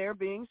badly they're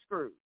being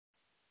screwed.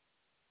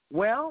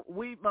 Well,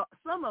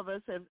 some of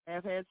us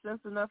have had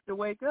sense enough to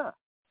wake up.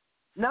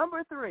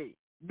 Number 3,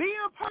 be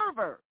a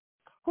pervert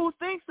who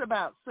thinks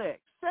about sex,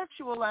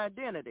 sexual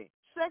identity,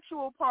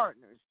 sexual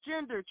partners,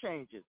 gender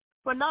changes,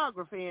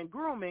 pornography, and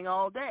grooming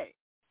all day.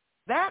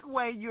 That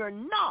way you're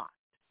not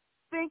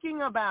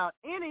thinking about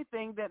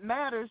anything that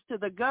matters to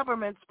the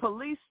government's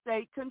police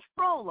state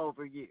control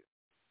over you.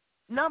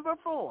 Number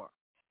 4,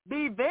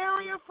 be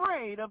very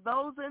afraid of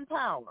those in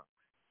power,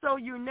 so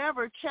you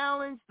never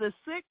challenge the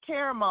sick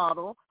care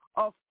model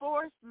of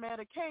forced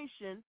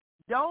medication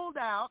doled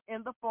out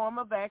in the form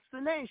of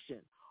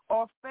vaccination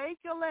or fake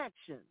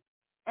elections.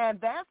 And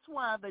that's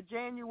why the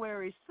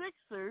January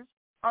 6ers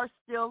are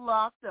still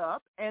locked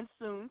up and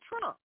soon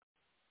Trump.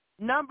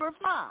 Number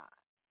 5,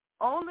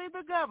 only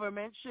the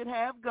government should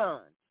have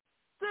guns.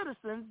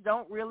 Citizens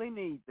don't really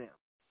need them.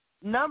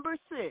 Number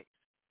 6,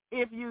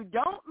 if you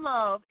don't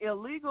love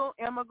illegal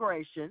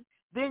immigration,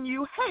 then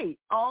you hate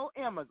all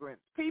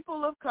immigrants,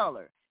 people of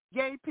color,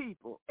 gay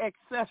people,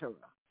 etc.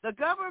 The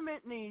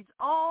government needs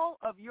all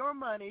of your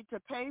money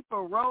to pay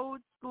for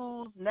roads,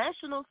 schools,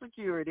 national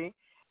security,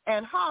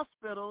 and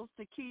hospitals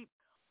to keep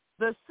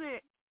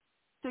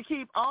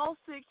all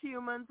sick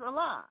humans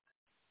alive.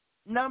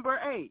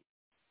 Number 8,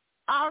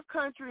 our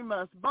country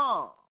must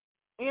bomb,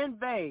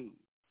 invade,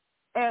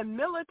 and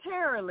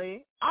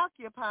militarily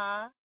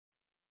occupy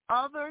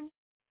other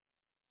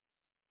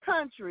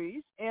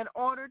countries in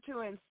order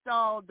to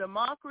install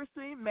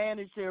democracy,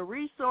 manage their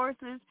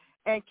resources,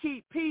 and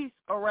keep peace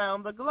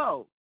around the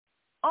globe.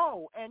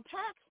 Oh, and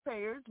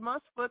taxpayers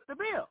must foot the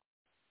bill.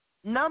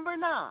 Number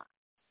 9,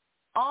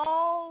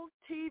 all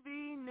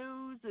TV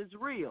news is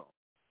real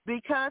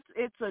because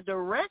it's a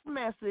direct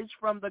message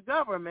from the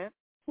government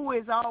who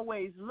is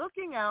always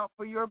looking out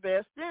for your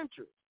best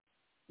interest.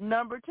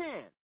 Number 10,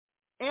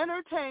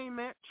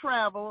 entertainment,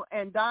 travel,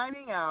 and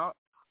dining out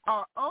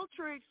are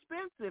ultra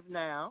expensive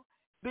now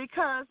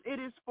because it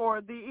is for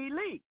the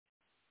elite.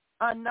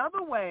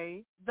 Another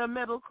way the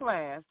middle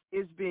class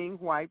is being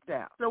wiped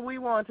out. So we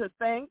want to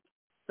thank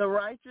the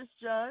righteous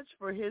judge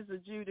for his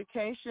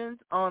adjudications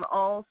on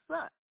all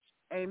such.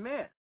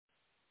 Amen.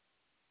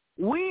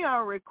 We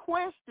are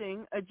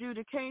requesting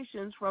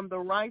adjudications from the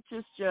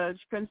righteous judge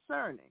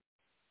concerning.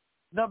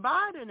 The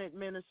Biden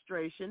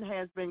administration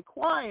has been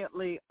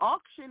quietly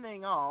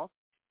auctioning off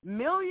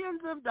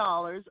millions of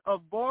dollars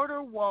of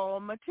border wall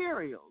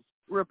materials,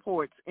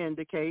 reports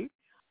indicate,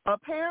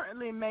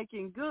 apparently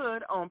making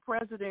good on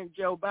President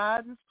Joe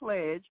Biden's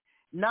pledge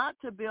not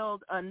to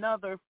build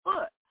another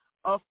foot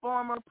of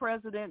former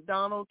President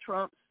Donald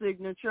Trump's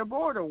signature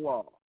border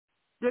wall.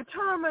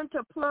 Determined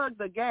to plug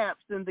the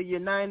gaps in the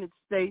United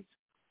States'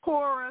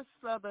 porous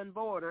southern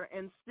border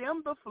and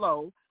stem the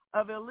flow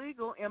of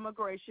illegal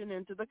immigration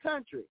into the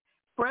country,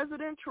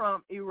 President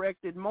Trump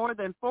erected more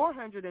than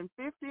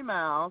 450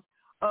 miles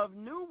of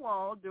new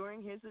wall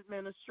during his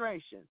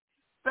administration.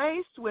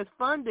 Faced with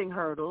funding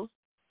hurdles,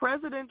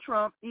 President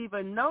Trump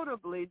even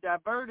notably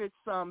diverted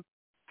some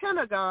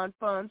Pentagon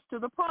funds to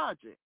the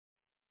project.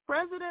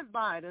 President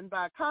Biden,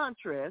 by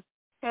contrast,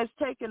 has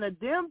taken a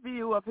dim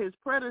view of his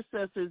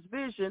predecessor's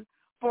vision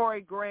for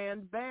a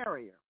grand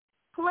barrier,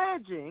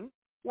 pledging,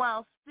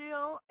 while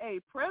still a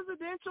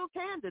presidential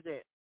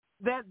candidate,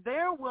 that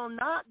there will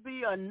not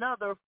be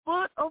another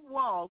foot of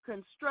wall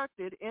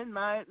constructed in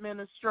my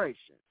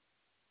administration.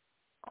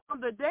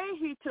 On the day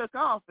he took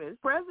office,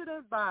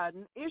 President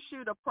Biden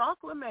issued a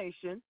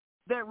proclamation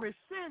that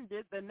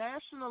rescinded the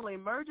national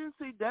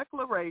emergency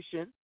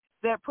declaration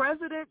that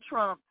President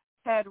Trump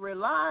had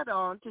relied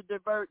on to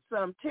divert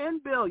some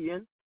 $10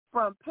 billion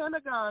from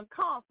Pentagon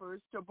coffers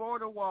to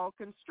border wall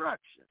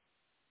construction.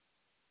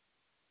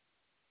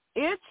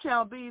 It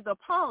shall be the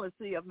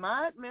policy of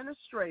my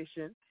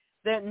administration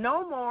that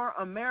no more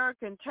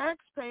American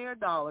taxpayer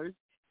dollars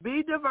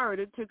be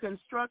diverted to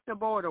construct a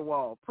border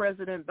wall,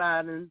 President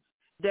Biden's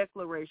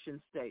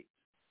declaration states.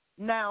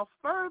 Now,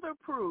 further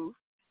proof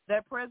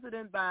that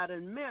President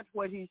Biden meant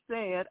what he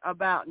said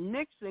about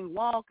nixing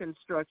wall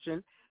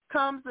construction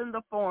comes in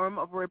the form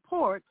of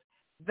reports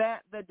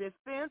that the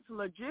Defense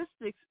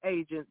Logistics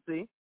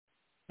Agency,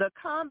 the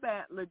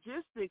Combat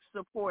Logistics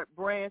Support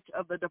branch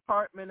of the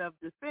Department of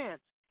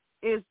Defense,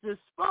 is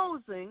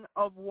disposing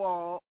of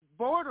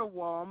border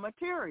wall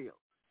materials.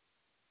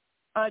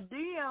 A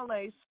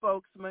DLA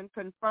spokesman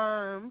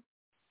confirmed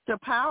to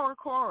Power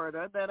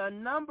Corridor that a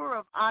number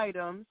of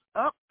items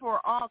up for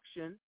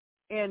auction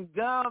in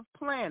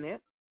GovPlanet,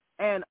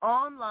 an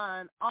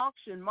online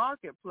auction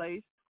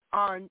marketplace,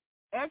 are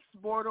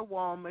ex-border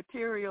wall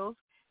materials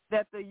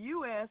that the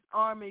U.S.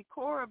 Army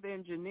Corps of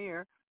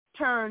Engineers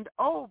turned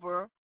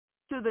over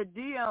to the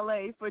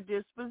DLA for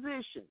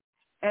disposition,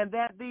 and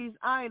that these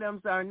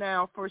items are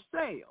now for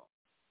sale.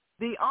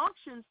 The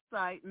auction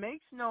site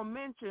makes no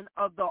mention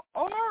of the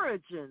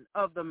origin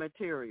of the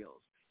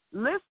materials,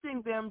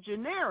 listing them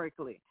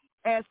generically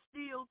as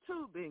steel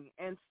tubing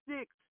and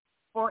sticks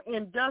for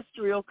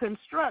industrial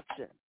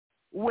construction,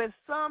 with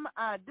some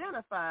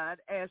identified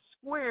as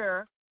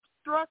square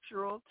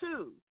structural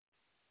tubes.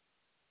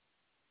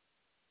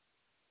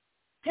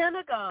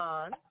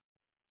 Pentagon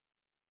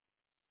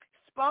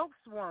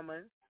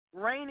spokeswoman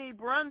Rainey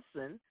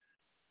Brunson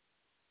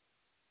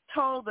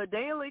told the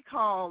Daily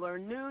Caller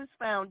News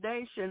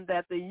Foundation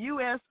that the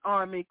U.S.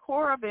 Army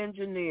Corps of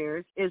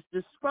Engineers is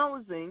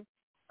disposing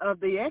of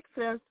the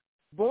excess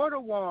border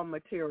wall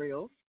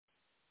materials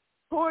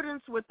in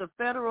accordance with the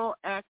federal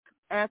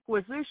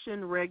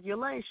acquisition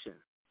regulation.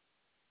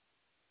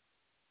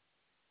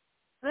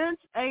 Since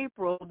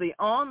April, the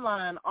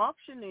online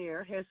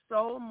auctioneer has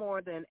sold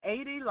more than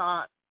 80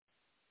 lots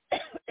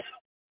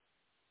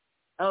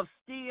of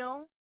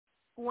steel,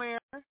 square,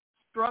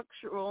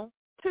 structural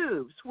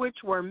tubes, which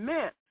were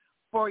meant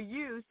for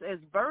use as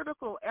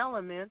vertical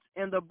elements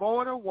in the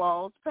border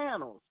walls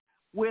panels,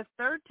 with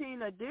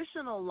 13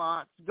 additional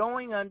lots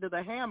going under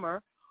the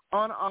hammer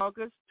on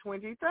August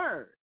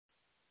 23rd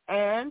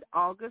and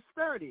August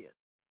 30th.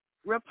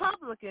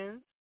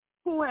 Republicans,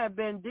 who have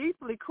been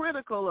deeply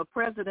critical of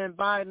President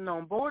Biden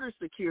on border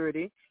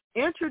security,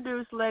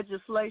 introduced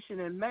legislation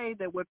in May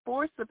that would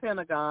force the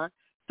Pentagon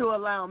to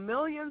allow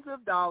millions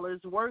of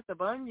dollars worth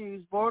of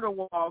unused border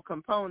wall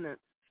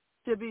components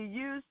to be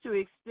used to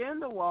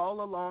extend the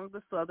wall along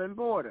the southern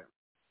border.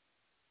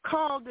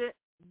 Called it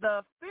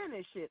the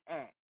Finish It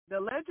Act. The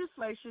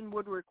legislation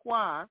would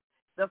require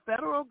the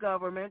federal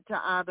government to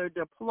either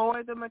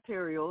deploy the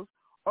materials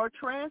or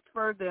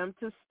transfer them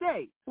to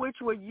states, which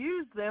would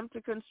use them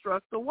to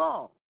construct the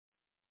wall.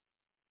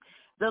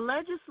 The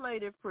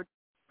legislative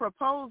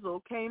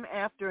proposal came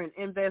after an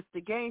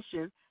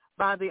investigation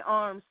by the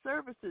Armed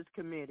Services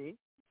Committee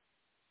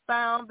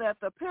found that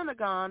the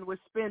Pentagon was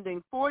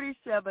spending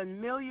 $47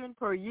 million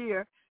per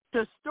year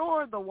to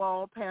store the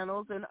wall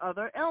panels and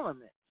other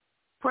elements.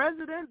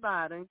 President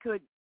Biden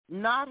could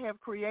not have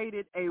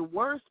created a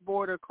worse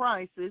border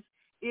crisis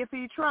if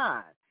he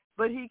tried,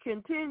 but he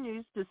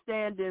continues to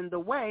stand in the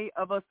way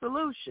of a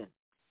solution.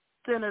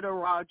 Senator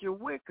Roger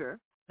Wicker,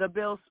 the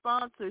bill's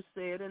sponsor,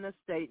 said in a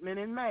statement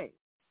in May.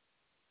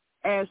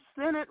 As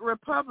Senate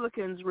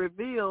Republicans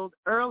revealed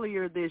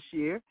earlier this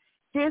year,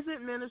 his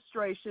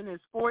administration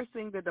is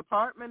forcing the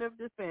Department of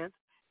Defense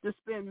to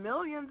spend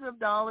millions of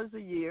dollars a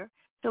year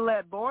to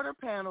let border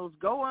panels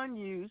go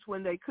unused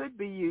when they could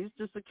be used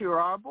to secure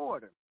our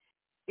border.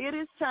 It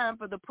is time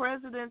for the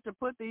president to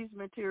put these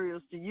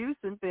materials to use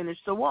and finish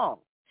the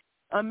wall.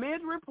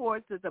 Amid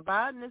reports that the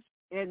Biden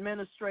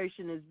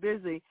administration is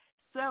busy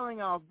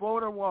selling off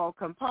border wall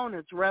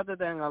components rather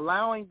than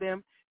allowing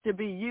them to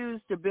be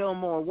used to build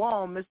more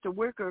wall, Mr.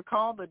 Wicker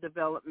called the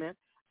development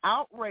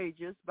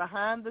outrageous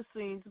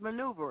behind-the-scenes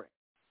maneuvering.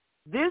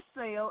 This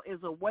sale is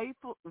a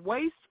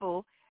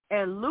wasteful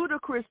and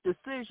ludicrous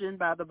decision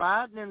by the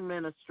Biden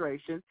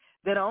administration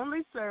that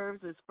only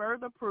serves as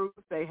further proof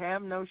they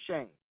have no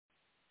shame.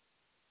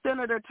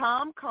 Senator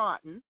Tom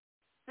Cotton,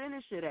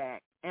 Finish It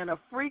Act, and a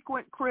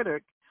frequent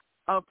critic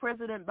of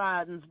President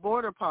Biden's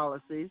border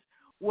policies,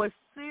 was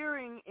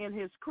searing in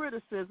his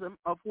criticism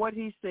of what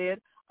he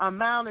said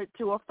amounted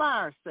to a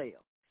fire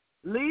sale.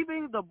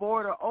 Leaving the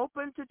border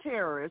open to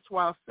terrorists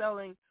while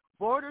selling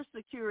border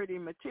security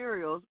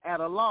materials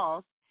at a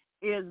loss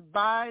is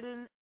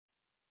Bidenomics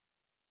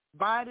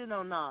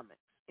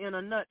in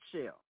a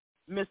nutshell,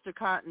 Mr.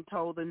 Cotton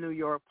told the New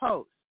York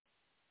Post.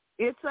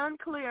 It's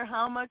unclear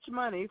how much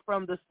money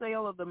from the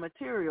sale of the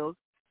materials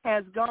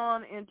has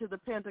gone into the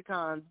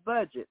Pentagon's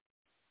budget.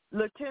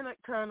 Lieutenant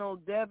Colonel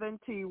Devin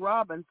T.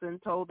 Robinson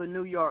told the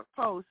New York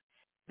Post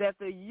that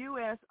the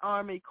U.S.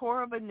 Army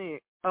Corps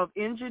of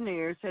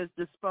Engineers has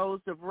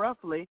disposed of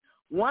roughly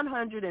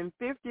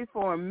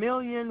 $154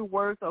 million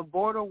worth of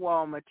border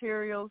wall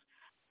materials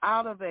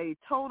out of a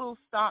total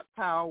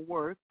stockpile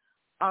worth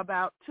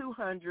about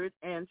 $260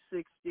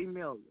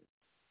 million.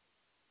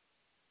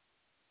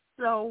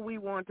 So we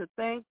want to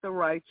thank the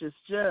righteous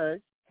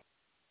judge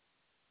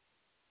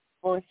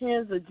for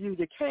his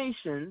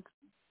adjudications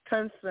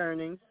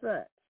concerning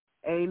such.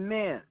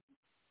 Amen.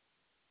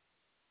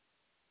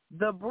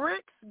 The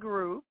BRICS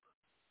group,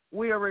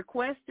 we are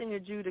requesting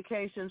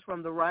adjudications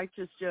from the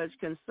righteous judge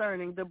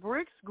concerning the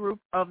BRICS group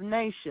of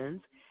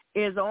nations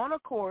is on a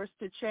course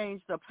to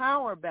change the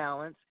power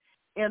balance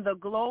in the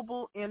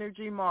global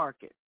energy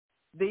market.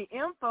 The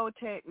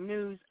Infotech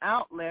news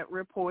outlet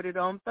reported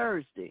on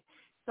Thursday,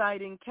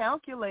 citing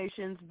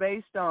calculations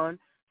based on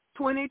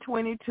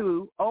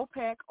 2022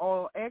 OPEC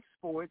oil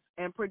exports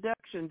and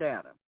production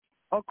data.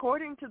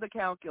 According to the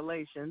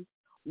calculations,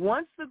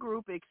 once the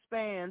group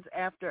expands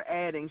after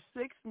adding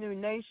 6 new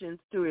nations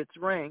to its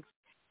ranks,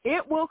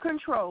 it will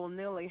control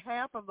nearly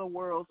half of the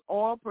world's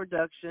oil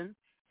production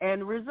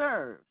and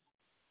reserves.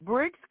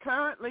 BRICS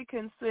currently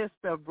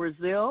consists of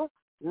Brazil,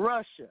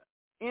 Russia,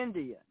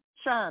 India,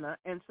 China,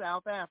 and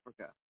South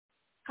Africa.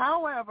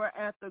 However,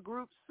 at the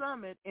group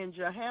summit in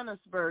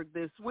Johannesburg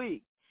this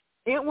week,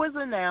 it was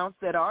announced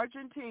that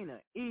Argentina,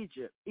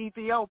 Egypt,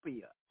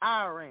 Ethiopia,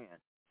 Iran,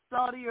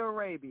 Saudi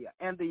Arabia,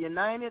 and the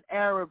United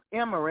Arab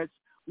Emirates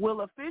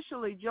will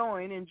officially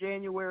join in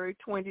January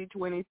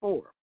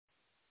 2024.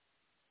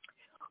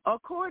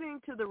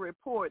 According to the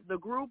report, the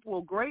group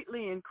will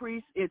greatly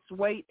increase its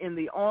weight in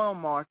the oil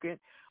market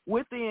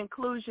with the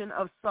inclusion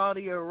of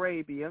Saudi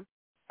Arabia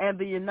and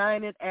the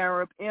United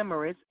Arab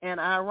Emirates and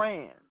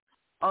Iran.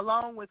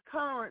 Along with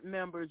current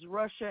members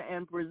Russia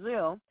and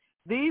Brazil,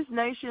 these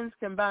nations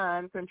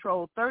combined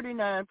control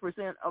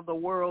 39% of the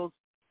world's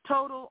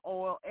total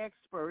oil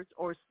exports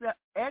or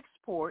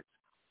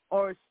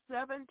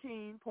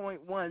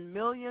 17.1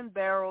 million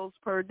barrels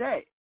per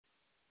day.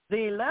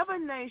 The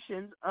 11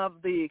 nations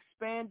of the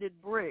expanded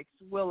BRICS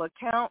will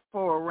account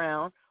for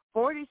around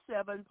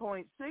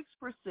 47.6%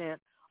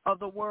 of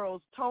the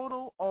world's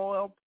total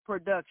oil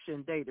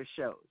production, data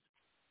shows.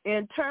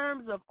 In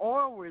terms of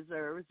oil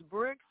reserves,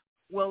 BRICS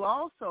will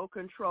also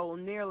control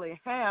nearly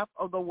half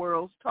of the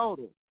world's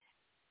total,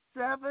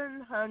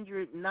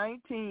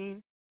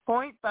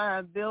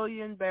 719.5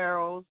 billion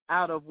barrels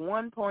out of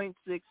 1.6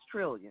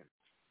 trillion.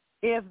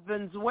 If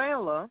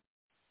Venezuela,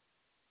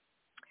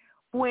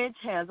 which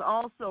has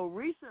also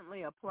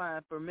recently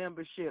applied for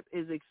membership,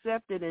 is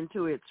accepted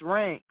into its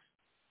ranks,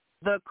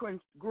 the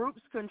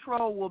group's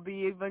control will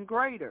be even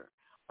greater,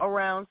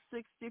 around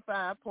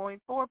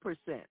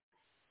 65.4%.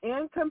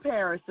 In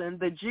comparison,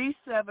 the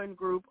G7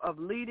 group of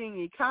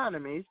leading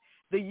economies,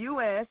 the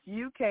U.S.,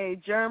 U.K.,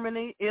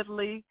 Germany,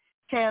 Italy,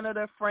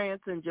 Canada,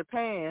 France, and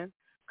Japan,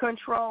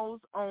 controls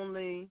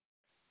only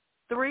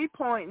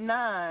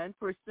 3.9%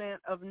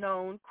 of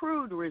known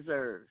crude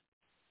reserves.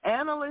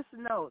 Analysts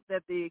note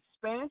that the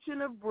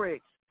expansion of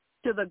BRICS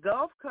to the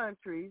Gulf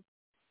countries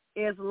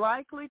is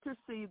likely to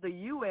see the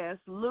U.S.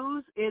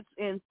 lose its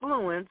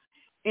influence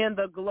in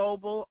the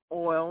global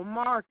oil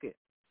market.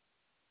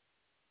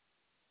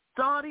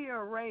 Saudi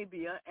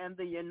Arabia and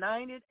the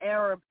United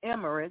Arab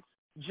Emirates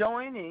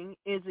joining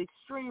is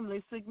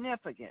extremely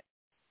significant.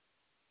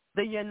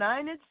 The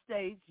United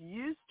States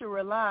used to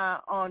rely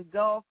on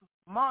Gulf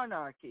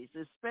monarchies,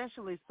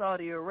 especially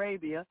Saudi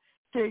Arabia,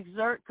 to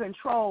exert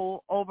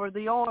control over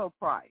the oil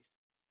price.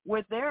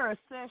 With their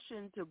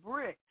accession to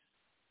BRICS,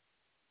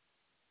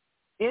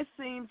 it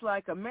seems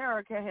like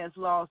America has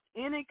lost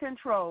any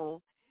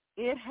control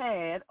it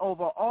had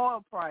over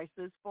oil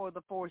prices for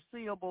the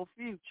foreseeable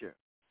future.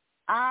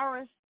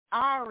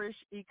 Irish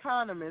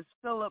economist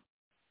Philip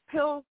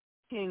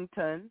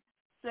Pilkington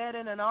said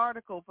in an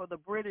article for the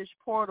British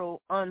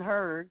portal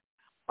Unheard,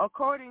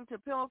 according to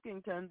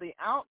Pilkington, the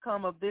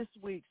outcome of this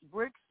week's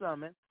BRICS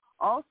summit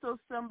also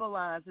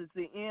symbolizes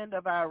the end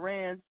of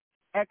Iran's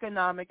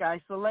economic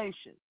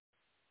isolation.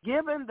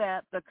 Given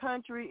that the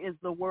country is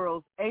the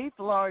world's 8th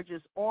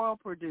largest oil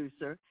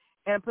producer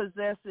and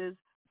possesses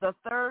the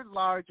 3rd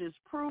largest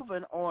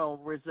proven oil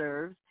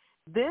reserves,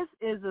 this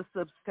is a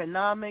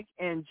economic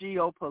and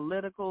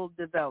geopolitical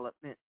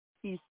development,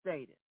 he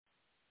stated.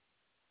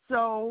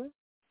 So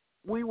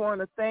we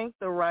want to thank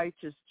the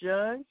righteous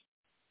judge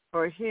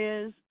for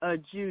his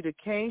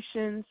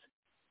adjudications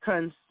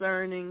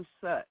concerning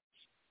such.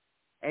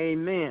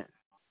 Amen.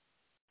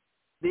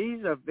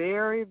 These are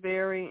very,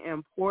 very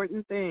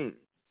important things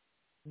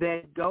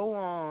that go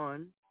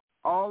on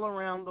all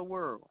around the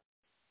world,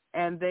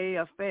 and they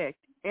affect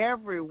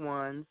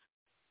everyone's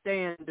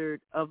standard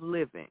of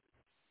living.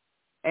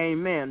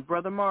 Amen.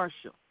 Brother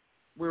Marshall,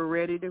 we're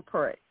ready to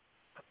pray.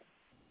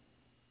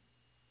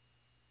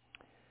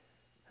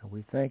 And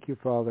we thank you,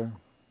 Father,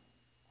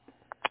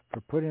 for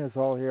putting us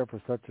all here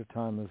for such a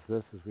time as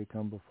this as we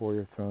come before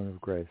your throne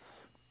of grace.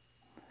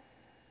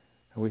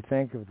 And we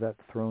thank you for that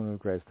throne of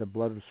grace, the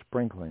blood of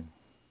sprinkling.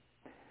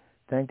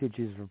 Thank you,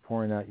 Jesus, for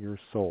pouring out your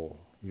soul,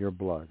 your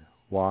blood.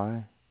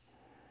 Why?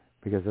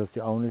 Because that's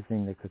the only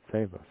thing that could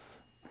save us.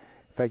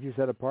 In fact, you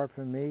said, apart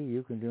from me,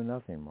 you can do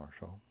nothing,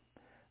 Marshall.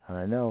 And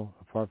I know,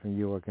 apart from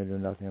you, I can do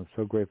nothing. I'm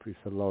so grateful you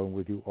said, lo, and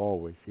with you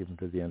always, even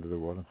to the end of the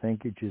world. And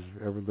thank you, Jesus,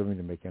 for ever living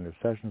to make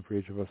intercession for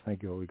each of us.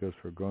 Thank you, Holy Ghost,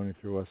 for groaning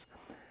through us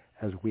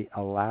as we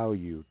allow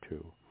you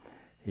to,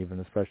 even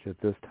especially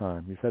at this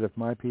time. You said, if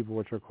my people,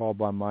 which are called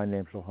by my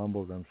name, shall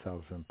humble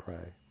themselves and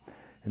pray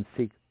and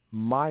seek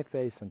my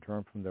face and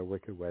turn from their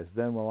wicked ways,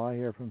 then will I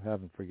hear from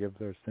heaven, forgive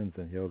their sins,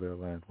 and heal their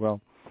land.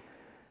 Well,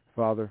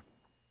 Father,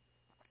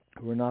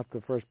 we're not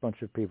the first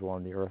bunch of people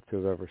on the earth to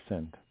have ever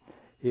sinned.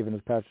 Even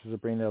as Pastor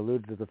Sabrina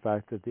alluded to the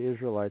fact that the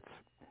Israelites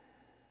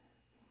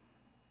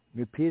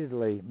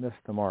repeatedly missed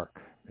the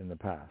mark in the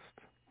past.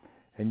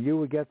 And you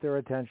would get their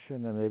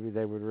attention, and maybe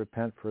they would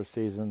repent for a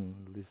season,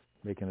 at least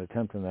make an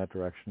attempt in that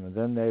direction, and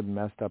then they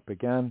messed up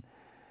again,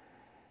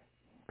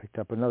 picked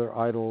up another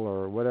idol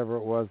or whatever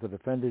it was that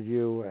offended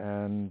you,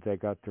 and they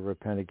got to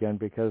repent again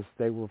because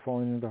they were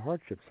falling into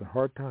hardships and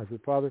hard times.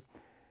 But Father,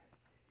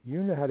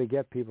 you know how to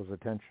get people's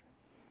attention.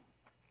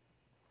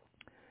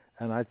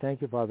 And I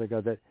thank you, Father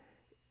God, that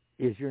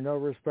is you're no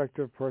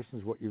respecter of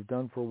persons. What you've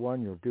done for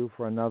one, you'll do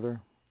for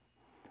another.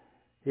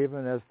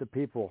 Even as the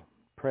people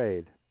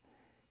prayed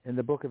in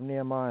the book of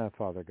Nehemiah,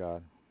 Father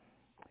God,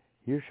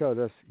 you showed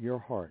us your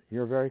heart.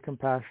 You're very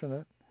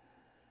compassionate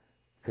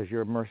because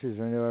your mercies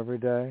are new every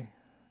day,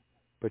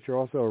 but you're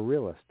also a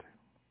realist.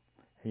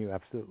 and you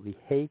absolutely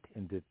hate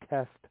and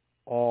detest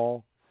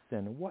all sin.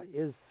 And what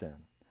is sin?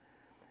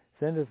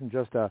 Sin isn't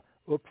just a,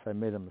 oops, I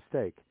made a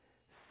mistake.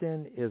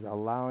 Sin is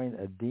allowing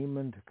a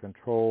demon to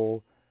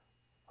control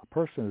a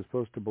person who's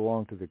supposed to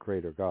belong to the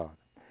Creator God.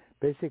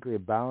 Basically,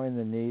 bowing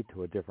the knee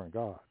to a different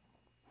God.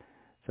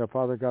 So,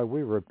 Father God,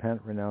 we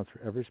repent, renounce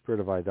every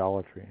spirit of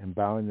idolatry and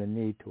bowing the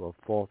knee to a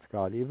false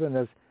God, even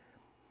as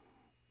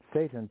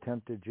Satan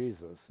tempted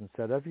Jesus and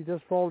said, if you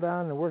just fall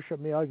down and worship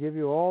me, I'll give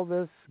you all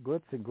this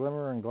glitz and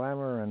glimmer and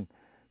glamour, and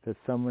that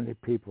so many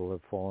people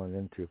have fallen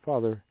into.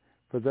 Father,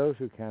 for those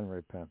who can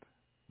repent,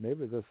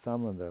 maybe there's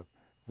some in the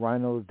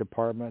Rhino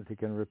department who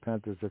can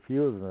repent. There's a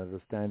few of them that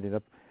are standing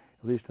up,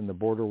 at least in the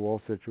border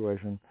wall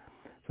situation.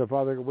 So,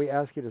 Father, we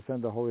ask you to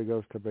send the Holy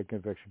Ghost to bring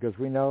conviction, because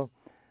we know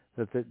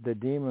that the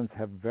demons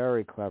have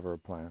very clever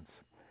plans.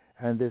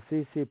 And the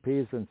CCP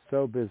has been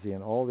so busy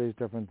in all these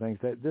different things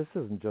that this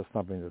isn't just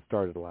something that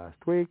started last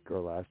week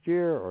or last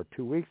year or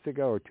 2 weeks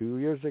ago or 2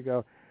 years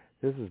ago.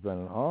 This has been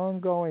an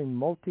ongoing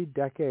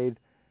multi-decade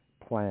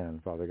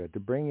plan, Father God, to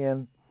bring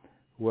in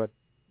what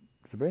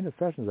Sabrina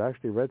Sessions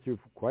actually read through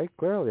quite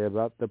clearly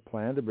about the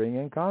plan to bring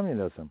in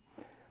communism.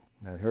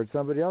 I heard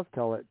somebody else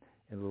tell it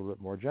in a little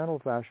bit more gentle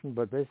fashion,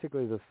 but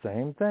basically the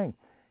same thing,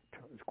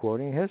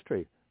 quoting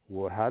history.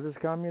 Well, how does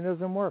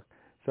communism work?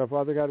 So,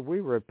 Father God, we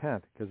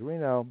repent, because we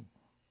know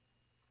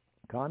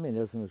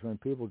communism is when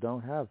people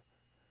don't have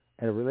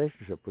a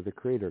relationship with the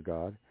Creator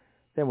God.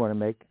 They want to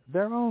make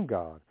their own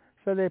God.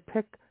 So they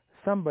pick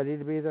somebody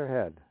to be their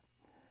head.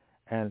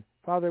 And,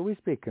 Father, we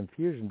speak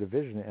confusion,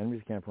 division, and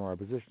enemies camp from our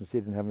position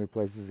seated in heavenly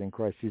places in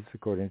Christ Jesus,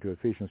 according to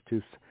Ephesians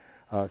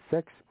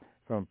 2:6,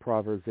 from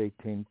Proverbs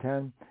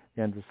 18:10,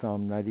 the end of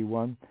Psalm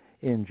 91,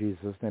 in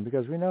Jesus' name.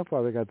 Because we know,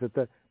 Father God, that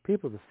the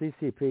people of the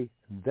CCP,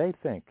 they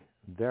think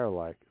they're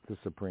like the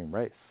supreme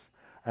race.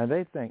 And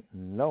they think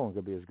no one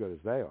could be as good as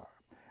they are.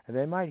 And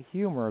they might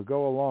humor or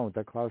go along with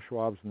the Klaus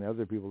Schwabs and the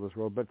other people of this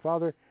world, but,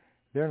 Father,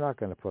 they're not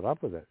going to put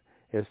up with it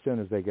as soon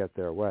as they get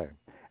their way.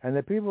 And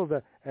the people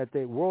at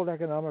the World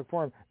Economic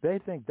Forum, they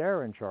think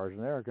they're in charge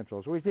and they're in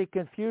control. So we see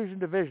confusion,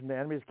 division, the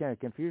enemy's camp,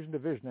 confusion,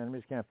 division, the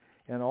enemy's camp,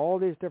 in all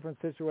these different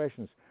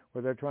situations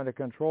where they're trying to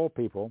control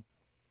people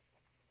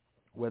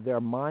with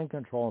their mind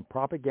control and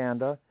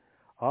propaganda.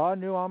 A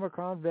new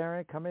Omicron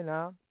variant coming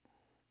out.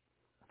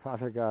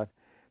 Father God,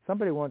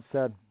 somebody once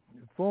said,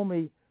 "Fool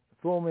me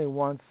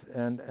once,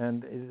 and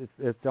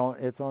it's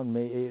on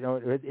me. You know,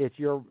 it's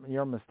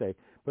your mistake.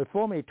 But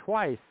fool me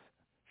twice,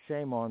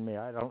 shame on me."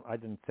 I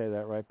didn't say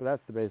that right, but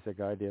that's the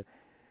basic idea.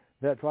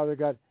 That, Father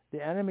God,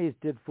 the enemies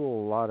did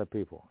fool a lot of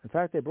people. In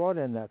fact, they brought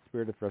in that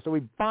spirit of fear. So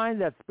we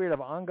bind that spirit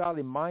of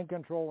ungodly mind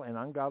control and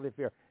ungodly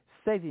fear.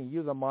 Satan,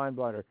 you the mind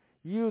blinder,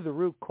 you the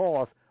root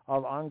cause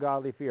of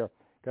ungodly fear.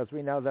 Because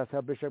we know that's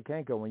how Bishop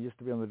Kanko, when he used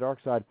to be on the dark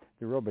side,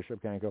 the real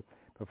Bishop Kanko,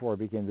 before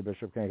he became the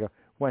Bishop Kanko,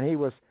 when he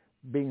was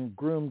being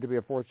groomed to be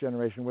a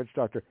fourth-generation witch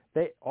doctor,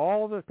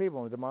 all those people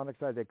on the demonic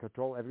side, they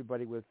control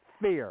everybody with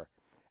fear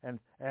and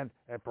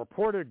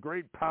purported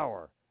great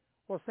power.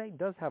 Well, Satan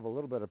does have a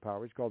little bit of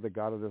power. He's called the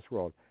God of this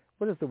world.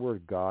 What does the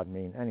word God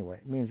mean anyway?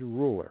 It means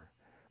ruler,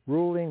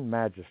 ruling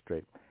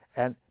magistrate.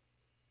 And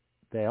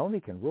they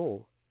only can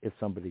rule if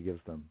somebody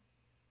gives them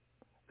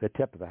the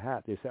tip of the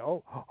hat. They say,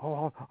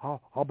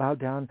 I'll bow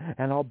down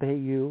and I'll obey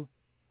you.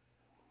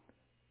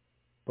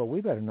 But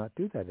we better not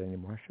do that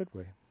anymore, should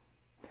we?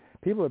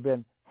 People have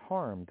been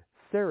harmed,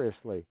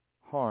 seriously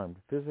harmed,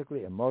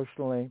 physically,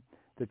 emotionally.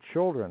 The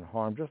children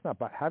harmed, just not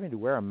by having to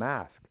wear a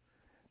mask.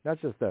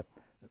 Not just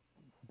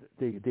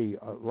the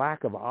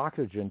lack of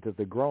oxygen to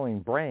the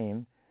growing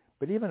brain,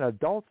 but even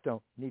adults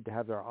don't need to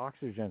have their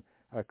oxygen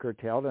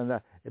curtailed, and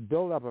the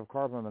buildup of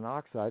carbon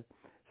monoxide.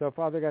 So,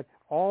 Father God,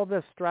 all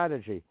this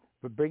strategy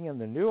for bringing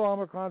the new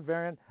Omicron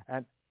variant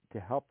and to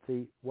help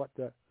the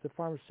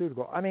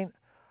pharmaceutical. I mean,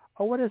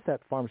 what is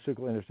that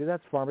pharmaceutical industry?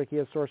 That's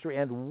pharmakia, sorcery,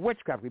 and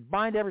witchcraft. We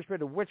bind every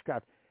spirit of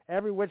witchcraft,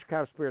 every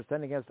witchcraft spirit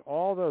sent against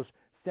all those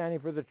standing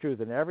for the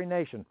truth in every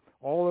nation,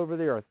 all over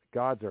the earth,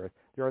 God's earth.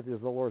 The earth is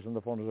the Lord's and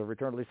the fullness of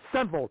eternity.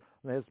 Sevenfold,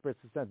 and his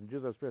spirits are sent, and do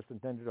those spirits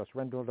intended us,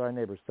 render to our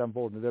neighbors,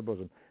 sevenfold into their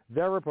bosom.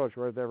 Their reproach,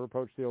 where their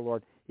reproach to the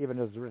Lord, even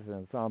as is written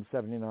in Psalm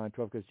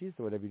 79:12, because Jesus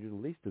said, whatever you do to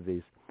the least of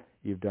these,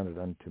 you've done it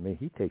unto me.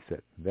 He takes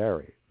it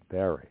very,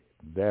 very,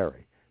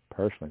 very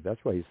personally.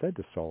 That's why he said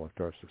to Saul of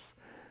Tarsus,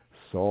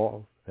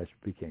 Saul, that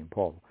became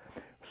Paul,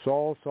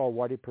 Saul,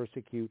 why do you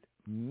persecute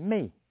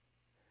me?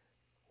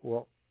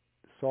 Well,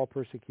 Saul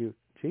persecute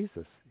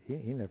Jesus. He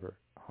never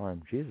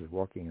harmed Jesus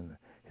walking in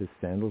his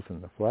sandals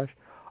in the flesh.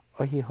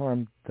 He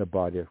harmed the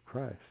body of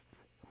Christ.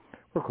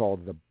 We're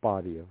called the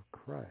body of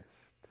Christ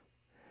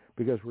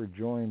because we're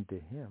joined to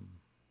him.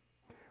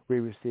 We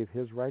receive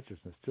his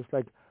righteousness, just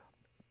like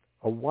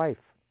a wife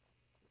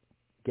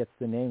gets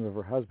the name of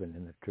her husband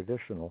in the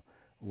traditional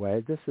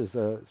way. This is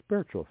a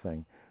spiritual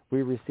thing.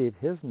 We receive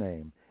his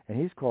name, and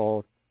he's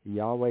called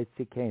Yahweh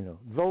Tzidkenu,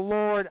 the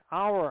Lord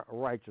our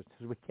righteousness.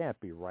 We can't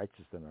be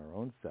righteous in our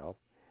own self.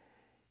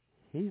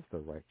 He's the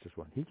righteous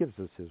one. He gives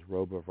us his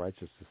robe of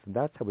righteousness, and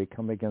that's how we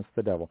come against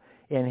the devil.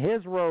 In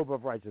his robe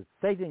of righteousness,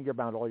 Satan, you're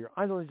bound. All your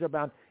unbelievers are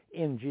bound.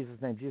 in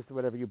Jesus' name. Jesus,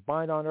 whatever you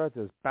bind on earth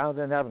is bound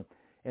in heaven.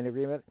 In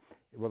agreement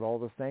with all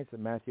the saints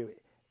in Matthew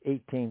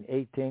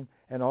 18:18,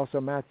 and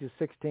also Matthew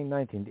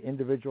 16:19, the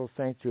individual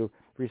saints who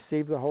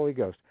receive the Holy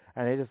Ghost.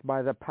 And it is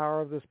by the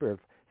power of the Spirit.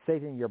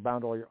 Satan, you're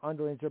bound. All your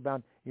underlings are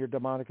bound. Your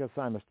demonic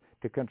assignments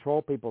to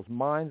control people's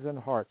minds and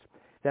hearts.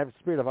 That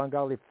spirit of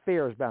ungodly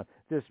fear is bound.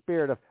 This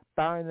spirit of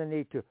bowing the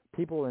knee to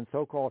people in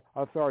so-called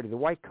authority. The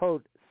white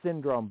coat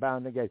syndrome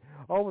bound again.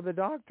 Oh, well, the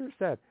doctor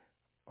said,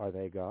 are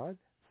they God?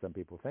 Some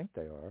people think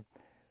they are.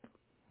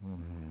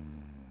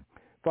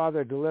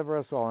 Father, deliver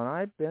us all. And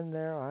I've been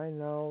there. I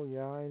know.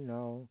 Yeah, I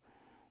know.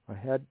 I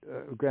had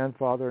a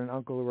grandfather and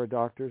uncle who were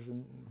doctors,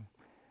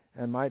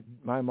 and my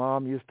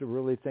mom used to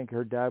really think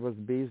her dad was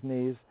bee's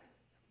knees,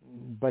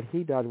 but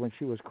he died when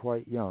she was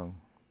quite young.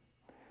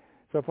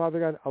 So, Father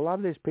God, a lot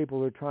of these people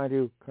who are trying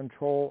to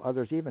control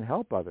others, even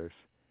help others,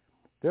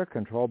 they're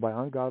controlled by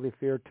ungodly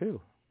fear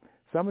too.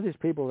 Some of these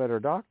people that are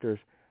doctors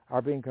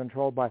are being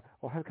controlled by,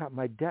 oh, I've got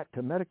my debt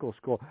to medical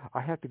school.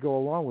 I have to go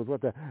along with what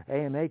the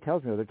AMA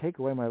tells me, or they take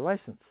away my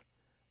license.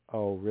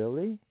 Oh,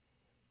 really?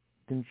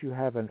 Didn't you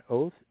have an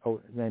oath? Oh,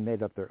 they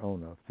made up their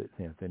own oath,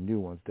 the new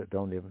ones that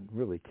don't even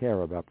really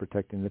care about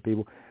protecting the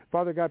people.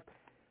 Father God,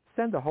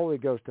 send the Holy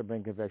Ghost to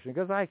bring conviction,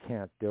 because I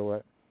can't do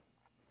it.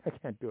 I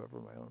can't do it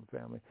for my own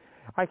family.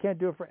 I can't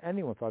do it for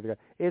anyone, Father God.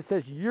 It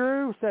says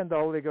you send the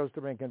Holy Ghost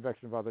to bring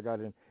conviction, Father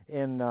God,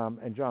 in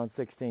John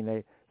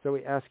 16:8. So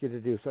we ask you to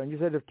do so. And you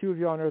said if two of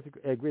you on earth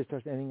agree to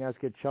touch anything,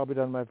 ask it shall be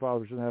done by my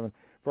Father which is in heaven.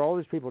 For all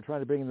these people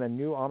trying to bring in the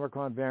new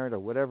Omicron variant or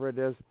whatever it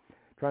is,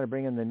 trying to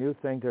bring in the new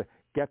thing to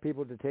get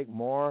people to take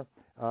more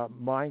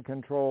mind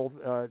control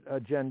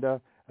agenda,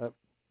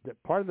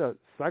 part of the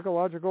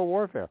psychological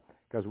warfare.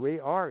 Because we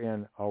are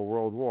in a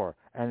world war.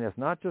 And it's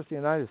not just the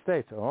United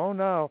States. Oh,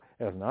 no.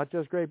 It's not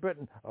just Great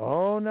Britain.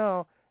 Oh,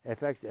 no. It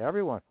affects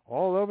everyone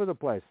all over the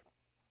place.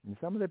 And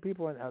some of the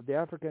people in the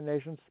African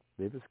nations,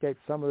 they've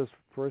escaped some of this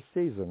for a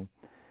season.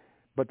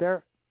 But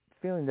they're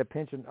feeling the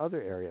pinch in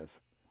other areas.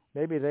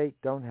 Maybe they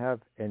don't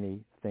have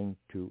anything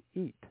to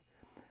eat.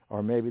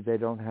 Or maybe they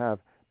don't have,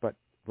 but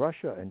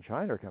Russia and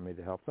China are coming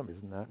to help them.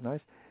 Isn't that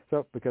nice?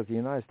 So, because the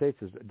United States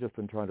has just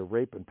been trying to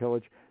rape and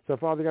pillage. So,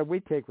 Father God, we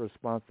take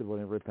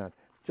responsibility and repent,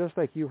 just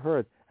like you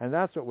heard. And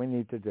that's what we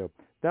need to do.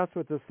 That's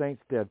what the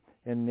saints did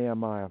in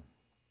Nehemiah.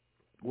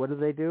 What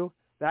did they do?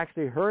 They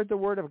actually heard the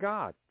word of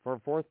God for a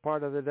fourth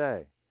part of the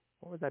day.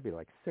 What would that be,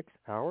 like 6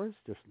 hours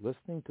just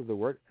listening to the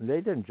word? And they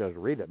didn't just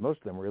read it. Most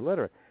of them were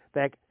illiterate.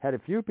 They had a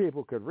few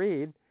people could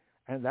read,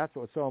 and that's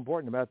what's so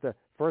important about the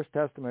First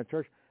Testament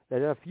church,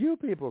 that a few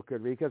people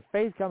could read, because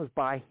faith comes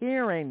by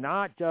hearing,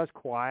 not just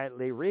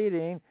quietly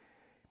reading.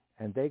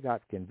 And they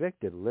got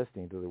convicted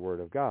listening to the word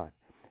of God.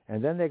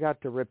 And then they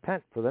got to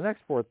repent for the next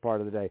fourth part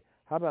of the day.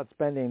 How about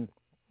spending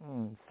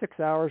 6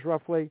 hours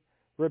roughly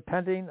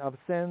repenting of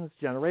sins,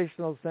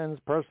 generational sins,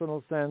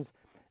 personal sins?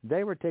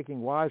 They were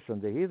taking wives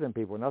from the heathen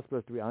people. We're not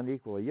supposed to be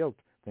unequally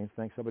yoked.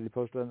 Thanks somebody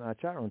posted in that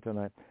chat room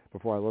tonight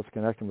before I lost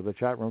connection with the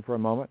chat room for a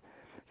moment.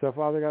 So,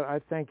 Father God, I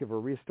thank you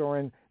for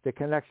restoring the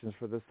connections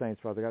for the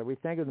saints, Father God. We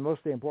thank you, the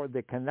most important,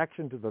 the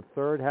connection to the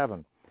third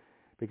heaven,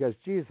 because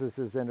Jesus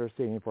is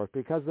interceding for us.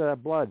 Because of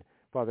that blood,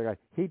 Father God,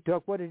 he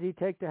took, what did he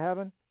take to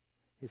heaven?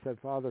 He said,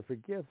 Father,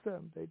 forgive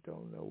them. They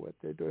don't know what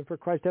they're doing. For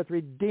Christ hath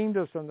redeemed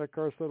us from the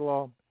curse of the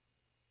law.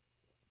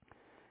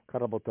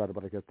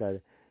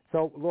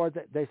 So, Lord,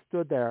 they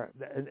stood there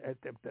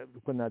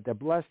when they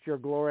blessed your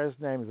glorious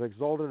name, is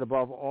exalted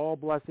above all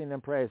blessing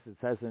and praise. It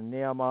says in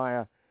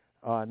Nehemiah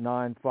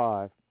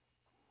 9:5.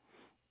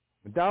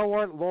 Thou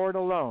art Lord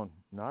alone,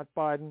 not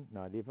Biden,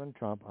 not even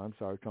Trump. I'm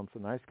sorry, Trump's a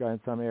nice guy in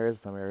some areas.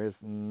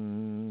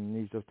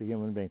 He's just a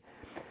human being.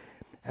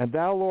 And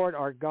thou, Lord,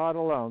 art God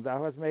alone.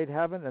 Thou hast made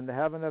heaven and the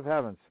heaven of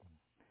heavens,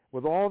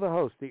 with all the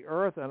hosts, the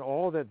earth and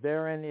all that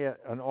therein is,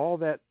 and all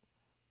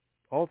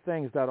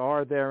things that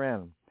are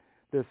therein,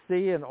 the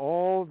sea and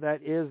all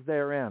that is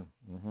therein.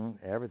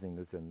 Everything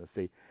that's in the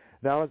sea.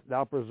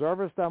 Thou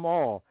preservest them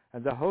all,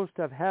 and the host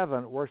of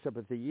heaven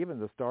worshipeth thee, even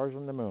the stars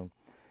and the moon.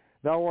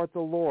 Thou art the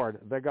Lord,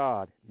 the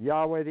God,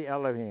 Yahweh the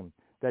Elohim,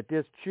 that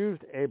didst choose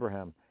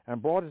Abraham, and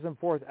broughtest him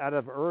forth out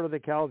of Ur of the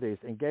Chaldees,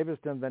 and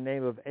gavest him the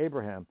name of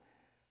Abraham.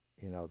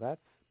 You know,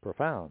 that's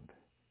profound,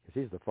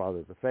 because he's the father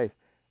of the faith.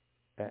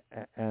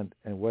 And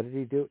what did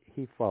he do?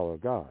 He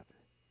followed God.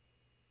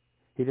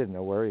 He didn't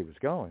know where he was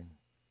going,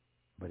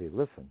 but he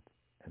listened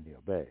and he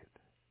obeyed.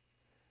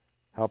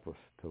 Help us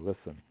to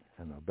listen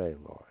and obey,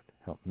 Lord.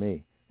 Help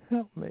me,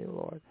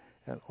 Lord,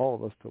 and all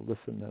of us to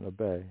listen and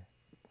obey.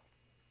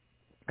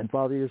 And,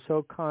 Father, you're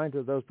so kind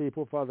to those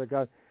people, Father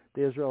God,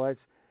 the Israelites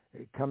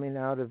coming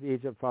out of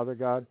Egypt, Father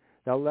God.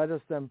 Thou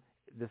leddest them,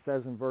 it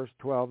says in verse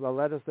 12, thou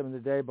leddest them in the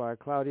day by a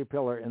cloudy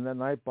pillar, in the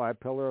night by a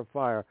pillar of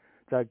fire.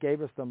 Thou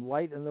gavest them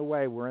light in the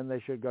way wherein they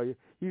should go.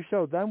 You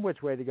showed them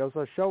which way to go,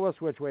 so show us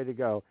which way to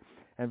go.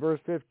 And verse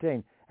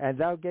 15, and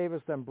thou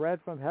gavest them bread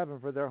from heaven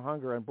for their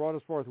hunger, and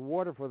broughtest forth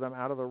water for them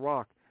out of the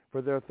rock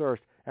for their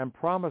thirst, and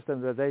promised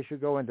them that they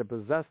should go in to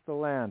possess the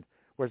land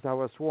which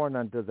thou hast sworn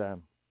unto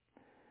them.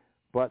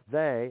 But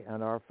they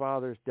and our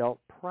fathers dealt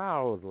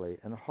proudly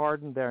and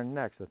hardened their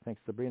necks. I think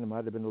Sabrina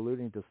might have been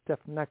alluding to stiff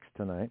necks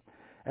tonight.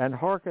 And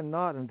hearkened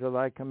not unto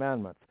thy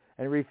commandments,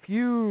 and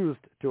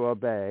refused to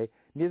obey,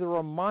 neither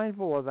were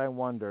mindful of thy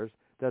wonders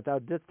that thou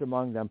didst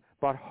among them,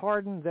 but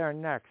hardened their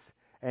necks,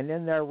 and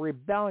in their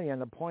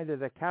rebellion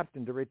appointed a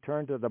captain to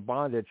return to the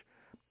bondage.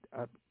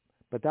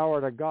 But thou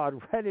art a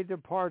God ready to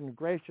pardon,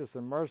 gracious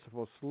and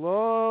merciful,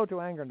 slow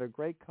to anger, and of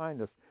great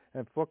kindness,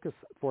 and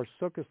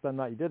forsookest them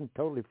not. You didn't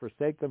totally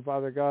forsake them,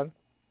 Father God.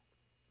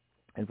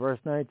 In verse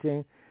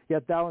 19,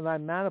 yet thou in thy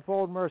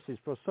manifold mercies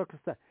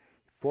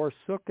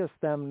forsookest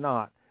them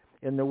not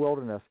in the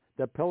wilderness.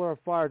 The pillar of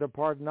fire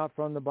departed not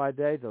from them by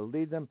day to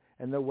lead them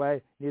in the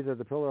way, neither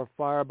the pillar of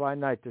fire by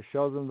night to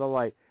show them the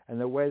light and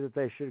the way that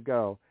they should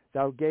go.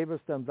 Thou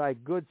gavest them thy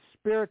good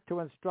spirit to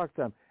instruct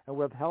them, and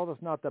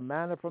withheldest not the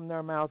manna from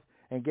their mouth,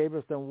 and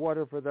gavest them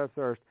water for their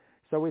thirst.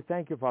 So we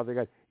thank you, Father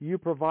God. You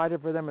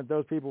provided for them, and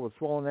those people with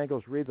swollen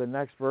ankles, read the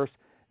next verse,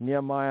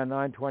 Nehemiah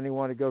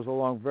 9:21. It goes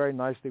along very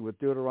nicely with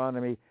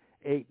Deuteronomy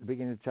 8,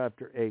 beginning of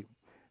chapter 8.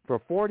 For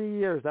 40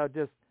 years thou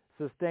didst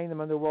sustain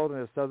them in the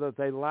wilderness, so that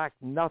they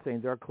lacked nothing.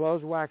 Their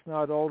clothes waxed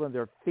not old, and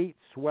their feet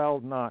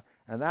swelled not.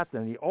 And that's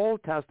in the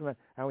Old Testament,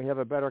 and we have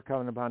a better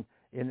covenant upon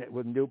in it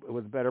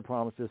with better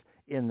promises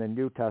in the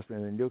New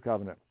Testament, in the New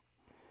Covenant.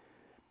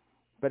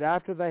 But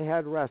after they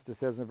had rest, it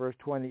says in verse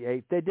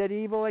 28, they did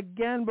evil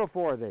again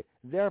before thee.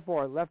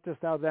 Therefore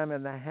leftest thou them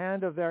in the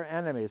hand of their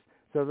enemies,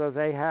 so that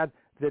they had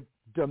the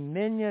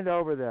dominion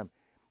over them.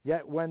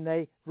 Yet when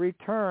they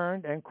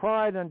returned and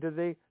cried unto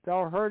thee,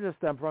 thou heardest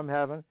them from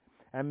heaven,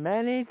 and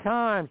many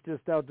times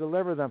didst thou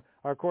deliver them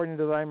according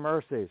to thy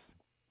mercies,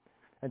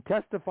 and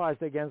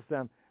testifiest against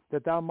them,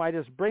 that thou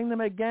mightest bring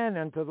them again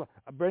unto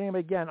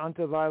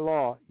thy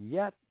law.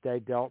 Yet they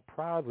dealt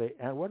proudly.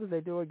 And what did they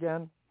do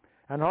again?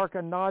 And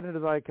hearkened not unto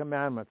thy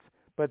commandments,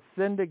 but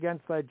sinned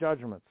against thy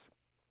judgments.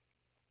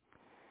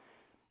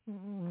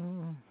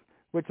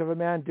 Which if a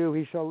man do,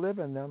 he shall live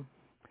in them.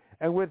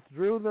 And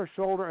withdrew their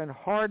shoulder, and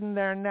hardened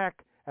their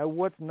neck, and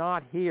would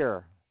not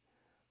hear.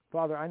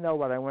 Father, I know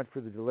what I went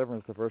through the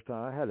deliverance the first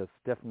time. I had a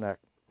stiff neck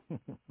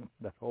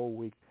that whole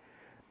week.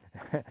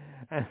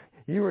 And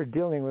you were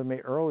dealing with me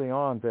early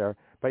on there,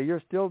 but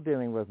you're still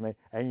dealing with me,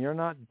 and you're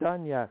not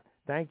done yet.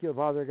 Thank you,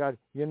 Father God.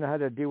 You know how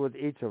to deal with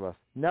each of us.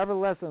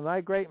 Nevertheless, in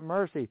thy great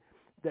mercy,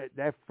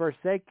 that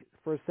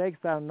forsakes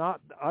thou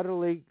not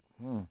utterly.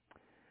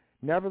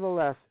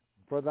 Nevertheless,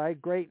 for thy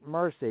great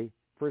mercy,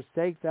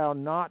 forsake thou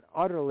not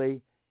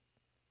utterly.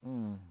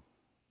 I'm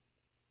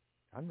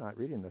not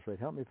reading this right.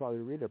 Help me, Father,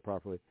 to read it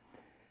properly.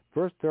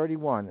 Verse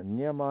 31 in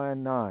Nehemiah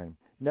 9.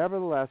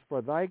 Nevertheless,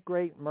 for thy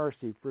great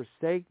mercy, for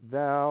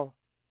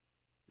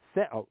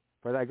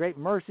thy great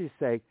mercy's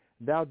sake,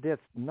 thou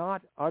didst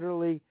not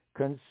utterly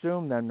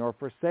consume them, nor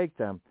forsake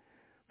them,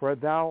 for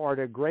thou art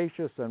a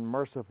gracious and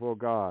merciful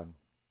God.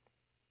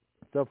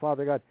 So,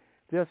 Father God,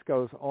 this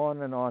goes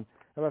on and on.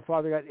 But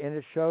Father God, and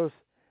it shows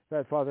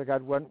that, Father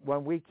God,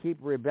 when we keep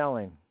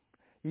rebelling,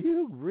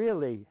 you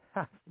really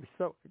have to be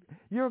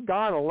you're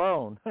God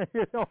alone.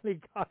 You're the only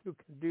God who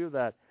can do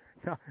that.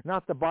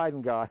 Not the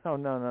Biden God. Oh,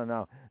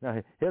 no.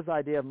 His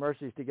idea of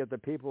mercy is to get the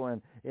people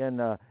in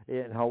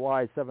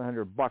Hawaii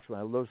 $700 when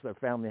I lose their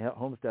family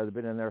homestead. They've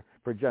been in there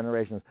for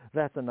generations.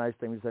 That's a nice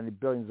thing. We're sending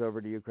billions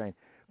over to Ukraine.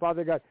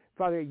 Father God,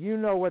 Father, you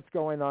know what's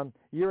going on.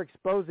 You're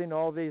exposing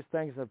all these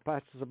things that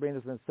Pastor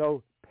Sabrina's been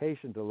so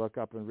patient to look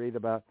up and read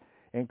about,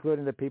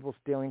 including the people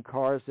stealing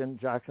cars in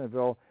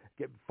Jacksonville.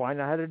 Find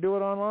out how to do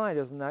it online.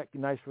 Isn't that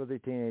nice for the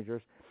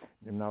teenagers?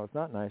 No, it's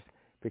not nice,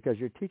 because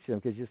you're teaching them,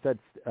 because you said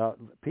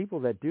people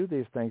that do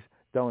these things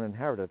don't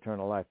inherit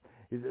eternal life.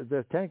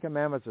 The Ten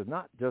Commandments is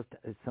not just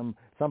some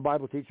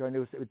Bible teacher I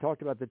knew. We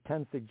talked about the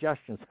 10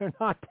 suggestions. They're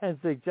not 10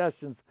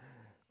 suggestions.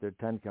 They're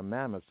 10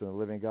 commandments from the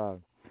living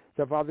God.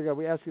 So, Father God,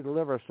 we ask you to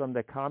deliver us from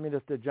the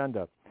communist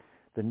agenda,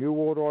 the New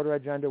World Order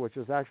agenda, which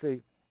is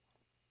actually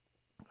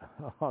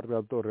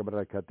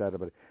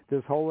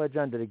this whole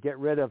agenda to get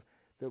rid of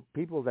the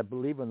people that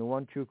believe in the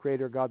one true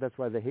creator God. That's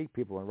why they hate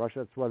people in Russia.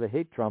 That's why they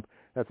hate Trump.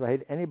 That's why they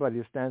hate anybody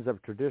who stands up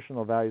for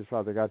traditional values,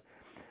 Father God.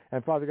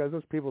 And Father God,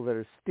 those people that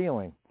are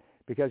stealing,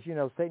 because, you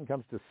know, Satan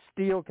comes to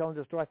steal, kill, and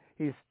destroy.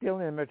 He's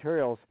stealing the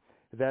materials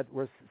that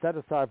were set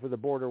aside for the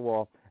border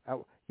wall.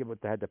 But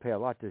they had to pay a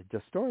lot to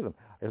destroy them.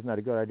 Isn't that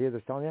a good idea,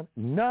 they're telling him?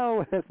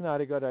 No, it's not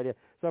a good idea.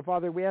 So,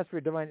 Father, we ask for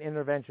divine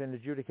intervention and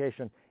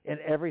adjudication in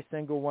every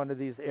single one of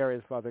these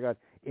areas, Father God,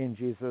 in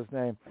Jesus'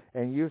 name.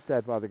 And you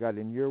said, Father God,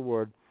 in your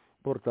word,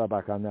 you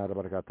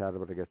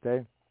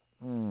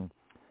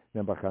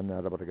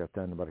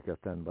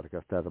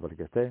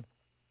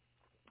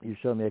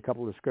showed me a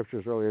couple of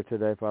scriptures earlier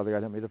today, Father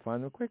God. Help me to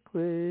find them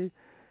quickly.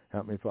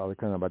 Help me, Father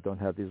God. I don't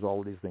have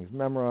all these things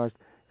memorized.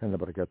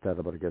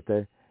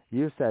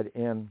 You said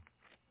in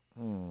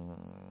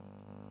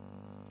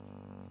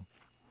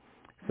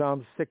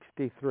Psalm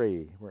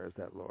 63. Where is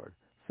that, Lord?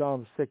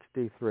 Psalm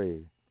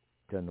 63.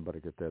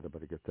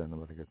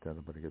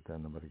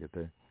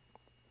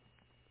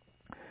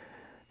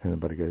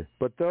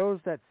 But those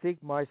that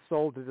seek my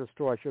soul to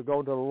destroy shall go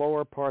into the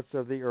lower parts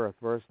of the earth.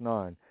 Verse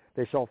 9.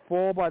 They shall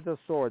fall by the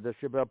sword. There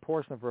shall be a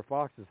portion for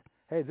foxes.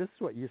 Hey, this is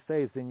what you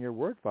say is in your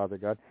word, Father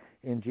God,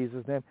 in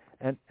Jesus' name.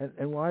 And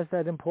why is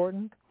that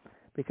important?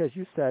 Because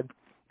you said,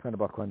 in Psalm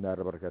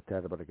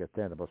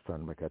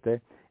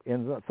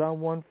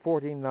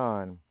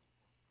 149,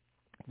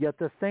 yet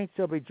the saints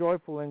shall be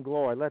joyful in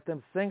glory. Let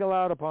them sing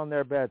aloud upon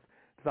their beds.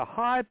 The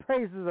high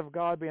praises of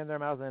God be in their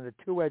mouths, and a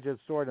two-edged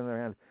sword in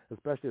their hand,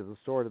 especially the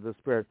sword of the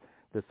Spirit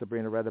that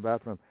Sabrina read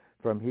about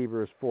from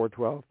Hebrews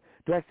 4:12,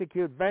 to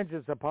execute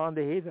vengeance upon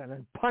the heathen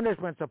and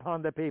punishments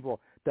upon the people,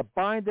 to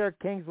bind their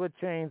kings with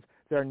chains,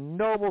 their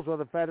nobles with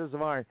the fetters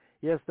of iron.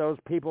 Yes, those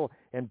people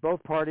in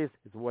both parties,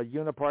 it's a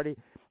uniparty,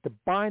 to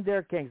bind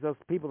their kings, those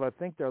people that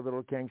think they're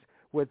little kings,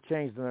 with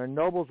chains, and their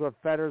nobles with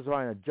fetters of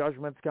iron. A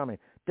judgment's coming.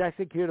 To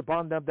execute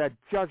upon them that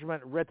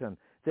judgment written.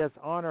 This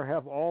honor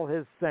have all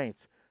his saints.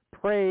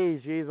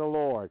 Praise ye the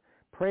Lord.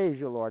 Praise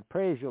you, Lord.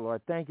 Praise you,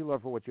 Lord. Thank you,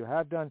 Lord, for what you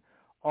have done,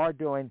 are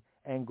doing,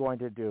 and going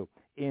to do.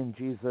 In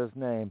Jesus'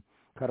 name.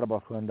 And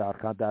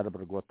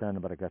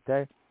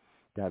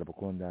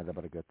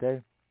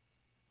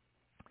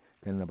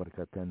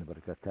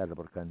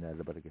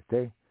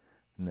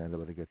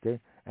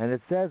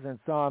it says in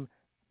Psalm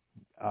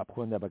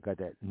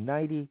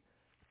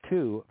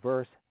 92,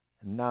 verse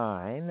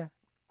 9,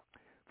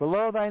 for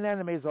lo thine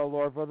enemies, O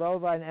Lord, for lo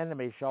thine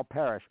enemies shall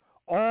perish.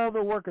 All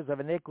the workers of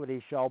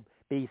iniquity shall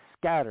be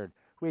scattered.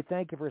 We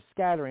thank you for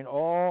scattering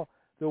all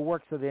the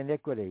works of the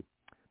iniquity.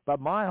 But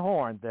my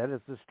horn, that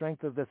is the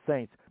strength of the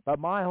saints, but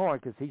my horn,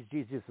 because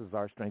Jesus is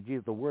our strength,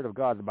 Jesus, the word of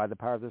God, and by the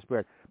power of the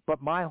Spirit,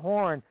 but my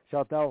horn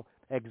shalt thou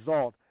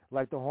exalt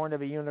like the horn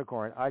of a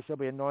unicorn. I shall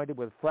be anointed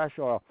with fresh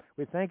oil.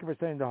 We thank you for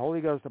sending the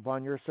Holy Ghost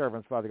upon your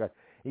servants, Father God.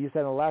 You said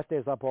in the last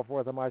days I'll pour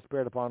forth of my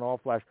Spirit upon all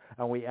flesh,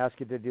 and we ask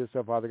you to do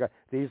so, Father God.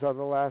 These are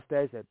the last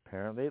days.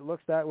 Apparently it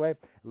looks that way. It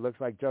looks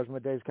like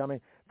Judgment Day is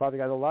coming. Father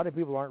God, a lot of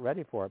people aren't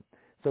ready for it.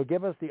 So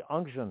give us the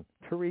unction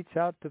to reach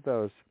out to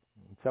those.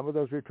 Some of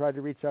those we've tried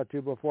to reach out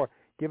to before.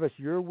 Give us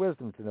your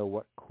wisdom to know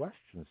what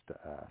questions to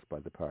ask by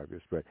the power of your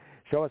Spirit.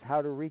 Show us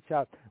how to reach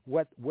out,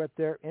 what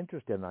they're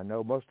interested in. I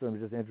know most of them are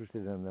just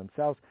interested in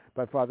themselves,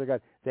 but Father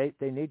God, they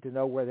need to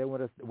know where they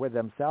want to, where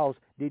themselves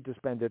need to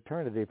spend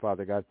eternity,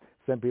 Father God.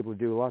 Some people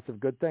do lots of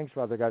good things,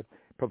 Father God,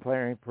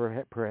 preparing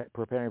for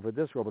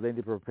this world, but they need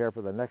to prepare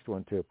for the next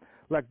one too.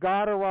 Let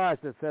God arise,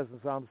 it says in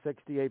Psalm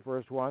 68,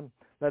 verse 1.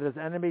 Let his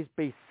enemies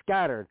be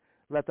scattered.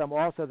 Let them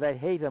also that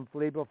hate him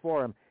flee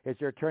before him.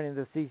 It's your turning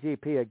the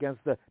CCP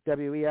against the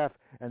WEF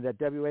and the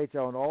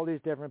WHO and all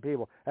these different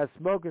people. As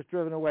smoke is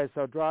driven away,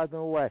 so drive them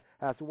away.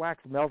 As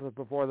wax melteth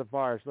before the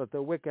fire, so let the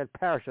wicked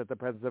perish at the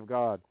presence of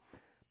God.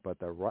 But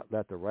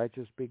let the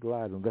righteous be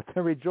glad, and let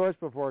them rejoice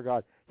before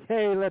God.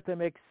 Yea, let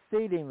them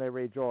exceedingly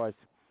rejoice.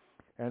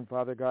 And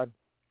Father God,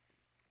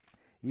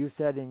 you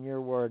said in your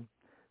word,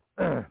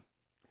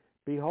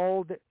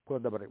 behold,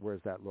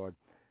 where's that, Lord?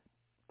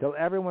 Till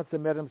everyone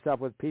submit himself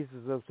with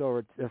pieces of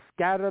silver.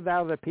 Scatter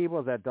thou the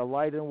people that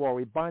delight in war.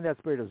 We bind that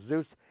spirit of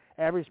Zeus,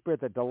 every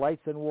spirit that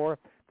delights in war.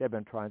 They've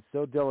been trying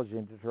so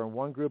diligently to turn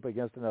one group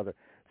against another.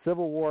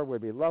 Civil war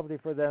would be lovely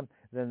for them.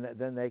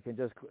 Then they can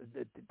just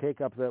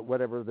take up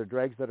the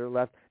dregs that are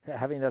left,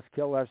 having us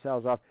kill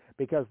ourselves off,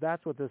 because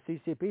that's what the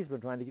CCP's been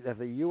trying to get. If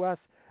the U.S.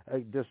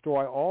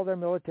 Destroy all their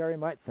military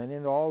might,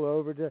 sending it all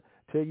over to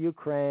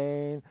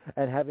Ukraine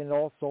and having it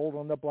all sold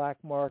on the black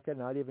market,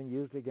 not even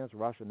used against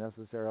Russia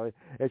necessarily.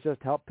 It's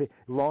just help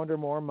launder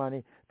more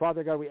money.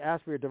 Father God, we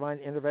ask for your divine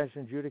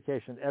intervention and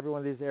adjudication in every one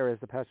of these areas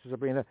that Pastor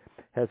Sabrina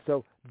has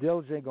so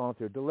diligently gone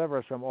through. Deliver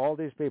us from all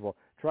these people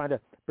trying to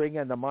bring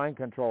in the mind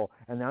control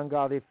and the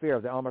ungodly fear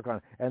of the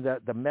Omicron and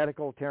the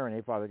medical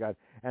tyranny, Father God,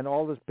 and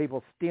all these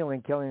people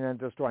stealing, killing, and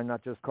destroying,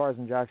 not just cars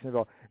in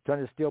Jacksonville,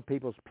 trying to steal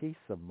people's peace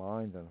of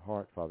mind and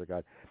heart, Father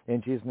God,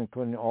 in Jesus,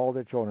 including all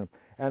their children.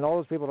 And all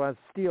those people trying to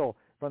steal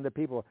from the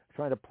people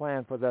trying to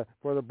plan for the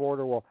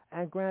border wall.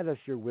 And grant us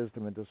your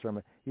wisdom and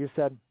discernment. You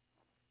said,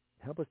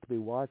 help us to be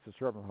wise to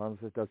serpent harmless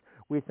as does.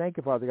 We thank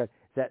you, Father God,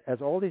 that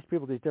as all these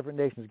people, these different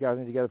nations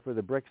gathering together for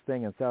the BRICS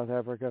thing in South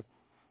Africa,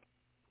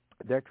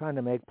 they're trying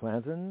to make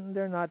plans, and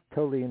they're not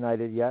totally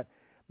united yet.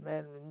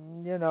 And,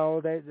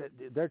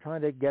 they're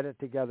trying to get it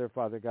together,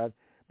 Father God.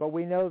 But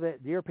we know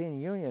that the European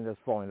Union is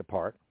falling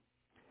apart,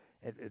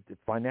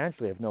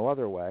 financially, if no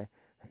other way,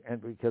 and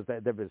because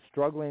they've been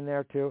struggling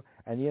there too.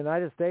 And the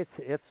United States,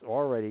 it's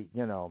already,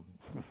 the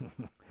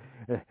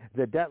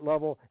debt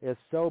level is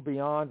so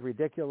beyond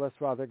ridiculous,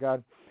 Father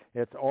God.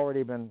 It's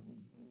already been,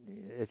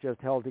 it's just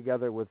held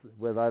together with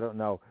I don't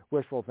know,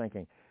 wishful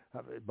thinking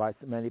by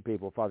many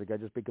people, Father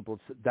God. Just because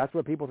that's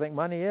what people think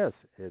money is.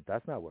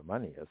 That's not what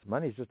money is.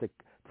 Money is just a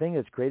thing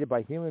that's created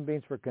by human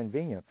beings for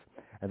convenience.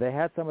 And they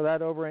had some of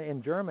that over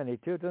in Germany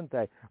too, didn't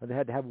they? Or they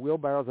had to have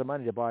wheelbarrows of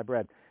money to buy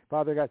bread.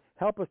 Father God,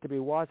 help us to be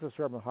wise as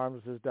serpent,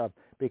 harmless as dove.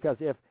 Because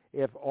if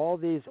all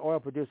these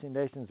oil-producing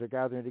nations are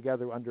gathering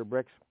together under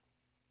BRICS,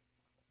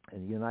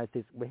 In the United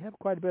States, we have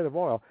quite a bit of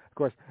oil. Of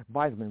course,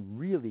 Biden's been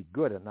really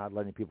good at not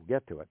letting people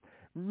get to it.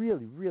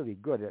 Really, really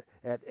good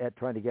at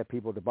trying to get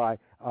people to buy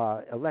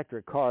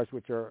electric cars,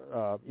 which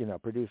are,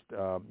 produced,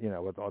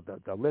 with all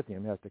the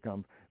lithium has to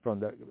come from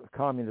the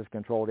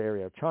communist-controlled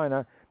area of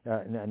China.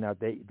 And now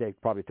they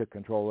probably took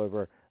control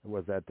over,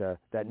 was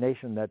that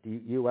nation that the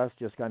U.S.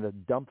 just kind of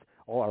dumped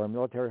all our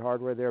military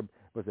hardware there.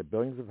 Was it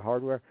billions of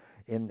hardware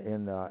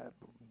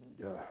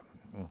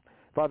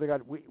Father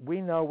God, we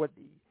know what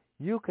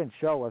you can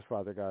show us,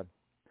 Father God.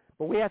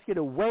 But we ask you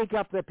to wake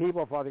up the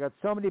people, Father God.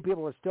 So many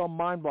people are still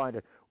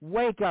mind-blinded.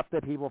 Wake up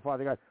the people,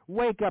 Father God.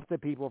 Wake up the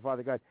people,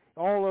 Father God,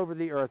 all over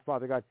the earth,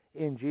 Father God,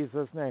 in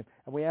Jesus' name.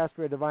 And we ask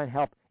for your divine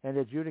help and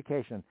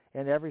adjudication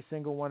in every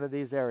single one of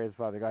these areas,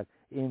 Father God,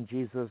 in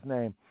Jesus'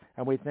 name.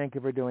 And we thank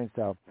you for doing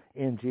so,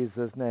 in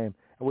Jesus' name.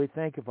 And we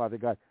thank you, Father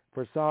God,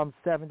 for Psalm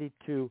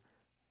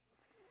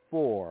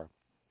 72:4.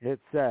 It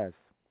says,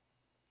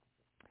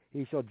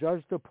 he shall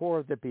judge the poor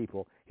of the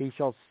people. He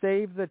shall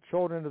save the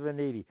children of the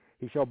needy.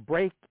 He shall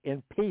break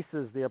in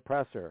pieces the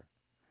oppressor.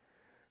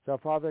 So,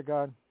 Father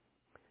God,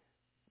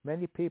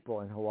 many people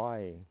in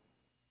Hawaii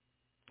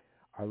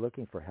are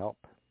looking for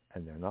help,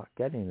 and they're not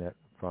getting it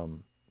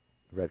from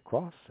Red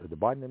Cross or the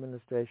Biden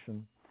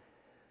administration.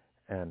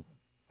 And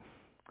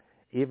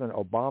even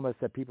Obama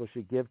said people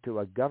should give to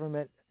a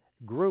government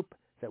group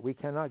that we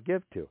cannot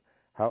give to.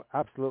 How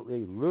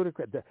absolutely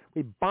ludicrous.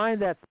 We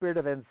bind that spirit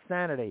of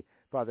insanity,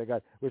 Father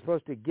God. We're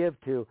supposed to give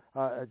to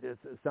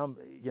some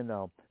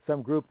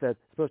group that's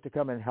supposed to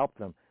come and help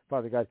them,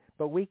 Father God.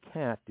 But we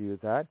can't do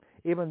that.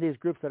 Even these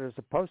groups that are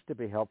supposed to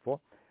be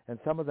helpful, and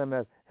some of them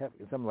have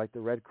some like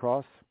the Red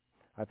Cross.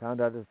 I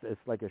found out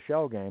it's like a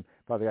shell game,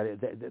 Father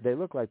God. They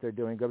look like they're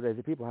doing good.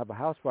 The people have a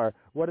house fire.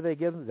 What do they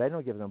give them? They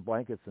don't give them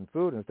blankets and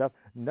food and stuff.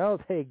 No,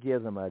 they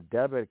give them a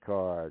debit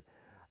card.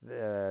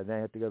 They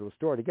have to go to a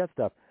store to get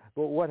stuff.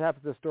 But what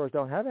happens if the stores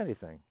don't have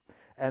anything?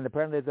 And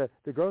apparently the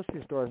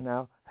grocery stores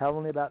now have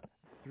only about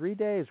 3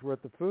 days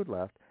worth of food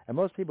left. And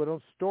most people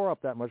don't store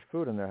up that much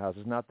food in their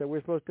houses. Not that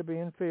we're supposed to be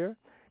in fear,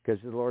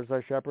 because the Lord is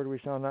our shepherd, we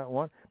shall not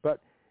want.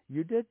 But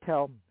you did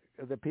tell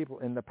the people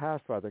in the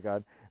past, Father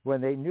God,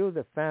 when they knew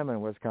the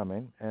famine was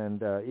coming,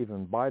 and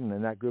even Biden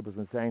and that group has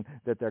been saying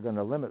that they're going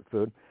to limit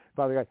food,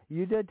 Father God,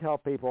 you did tell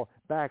people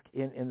back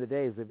in the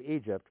days of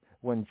Egypt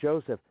when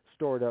Joseph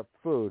stored up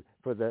food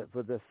for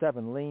the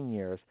 7 lean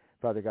years,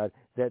 Father God,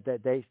 that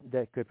they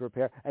could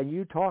prepare. And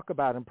you talk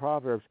about in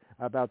Proverbs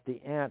about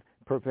the ant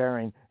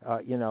preparing,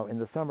 in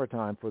the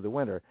summertime for the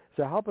winter.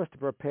 So help us to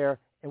prepare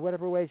in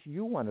whatever ways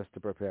you want us to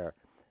prepare.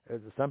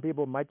 Some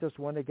people might just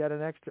want to get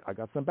an extra. I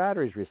got some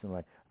batteries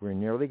recently. We're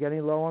nearly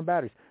getting low on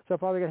batteries. So,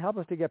 Father God, help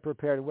us to get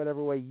prepared in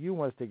whatever way you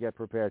want us to get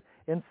prepared,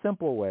 in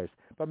simple ways.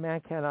 But man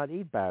cannot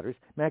eat batteries.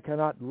 Man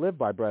cannot live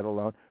by bread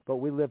alone, but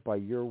we live by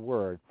your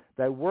word.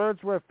 Thy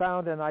words were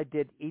found, and I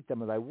did eat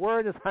them. And thy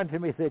word is unto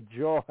me the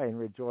joy and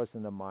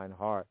rejoicing of mine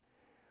heart.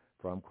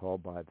 For I'm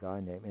called by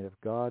thy name. And if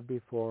God be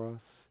for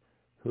us,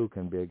 who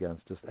can be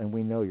against us? And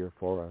we know you're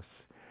for us.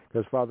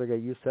 Because, Father God,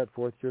 you set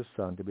forth your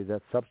Son to be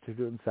that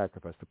substitute and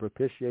sacrifice, the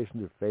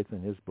propitiation of faith in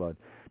his blood,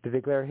 to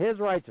declare his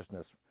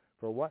righteousness.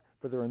 For what?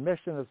 For the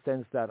remission of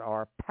sins that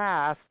are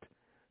past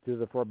through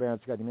the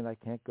forbearance of God. You mean I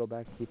can't go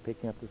back and keep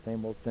picking up the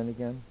same old sin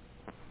again?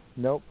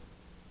 Nope.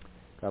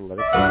 Got to let it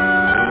go. A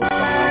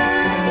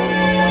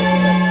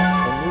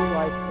new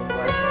life in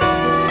righteousness.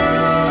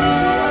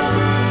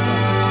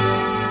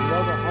 You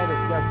know the heart is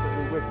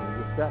desperately wicked.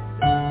 Just that.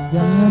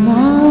 When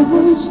I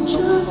was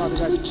just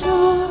a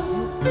child,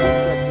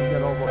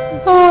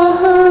 I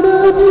heard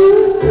a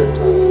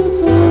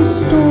beautiful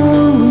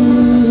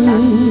story,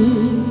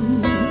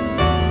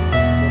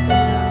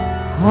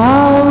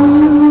 how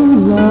you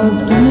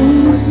loved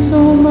me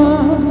so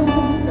much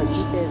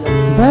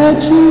that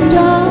you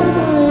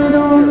died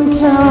on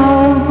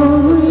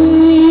Calvary.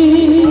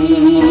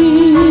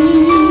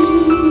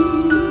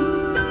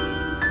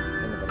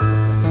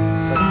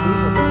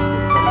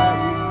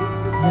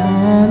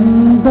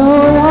 And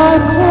though I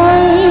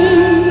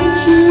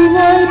praise you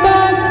way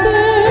back then,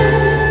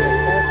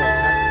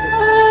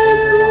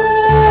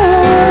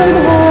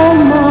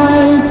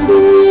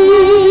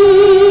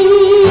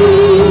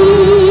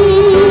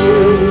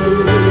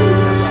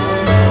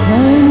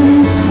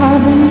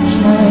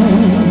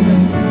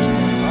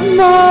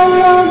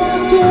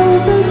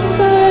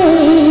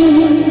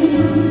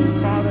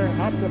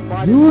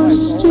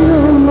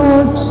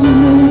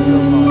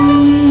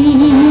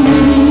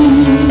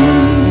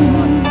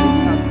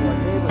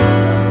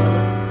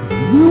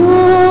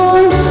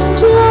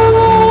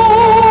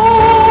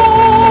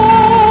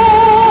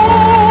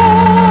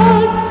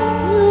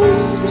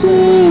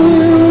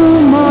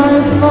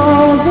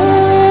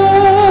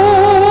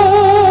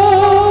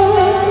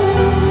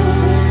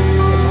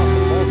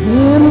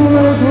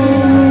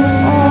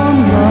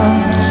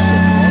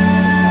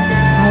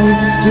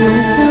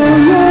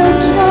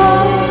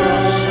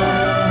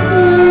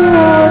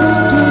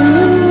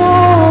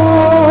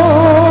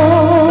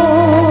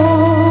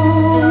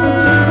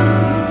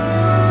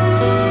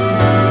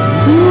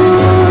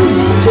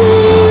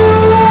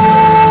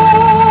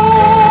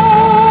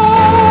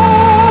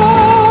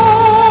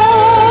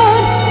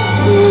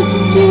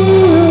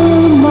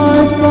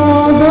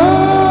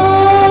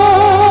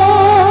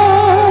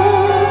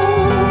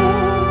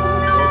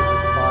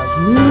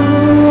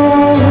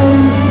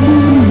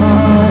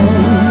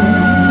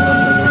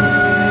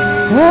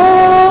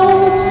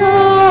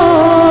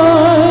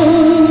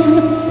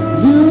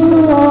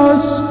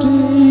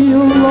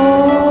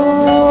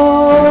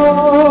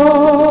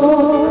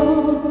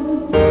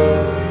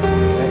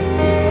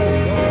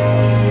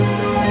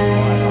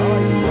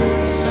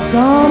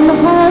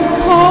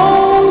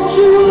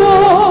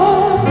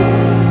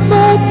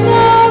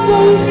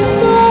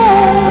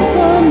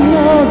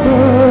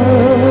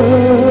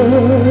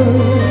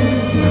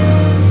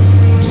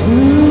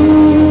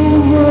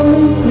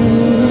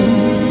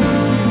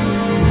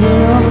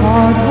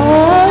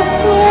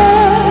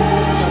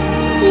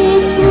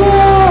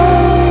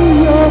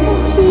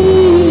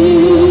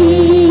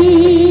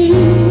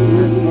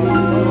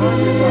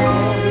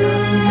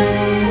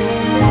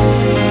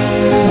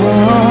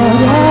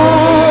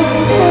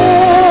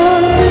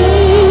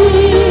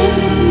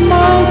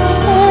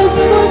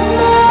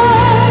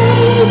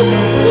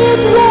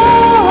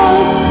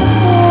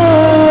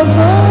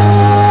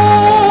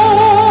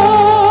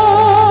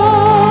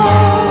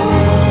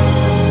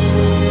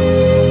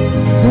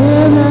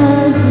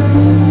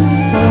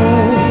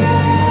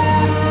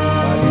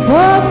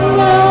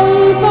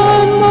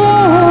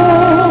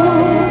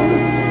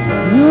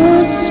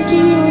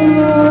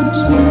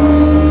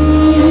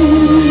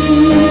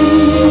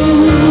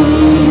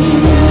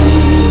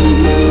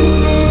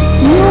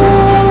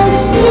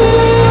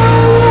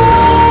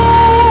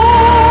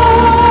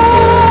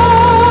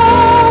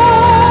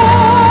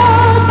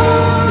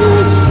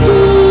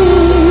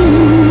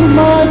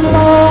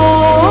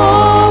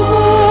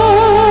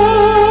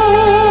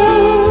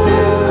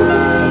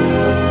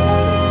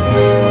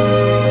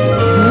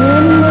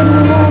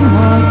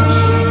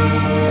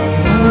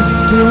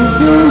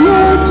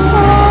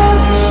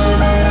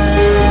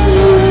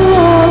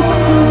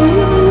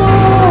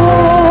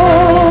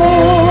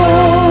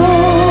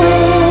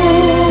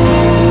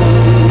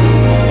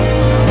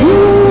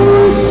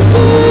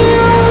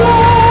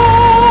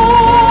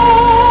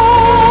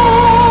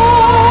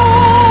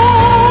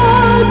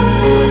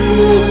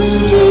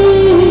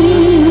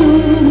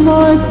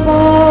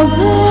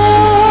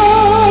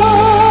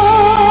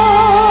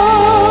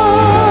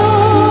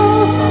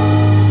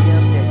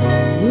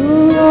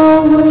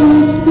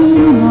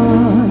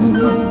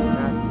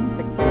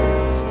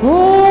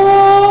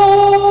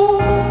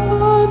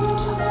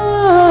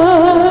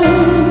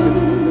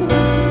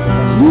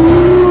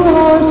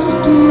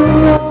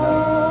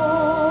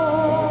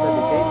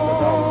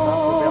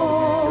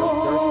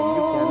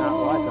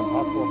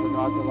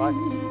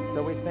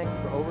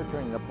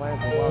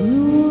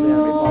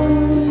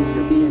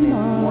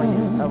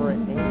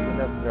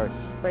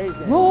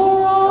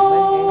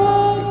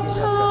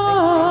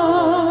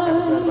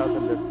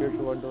 secures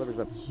the Lord and delivers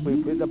them.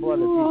 We plead the blood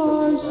of Jesus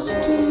over each and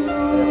every one of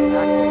us that have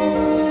access to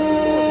every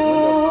door, every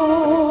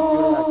window, every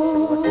computer access,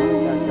 every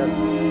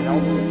electronic access, and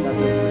ultimately, God,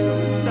 there's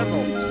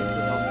several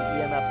pieces on the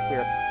EMF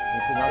sphere, and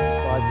it's not the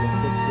slides in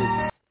 6